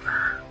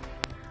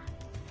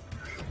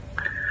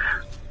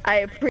 I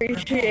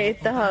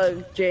appreciate the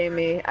hug,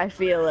 Jamie. I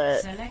feel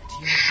it.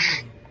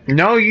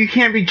 No, you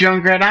can't be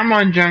Junkrat. I'm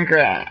on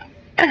Junkrat.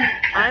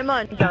 I'm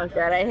on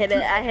Junkrat. I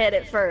hit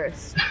it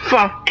first.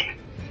 Fuck.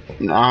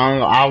 No,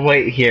 I'll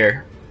wait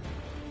here.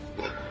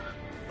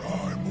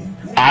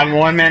 I'm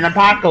 1 man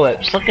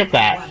Apocalypse. Look at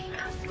that.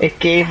 It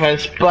gave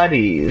us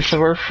buddies.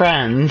 We're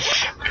friends.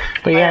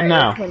 But yeah,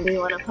 no. Which one do you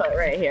want to put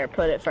right here?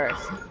 Put it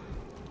first.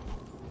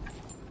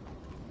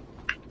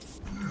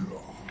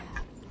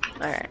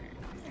 Alright.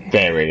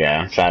 There we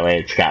go. So that way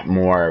it's got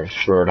more of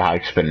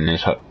Roadhog spinning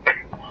his hook.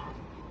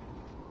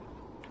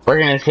 We're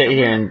gonna sit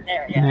here and...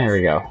 There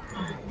we go.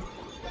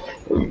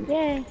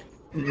 Yay.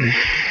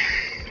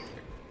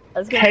 I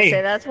was gonna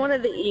say, that's one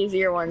of the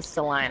easier ones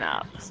to line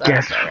up. So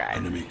yes. Right.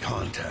 Enemy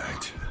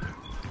contact.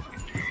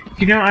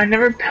 You know, I've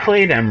never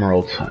played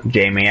Emerald,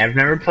 Jamie. I've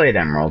never played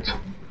Emerald.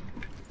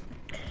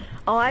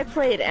 Oh, I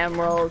played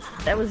Emerald.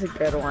 That was a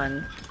good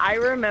one. I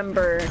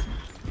remember...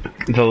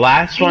 The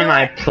last one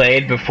I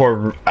played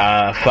before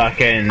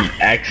fucking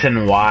X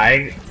and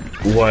Y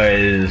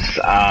was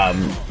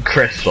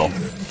Crystal.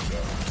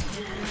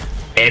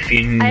 If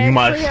you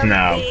must know.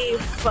 I actually have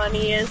the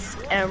funniest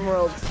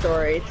Emerald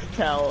story to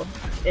tell,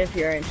 if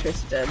you're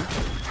interested.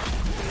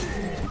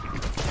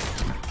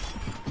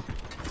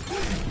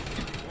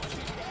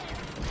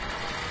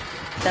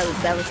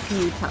 That was to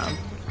you, Tom.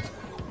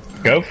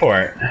 Go for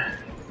it.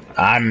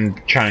 I'm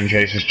trying to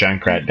chase this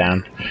Junkrat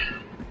down.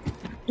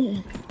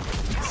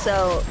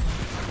 So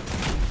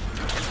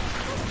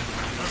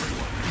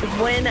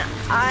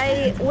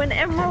when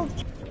Emerald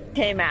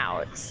came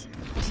out,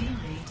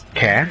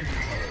 Okay.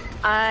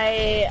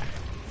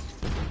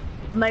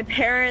 my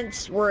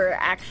parents were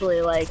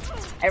actually like,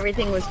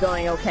 everything was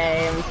going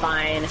okay and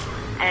fine,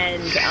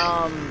 and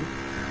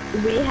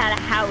we had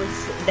a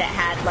house that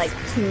had like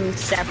 2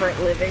 separate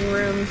living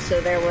rooms. So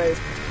there was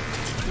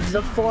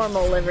the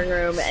formal living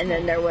room, and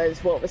then there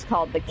was what was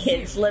called the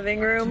kids'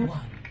 living room,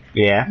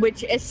 Yeah.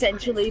 which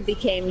essentially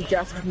became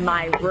just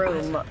my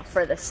room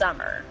for the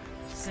summer.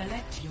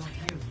 Select your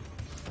hero.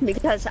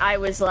 Because I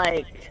was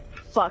like,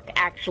 fuck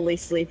actually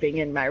sleeping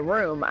in my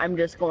room. I'm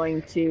just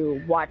going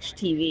to watch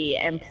TV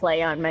and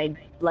play on my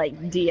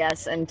like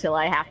DS until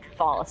I have to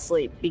fall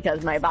asleep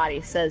because my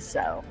body says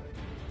so.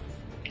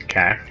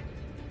 Okay.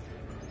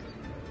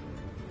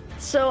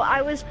 So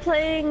I was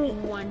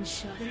playing One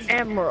shot.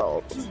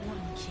 Emerald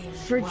One kill.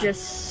 for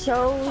just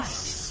so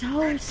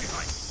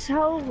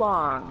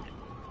long.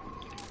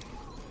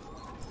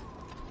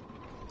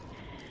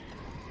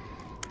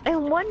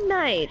 And one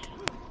night,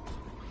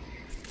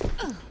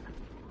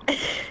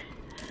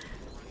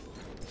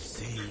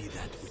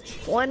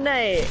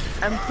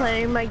 I'm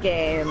playing my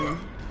game.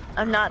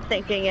 I'm not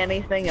thinking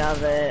anything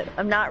of it.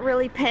 I'm not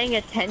really paying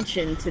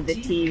attention to the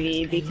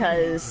TV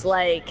because,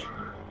 like,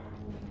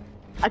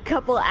 a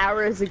couple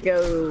hours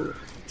ago,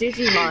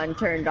 Digimon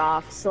turned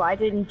off, so I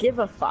didn't give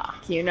a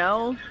fuck, you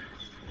know?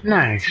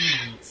 Nice.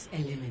 Teammates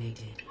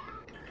eliminated.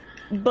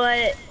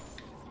 But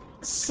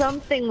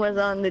something was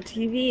on the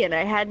TV and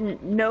I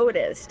hadn't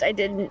noticed. I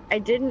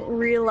didn't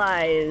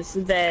realize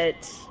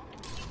that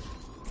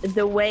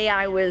the way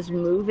I was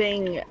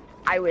moving,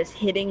 I was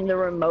hitting the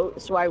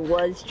remote, so I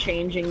was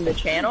changing the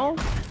channel.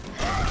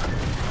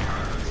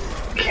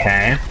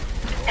 Okay.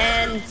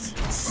 And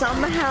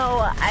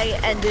somehow I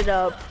ended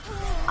up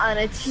on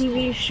a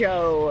TV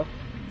show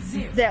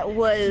that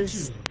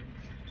was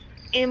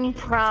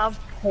improv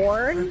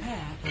porn.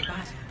 Prepare for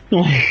battle.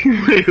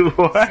 Wait,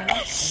 what?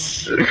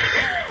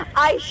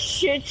 I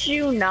shit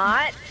you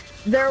not.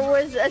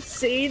 There's a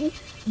scene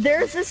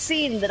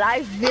that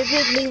I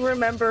vividly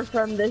remember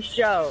from this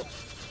show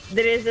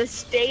that is a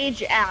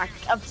stage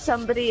act of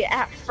somebody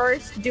at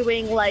first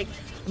doing like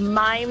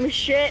mime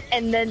shit,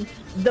 and then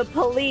the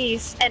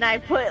police, and I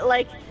put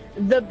like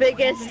the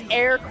biggest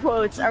air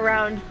quotes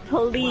around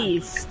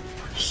police,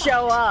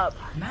 show up,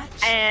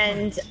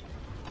 and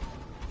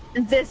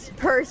this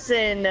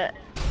person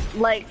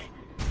like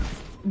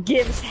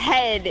gives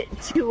head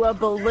to a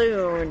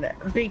balloon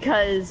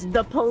because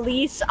the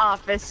police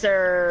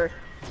officer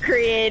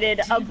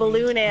created a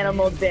balloon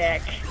animal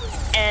dick,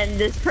 and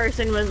this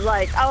person was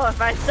like, oh,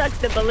 if I suck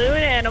the balloon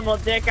animal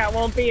dick I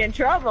won't be in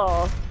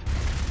trouble.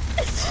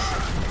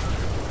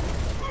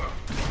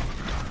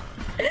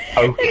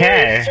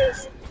 Okay.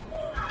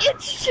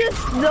 It's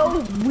just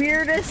the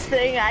weirdest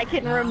thing I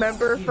can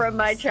remember from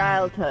my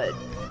childhood,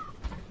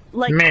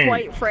 like, Man.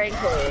 quite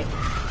frankly.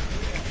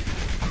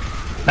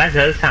 That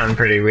does sound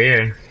pretty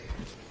weird.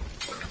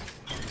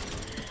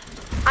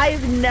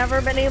 I've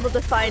never been able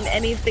to find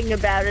anything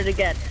about it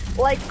again.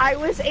 Like, I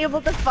was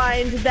able to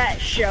find that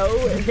show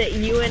that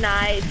you and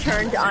I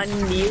turned on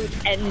mute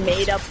and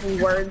made up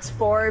words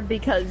for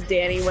because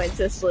Danny went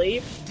to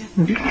sleep.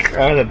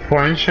 Oh, the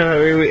porn show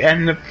that we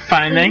ended up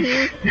finding?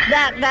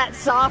 That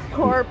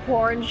softcore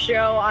porn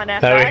show on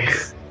That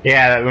FX.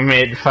 yeah, that we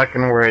made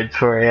fucking words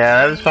for.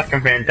 Yeah, that was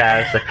fucking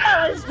fantastic.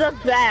 That was the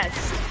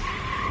best.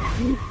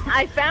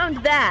 I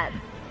found that.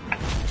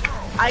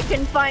 I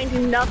can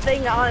find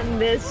nothing on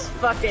this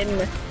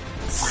fucking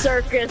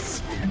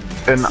circus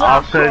And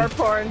softcore also,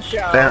 porn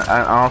show.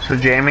 and also,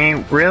 Jamie,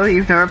 really?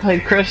 You've never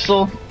played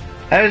Crystal?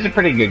 That was a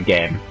pretty good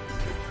game.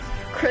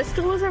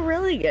 Crystal was a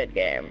really good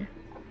game.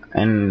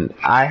 And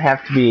I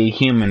have to be a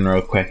human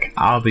real quick.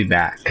 I'll be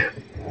back.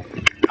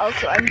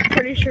 Also, I'm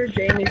pretty sure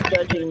Jamie's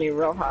judging me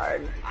real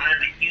hard. I'm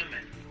a human.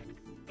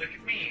 Look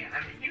at me,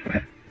 I'm a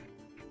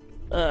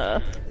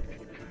human.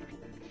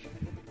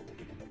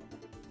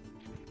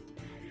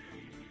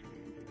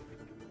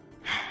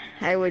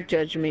 I would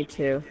judge me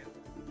too.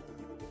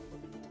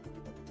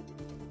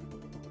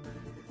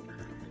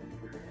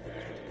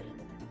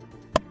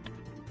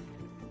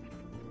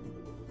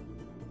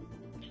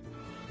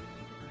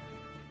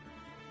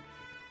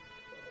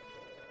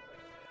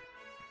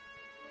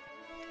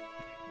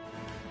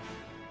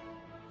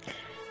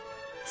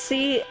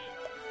 See,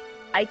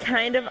 I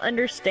kind of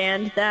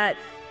understand that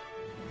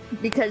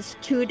because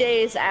 2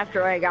 days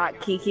after I got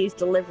Kiki's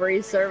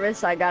delivery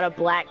service, I got a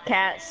black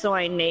cat, so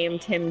I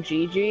named him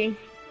Gigi.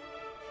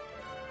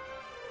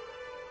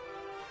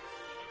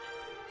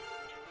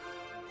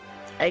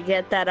 I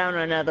get that on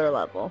another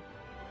level.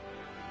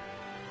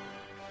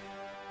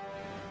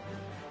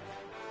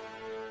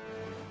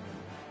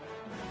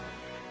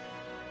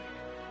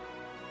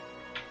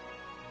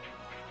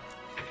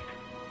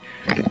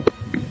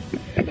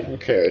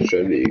 Okay,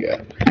 so what do you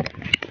got?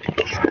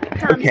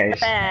 Tom's Okay.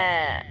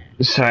 fat.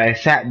 So I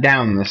sat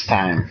down this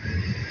time.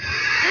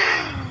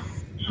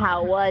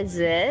 How was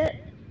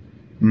it?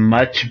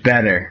 Much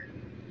better.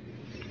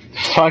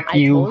 Fuck I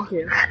you. told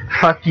you.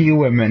 Fuck you,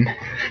 women.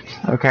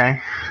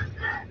 Okay?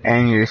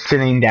 And you're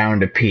sitting down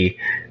to pee.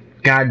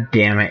 God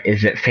damn it,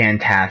 is it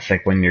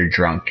fantastic when you're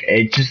drunk.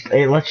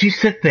 It lets you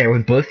sit there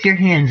with both your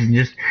hands and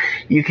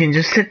you can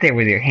just sit there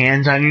with your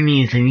hands on your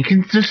knees and you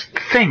can just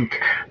think,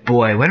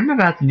 boy, what am I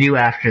about to do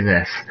after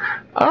this?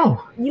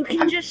 Oh. You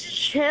can just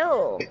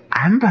chill.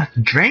 I'm about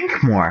to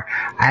drink more.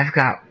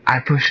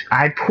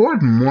 I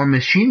poured more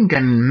machine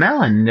gun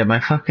melon into my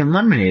fucking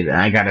lemonade and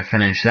I gotta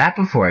finish that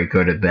before I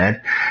go to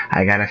bed.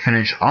 I gotta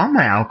finish all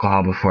my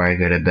alcohol before I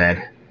go to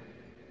bed.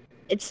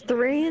 It's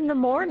 3 in the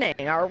morning.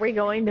 Are we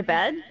going to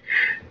bed?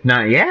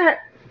 Not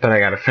yet, but I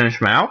gotta finish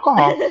my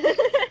alcohol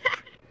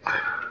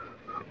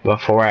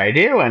before I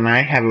do, and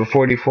I have a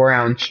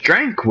 44-ounce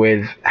drink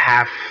with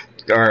half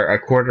or a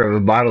quarter of a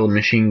bottle of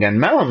machine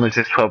gun melon, which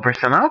is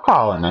 12%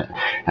 alcohol in it,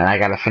 and I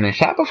gotta finish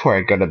that before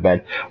I go to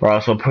bed, or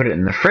else I'll put it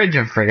in the fridge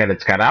and forget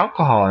it's got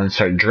alcohol and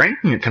start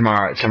drinking it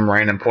tomorrow at some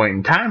random point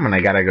in time when I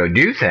gotta go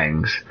do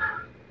things.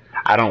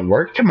 I don't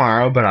work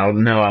tomorrow, but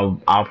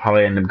I'll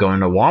probably end up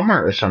going to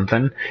Walmart or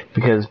something,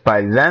 because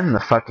by then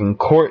the fucking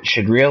court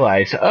should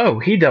realize, oh,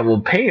 he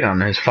double paid on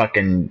his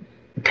fucking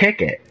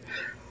ticket.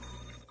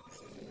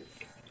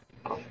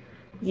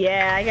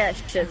 Yeah, I got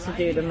shit to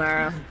do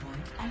tomorrow.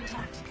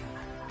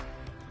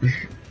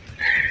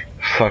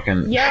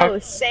 Fucking. Yo,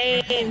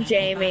 same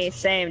Jamie.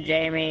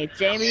 Jamie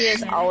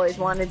has always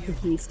wanted to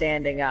pee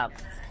standing up.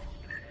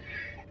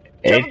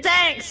 Triple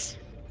thanks!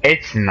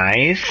 It's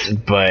nice,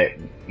 but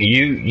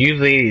you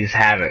ladies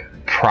have it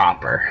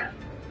proper.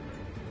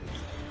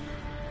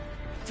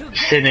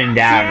 Sitting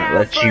down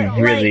lets you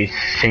really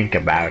think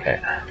about it.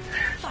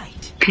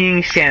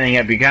 Peeing standing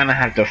up, you're gonna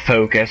have to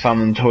focus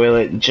on the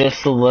toilet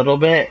just a little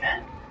bit.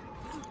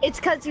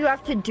 It's because you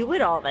have to do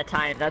it all the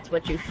time. That's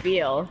what you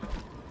feel.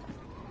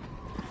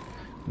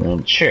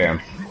 Well, sure.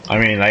 I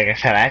mean, like I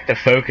said, I have to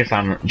focus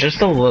on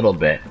just a little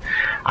bit.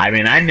 I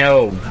mean, I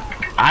know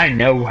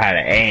how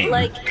to aim.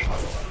 Like,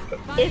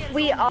 if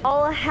we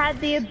all had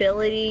the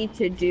ability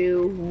to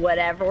do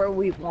whatever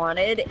we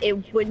wanted,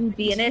 it wouldn't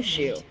be an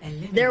issue.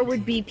 There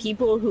would be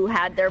people who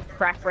had their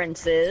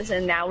preferences,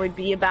 and that would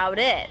be about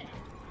it.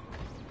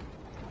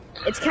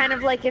 It's kind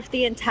of like if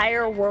the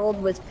entire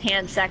world was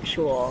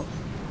pansexual.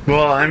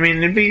 Well, I mean,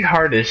 it'd be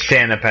hard to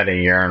stand up at a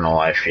urinal,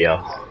 I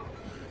feel.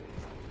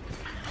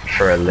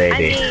 For a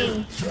lady. I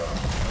mean,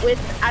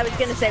 I was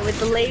gonna say, with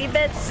the lady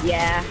bits,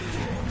 yeah.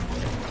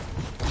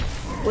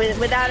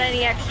 Without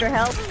any extra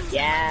help,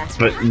 yeah.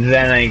 But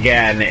then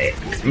again,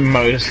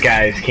 most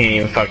guys can't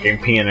even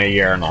fucking pee in a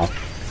urinal.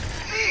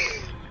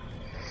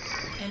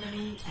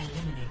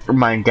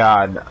 My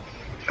god.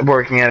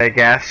 Working at a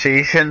gas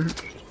station,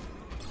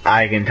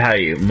 I can tell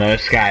you,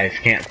 most guys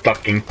can't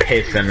fucking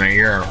piss in a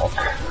urinal.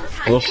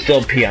 They'll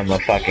still pee on the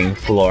fucking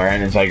floor,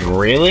 and it's like,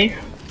 really?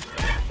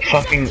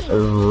 Fucking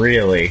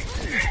really?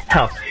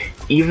 Hell,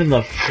 even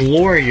the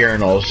floor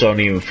urinals don't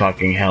even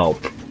fucking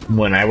help.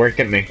 When I worked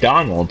at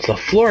McDonald's, the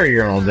floor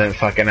urinals didn't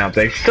fucking help.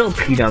 They still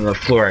peed on the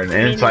floor, and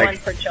it's like... one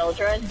for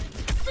children?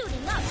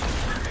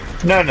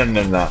 No.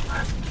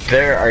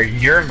 There are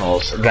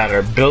urinals that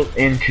are built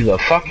into the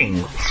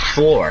fucking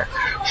floor,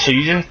 so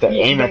you just have to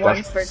aim at the...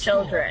 ones for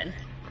children.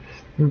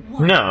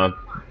 No.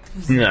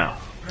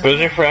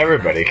 Those are for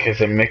everybody,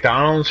 because at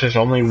McDonald's there's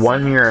only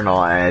one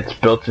urinal, and it's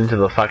built into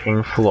the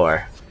fucking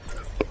floor.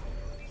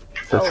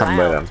 That's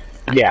wow.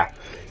 Yeah.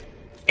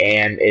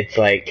 And it's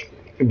like...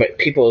 But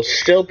people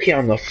still pee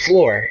on the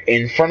floor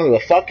in front of the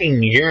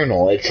fucking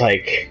urinal. It's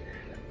like,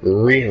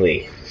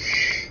 really?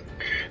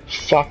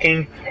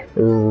 Fucking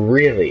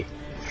really?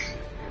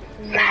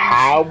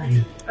 How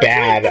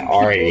bad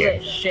are you?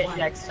 That shit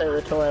next to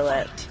the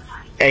toilet.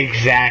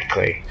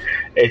 Exactly.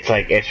 It's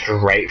like, it's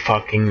right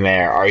fucking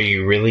there. Are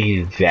you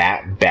really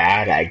that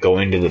bad at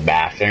going to the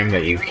bathroom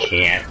that you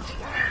can't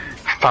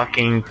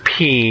fucking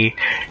pee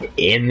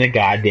in the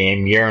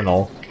goddamn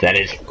urinal that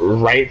is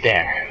right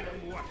there?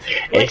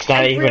 It's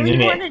not even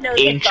an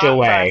inch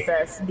away.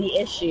 The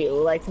issue,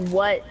 like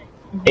what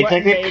It's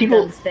like made the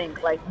people them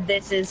think, like,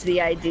 this is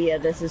the idea,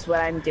 this is what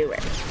I'm doing.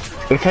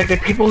 It's like the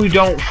people who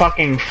don't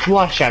fucking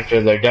flush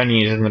after they're done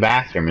using the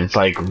bathroom. It's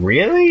like,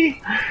 really?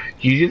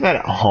 You do that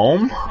at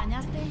home?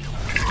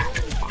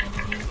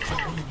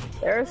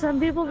 There are some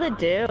people that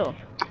do.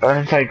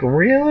 And it's like,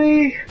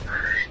 really?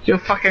 You'll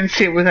fucking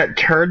sit with that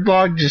turd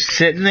log just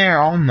sitting there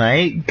all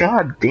night?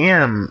 God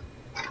damn.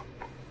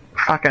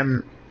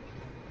 Fucking...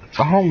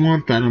 I don't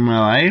want that in my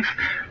life.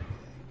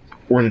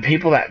 Or the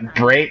people that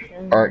break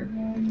are...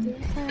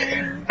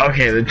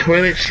 Okay, the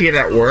toilet seat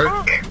at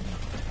work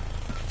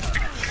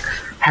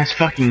has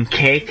fucking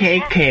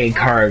KKK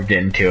carved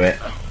into it.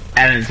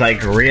 And it's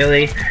like,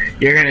 really?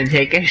 You're gonna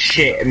take a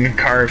shit and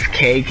carve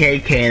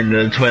KKK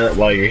into the toilet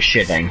while you're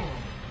shitting?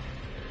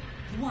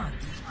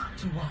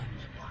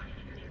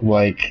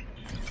 Like,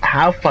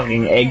 how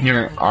fucking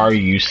ignorant are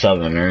you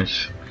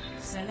Southerners?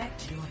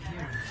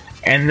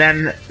 And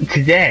then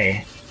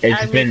today,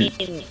 it's been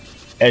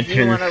It's You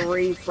been want to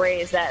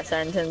rephrase that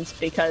sentence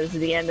because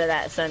the end of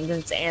that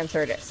sentence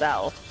answered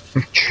itself.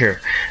 true,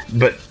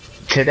 but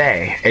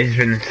today it's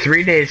been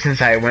 3 days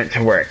since I went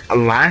to work.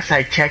 Last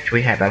I checked,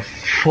 we had a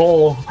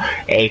full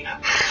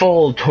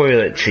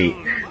toilet seat.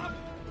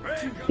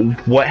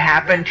 What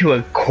happened to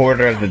a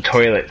quarter of the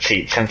toilet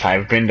seat since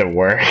I've been to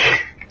work?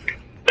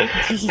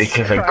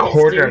 Because a Christ,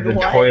 quarter of dude, the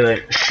what?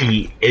 toilet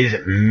seat is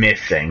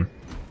missing.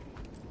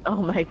 Oh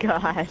my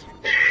god.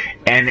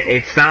 And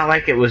it's not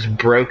like it was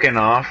broken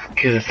off,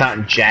 because it's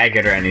not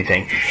jagged or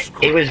anything.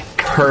 It was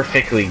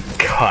perfectly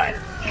cut.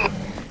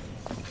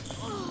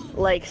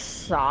 Like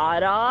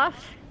sawed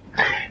off?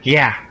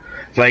 Yeah,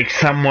 like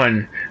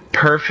someone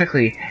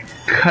perfectly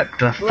cut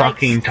the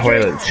fucking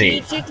toilet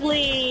seat.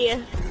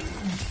 Strategically,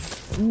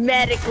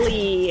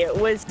 medically,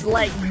 was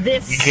like,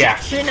 this Yeah.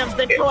 section of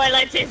the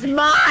toilet is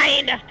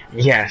mine!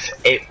 Yes,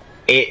 it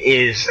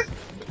is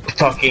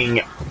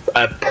fucking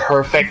a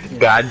perfect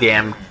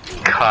goddamn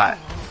cut.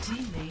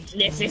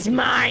 This is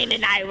mine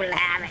and I will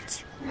have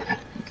it.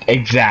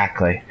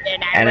 Exactly.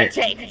 And I will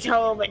take it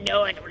home and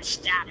no one will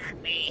stop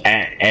me.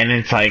 And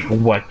it's like,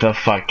 what the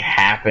fuck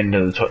happened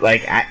to the toilet?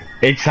 Like,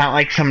 it's not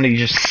like somebody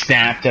just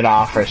snapped it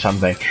off or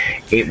something.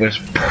 It was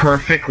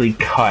perfectly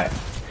cut.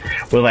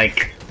 With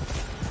like,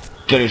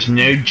 there's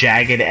no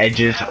jagged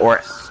edges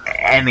or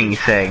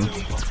anything.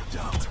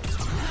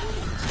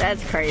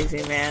 That's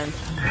crazy, man.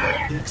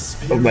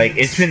 Like,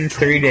 it's been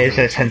 3 days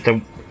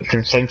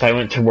since I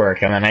went to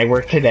work, and then I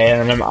work today,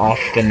 and then I'm off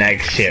the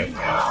next two.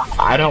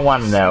 I don't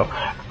want to know.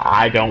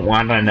 I don't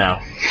want to know.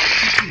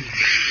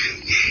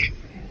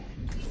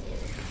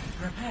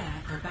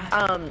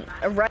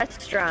 A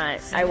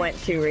restaurant I went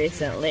to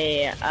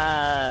recently,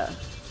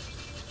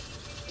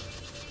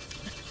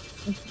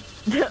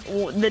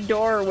 the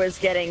door was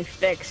getting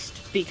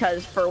fixed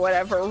because for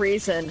whatever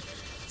reason,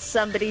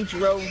 somebody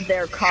drove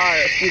their car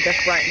through the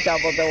front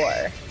double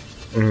door.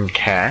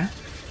 Okay.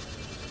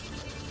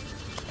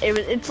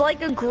 It's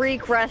like a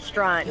Greek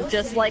restaurant,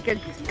 just like a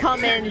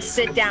come in,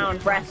 sit down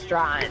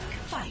restaurant.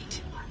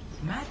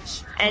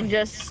 And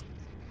just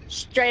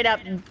straight up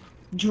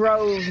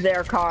drove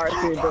their car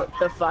through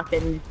the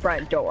fucking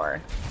front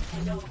door.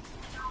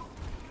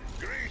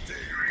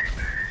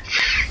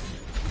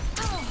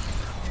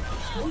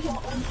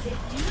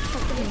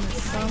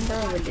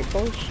 Fucking with your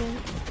bullshit.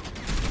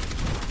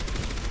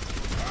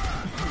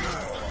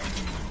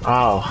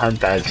 Oh, hunt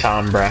that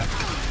Sombra.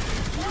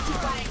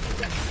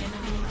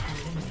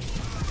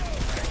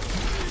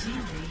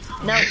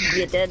 No,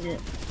 you didn't.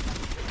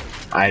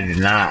 I did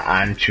not.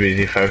 I'm too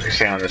busy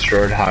focusing on this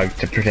Roadhog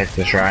to protect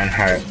this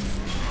Reinhardt.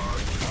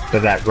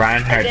 But that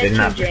Reinhardt did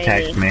not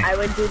protect me. I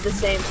would do the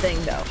same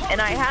thing though, and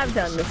I have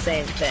done the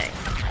same thing.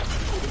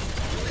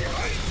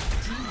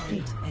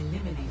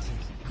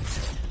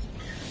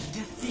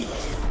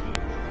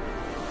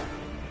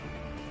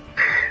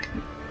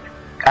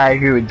 I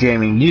agree with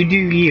Jamie. You do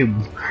you,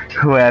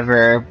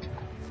 whoever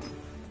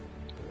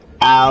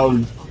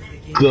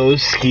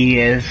Algoski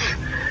is.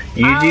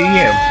 You do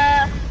you.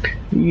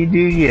 You do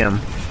you.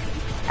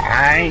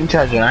 I ain't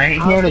judging. I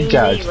ain't here to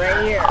judge.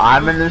 Right,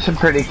 I'm into some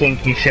pretty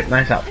kinky shit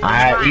myself.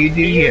 You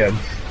do you.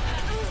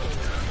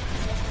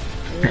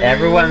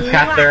 Everyone's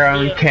got their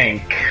own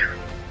kink.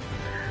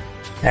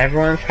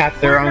 Everyone's got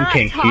their own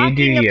kink. You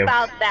do you. We're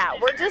not talking about that.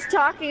 We're just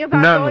talking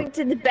about going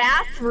to the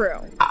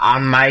bathroom.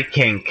 On my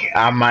kink.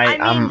 On my.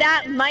 I mean,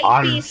 that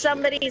might be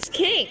somebody's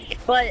kink,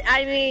 but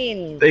I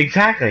mean.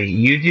 Exactly.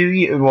 You do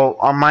you. Well,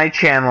 on my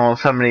channel,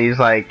 somebody's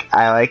like,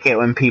 I like it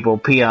when people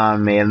pee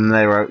on me, and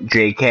they wrote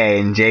JK,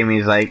 and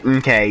Jamie's like,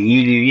 okay,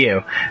 you do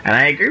you. And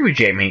I agree with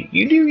Jamie.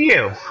 You do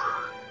you.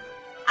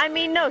 I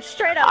mean, no,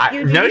 straight up,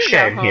 you do no you,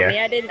 shame though, here.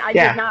 homie. I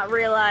did not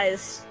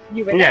realize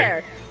you were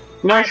there.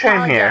 No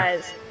shame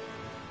here.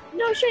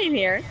 No shame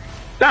here.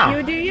 No.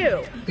 You do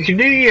you. You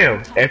do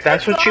you. If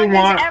that's what you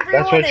want,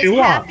 that's what you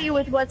want. Happy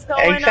with what's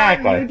going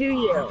on, you do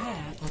you.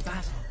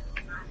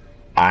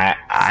 I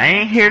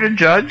ain't here to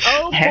judge.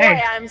 Oh hey.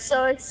 boy, I'm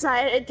so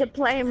excited to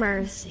play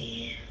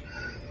Mercy.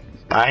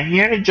 I ain't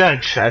here to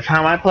judge. That's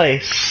not my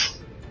place.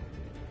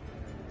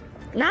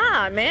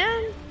 Nah,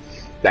 man.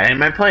 That ain't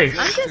my place.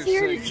 I'm just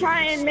here to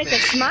try and make a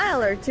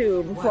smile or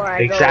two before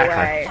I go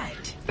Exactly. away.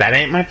 That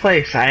ain't my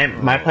place.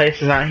 My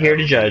place is not here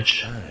to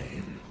judge.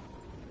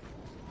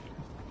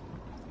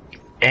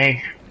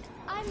 Hey,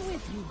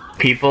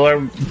 people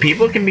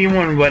can be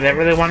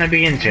whatever they want to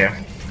be into.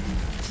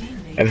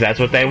 If that's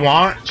what they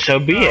want, so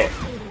be it.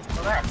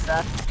 Well, that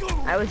sucks.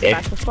 I was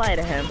about to fly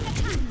to him.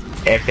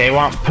 If they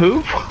want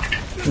poop,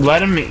 let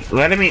them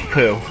eat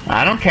poo.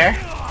 I don't care.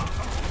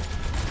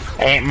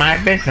 Ain't my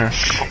business.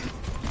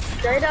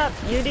 Straight up,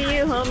 you do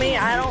you, homie.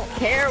 I don't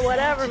care,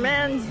 whatever,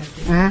 man.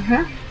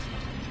 Mm-hmm.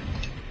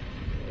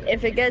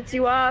 If it gets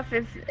you off,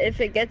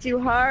 if it gets you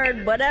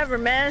hard, whatever,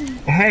 man.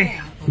 Hey,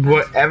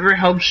 whatever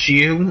helps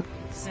you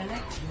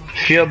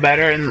feel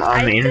better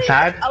on the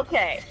inside.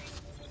 Okay.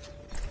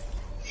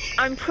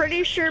 I'm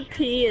pretty sure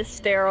pee is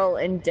sterile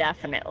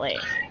indefinitely.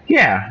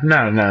 Yeah,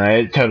 no,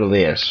 it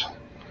totally is.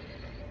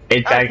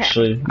 It's Okay.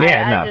 actually,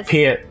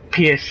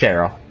 Pee is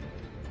sterile.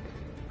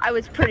 I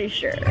was pretty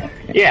sure.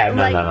 Yeah, no,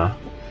 Like, no, no.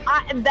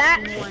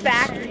 That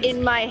fact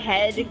in my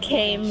head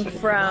came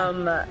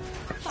from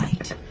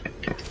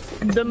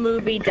the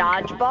movie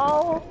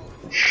Dodgeball.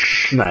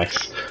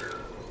 Nice.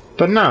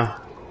 But no.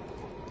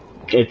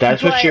 If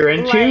that's what But, you're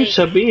into, like,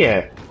 so be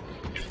it.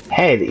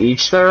 Hey, to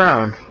each their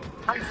own.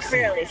 I'm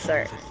fairly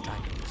certain.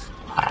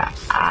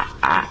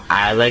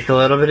 I like a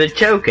little bit of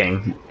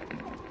choking.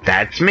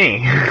 That's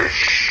me.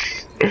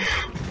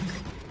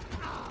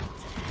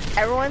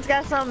 Everyone's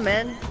got something,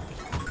 man.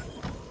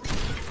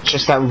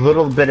 Just that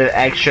little bit of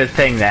extra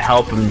thing to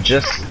help him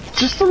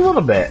just a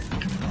little bit.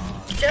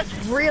 Just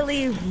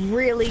really,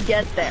 really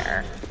get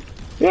there.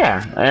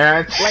 Yeah,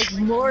 and it's, Like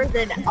more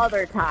than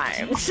other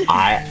times.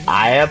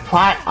 I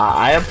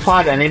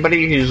applaud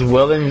anybody who's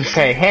willing to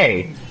say,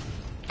 hey,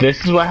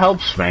 this is what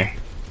helps me.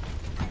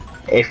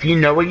 If you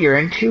know what you're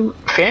into,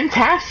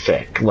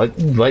 fantastic.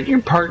 Let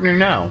your partner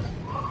know.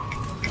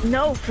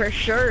 No, for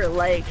sure.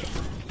 Like,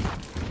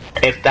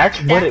 If that's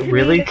what that it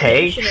really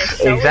communication takes, is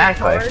so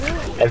exactly.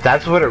 important. If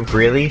that's what it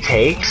really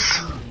takes,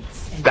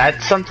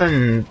 that's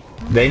something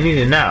they need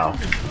to know.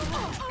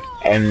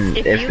 And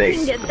If if you they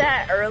can get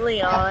that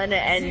early on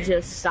and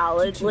just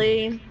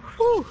solidly,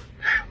 whew,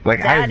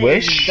 like, that I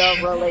wish is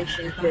the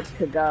relationship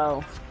to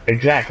go.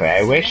 exactly.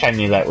 I wish I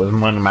knew that with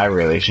one of my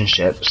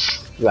relationships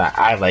that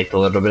I liked a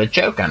little bit of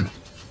choking.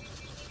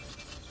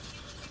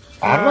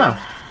 I don't know.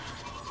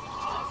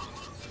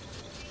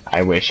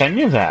 I wish I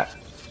knew that,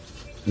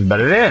 but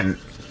I didn't.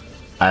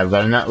 I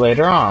learned that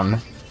later on.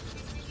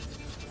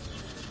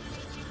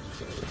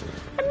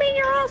 I mean,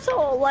 you're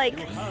also like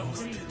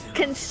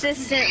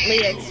consistently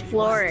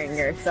exploring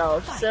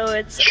yourself, so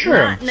it's True.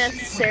 not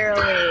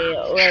necessarily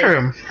like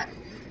True.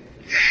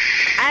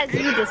 as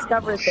you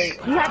discover things.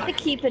 You have to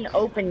keep an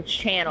open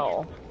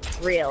channel,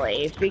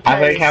 really, because I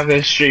like how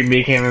this stream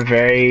became a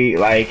very,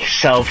 like,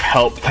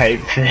 self-help type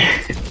thing.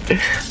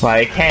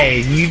 Like,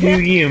 hey, you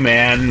do you,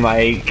 man.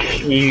 Like,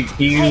 you...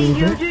 Hey,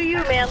 you do you,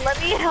 man. Let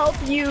me help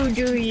you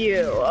do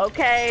you,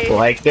 okay?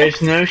 Like,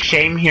 there's no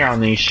shame here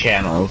on these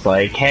channels.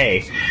 Like,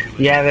 hey,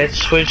 yeah, this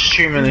Twitch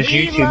stream and this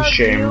We YouTube love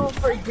stream. you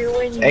for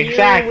doing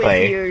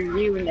Exactly. you with your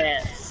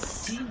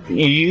you-ness.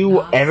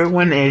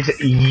 Everyone is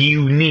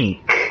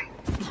unique.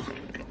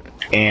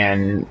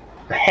 And,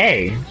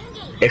 hey,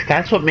 if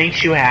that's what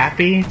makes you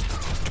happy,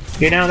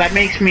 you know, that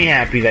makes me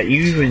happy that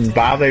you even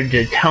bothered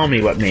to tell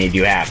me what made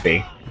you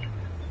happy.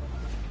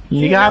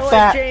 You know got what,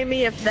 that?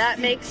 Jamie? If that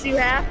makes you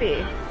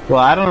happy, Well,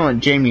 I don't know what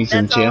Jamie's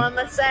that's all into. I'm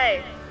gonna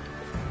say.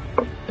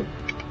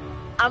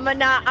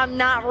 I'm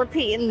not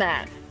repeating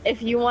that.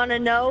 If you want to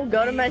know,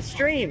 go to my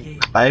stream.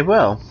 I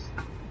will.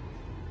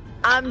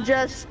 I'm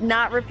just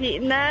not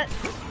repeating that.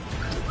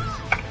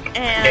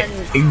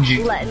 And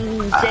J- letting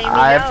Jamie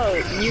I-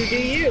 know, you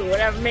do you,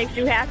 whatever makes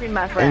you happy,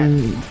 my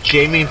friend. And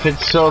Jamie, if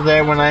it's still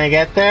there when I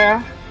get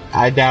there,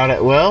 I doubt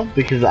it will,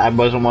 because I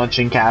wasn't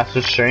watching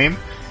Cass's stream.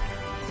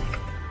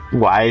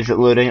 Why is it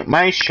loading at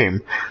my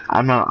stream?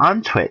 I'm not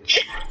on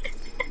Twitch.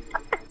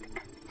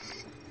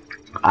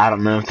 I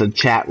don't know if the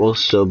chat will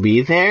still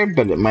be there,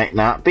 but it might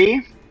not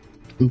be.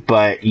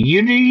 But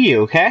you do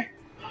you, okay?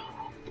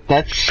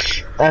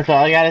 That's all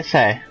I gotta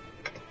say.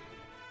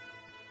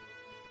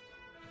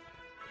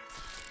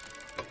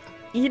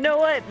 You know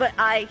what? But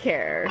I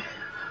care.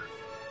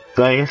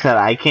 Like I said,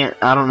 I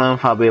don't know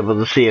if I'll be able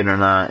to see it or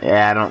not.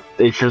 Yeah,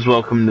 it says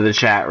welcome to the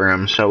chat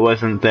room, so it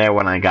wasn't there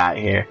when I got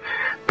here.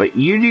 But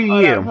you do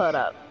you. Hold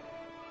up.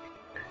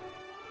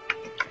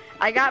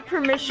 I got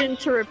permission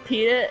to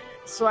repeat it,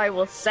 so I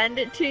will send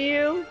it to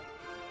you.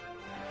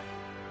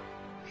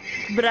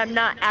 But I'm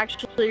not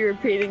actually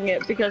repeating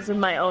it because of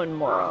my own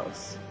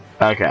morals.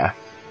 Okay.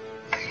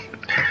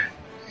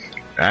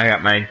 I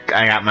got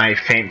my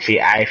fancy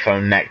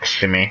iPhone next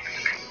to me.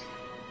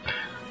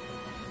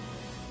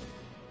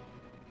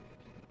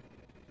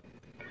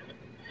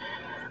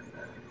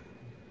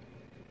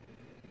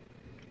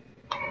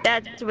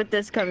 That's what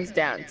this comes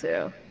down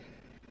to.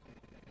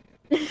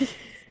 I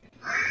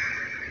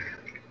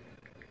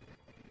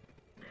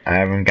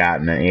haven't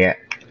gotten it yet,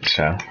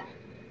 so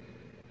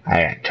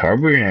I got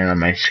Torbjorn on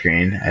my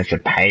screen as a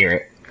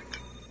pirate.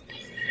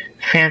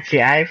 Fancy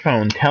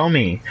iPhone, tell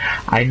me.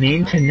 I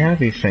need to know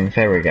these things.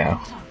 There we go.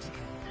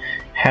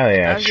 Hell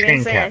yeah, I was gonna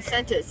screen say I cap.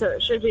 sent it, so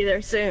it should be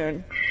there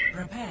soon.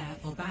 Prepare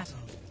for battle.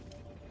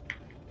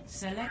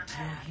 Select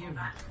your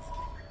hero.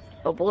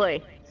 Oh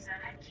boy.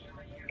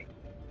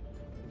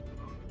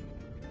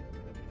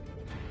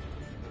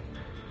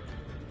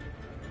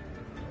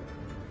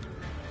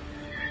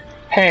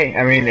 Hey,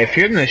 I mean, if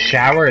you're in the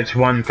shower, it's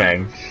one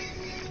thing.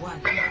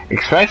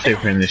 Especially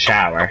if you're in the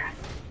shower.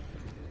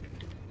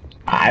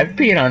 I've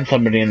peed on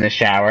somebody in the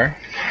shower.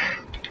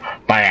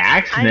 By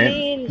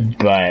accident,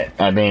 but,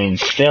 I mean,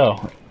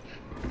 still.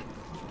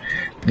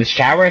 The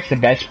shower is the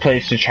best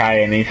place to try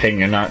anything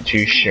you're not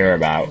too sure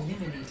about.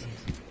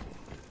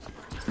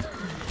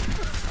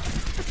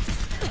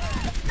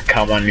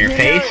 Come on your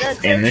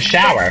face in the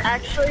shower. That's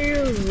actually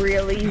a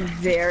really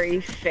very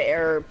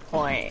fair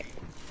point.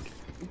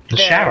 The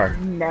that shower.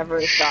 I've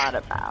never thought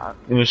about.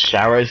 The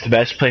shower is the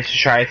best place to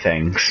try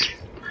things.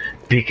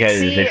 Because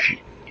See, if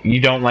you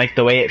don't like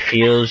the way it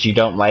feels, you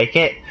don't like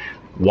it,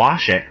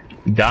 wash it.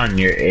 Done,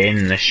 you're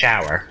in the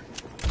shower.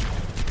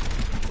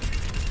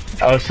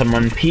 Oh,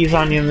 someone pees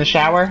on you in the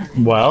shower?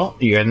 Well,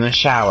 you're in the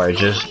shower.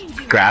 Just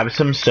grab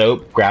some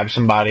soap, grab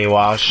some body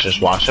wash,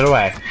 just wash it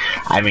away.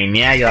 I mean,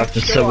 yeah, you'll have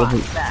to still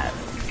with that.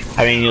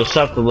 I mean, you'll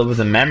still have to live with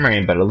the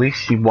memory, but at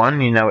least one,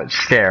 you know it's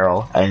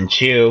sterile, and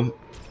two,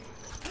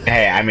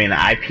 hey, I mean,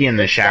 I pee in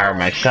the shower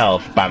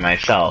myself, by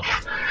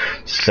myself,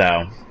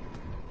 so.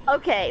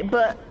 Okay,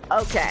 but,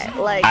 okay,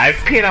 like. I've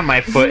peed on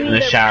my foot in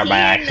the shower by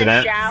accident.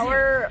 In the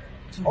shower,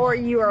 or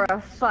you are a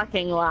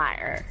fucking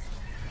liar.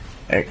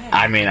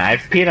 I mean,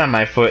 I've peed on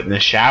my foot in the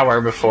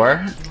shower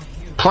before,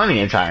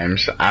 plenty of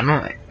times. I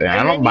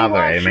don't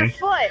bother Amy.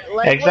 Foot.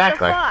 Like,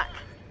 exactly. What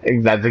the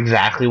fuck? That's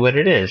exactly what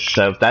it is.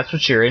 So if that's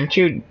what you're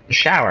into,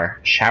 shower.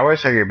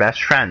 Showers are your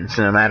best friends.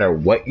 No matter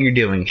what you're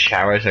doing,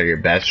 showers are your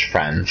best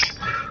friends.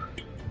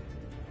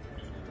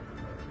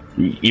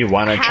 You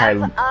want to try?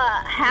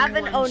 Have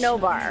an oh-no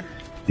bar.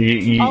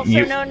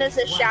 Also known as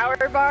a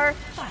shower bar.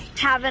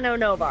 Have an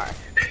oh-no bar.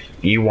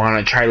 You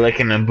want to try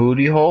licking a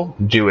booty hole?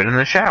 Do it in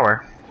the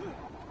shower.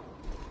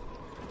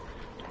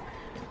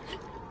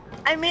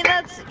 I mean,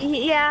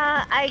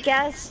 yeah, I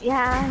guess,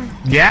 yeah.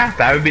 Yeah,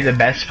 that would be the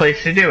best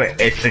place to do it.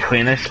 It's the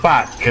cleanest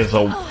spot, because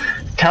they'll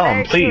tell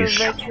them, please,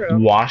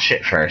 wash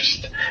it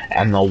first.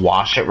 And they'll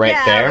wash it right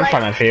there in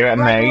front of you,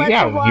 and there you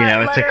go. You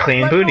know, it's a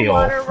clean booty hole.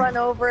 Let the water run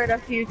over it a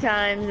few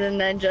times,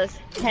 and then just,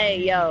 hey,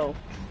 yo,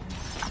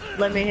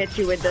 let me hit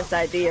you with this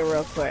idea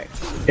real quick.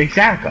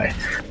 Exactly.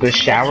 The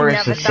shower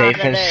is the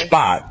safest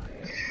spot.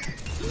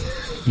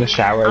 The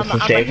shower is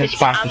the safest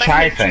spot to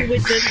try things. I'm gonna hit you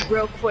with this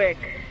real quick.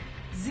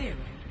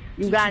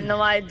 You got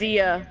no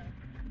idea.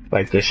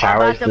 Like, the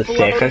shower is the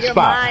safest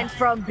spot. Mind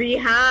from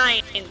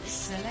behind.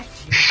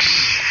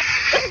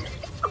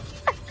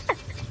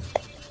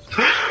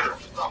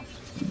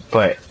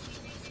 But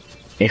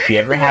if you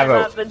ever have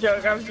That's not the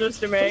joke I'm supposed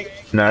to make.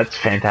 No, it's a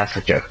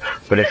fantastic joke.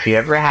 But if you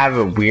ever have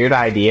a weird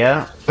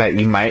idea that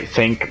you might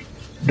think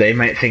they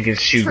might think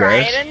is too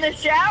gross, try it in the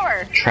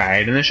shower. Try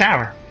it in the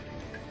shower.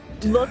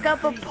 Look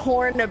up a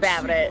porn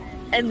about it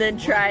and then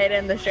try it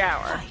in the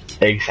shower.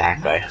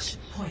 Exactly.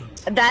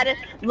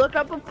 Look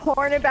up a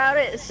porn about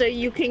it so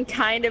you can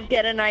kind of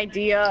get an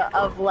idea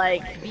of,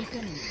 like,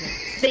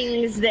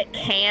 things that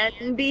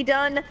can be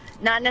done.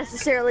 Not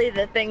necessarily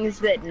the things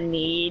that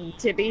need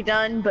to be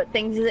done, but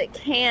things that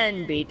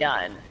can be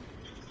done.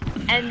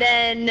 And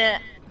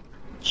then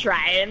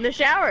try it in the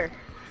shower.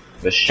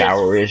 The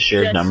shower is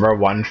your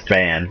 #1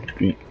 fan.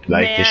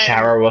 Like, man, the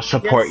shower will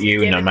support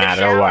you no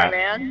matter what.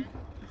 Man.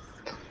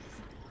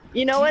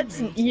 You know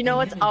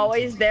what's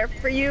always there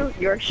for you?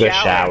 Your shower. The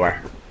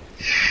shower.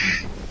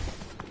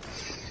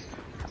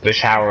 The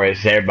shower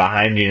is there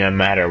behind you no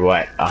matter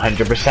what,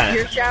 100%.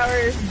 Your shower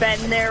has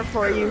been there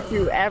for you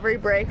through every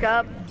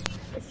breakup,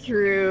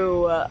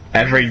 through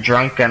every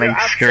drunken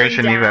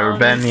excursion you've ever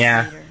been,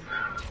 yeah.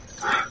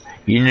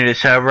 You need to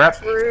sober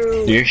up,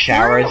 your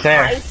shower is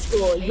there. High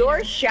school.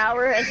 Your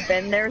shower has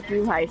been there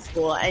through high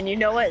school, and you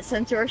know what?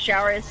 Since your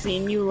shower has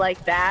seen you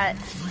like that,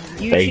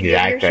 you should give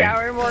your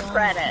shower more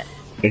credit.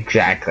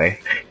 Exactly.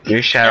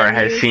 Your shower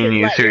has seen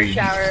you through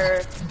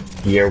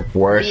your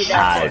worst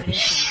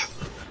times.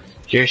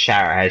 Your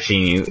shower has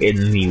seen you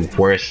in the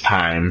worst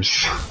times.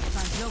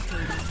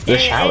 The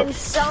shower. In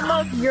some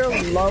of your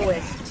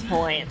lowest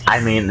points. I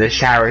mean, the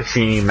shower has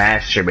seen you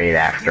masturbate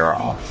after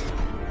all.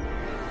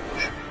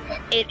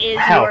 It is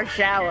your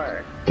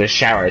shower. The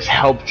shower has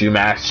helped you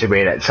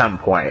masturbate at some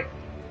point.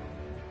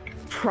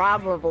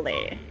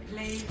 Probably.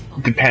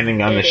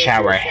 Depending on the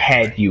shower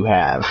head you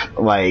have.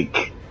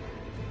 Like,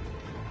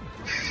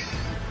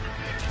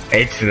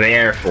 it's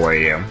there for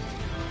you.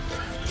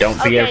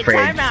 Don't be afraid.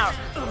 Time out.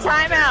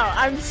 Time out.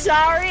 I'm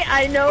sorry.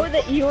 I know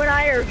that you and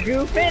I are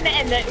goofing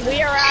and that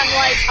we are on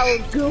like a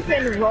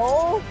goofing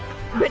roll.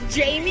 But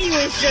Jamie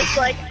was just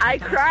like, I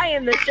cry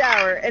in the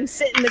shower and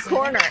sit in the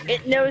corner.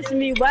 It knows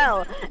me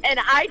well. And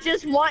I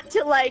just want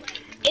to like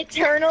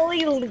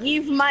eternally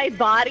leave my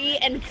body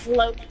and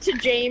float to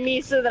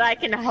Jamie so that I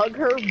can hug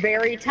her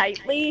very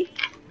tightly.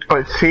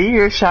 But see,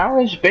 your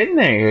shower's been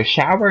there. Your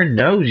shower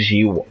knows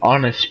you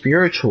on a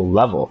spiritual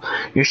level.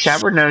 Your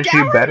shower knows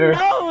you better.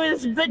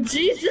 Knows, but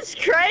Jesus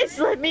Christ,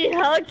 let me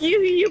hug you,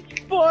 you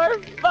poor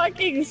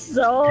fucking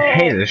soul.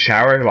 Hey, the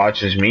shower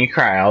watches me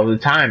cry all the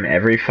time,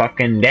 every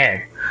fucking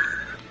day.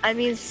 I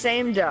mean,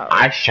 same dough.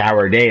 I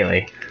shower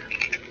daily.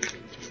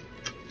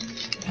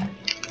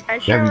 I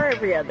shower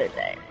every other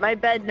day. My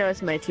bed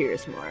knows my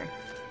tears more.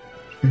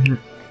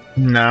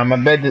 No, my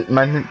bed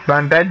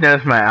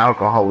knows my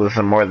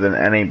alcoholism more than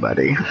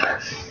anybody.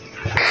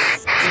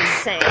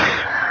 Same.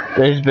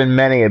 There's been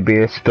many a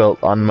beer spilt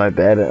on my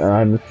bed, and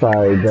I'm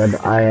sorry, bed.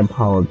 I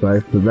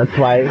apologize. So that's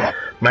why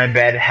my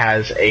bed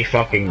has a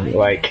fucking,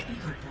 like,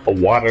 a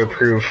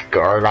waterproof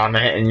guard on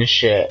it and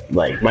shit.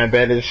 Like, my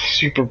bed is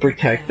super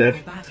protected.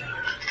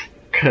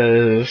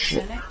 Cause,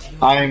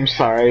 I'm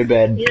sorry,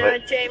 bed. You know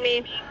what,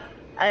 Jamie?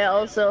 I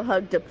also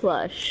hugged a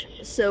plush,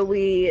 so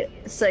we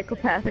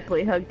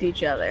psychopathically hugged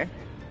each other.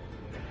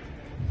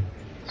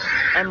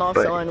 I'm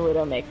also on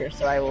Widowmaker,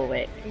 so I will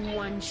wait.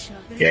 One shot.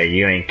 Yeah,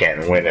 you ain't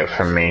getting Widow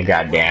from me,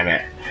 god damn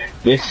it.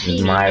 This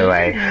is my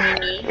life.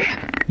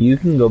 You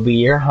can go be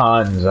your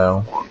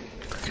Hanzo.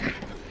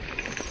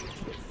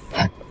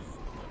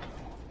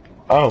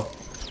 Oh.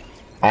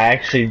 I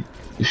actually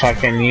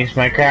fucking used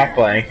my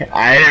grappling.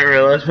 I didn't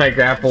realize my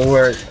grapple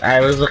worked.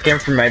 I was looking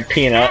for my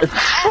peanuts.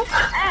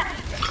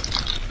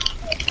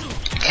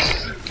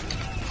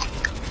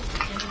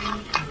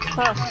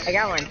 Oh, I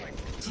got one.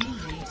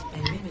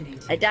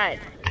 I died.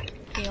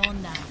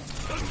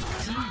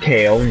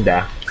 Okay,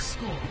 onda.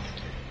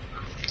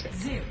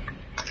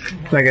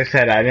 Like I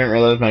said, I didn't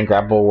realize my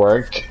grapple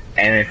worked,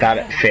 and I thought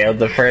it failed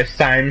the first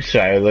time, so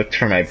I looked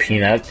for my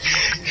peanuts.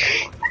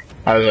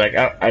 I was like,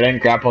 oh, I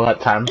didn't grapple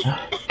that time.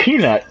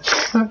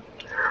 Peanuts!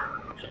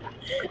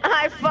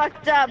 I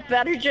fucked up.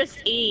 Better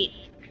just eat.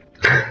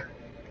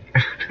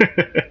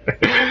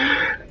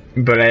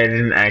 But I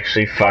didn't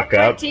actually fuck My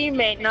up.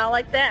 teammate, not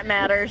like that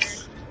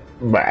matters.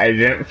 But I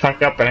didn't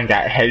fuck up and I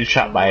got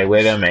headshot by a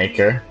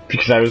Widowmaker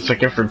because I was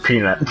looking for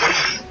peanuts.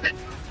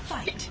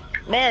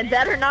 Man,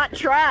 better not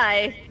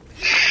try.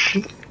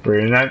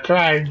 Better not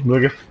try.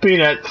 Looking for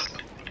peanuts.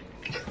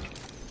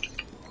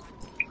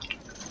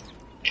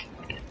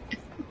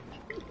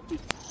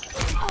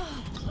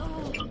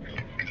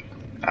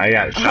 I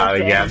got shot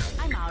again.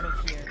 I'm out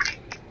of here.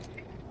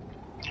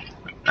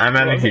 I'm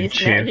at Well, a at good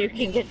least now you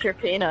can get your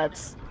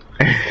peanuts.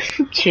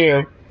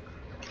 Chew.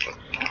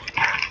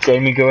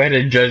 Jamie, go ahead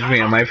and judge me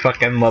on my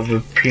fucking love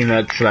of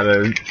peanuts that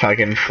are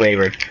fucking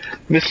flavored.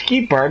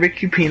 Mesquite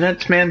barbecue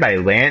peanuts, man, by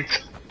Lance.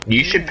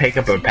 You should pick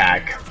up a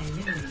pack.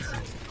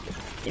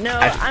 You know,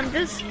 I'm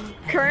just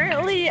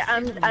currently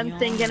I'm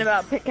thinking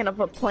about picking up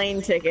a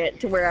plane ticket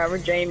to wherever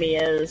Jamie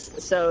is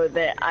so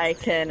that I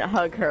can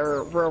hug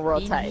her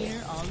real tight.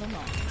 Here all along.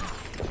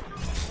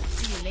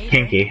 See you later.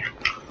 Kinky.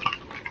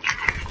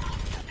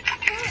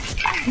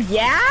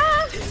 Yeah?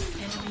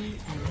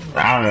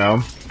 I don't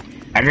know.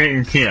 I'm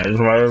eating peanuts.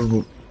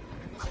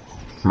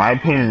 My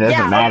opinion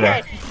doesn't matter.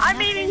 Okay.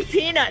 I'm eating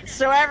peanuts,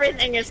 so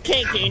everything is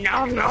kinky.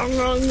 Nom nom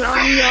nom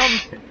nom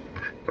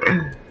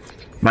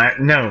nom.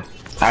 No,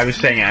 I was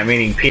saying I'm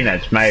eating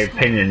peanuts. My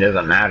opinion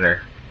doesn't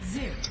matter.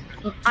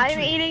 I'm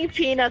eating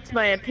peanuts,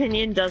 my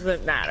opinion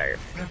doesn't matter.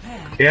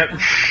 Yep.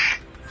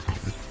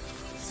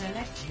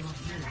 Select your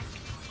hero.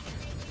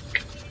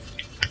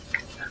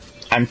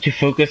 I'm too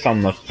focused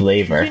on the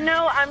flavor. You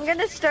know, I'm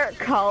gonna start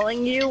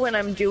calling you when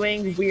I'm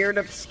doing weird,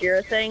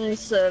 obscure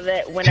things so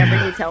that whenever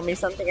you tell me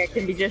something, I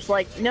can be just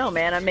like, no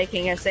man, I'm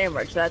making a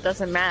sandwich, that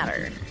doesn't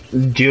matter.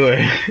 Do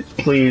it,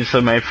 please, so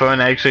my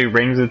phone actually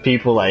rings with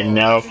people I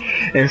know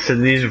instead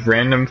of these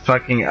random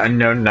fucking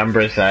unknown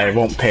numbers that I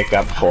won't pick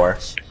up for.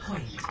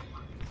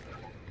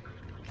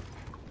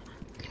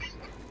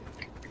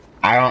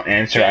 I don't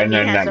answer Jamie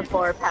unknown has a numbers.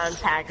 4-pound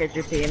package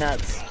of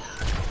peanuts.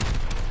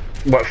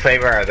 What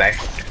flavor are they?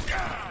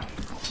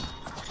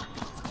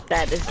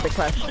 That is the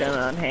question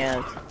on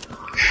hand.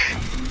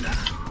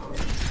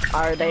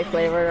 Are they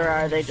flavored or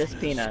are they just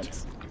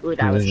peanuts? Ooh,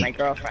 that was my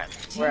girlfriend.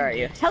 Where are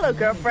you? Hello,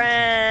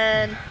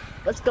 girlfriend!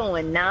 What's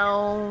going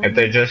now? If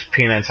they're just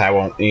peanuts, I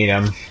won't eat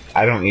them.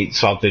 I don't eat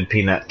salted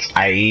peanuts.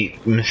 I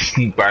eat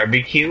mesquite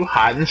barbecue,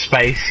 hot and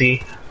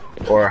spicy,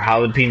 or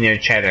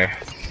jalapeno cheddar.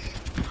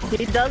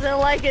 He doesn't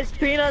like his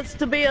peanuts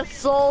to be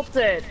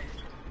assaulted.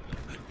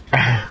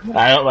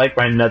 I don't like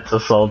my nuts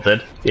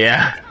assaulted.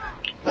 Yeah.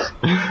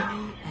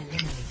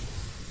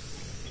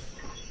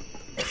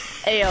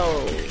 Ayo.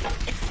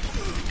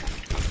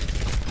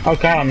 Oh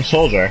god, I'm a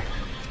soldier.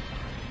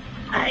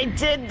 I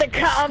did the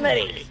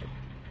comedy!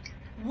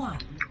 1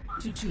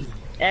 to 2.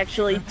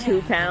 Actually,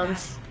 2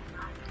 pounds.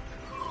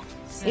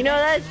 You know,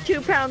 that's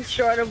 2 pounds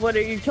short of what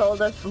you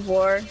told us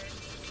before.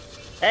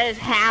 That is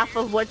half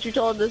of what you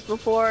told us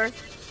before.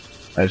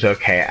 That's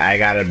okay, I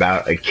got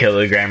about a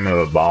kilogram of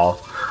a ball.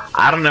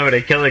 I don't know what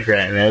a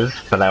kilogram is,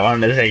 but I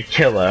wanted to say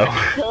kilo.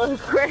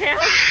 Kilogram?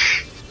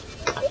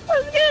 I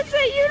was gonna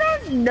say, you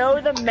don't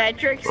know the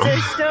metric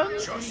system?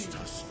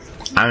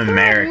 I'm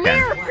American.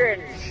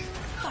 American.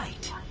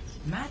 Fight.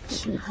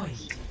 Match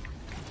point.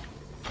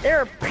 There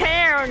are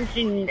pounds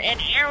and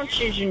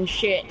ounces and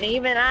shit, and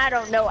even I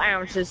don't know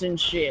ounces and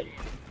shit.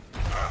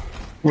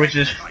 Which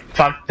is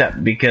fucked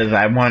up because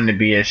I wanted to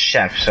be a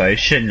chef, so I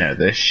should know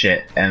this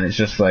shit. And it's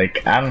just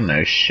like, I don't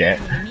know shit.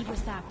 I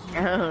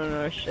don't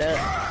know shit.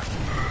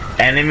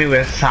 Enemy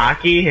with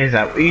sake? Is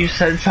that what you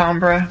said,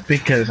 Sombra?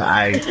 Because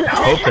I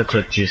hope that's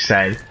what you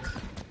said.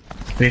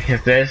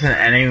 Because there's an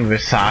enemy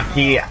with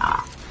sake,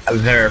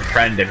 they're a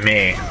friend to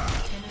me.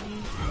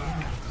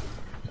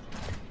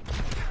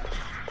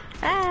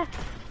 Ah.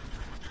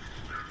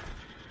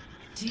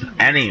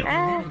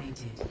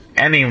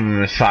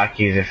 Anyone with sake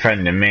is a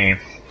friend to me.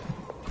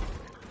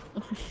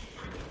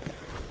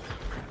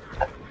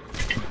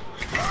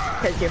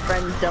 Because your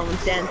friends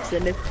don't dance,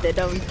 and if they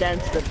don't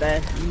dance, then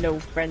they're no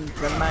friends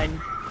of mine.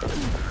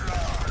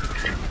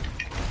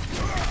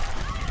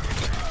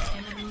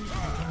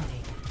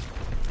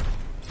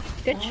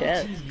 Good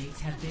shit.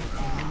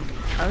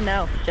 Oh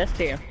no, just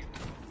you.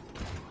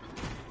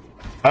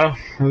 Oh,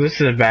 well,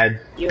 this is a bad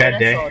You and a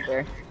day.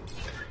 soldier.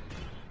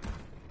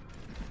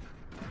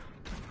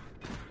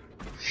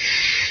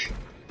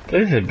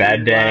 This is a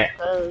bad day.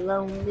 Walk a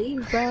lonely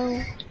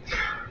road.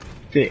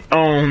 The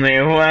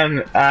only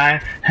one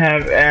I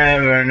have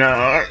ever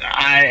known.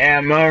 I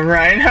am a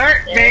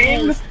Reinhardt There it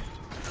name. is.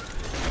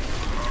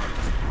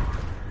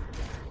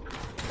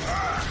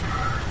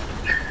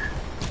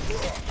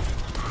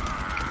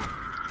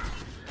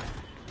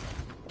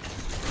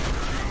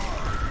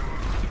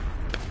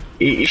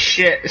 Eat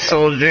shit,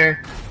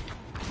 soldier.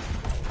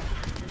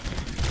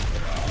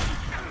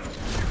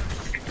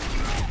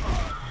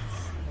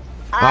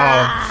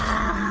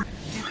 Ah!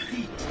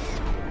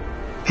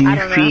 Defeat. I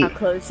don't know how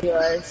close he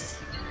was.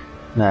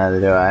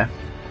 Neither do I.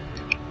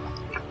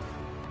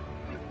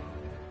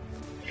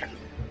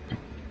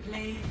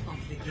 Play of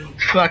the game.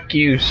 Fuck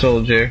you,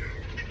 soldier.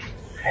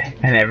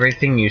 And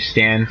everything you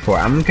stand for.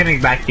 I'm gonna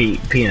back to eat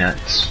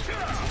peanuts.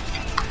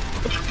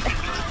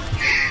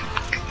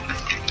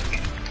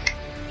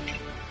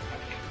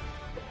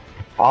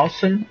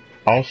 Also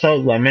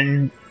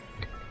melon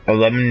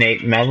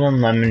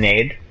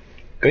lemonade.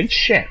 Good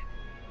shit.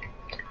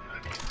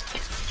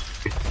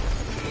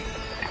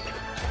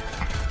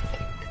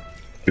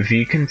 If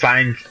you can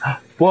find,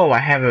 whoa,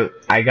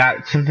 I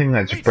got something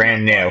that's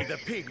brand new. The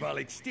pig while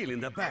it's still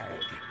in the bag.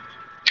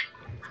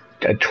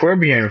 A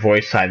Torbjorn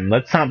voice line.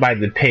 Let's not buy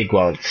the pig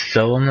while it's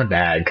still in the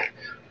bag.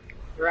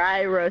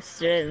 Dry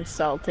roasted and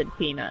salted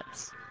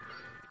peanuts.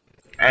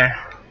 Eh.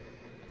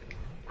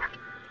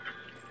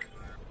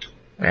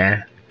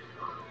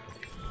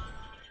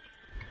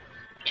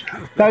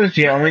 That was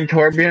the only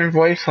Torbjorn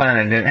voice line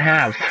I didn't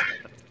have.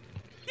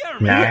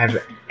 Now I have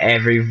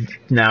every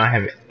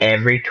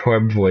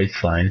Torb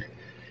voice line.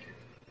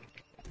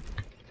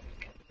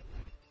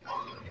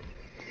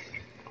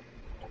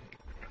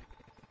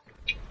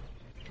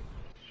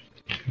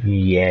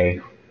 Yay.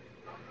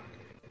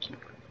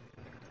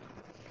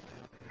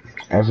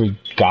 Every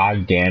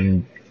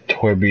goddamn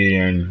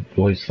Torbjorn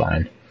voice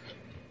line.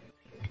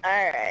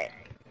 Alright.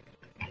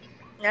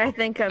 I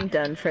think I'm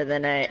done for the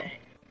night.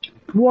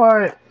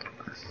 What?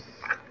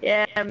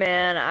 Yeah,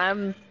 man,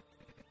 I'm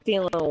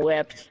feeling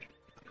whipped.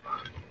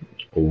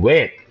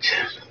 Whipped?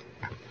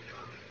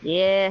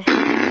 Yeah.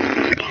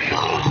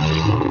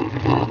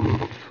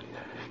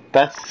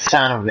 That's the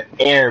sound of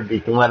the air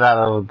being let out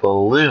of a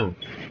balloon.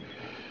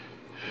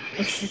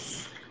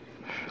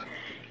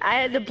 I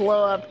had to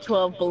blow up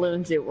 12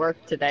 balloons at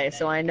work today,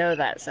 so I know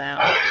that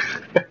sound.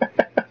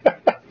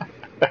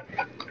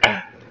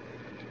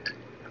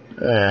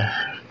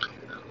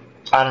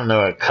 I don't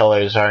know what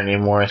colors are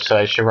anymore, so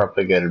I should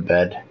probably go to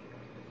bed.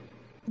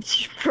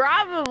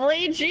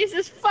 Probably.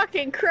 Jesus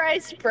fucking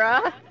Christ,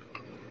 bruh.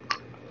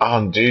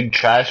 Dude,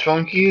 trash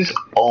monkeys?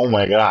 Oh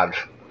my god.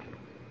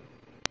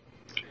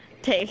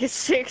 Take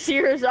 6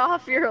 years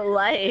off your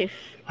life.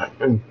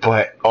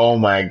 But, oh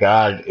my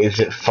god, is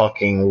it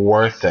fucking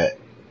worth it?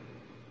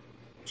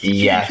 Did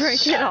Yes. you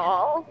drink it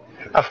all?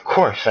 Of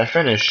course, I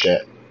finished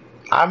it.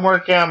 I'm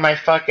working on my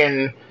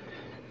fucking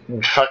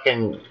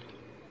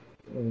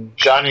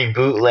Johnny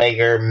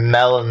Bootlegger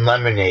melon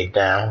lemonade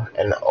now,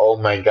 and oh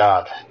my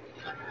god,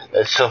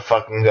 it's so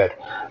fucking good.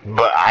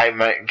 But I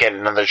might get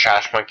another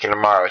trash monkey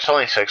tomorrow. It's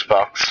only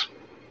 $6,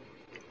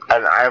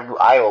 and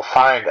I will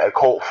find a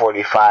Colt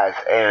 45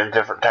 and a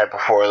different type of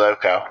Four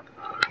Loko.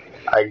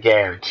 I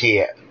guarantee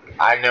it.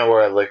 I know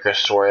where a liquor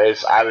store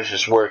is. I was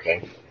just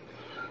working.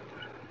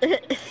 And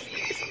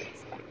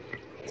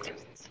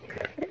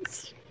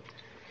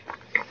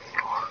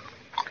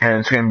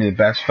it's gonna be the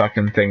best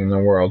fucking thing in the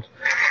world.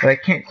 But I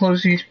can't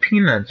close these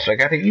peanuts. I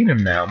gotta eat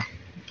them now.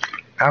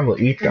 I will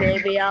eat them.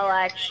 Maybe I'll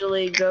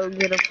actually go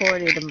get a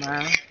 40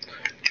 tomorrow.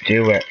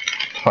 Do it.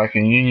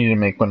 Fucking, you need to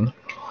make one.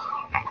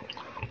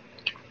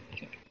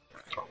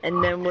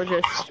 And then we'll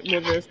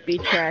just be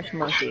trash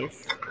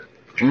monkeys.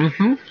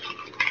 Mm-hmm.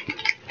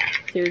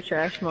 2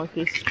 trash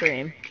monkeys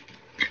scream.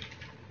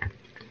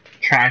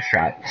 Trash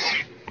rats.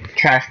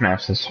 Trash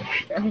mouses.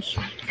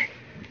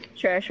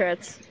 Trash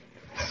rats.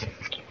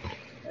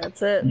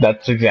 That's it.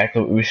 That's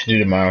exactly what we should do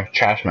tomorrow.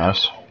 Trash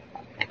mouse.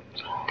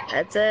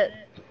 That's it.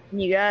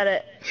 You got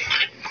it.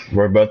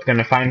 We're both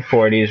gonna find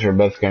 40s. We're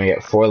both gonna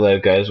get 4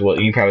 Locos. Well,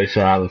 you probably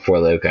still have the 4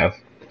 Loco.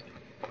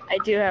 I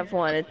do have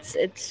one.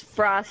 It's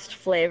frost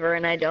flavor,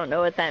 and I don't know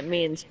what that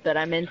means, but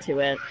I'm into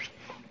it.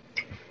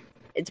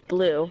 It's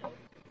blue.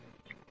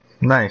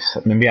 Nice.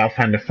 Maybe I'll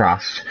find a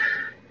Frost.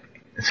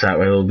 So that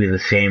way it'll be the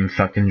same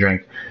fucking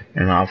drink.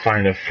 And I'll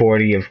find a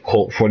 40 of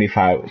Colt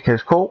 45.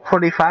 Because Colt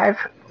 45,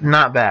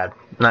 not bad.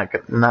 Not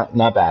good.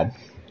 Not bad.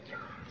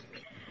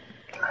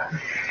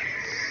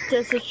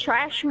 Does a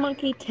trash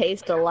monkey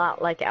taste a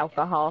lot like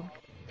alcohol?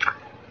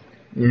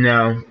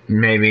 No,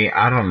 maybe.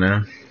 I don't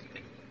know.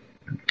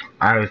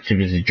 I was too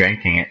busy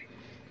drinking it.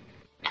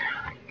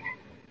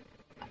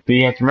 But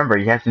you have to remember,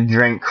 you have to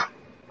drink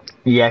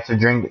it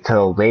to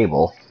the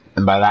label.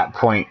 And by that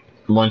point,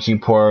 once you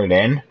pour it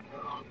in,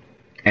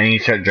 and you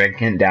start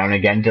drinking it down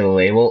again to the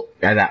label,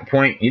 at that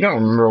point, you don't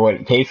remember what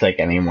it tastes like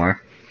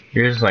anymore.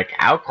 You're just like,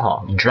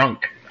 alcohol,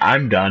 drunk,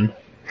 I'm done.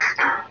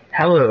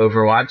 Hello,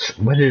 Overwatch.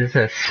 What is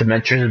this?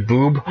 Symmetra's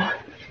boob?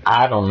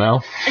 I don't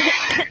know.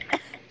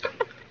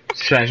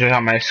 Symmetra's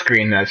on my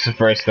screen. That's the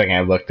first thing I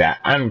looked at.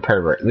 I'm a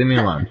pervert. Leave me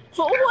alone.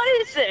 So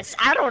what is this?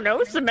 I don't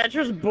know.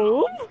 Symmetra's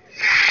boob?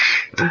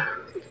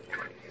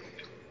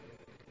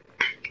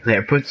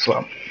 There, put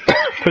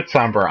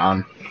Sombra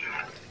on.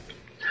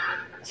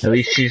 At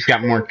least she's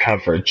got more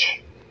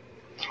coverage.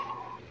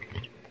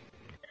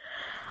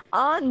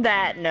 On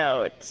that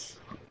note,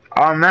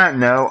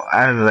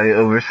 as they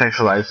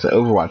over-sexualize the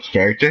Overwatch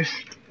characters,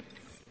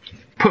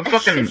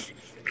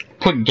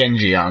 put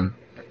Genji on.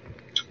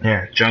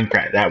 There,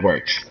 Junkrat, that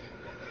works.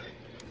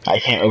 I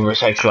can't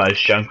over-sexualize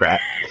Junkrat.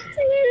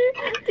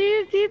 do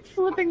you keep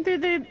flipping through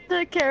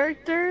the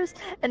characters?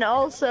 And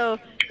also,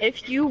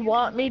 if you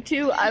want me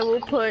to, I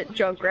will put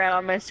Junkrat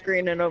on my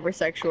screen and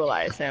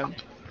over-sexualize him.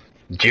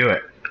 Do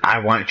it. I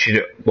want you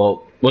to.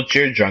 Well, what's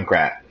your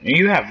Junkrat?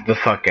 You have the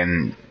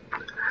fucking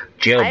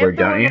Jailbird,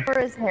 don't you?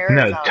 His hair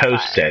No, is on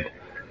Toasted. fire.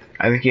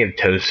 I think you have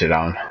Toasted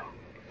on.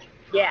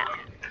 Yeah,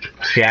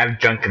 See, I have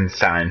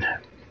Junkenstein.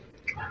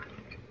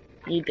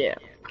 you do.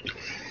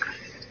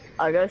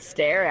 I'll go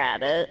stare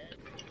at it.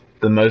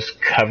 The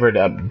most covered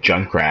up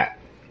Junkrat.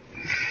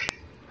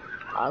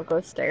 I'll go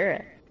stare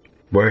at it.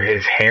 Where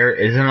his hair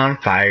isn't on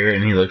fire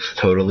and he looks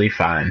totally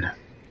fine.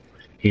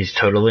 He's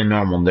totally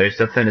normal. There's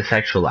nothing to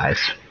sexualize.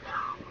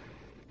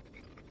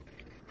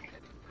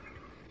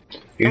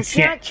 That's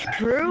not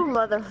true,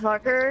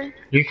 motherfucker.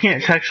 You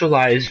can't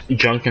sexualize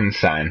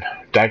Junkenstein.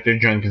 Dr.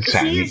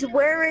 Junkenstein.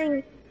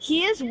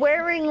 He is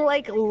wearing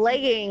like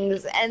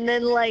leggings and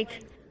then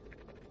like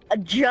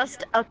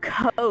just a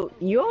coat.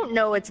 You don't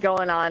know what's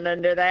going on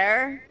under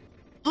there.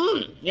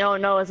 You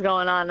don't know what's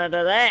going on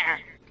under there.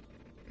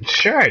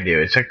 Sure I do.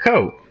 It's a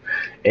coat.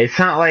 It's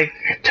not like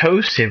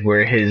Toasted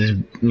where his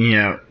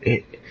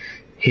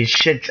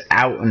shit's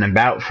out and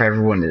about for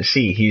everyone to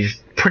see.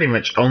 He's pretty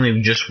much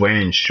only just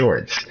wearing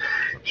shorts.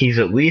 He's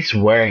at least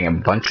wearing a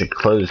bunch of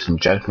clothes from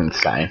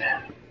Junkenstein.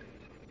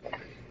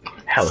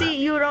 Hell.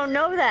 See, you don't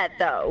know that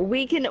though.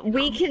 We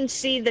can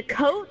see the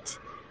coat.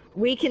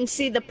 We can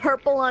see the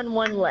purple on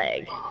one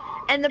leg.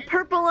 And the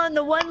purple on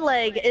the one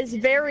leg is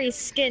very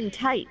skin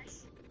tight.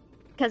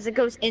 Because it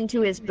goes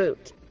into his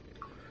boot.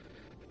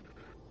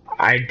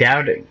 I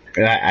doubt it.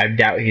 I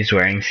doubt he's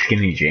wearing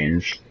skinny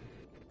jeans.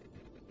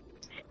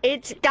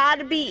 It's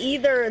gotta be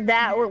either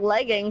that or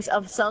leggings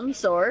of some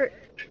sort.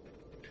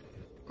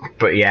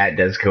 But yeah, it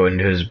does go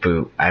into his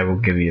boot. I will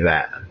give you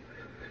that.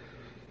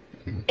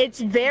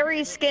 It's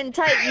very skin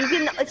tight. You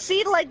can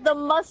see like the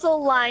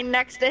muscle line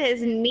next to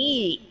his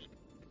knee.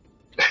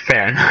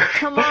 Fair enough.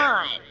 Come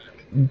on.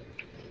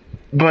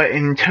 But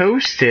in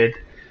Toasted,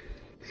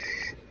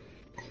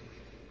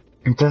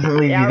 it doesn't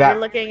leave you that. Are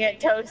we looking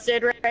at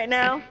Toasted right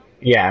now?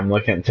 Yeah, I'm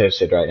looking at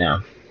Toasted right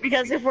now.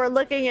 Because if we're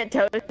looking at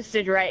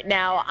Toasted right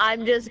now,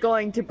 I'm just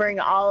going to bring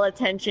all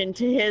attention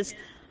to his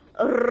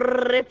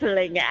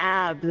rippling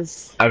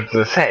abs. I was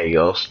gonna say,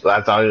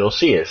 that's all you'll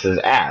see is his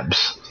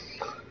abs.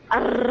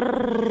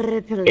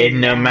 Rippling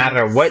And no abs.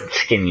 matter what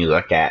skin you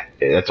look at,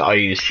 that's all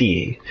you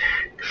see.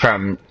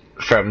 From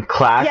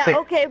classic Yeah,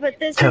 okay, but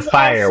this to is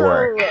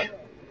firework. Also,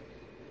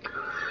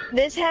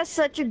 this has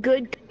such a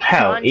good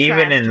Hell, contrast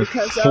even in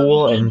because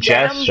Fool of the and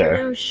denim Jester.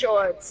 blue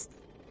shorts,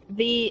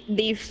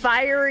 the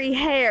fiery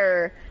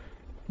hair,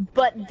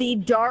 but the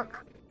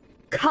dark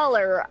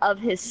color of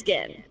his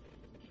skin.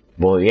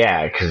 Well,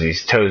 yeah, because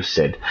he's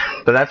Toasted.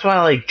 But that's why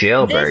I like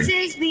Jailbird. This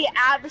is the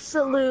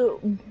absolute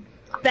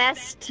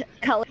best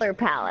color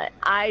palette.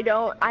 I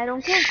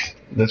don't care.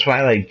 That's why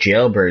I like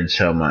Jailbird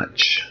so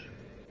much.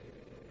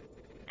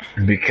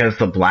 Because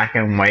the black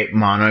and white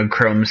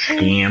monochrome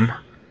scheme.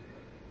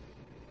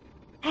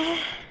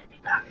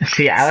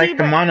 See, I like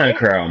the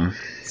monochrome.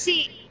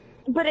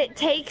 But it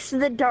takes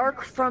the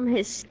dark from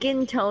his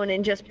skin tone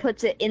and just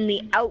puts it in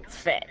the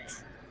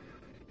outfit.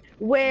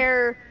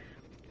 Where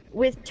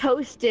with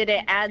Toasted,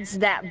 it adds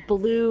that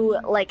blue,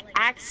 like,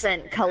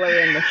 accent color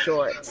in the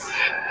shorts.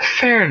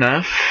 Fair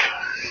enough.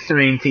 I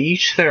mean, to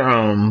each their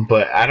own,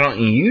 but I don't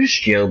use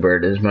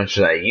Jailbird as much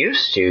as I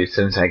used to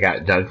since I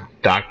got Dr.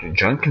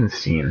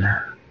 Junkenstein.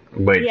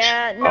 Which,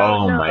 Yeah,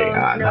 my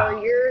god.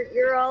 No,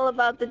 you're all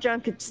about the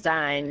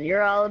Junkenstein.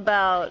 You're all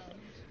about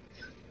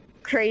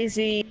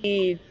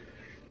crazy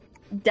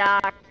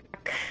Doc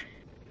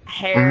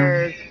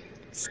hair,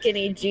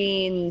 skinny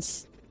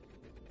jeans,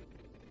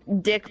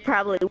 dick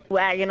probably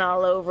wagging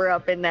all over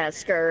up in that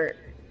skirt.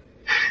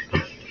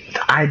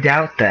 I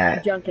doubt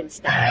that.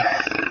 Junkenstein.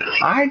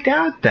 I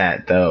doubt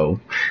that, though.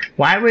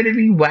 Why would it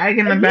be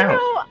wagging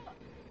about?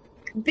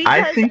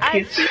 Because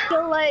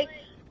I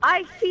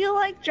I feel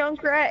like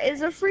Junkrat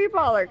is a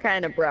freeballer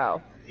kind of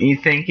bro. You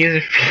think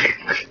he's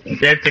a...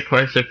 That's a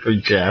question for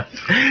Jeff.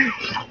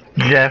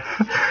 Jeff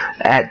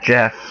at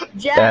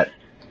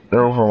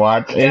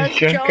Overwatch. Does Is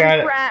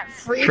Junkrat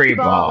free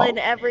ball in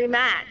every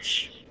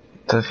match?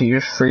 Does he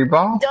use free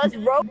ball? Does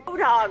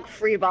Roadhog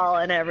free ball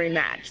in every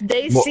match?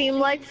 They seem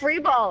like free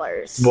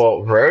ballers.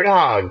 Well,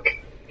 Roadhog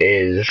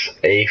is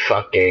a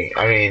fucking...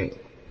 I mean,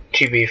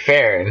 to be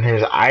fair, in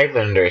his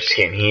Islander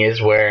skin, he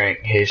is wearing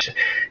his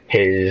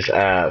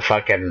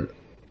fucking.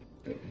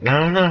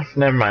 No,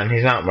 never mind.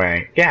 He's not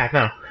wearing. Yeah,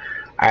 no.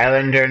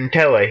 Islander and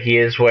Toa, he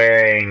is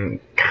wearing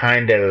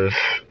kind of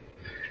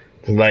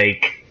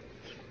like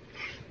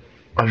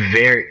a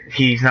very.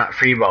 He's not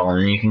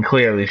freeballing. You can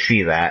clearly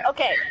see that.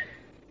 Okay.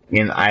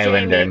 In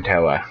Islander and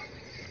Toa.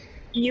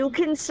 You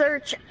can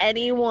search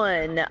any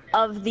one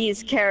of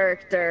these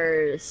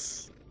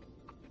characters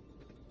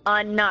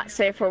on Not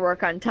Safe for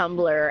Work on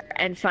Tumblr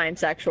and find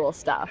sexual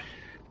stuff.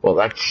 Well,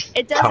 that's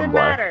It doesn't Tumblr.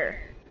 matter.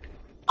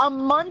 A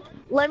month,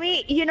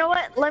 you know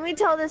what? Let me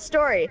tell this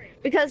story.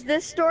 Because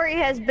this story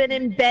has been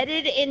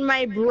embedded in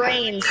my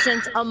brain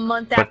since a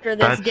month after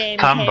this game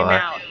Tumblr. came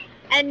out.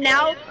 And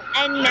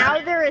now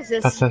there is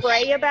a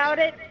spray about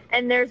it,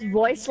 and there's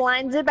voice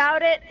lines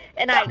about it,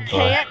 and I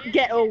can't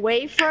get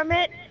away from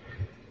it.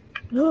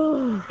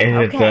 Is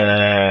it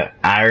the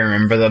I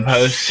remember the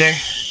poster?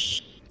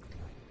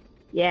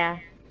 Yeah,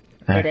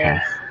 Okay. it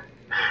is.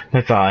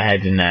 That's all I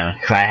had to know,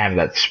 because I have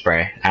that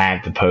spray. I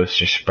have the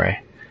poster spray.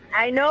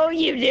 I know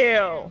you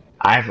do.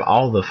 I have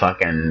all the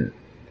fucking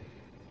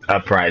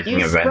Uprising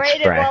You event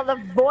sprayed spray. it while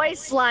the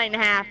voice line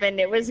happened.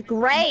 It was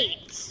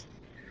great.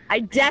 I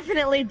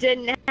definitely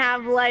didn't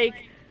have, like,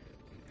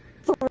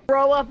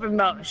 throw up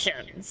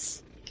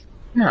emotions.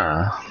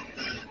 No.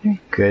 You're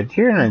good.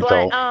 You're an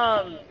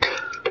adult.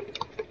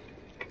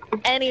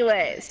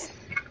 Anyways,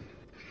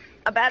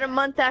 about a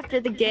month after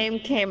the game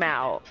came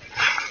out,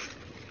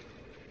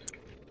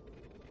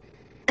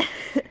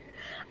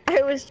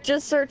 I was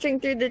just searching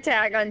through the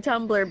tag on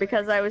Tumblr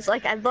because I was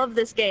like, I love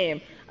this game.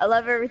 I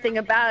love everything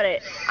about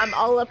it. I'm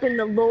all up in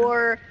the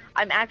lore.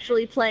 I'm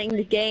actually playing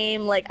the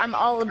game. Like, I'm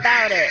all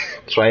about it.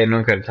 That's why I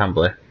don't go to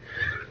Tumblr.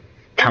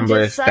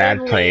 Tumblr is a bad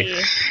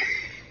place.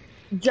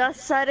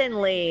 Just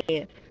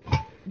suddenly,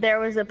 there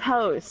was a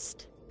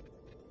post,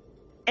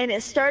 and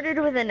it started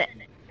with an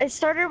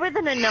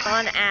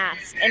anon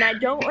ask, and I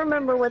don't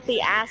remember what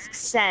the ask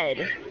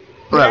said.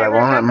 But I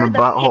won't let my remember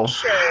the butthole.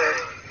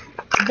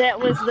 picture that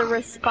was the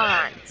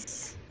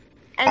response.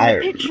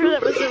 And the picture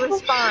that was the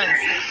response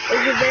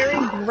is a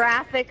very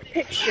graphic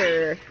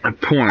picture A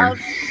porn. of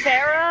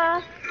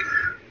Farah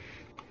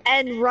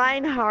and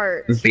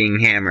Reinhardt Being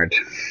hammered.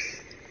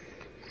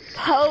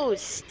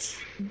 post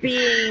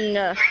being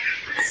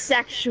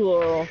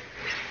sexual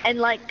and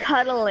like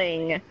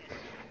cuddling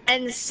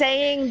and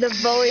saying the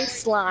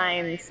voice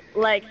lines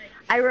like,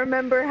 I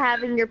remember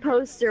having your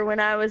poster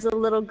when I was a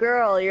little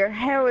girl, your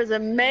hair was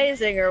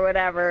amazing or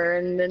whatever,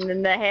 and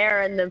then the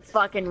hair and the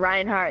fucking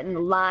Reinhardt and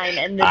the line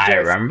and the I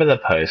remember the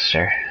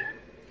poster.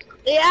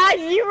 Yeah,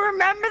 you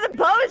remember the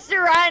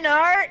poster,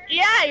 Reinhardt?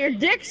 Yeah, your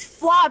dick's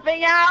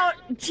flopping out.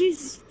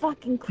 Jesus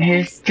fucking Christ.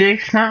 His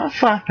dick's not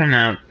flopping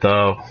out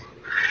though.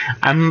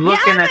 I'm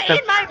looking yeah, at the.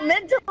 In my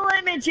mental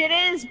image it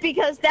is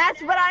because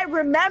that's what I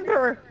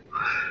remember.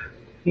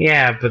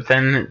 Yeah, but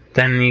then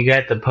you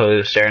got the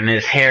poster, and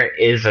his hair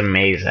is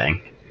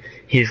amazing.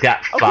 He's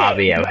got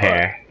Fabio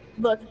hair.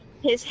 Look,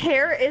 his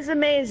hair is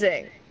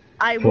amazing.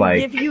 I will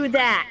give you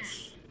that.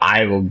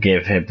 I will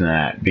give him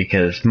that,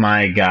 because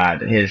my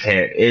god, his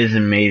hair is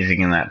amazing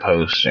in that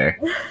poster.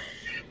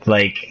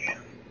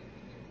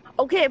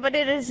 Okay, but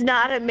it is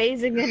not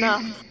amazing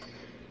enough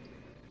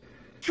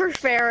for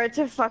Farah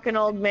to fuck an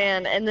old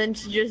man and then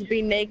to just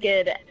be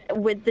naked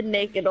with the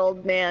naked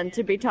old man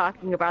to be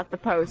talking about the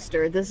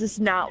poster. This is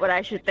not what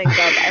I should think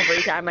of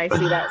every time I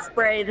see that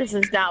spray. This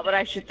is not what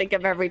I should think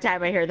of every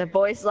time I hear the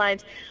voice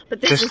lines. But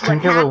this Just is what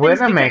think of a happens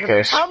Widowmaker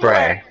because of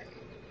spray.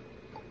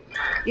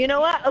 You know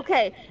what?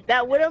 Okay,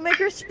 that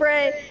Widowmaker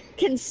spray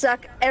can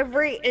suck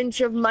every inch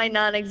of my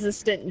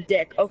non-existent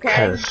dick, okay?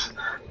 Because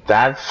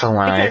that's the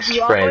one I Because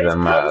you spray always the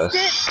post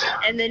most. it,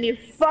 and then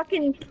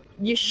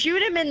you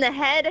shoot him in the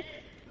head,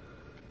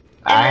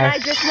 and then I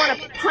just want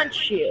to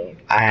punch you.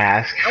 I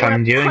ask if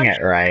I'm doing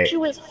it right. Punch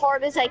you as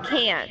hard as I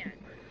can.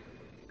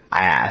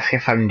 I ask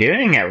if I'm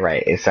doing it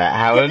right. Is that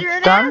how it's You're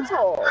an done?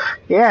 asshole.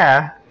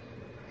 Yeah.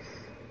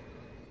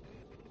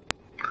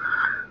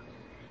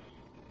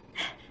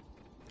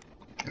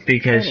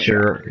 Because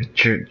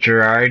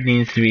Gerard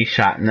needs to be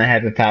shot in the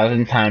head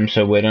 1,000 times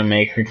so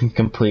Widowmaker can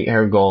complete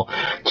her goal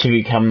to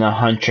become the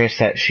huntress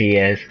that she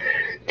is,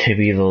 to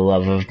be the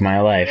love of my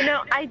life. You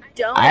know,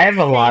 I have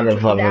a lot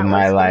of love in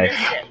my life.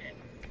 Mission.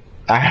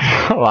 I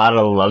have a lot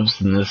of loves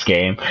in this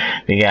game.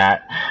 We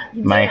got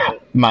my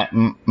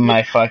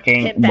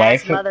fucking Pimp-ass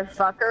wife,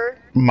 motherfucker.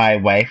 my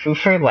waifu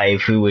for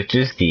Laifu, which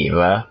is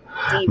Diva,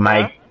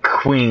 my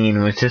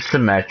queen, which is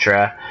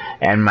Symmetra,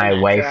 and my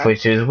wife,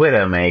 which is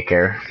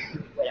Widowmaker.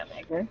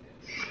 Widowmaker.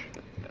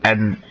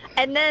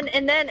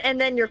 And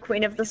then your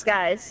Queen of the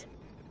Skies.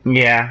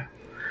 yeah,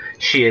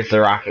 she is the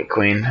Rocket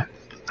Queen.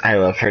 I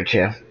love her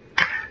too.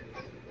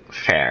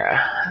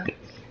 Farah.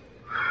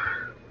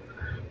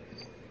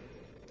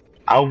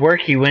 I'll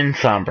work you in,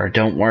 Somber.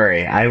 Don't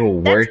worry. I will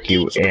work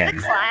you That's each in. of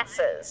the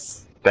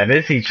classes. That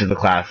is each of the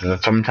classes.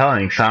 That's what I'm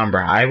telling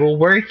Somber. I will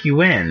work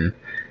you in.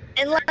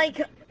 And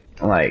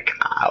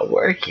I'll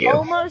work you.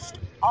 almost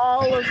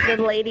all of the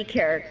lady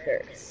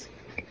characters.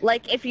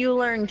 Like if you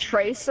learn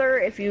Tracer,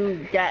 if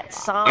you get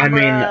I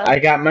mean, Sombra I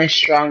got my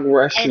strong and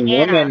Russian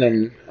woman Anna,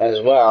 and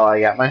as well.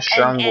 I got my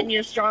strong. and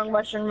your strong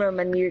Russian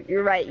woman,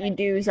 you're right. You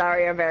do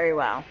Zarya very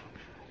well.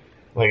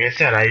 Like I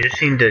said, I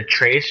just need to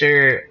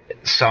Tracer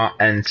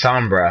and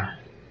Sombra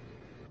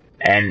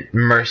and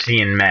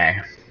Mercy and May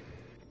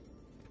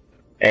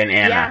and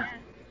Anna. Yeah.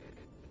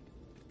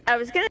 I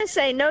was gonna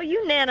say no.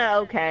 You Nana,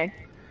 okay.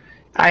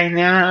 I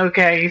know.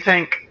 Okay, you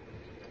think?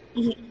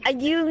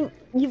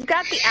 You've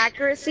got the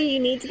accuracy. You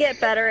need to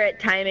get better at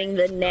timing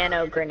the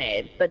nano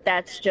grenade, but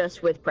that's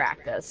just with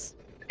practice.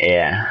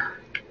 Yeah.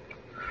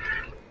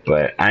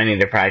 But I need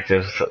to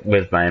practice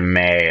with my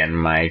May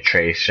and my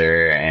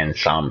Tracer and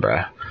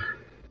Sombra.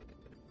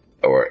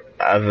 Or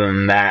other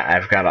than that,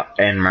 I've got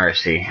and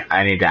Mercy.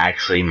 I need to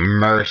actually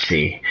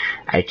Mercy.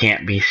 I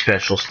can't be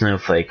Special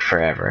Snowflake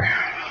forever.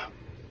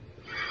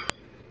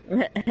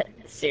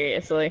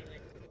 Seriously.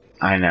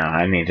 I know.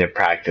 I need to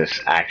practice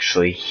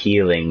actually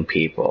healing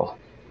people.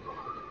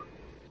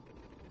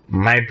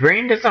 My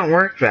brain doesn't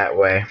work that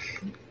way.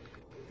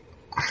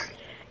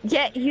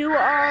 Yet you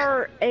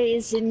are a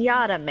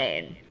Zenyatta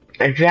main.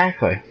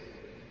 Exactly.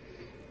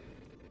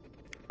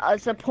 A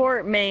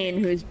support main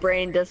whose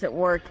brain doesn't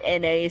work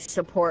in a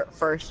support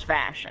first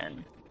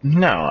fashion.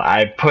 No,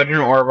 I put an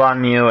orb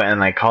on you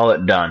and I call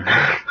it done.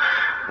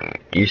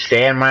 You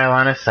stay in my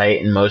line of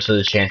sight and most of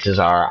the chances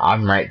are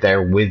I'm right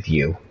there with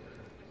you.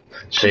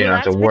 So you don't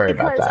have to worry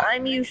about that.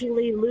 I'm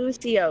usually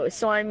Lucio,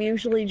 so I'm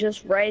usually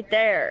just right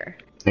there.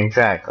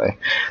 Exactly.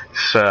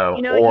 So,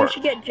 you know, you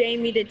should get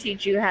Jamie to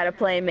teach you how to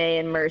play May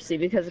and Mercy,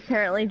 because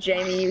apparently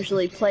Jamie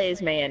usually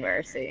plays May and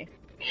Mercy.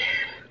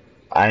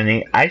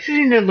 I just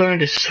need to learn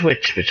to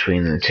switch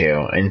between the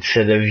two.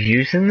 Instead of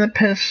using the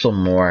pistol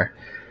more,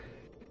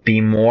 be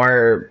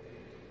more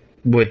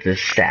with the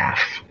staff.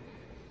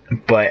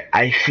 But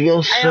I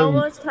feel so... I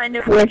almost kind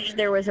of wish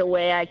there was a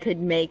way I could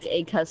make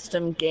a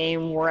custom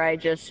game where I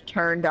just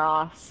turned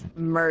off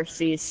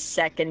Mercy's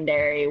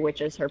secondary,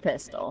 which is her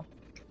pistol.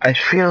 I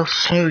feel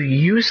so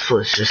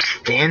useless just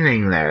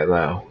standing there,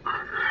 though.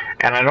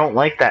 And I don't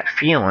like that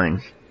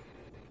feeling.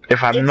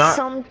 If I'm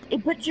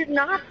But you're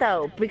not,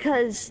 though,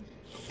 because...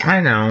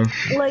 I know.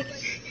 Like...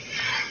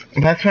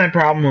 That's my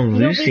problem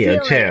with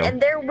Lucio, too. And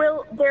there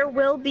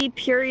will be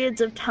periods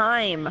of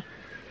time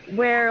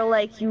where,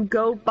 like, you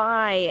go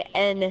by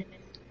and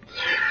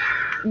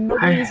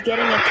nobody's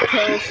getting a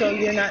kill, so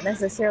you're not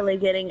necessarily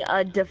getting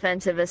a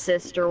defensive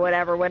assist or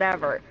whatever.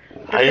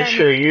 But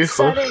then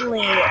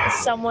suddenly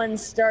someone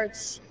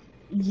starts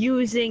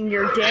using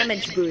your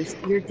damage boost.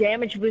 Your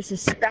damage boost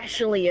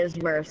especially is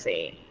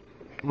Mercy.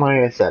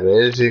 Like I said,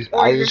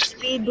 your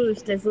speed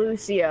boost is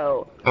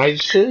Lucio. I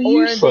just feel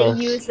useless. Or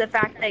they use the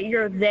fact that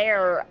you're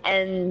there,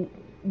 and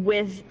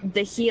with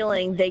the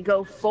healing, they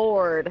go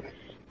forward,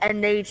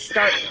 and they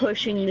start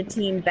pushing the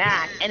team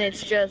back, and it's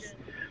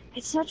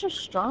such a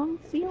strong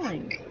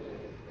feeling.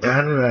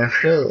 I don't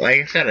know,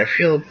 like I said, I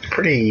feel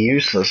pretty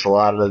useless a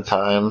lot of the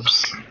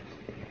times.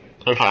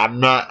 If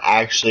I'm not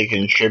actually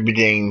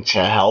contributing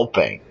to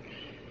helping.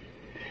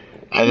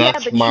 And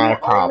that's my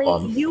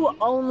problem. You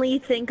only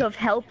think of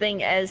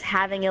helping as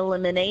having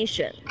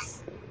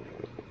eliminations.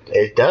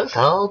 It does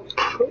help.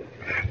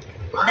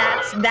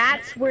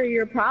 That's where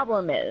your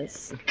problem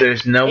is.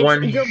 There's no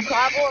one...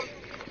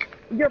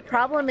 Your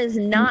problem is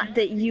not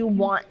that you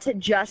want to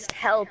just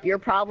help. Your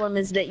problem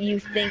is that you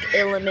think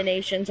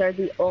eliminations are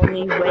the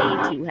only way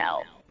to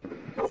help.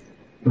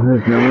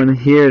 There's no one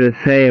here to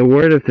say a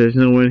word if there's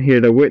no one here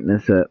to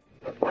witness it.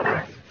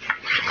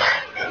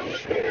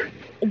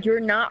 You're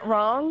not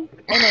wrong,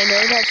 and I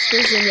know that's the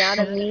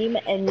Zenyatta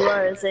meme, and you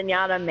are a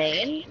Zenyatta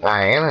main.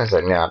 I am a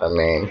Zenyatta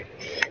main.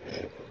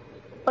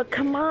 But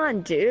come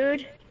on,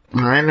 dude.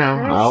 I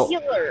know.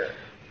 You're a healer.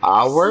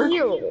 I'll work.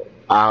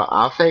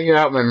 I'll figure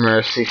out my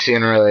Mercy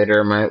sooner or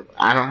later.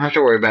 I don't have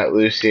to worry about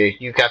Lucy.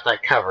 You got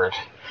that covered.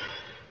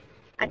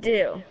 I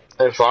do.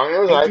 As long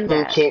as I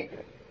can keep...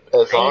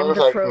 As long as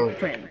I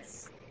can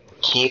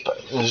keep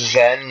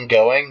Zen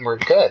going, we're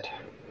good.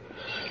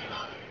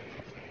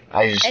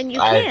 And you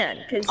can,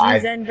 because you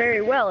Zen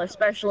very well,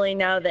 especially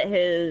now that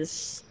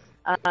his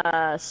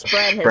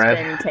spread has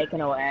been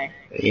taken away.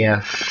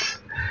 Yes,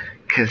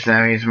 because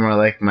now he's more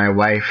like my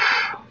wife.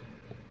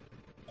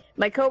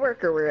 My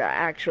coworker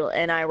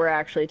and I were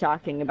actually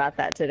talking about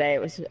that today.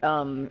 It was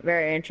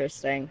very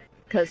interesting,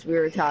 because we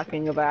were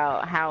talking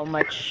about how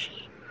much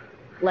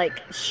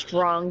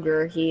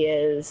stronger he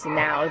is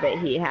now that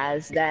he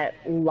has that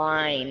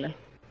line.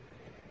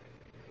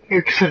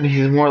 Except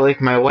he's more like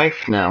my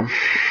wife now.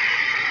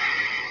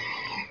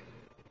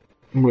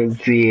 With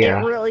the, it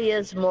really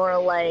is more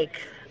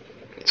like...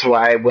 That's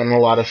why I win a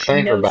lot of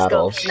sniper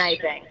battles. No-scope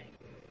sniping.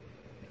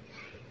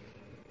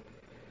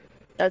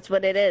 That's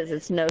what it is.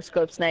 It's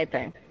no-scope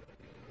sniping.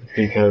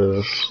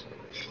 Because...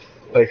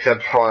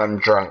 Except for when I'm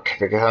drunk.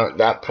 Because at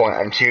that point,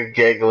 I'm too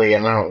giggly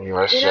and I don't give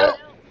a shit.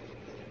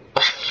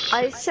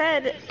 I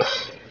said,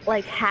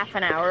 half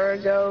an hour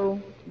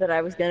ago that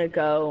I was gonna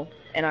go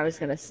and I was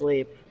gonna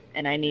sleep.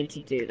 And I need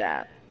to do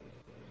that.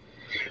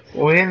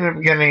 We ended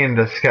up getting in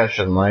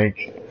discussion,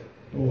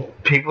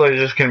 People are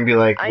just gonna be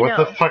like, I what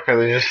the know. fuck are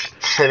they just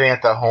sitting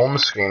at the home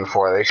screen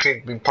for? They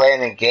should be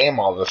playing a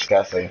game all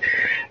discussing.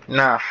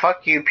 Nah,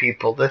 fuck you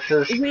people.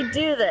 We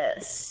do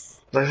this.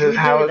 This is We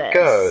how do it this.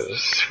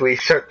 goes. We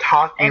start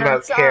talking And I'm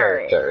about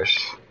sorry.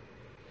 characters.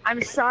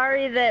 I'm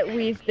sorry that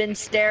we've been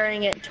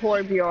staring at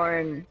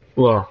Torbjorn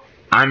Well,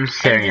 I'm and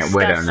staring at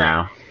Widow discussing.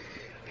 now.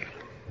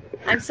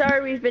 I'm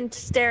sorry we've been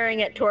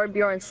staring at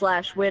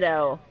Torbjorn /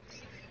 Widow.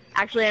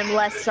 Actually, I'm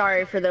less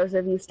sorry for those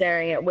of you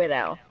staring at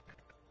Widow.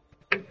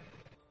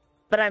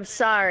 But I'm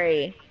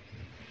sorry.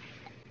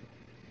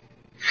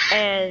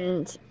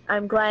 And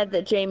I'm glad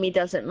that Jamie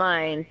doesn't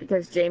mind,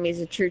 because Jamie's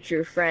a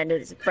true friend,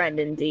 is a friend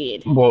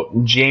indeed. Well,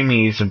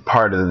 Jamie's a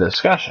part of the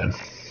discussion.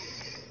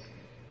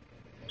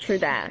 True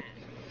that.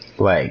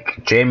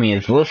 Like, Jamie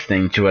is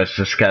listening to us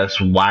discuss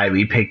why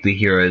we pick the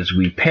heroes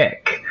we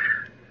pick.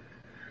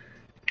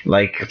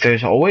 Like,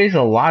 there's always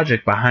a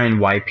logic behind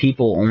why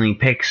people only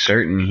pick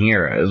certain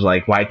heroes.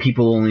 Like, why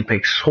people only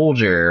pick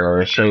Soldier,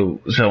 or so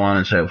on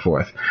and so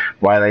forth.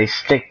 Why they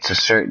stick to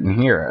certain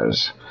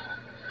heroes.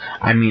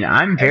 I mean,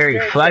 I'm very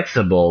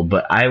flexible,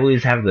 but I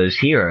always have those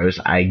heroes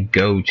I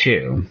go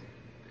to.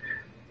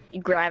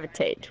 You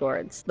gravitate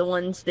towards the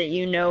ones that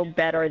you know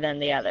better than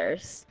the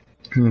others.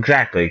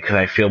 Exactly, because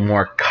I feel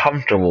more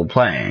comfortable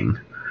playing.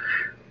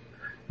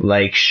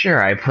 Like,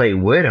 sure, I play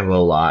Widow a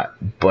lot,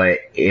 but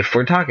if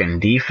we're talking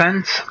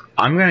defense,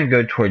 I'm gonna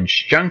go towards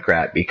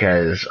Junkrat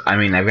because, I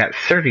mean, I've got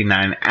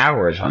 39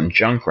 hours on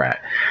Junkrat.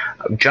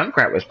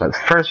 Junkrat was the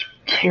first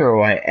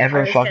hero I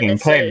ever fucking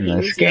played in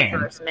this game.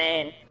 First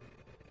main.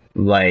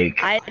 Like,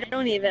 I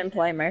don't even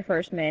play my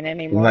first main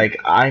anymore. like,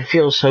 I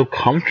feel so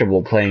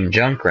comfortable playing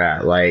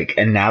Junkrat, like,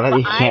 and now that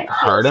he can't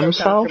hurt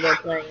himself. I feel so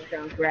comfortable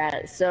playing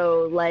Junkrat,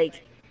 so,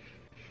 like,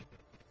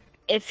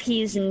 if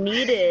he's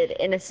needed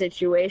in a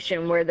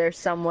situation where there's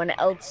someone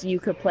else you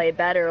could play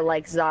better,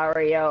 like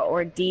Zarya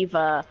or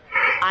Diva,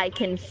 I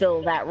can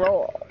fill that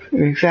role.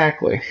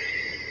 Exactly.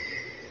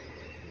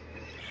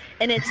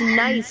 And it's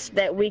nice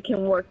that we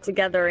can work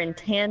together in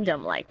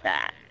tandem like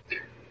that.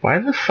 Why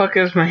the fuck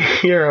is my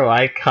hero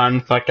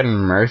icon fucking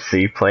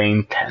Mercy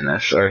playing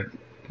tennis or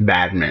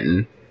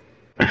badminton?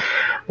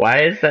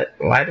 Why is that?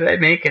 Why did I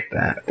make it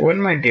that? What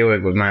am I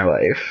doing with my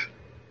life?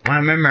 Why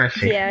am I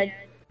Mercy? Yeah.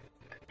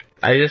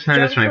 I just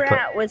noticed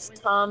Junkrat was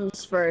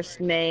Tom's first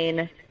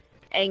main,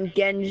 and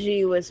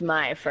Genji was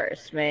my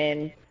first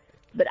main.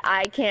 But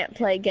I can't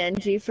play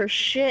Genji for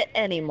shit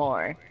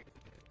anymore.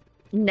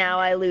 Now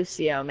I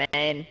Lucio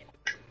main.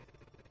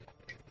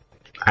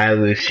 I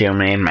Lucio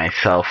main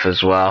myself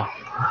as well.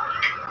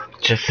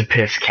 Just to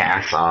piss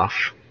Cass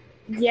off.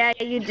 Yeah,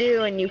 you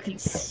do, and you can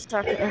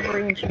suck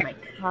every inch of my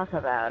cock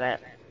about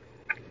it.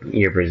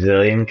 Your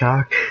Brazilian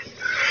cock?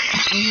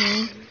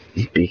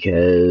 Mm-hmm.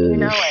 Because... You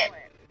know it.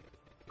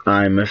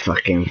 I'm a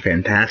fucking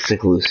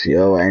fantastic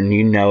Lucio, and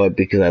you know it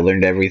because I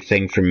learned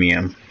everything from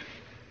you.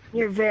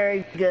 You're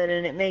very good,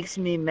 and it makes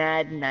me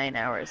mad 9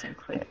 hours in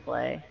quick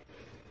play.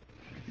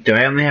 Do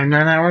I only have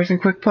 9 hours in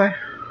quick play?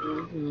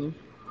 Mm-hmm.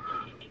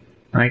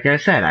 Like I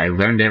said, I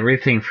learned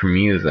everything from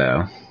you,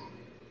 though.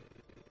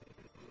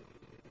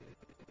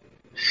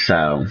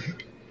 So.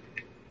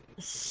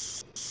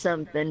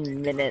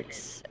 Something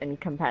minutes in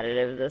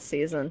competitive this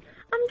season.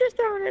 I'm just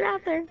throwing it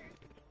out there.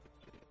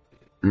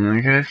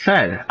 Like I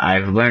said,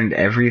 I've learned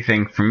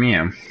everything from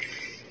you.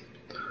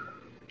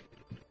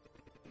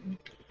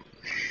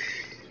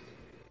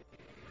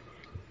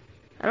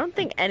 I don't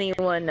think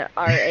anyone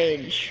our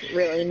age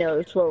really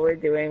knows what we're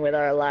doing with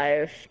our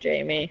life,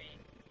 Jamie.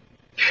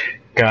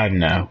 God,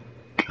 no.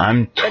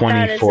 I'm 24 but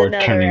that is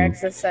another turning...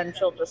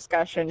 existential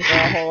discussion for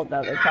a whole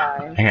other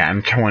time. Yeah,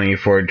 I'm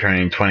 24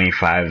 turning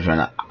 25,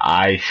 and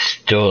I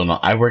still don't...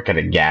 I work at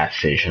a gas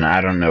station.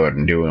 I don't know what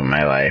I'm doing in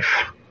my life.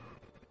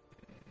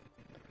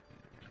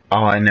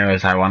 All I know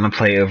is I want to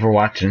play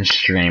Overwatch and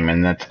stream,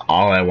 and that's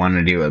all I want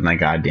to do with my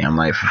goddamn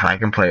life. If I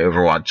can play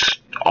Overwatch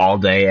all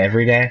day,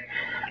 every day,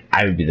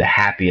 I would be the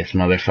happiest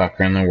motherfucker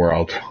in the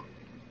world.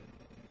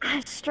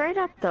 Straight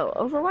up, though,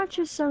 Overwatch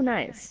is so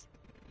nice.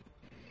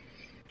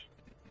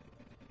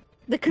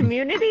 The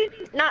community,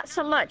 not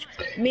so much.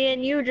 Me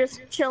and you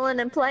just chilling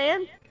and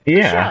playing?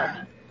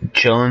 Yeah.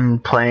 Chilling,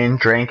 playing,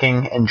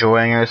 drinking,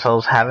 enjoying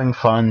ourselves, having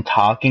fun,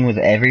 talking with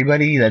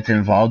everybody that's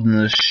involved in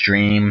the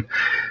stream.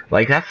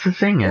 Like, that's the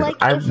thing is, like,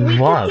 if we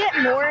could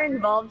get more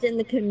involved in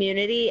the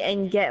community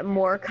and get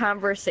more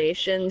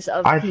conversations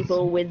of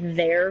people with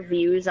their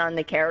views on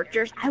the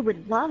characters, I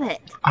would love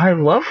it. I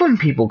love when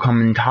people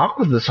come and talk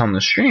with us on the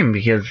stream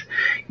because,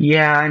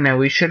 yeah, I know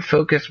we should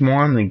focus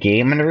more on the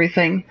game and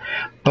everything,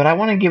 but I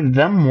want to give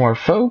them more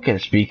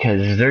focus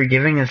because they're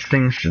giving us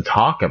things to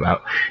talk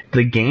about.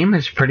 The game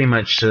is pretty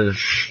much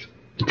just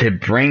to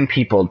bring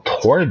people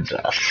towards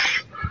us.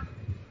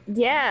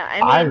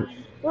 Yeah, I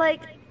mean,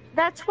 like...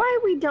 That's why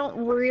we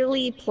don't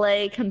really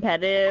play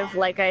competitive.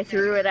 Like, I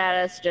threw it at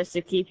us just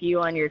to keep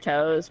you on your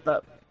toes,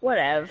 but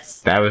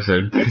whatevs. That was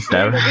a... It's the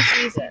end of the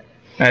season.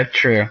 That's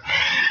true.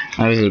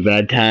 That was a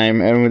bad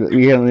time, and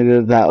we only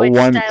did that Which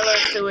once. Which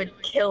Stylosa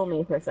would kill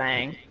me for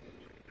saying.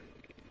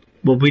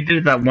 Well, we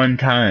did that one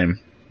time.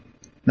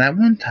 That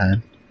one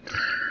time.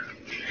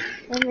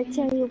 Let me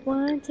tell you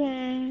one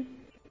time.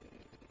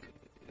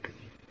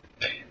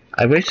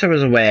 I wish there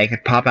was a way I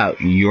could pop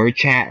out your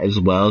chat as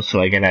well,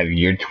 so I could have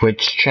your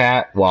Twitch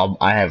chat while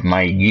I have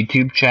my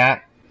YouTube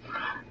chat.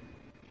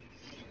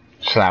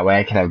 So that way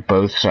I can have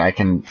both, so I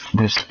can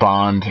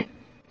respond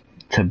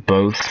to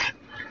both.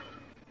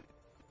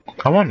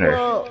 I wonder.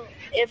 Well,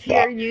 if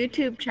your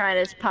YouTube chat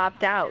is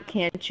popped out,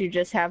 can't you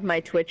just have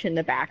my Twitch in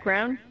the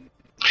background?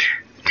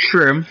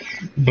 True.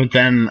 But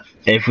then,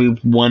 if we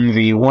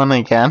 1v1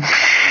 again...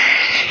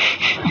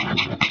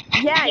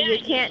 Yeah, you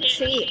can't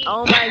cheat.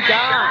 Oh my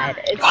god.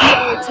 It's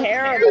so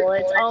terrible.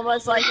 It's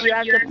almost like you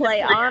have to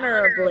play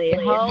honorably.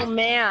 Oh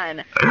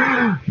man.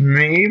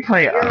 Me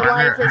play Your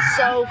life is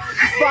so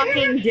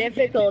fucking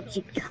difficult,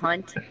 you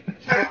cunt.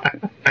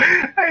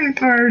 I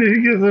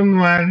farted because I'm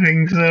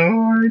laughing so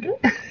hard.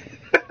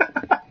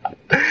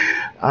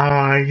 Oh,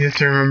 I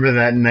just remember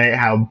that night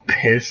how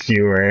pissed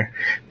you were.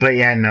 But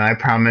yeah, no, I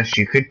promise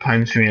you could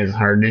punch me as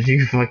hard as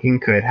you fucking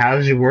could.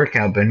 How's your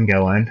workout been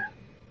going?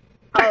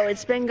 Oh,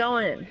 it's been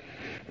going.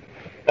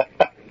 So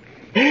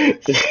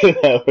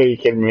that way you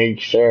can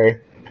make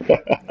sure.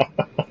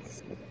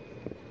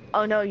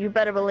 Oh no, you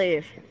better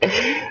believe.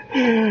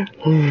 Because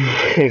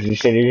you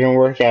said you're gonna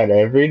work out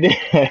every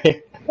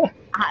day.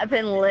 I've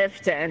been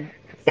lifting.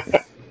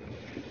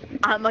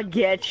 I'ma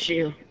get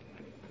you.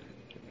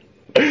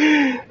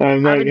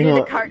 I'm do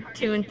the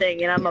cartoon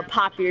thing and I'ma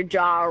pop your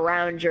jaw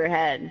around your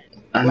head.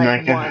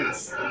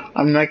 Once.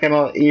 I'm not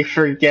gonna let you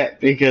forget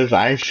because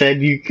I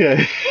said you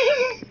could.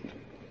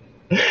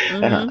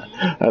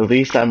 Mm-hmm. At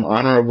least I'm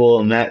honorable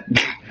in that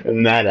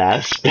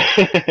aspect.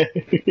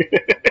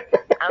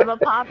 I'ma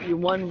pop you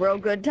one real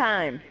good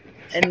time,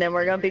 and then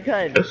we're gonna be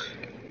good.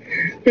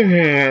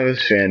 That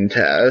was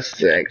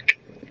fantastic.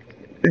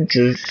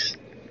 Just,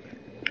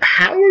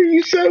 how are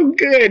you so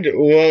good?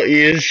 Well,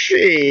 you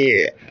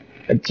see,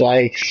 it's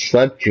like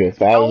slept you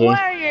 1,000.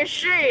 Well, you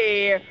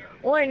see,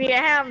 when you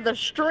have the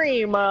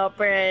stream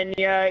up and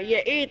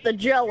you eat the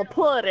jello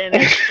pudding,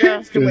 it's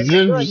just with the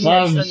goodness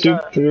and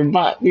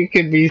the... You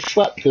could be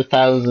slept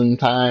 1,000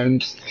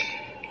 times.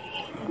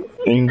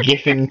 And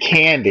given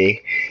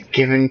candy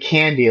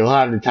a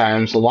lot of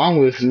times, along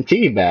with some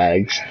tea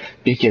bags,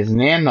 because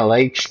Nana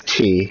likes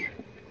tea.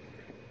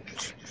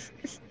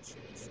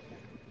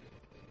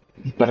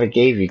 But I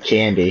gave you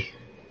candy.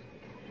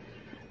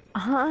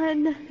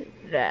 On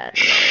that.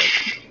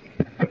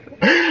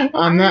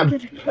 On that. I'm gonna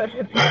go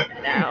to bed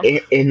now.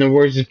 In the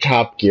words of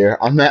Top Gear,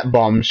 on that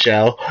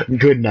bombshell,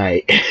 good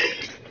night.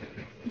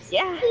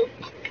 Yeah.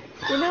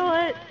 You know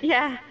what?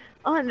 Yeah.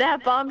 On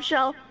that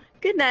bombshell,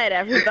 good night,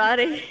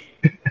 everybody.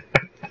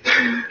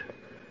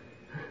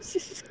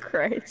 Jesus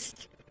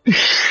Christ.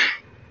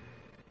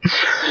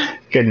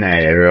 Good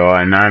night,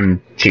 everyone.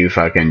 I'm too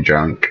fucking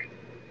drunk.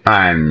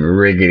 I'm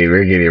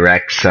riggedy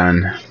wrecked,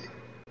 son.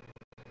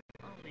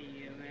 Only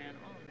you, man.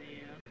 Only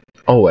you.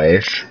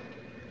 Always.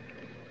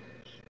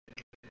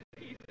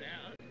 Peace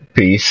out.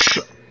 Peace.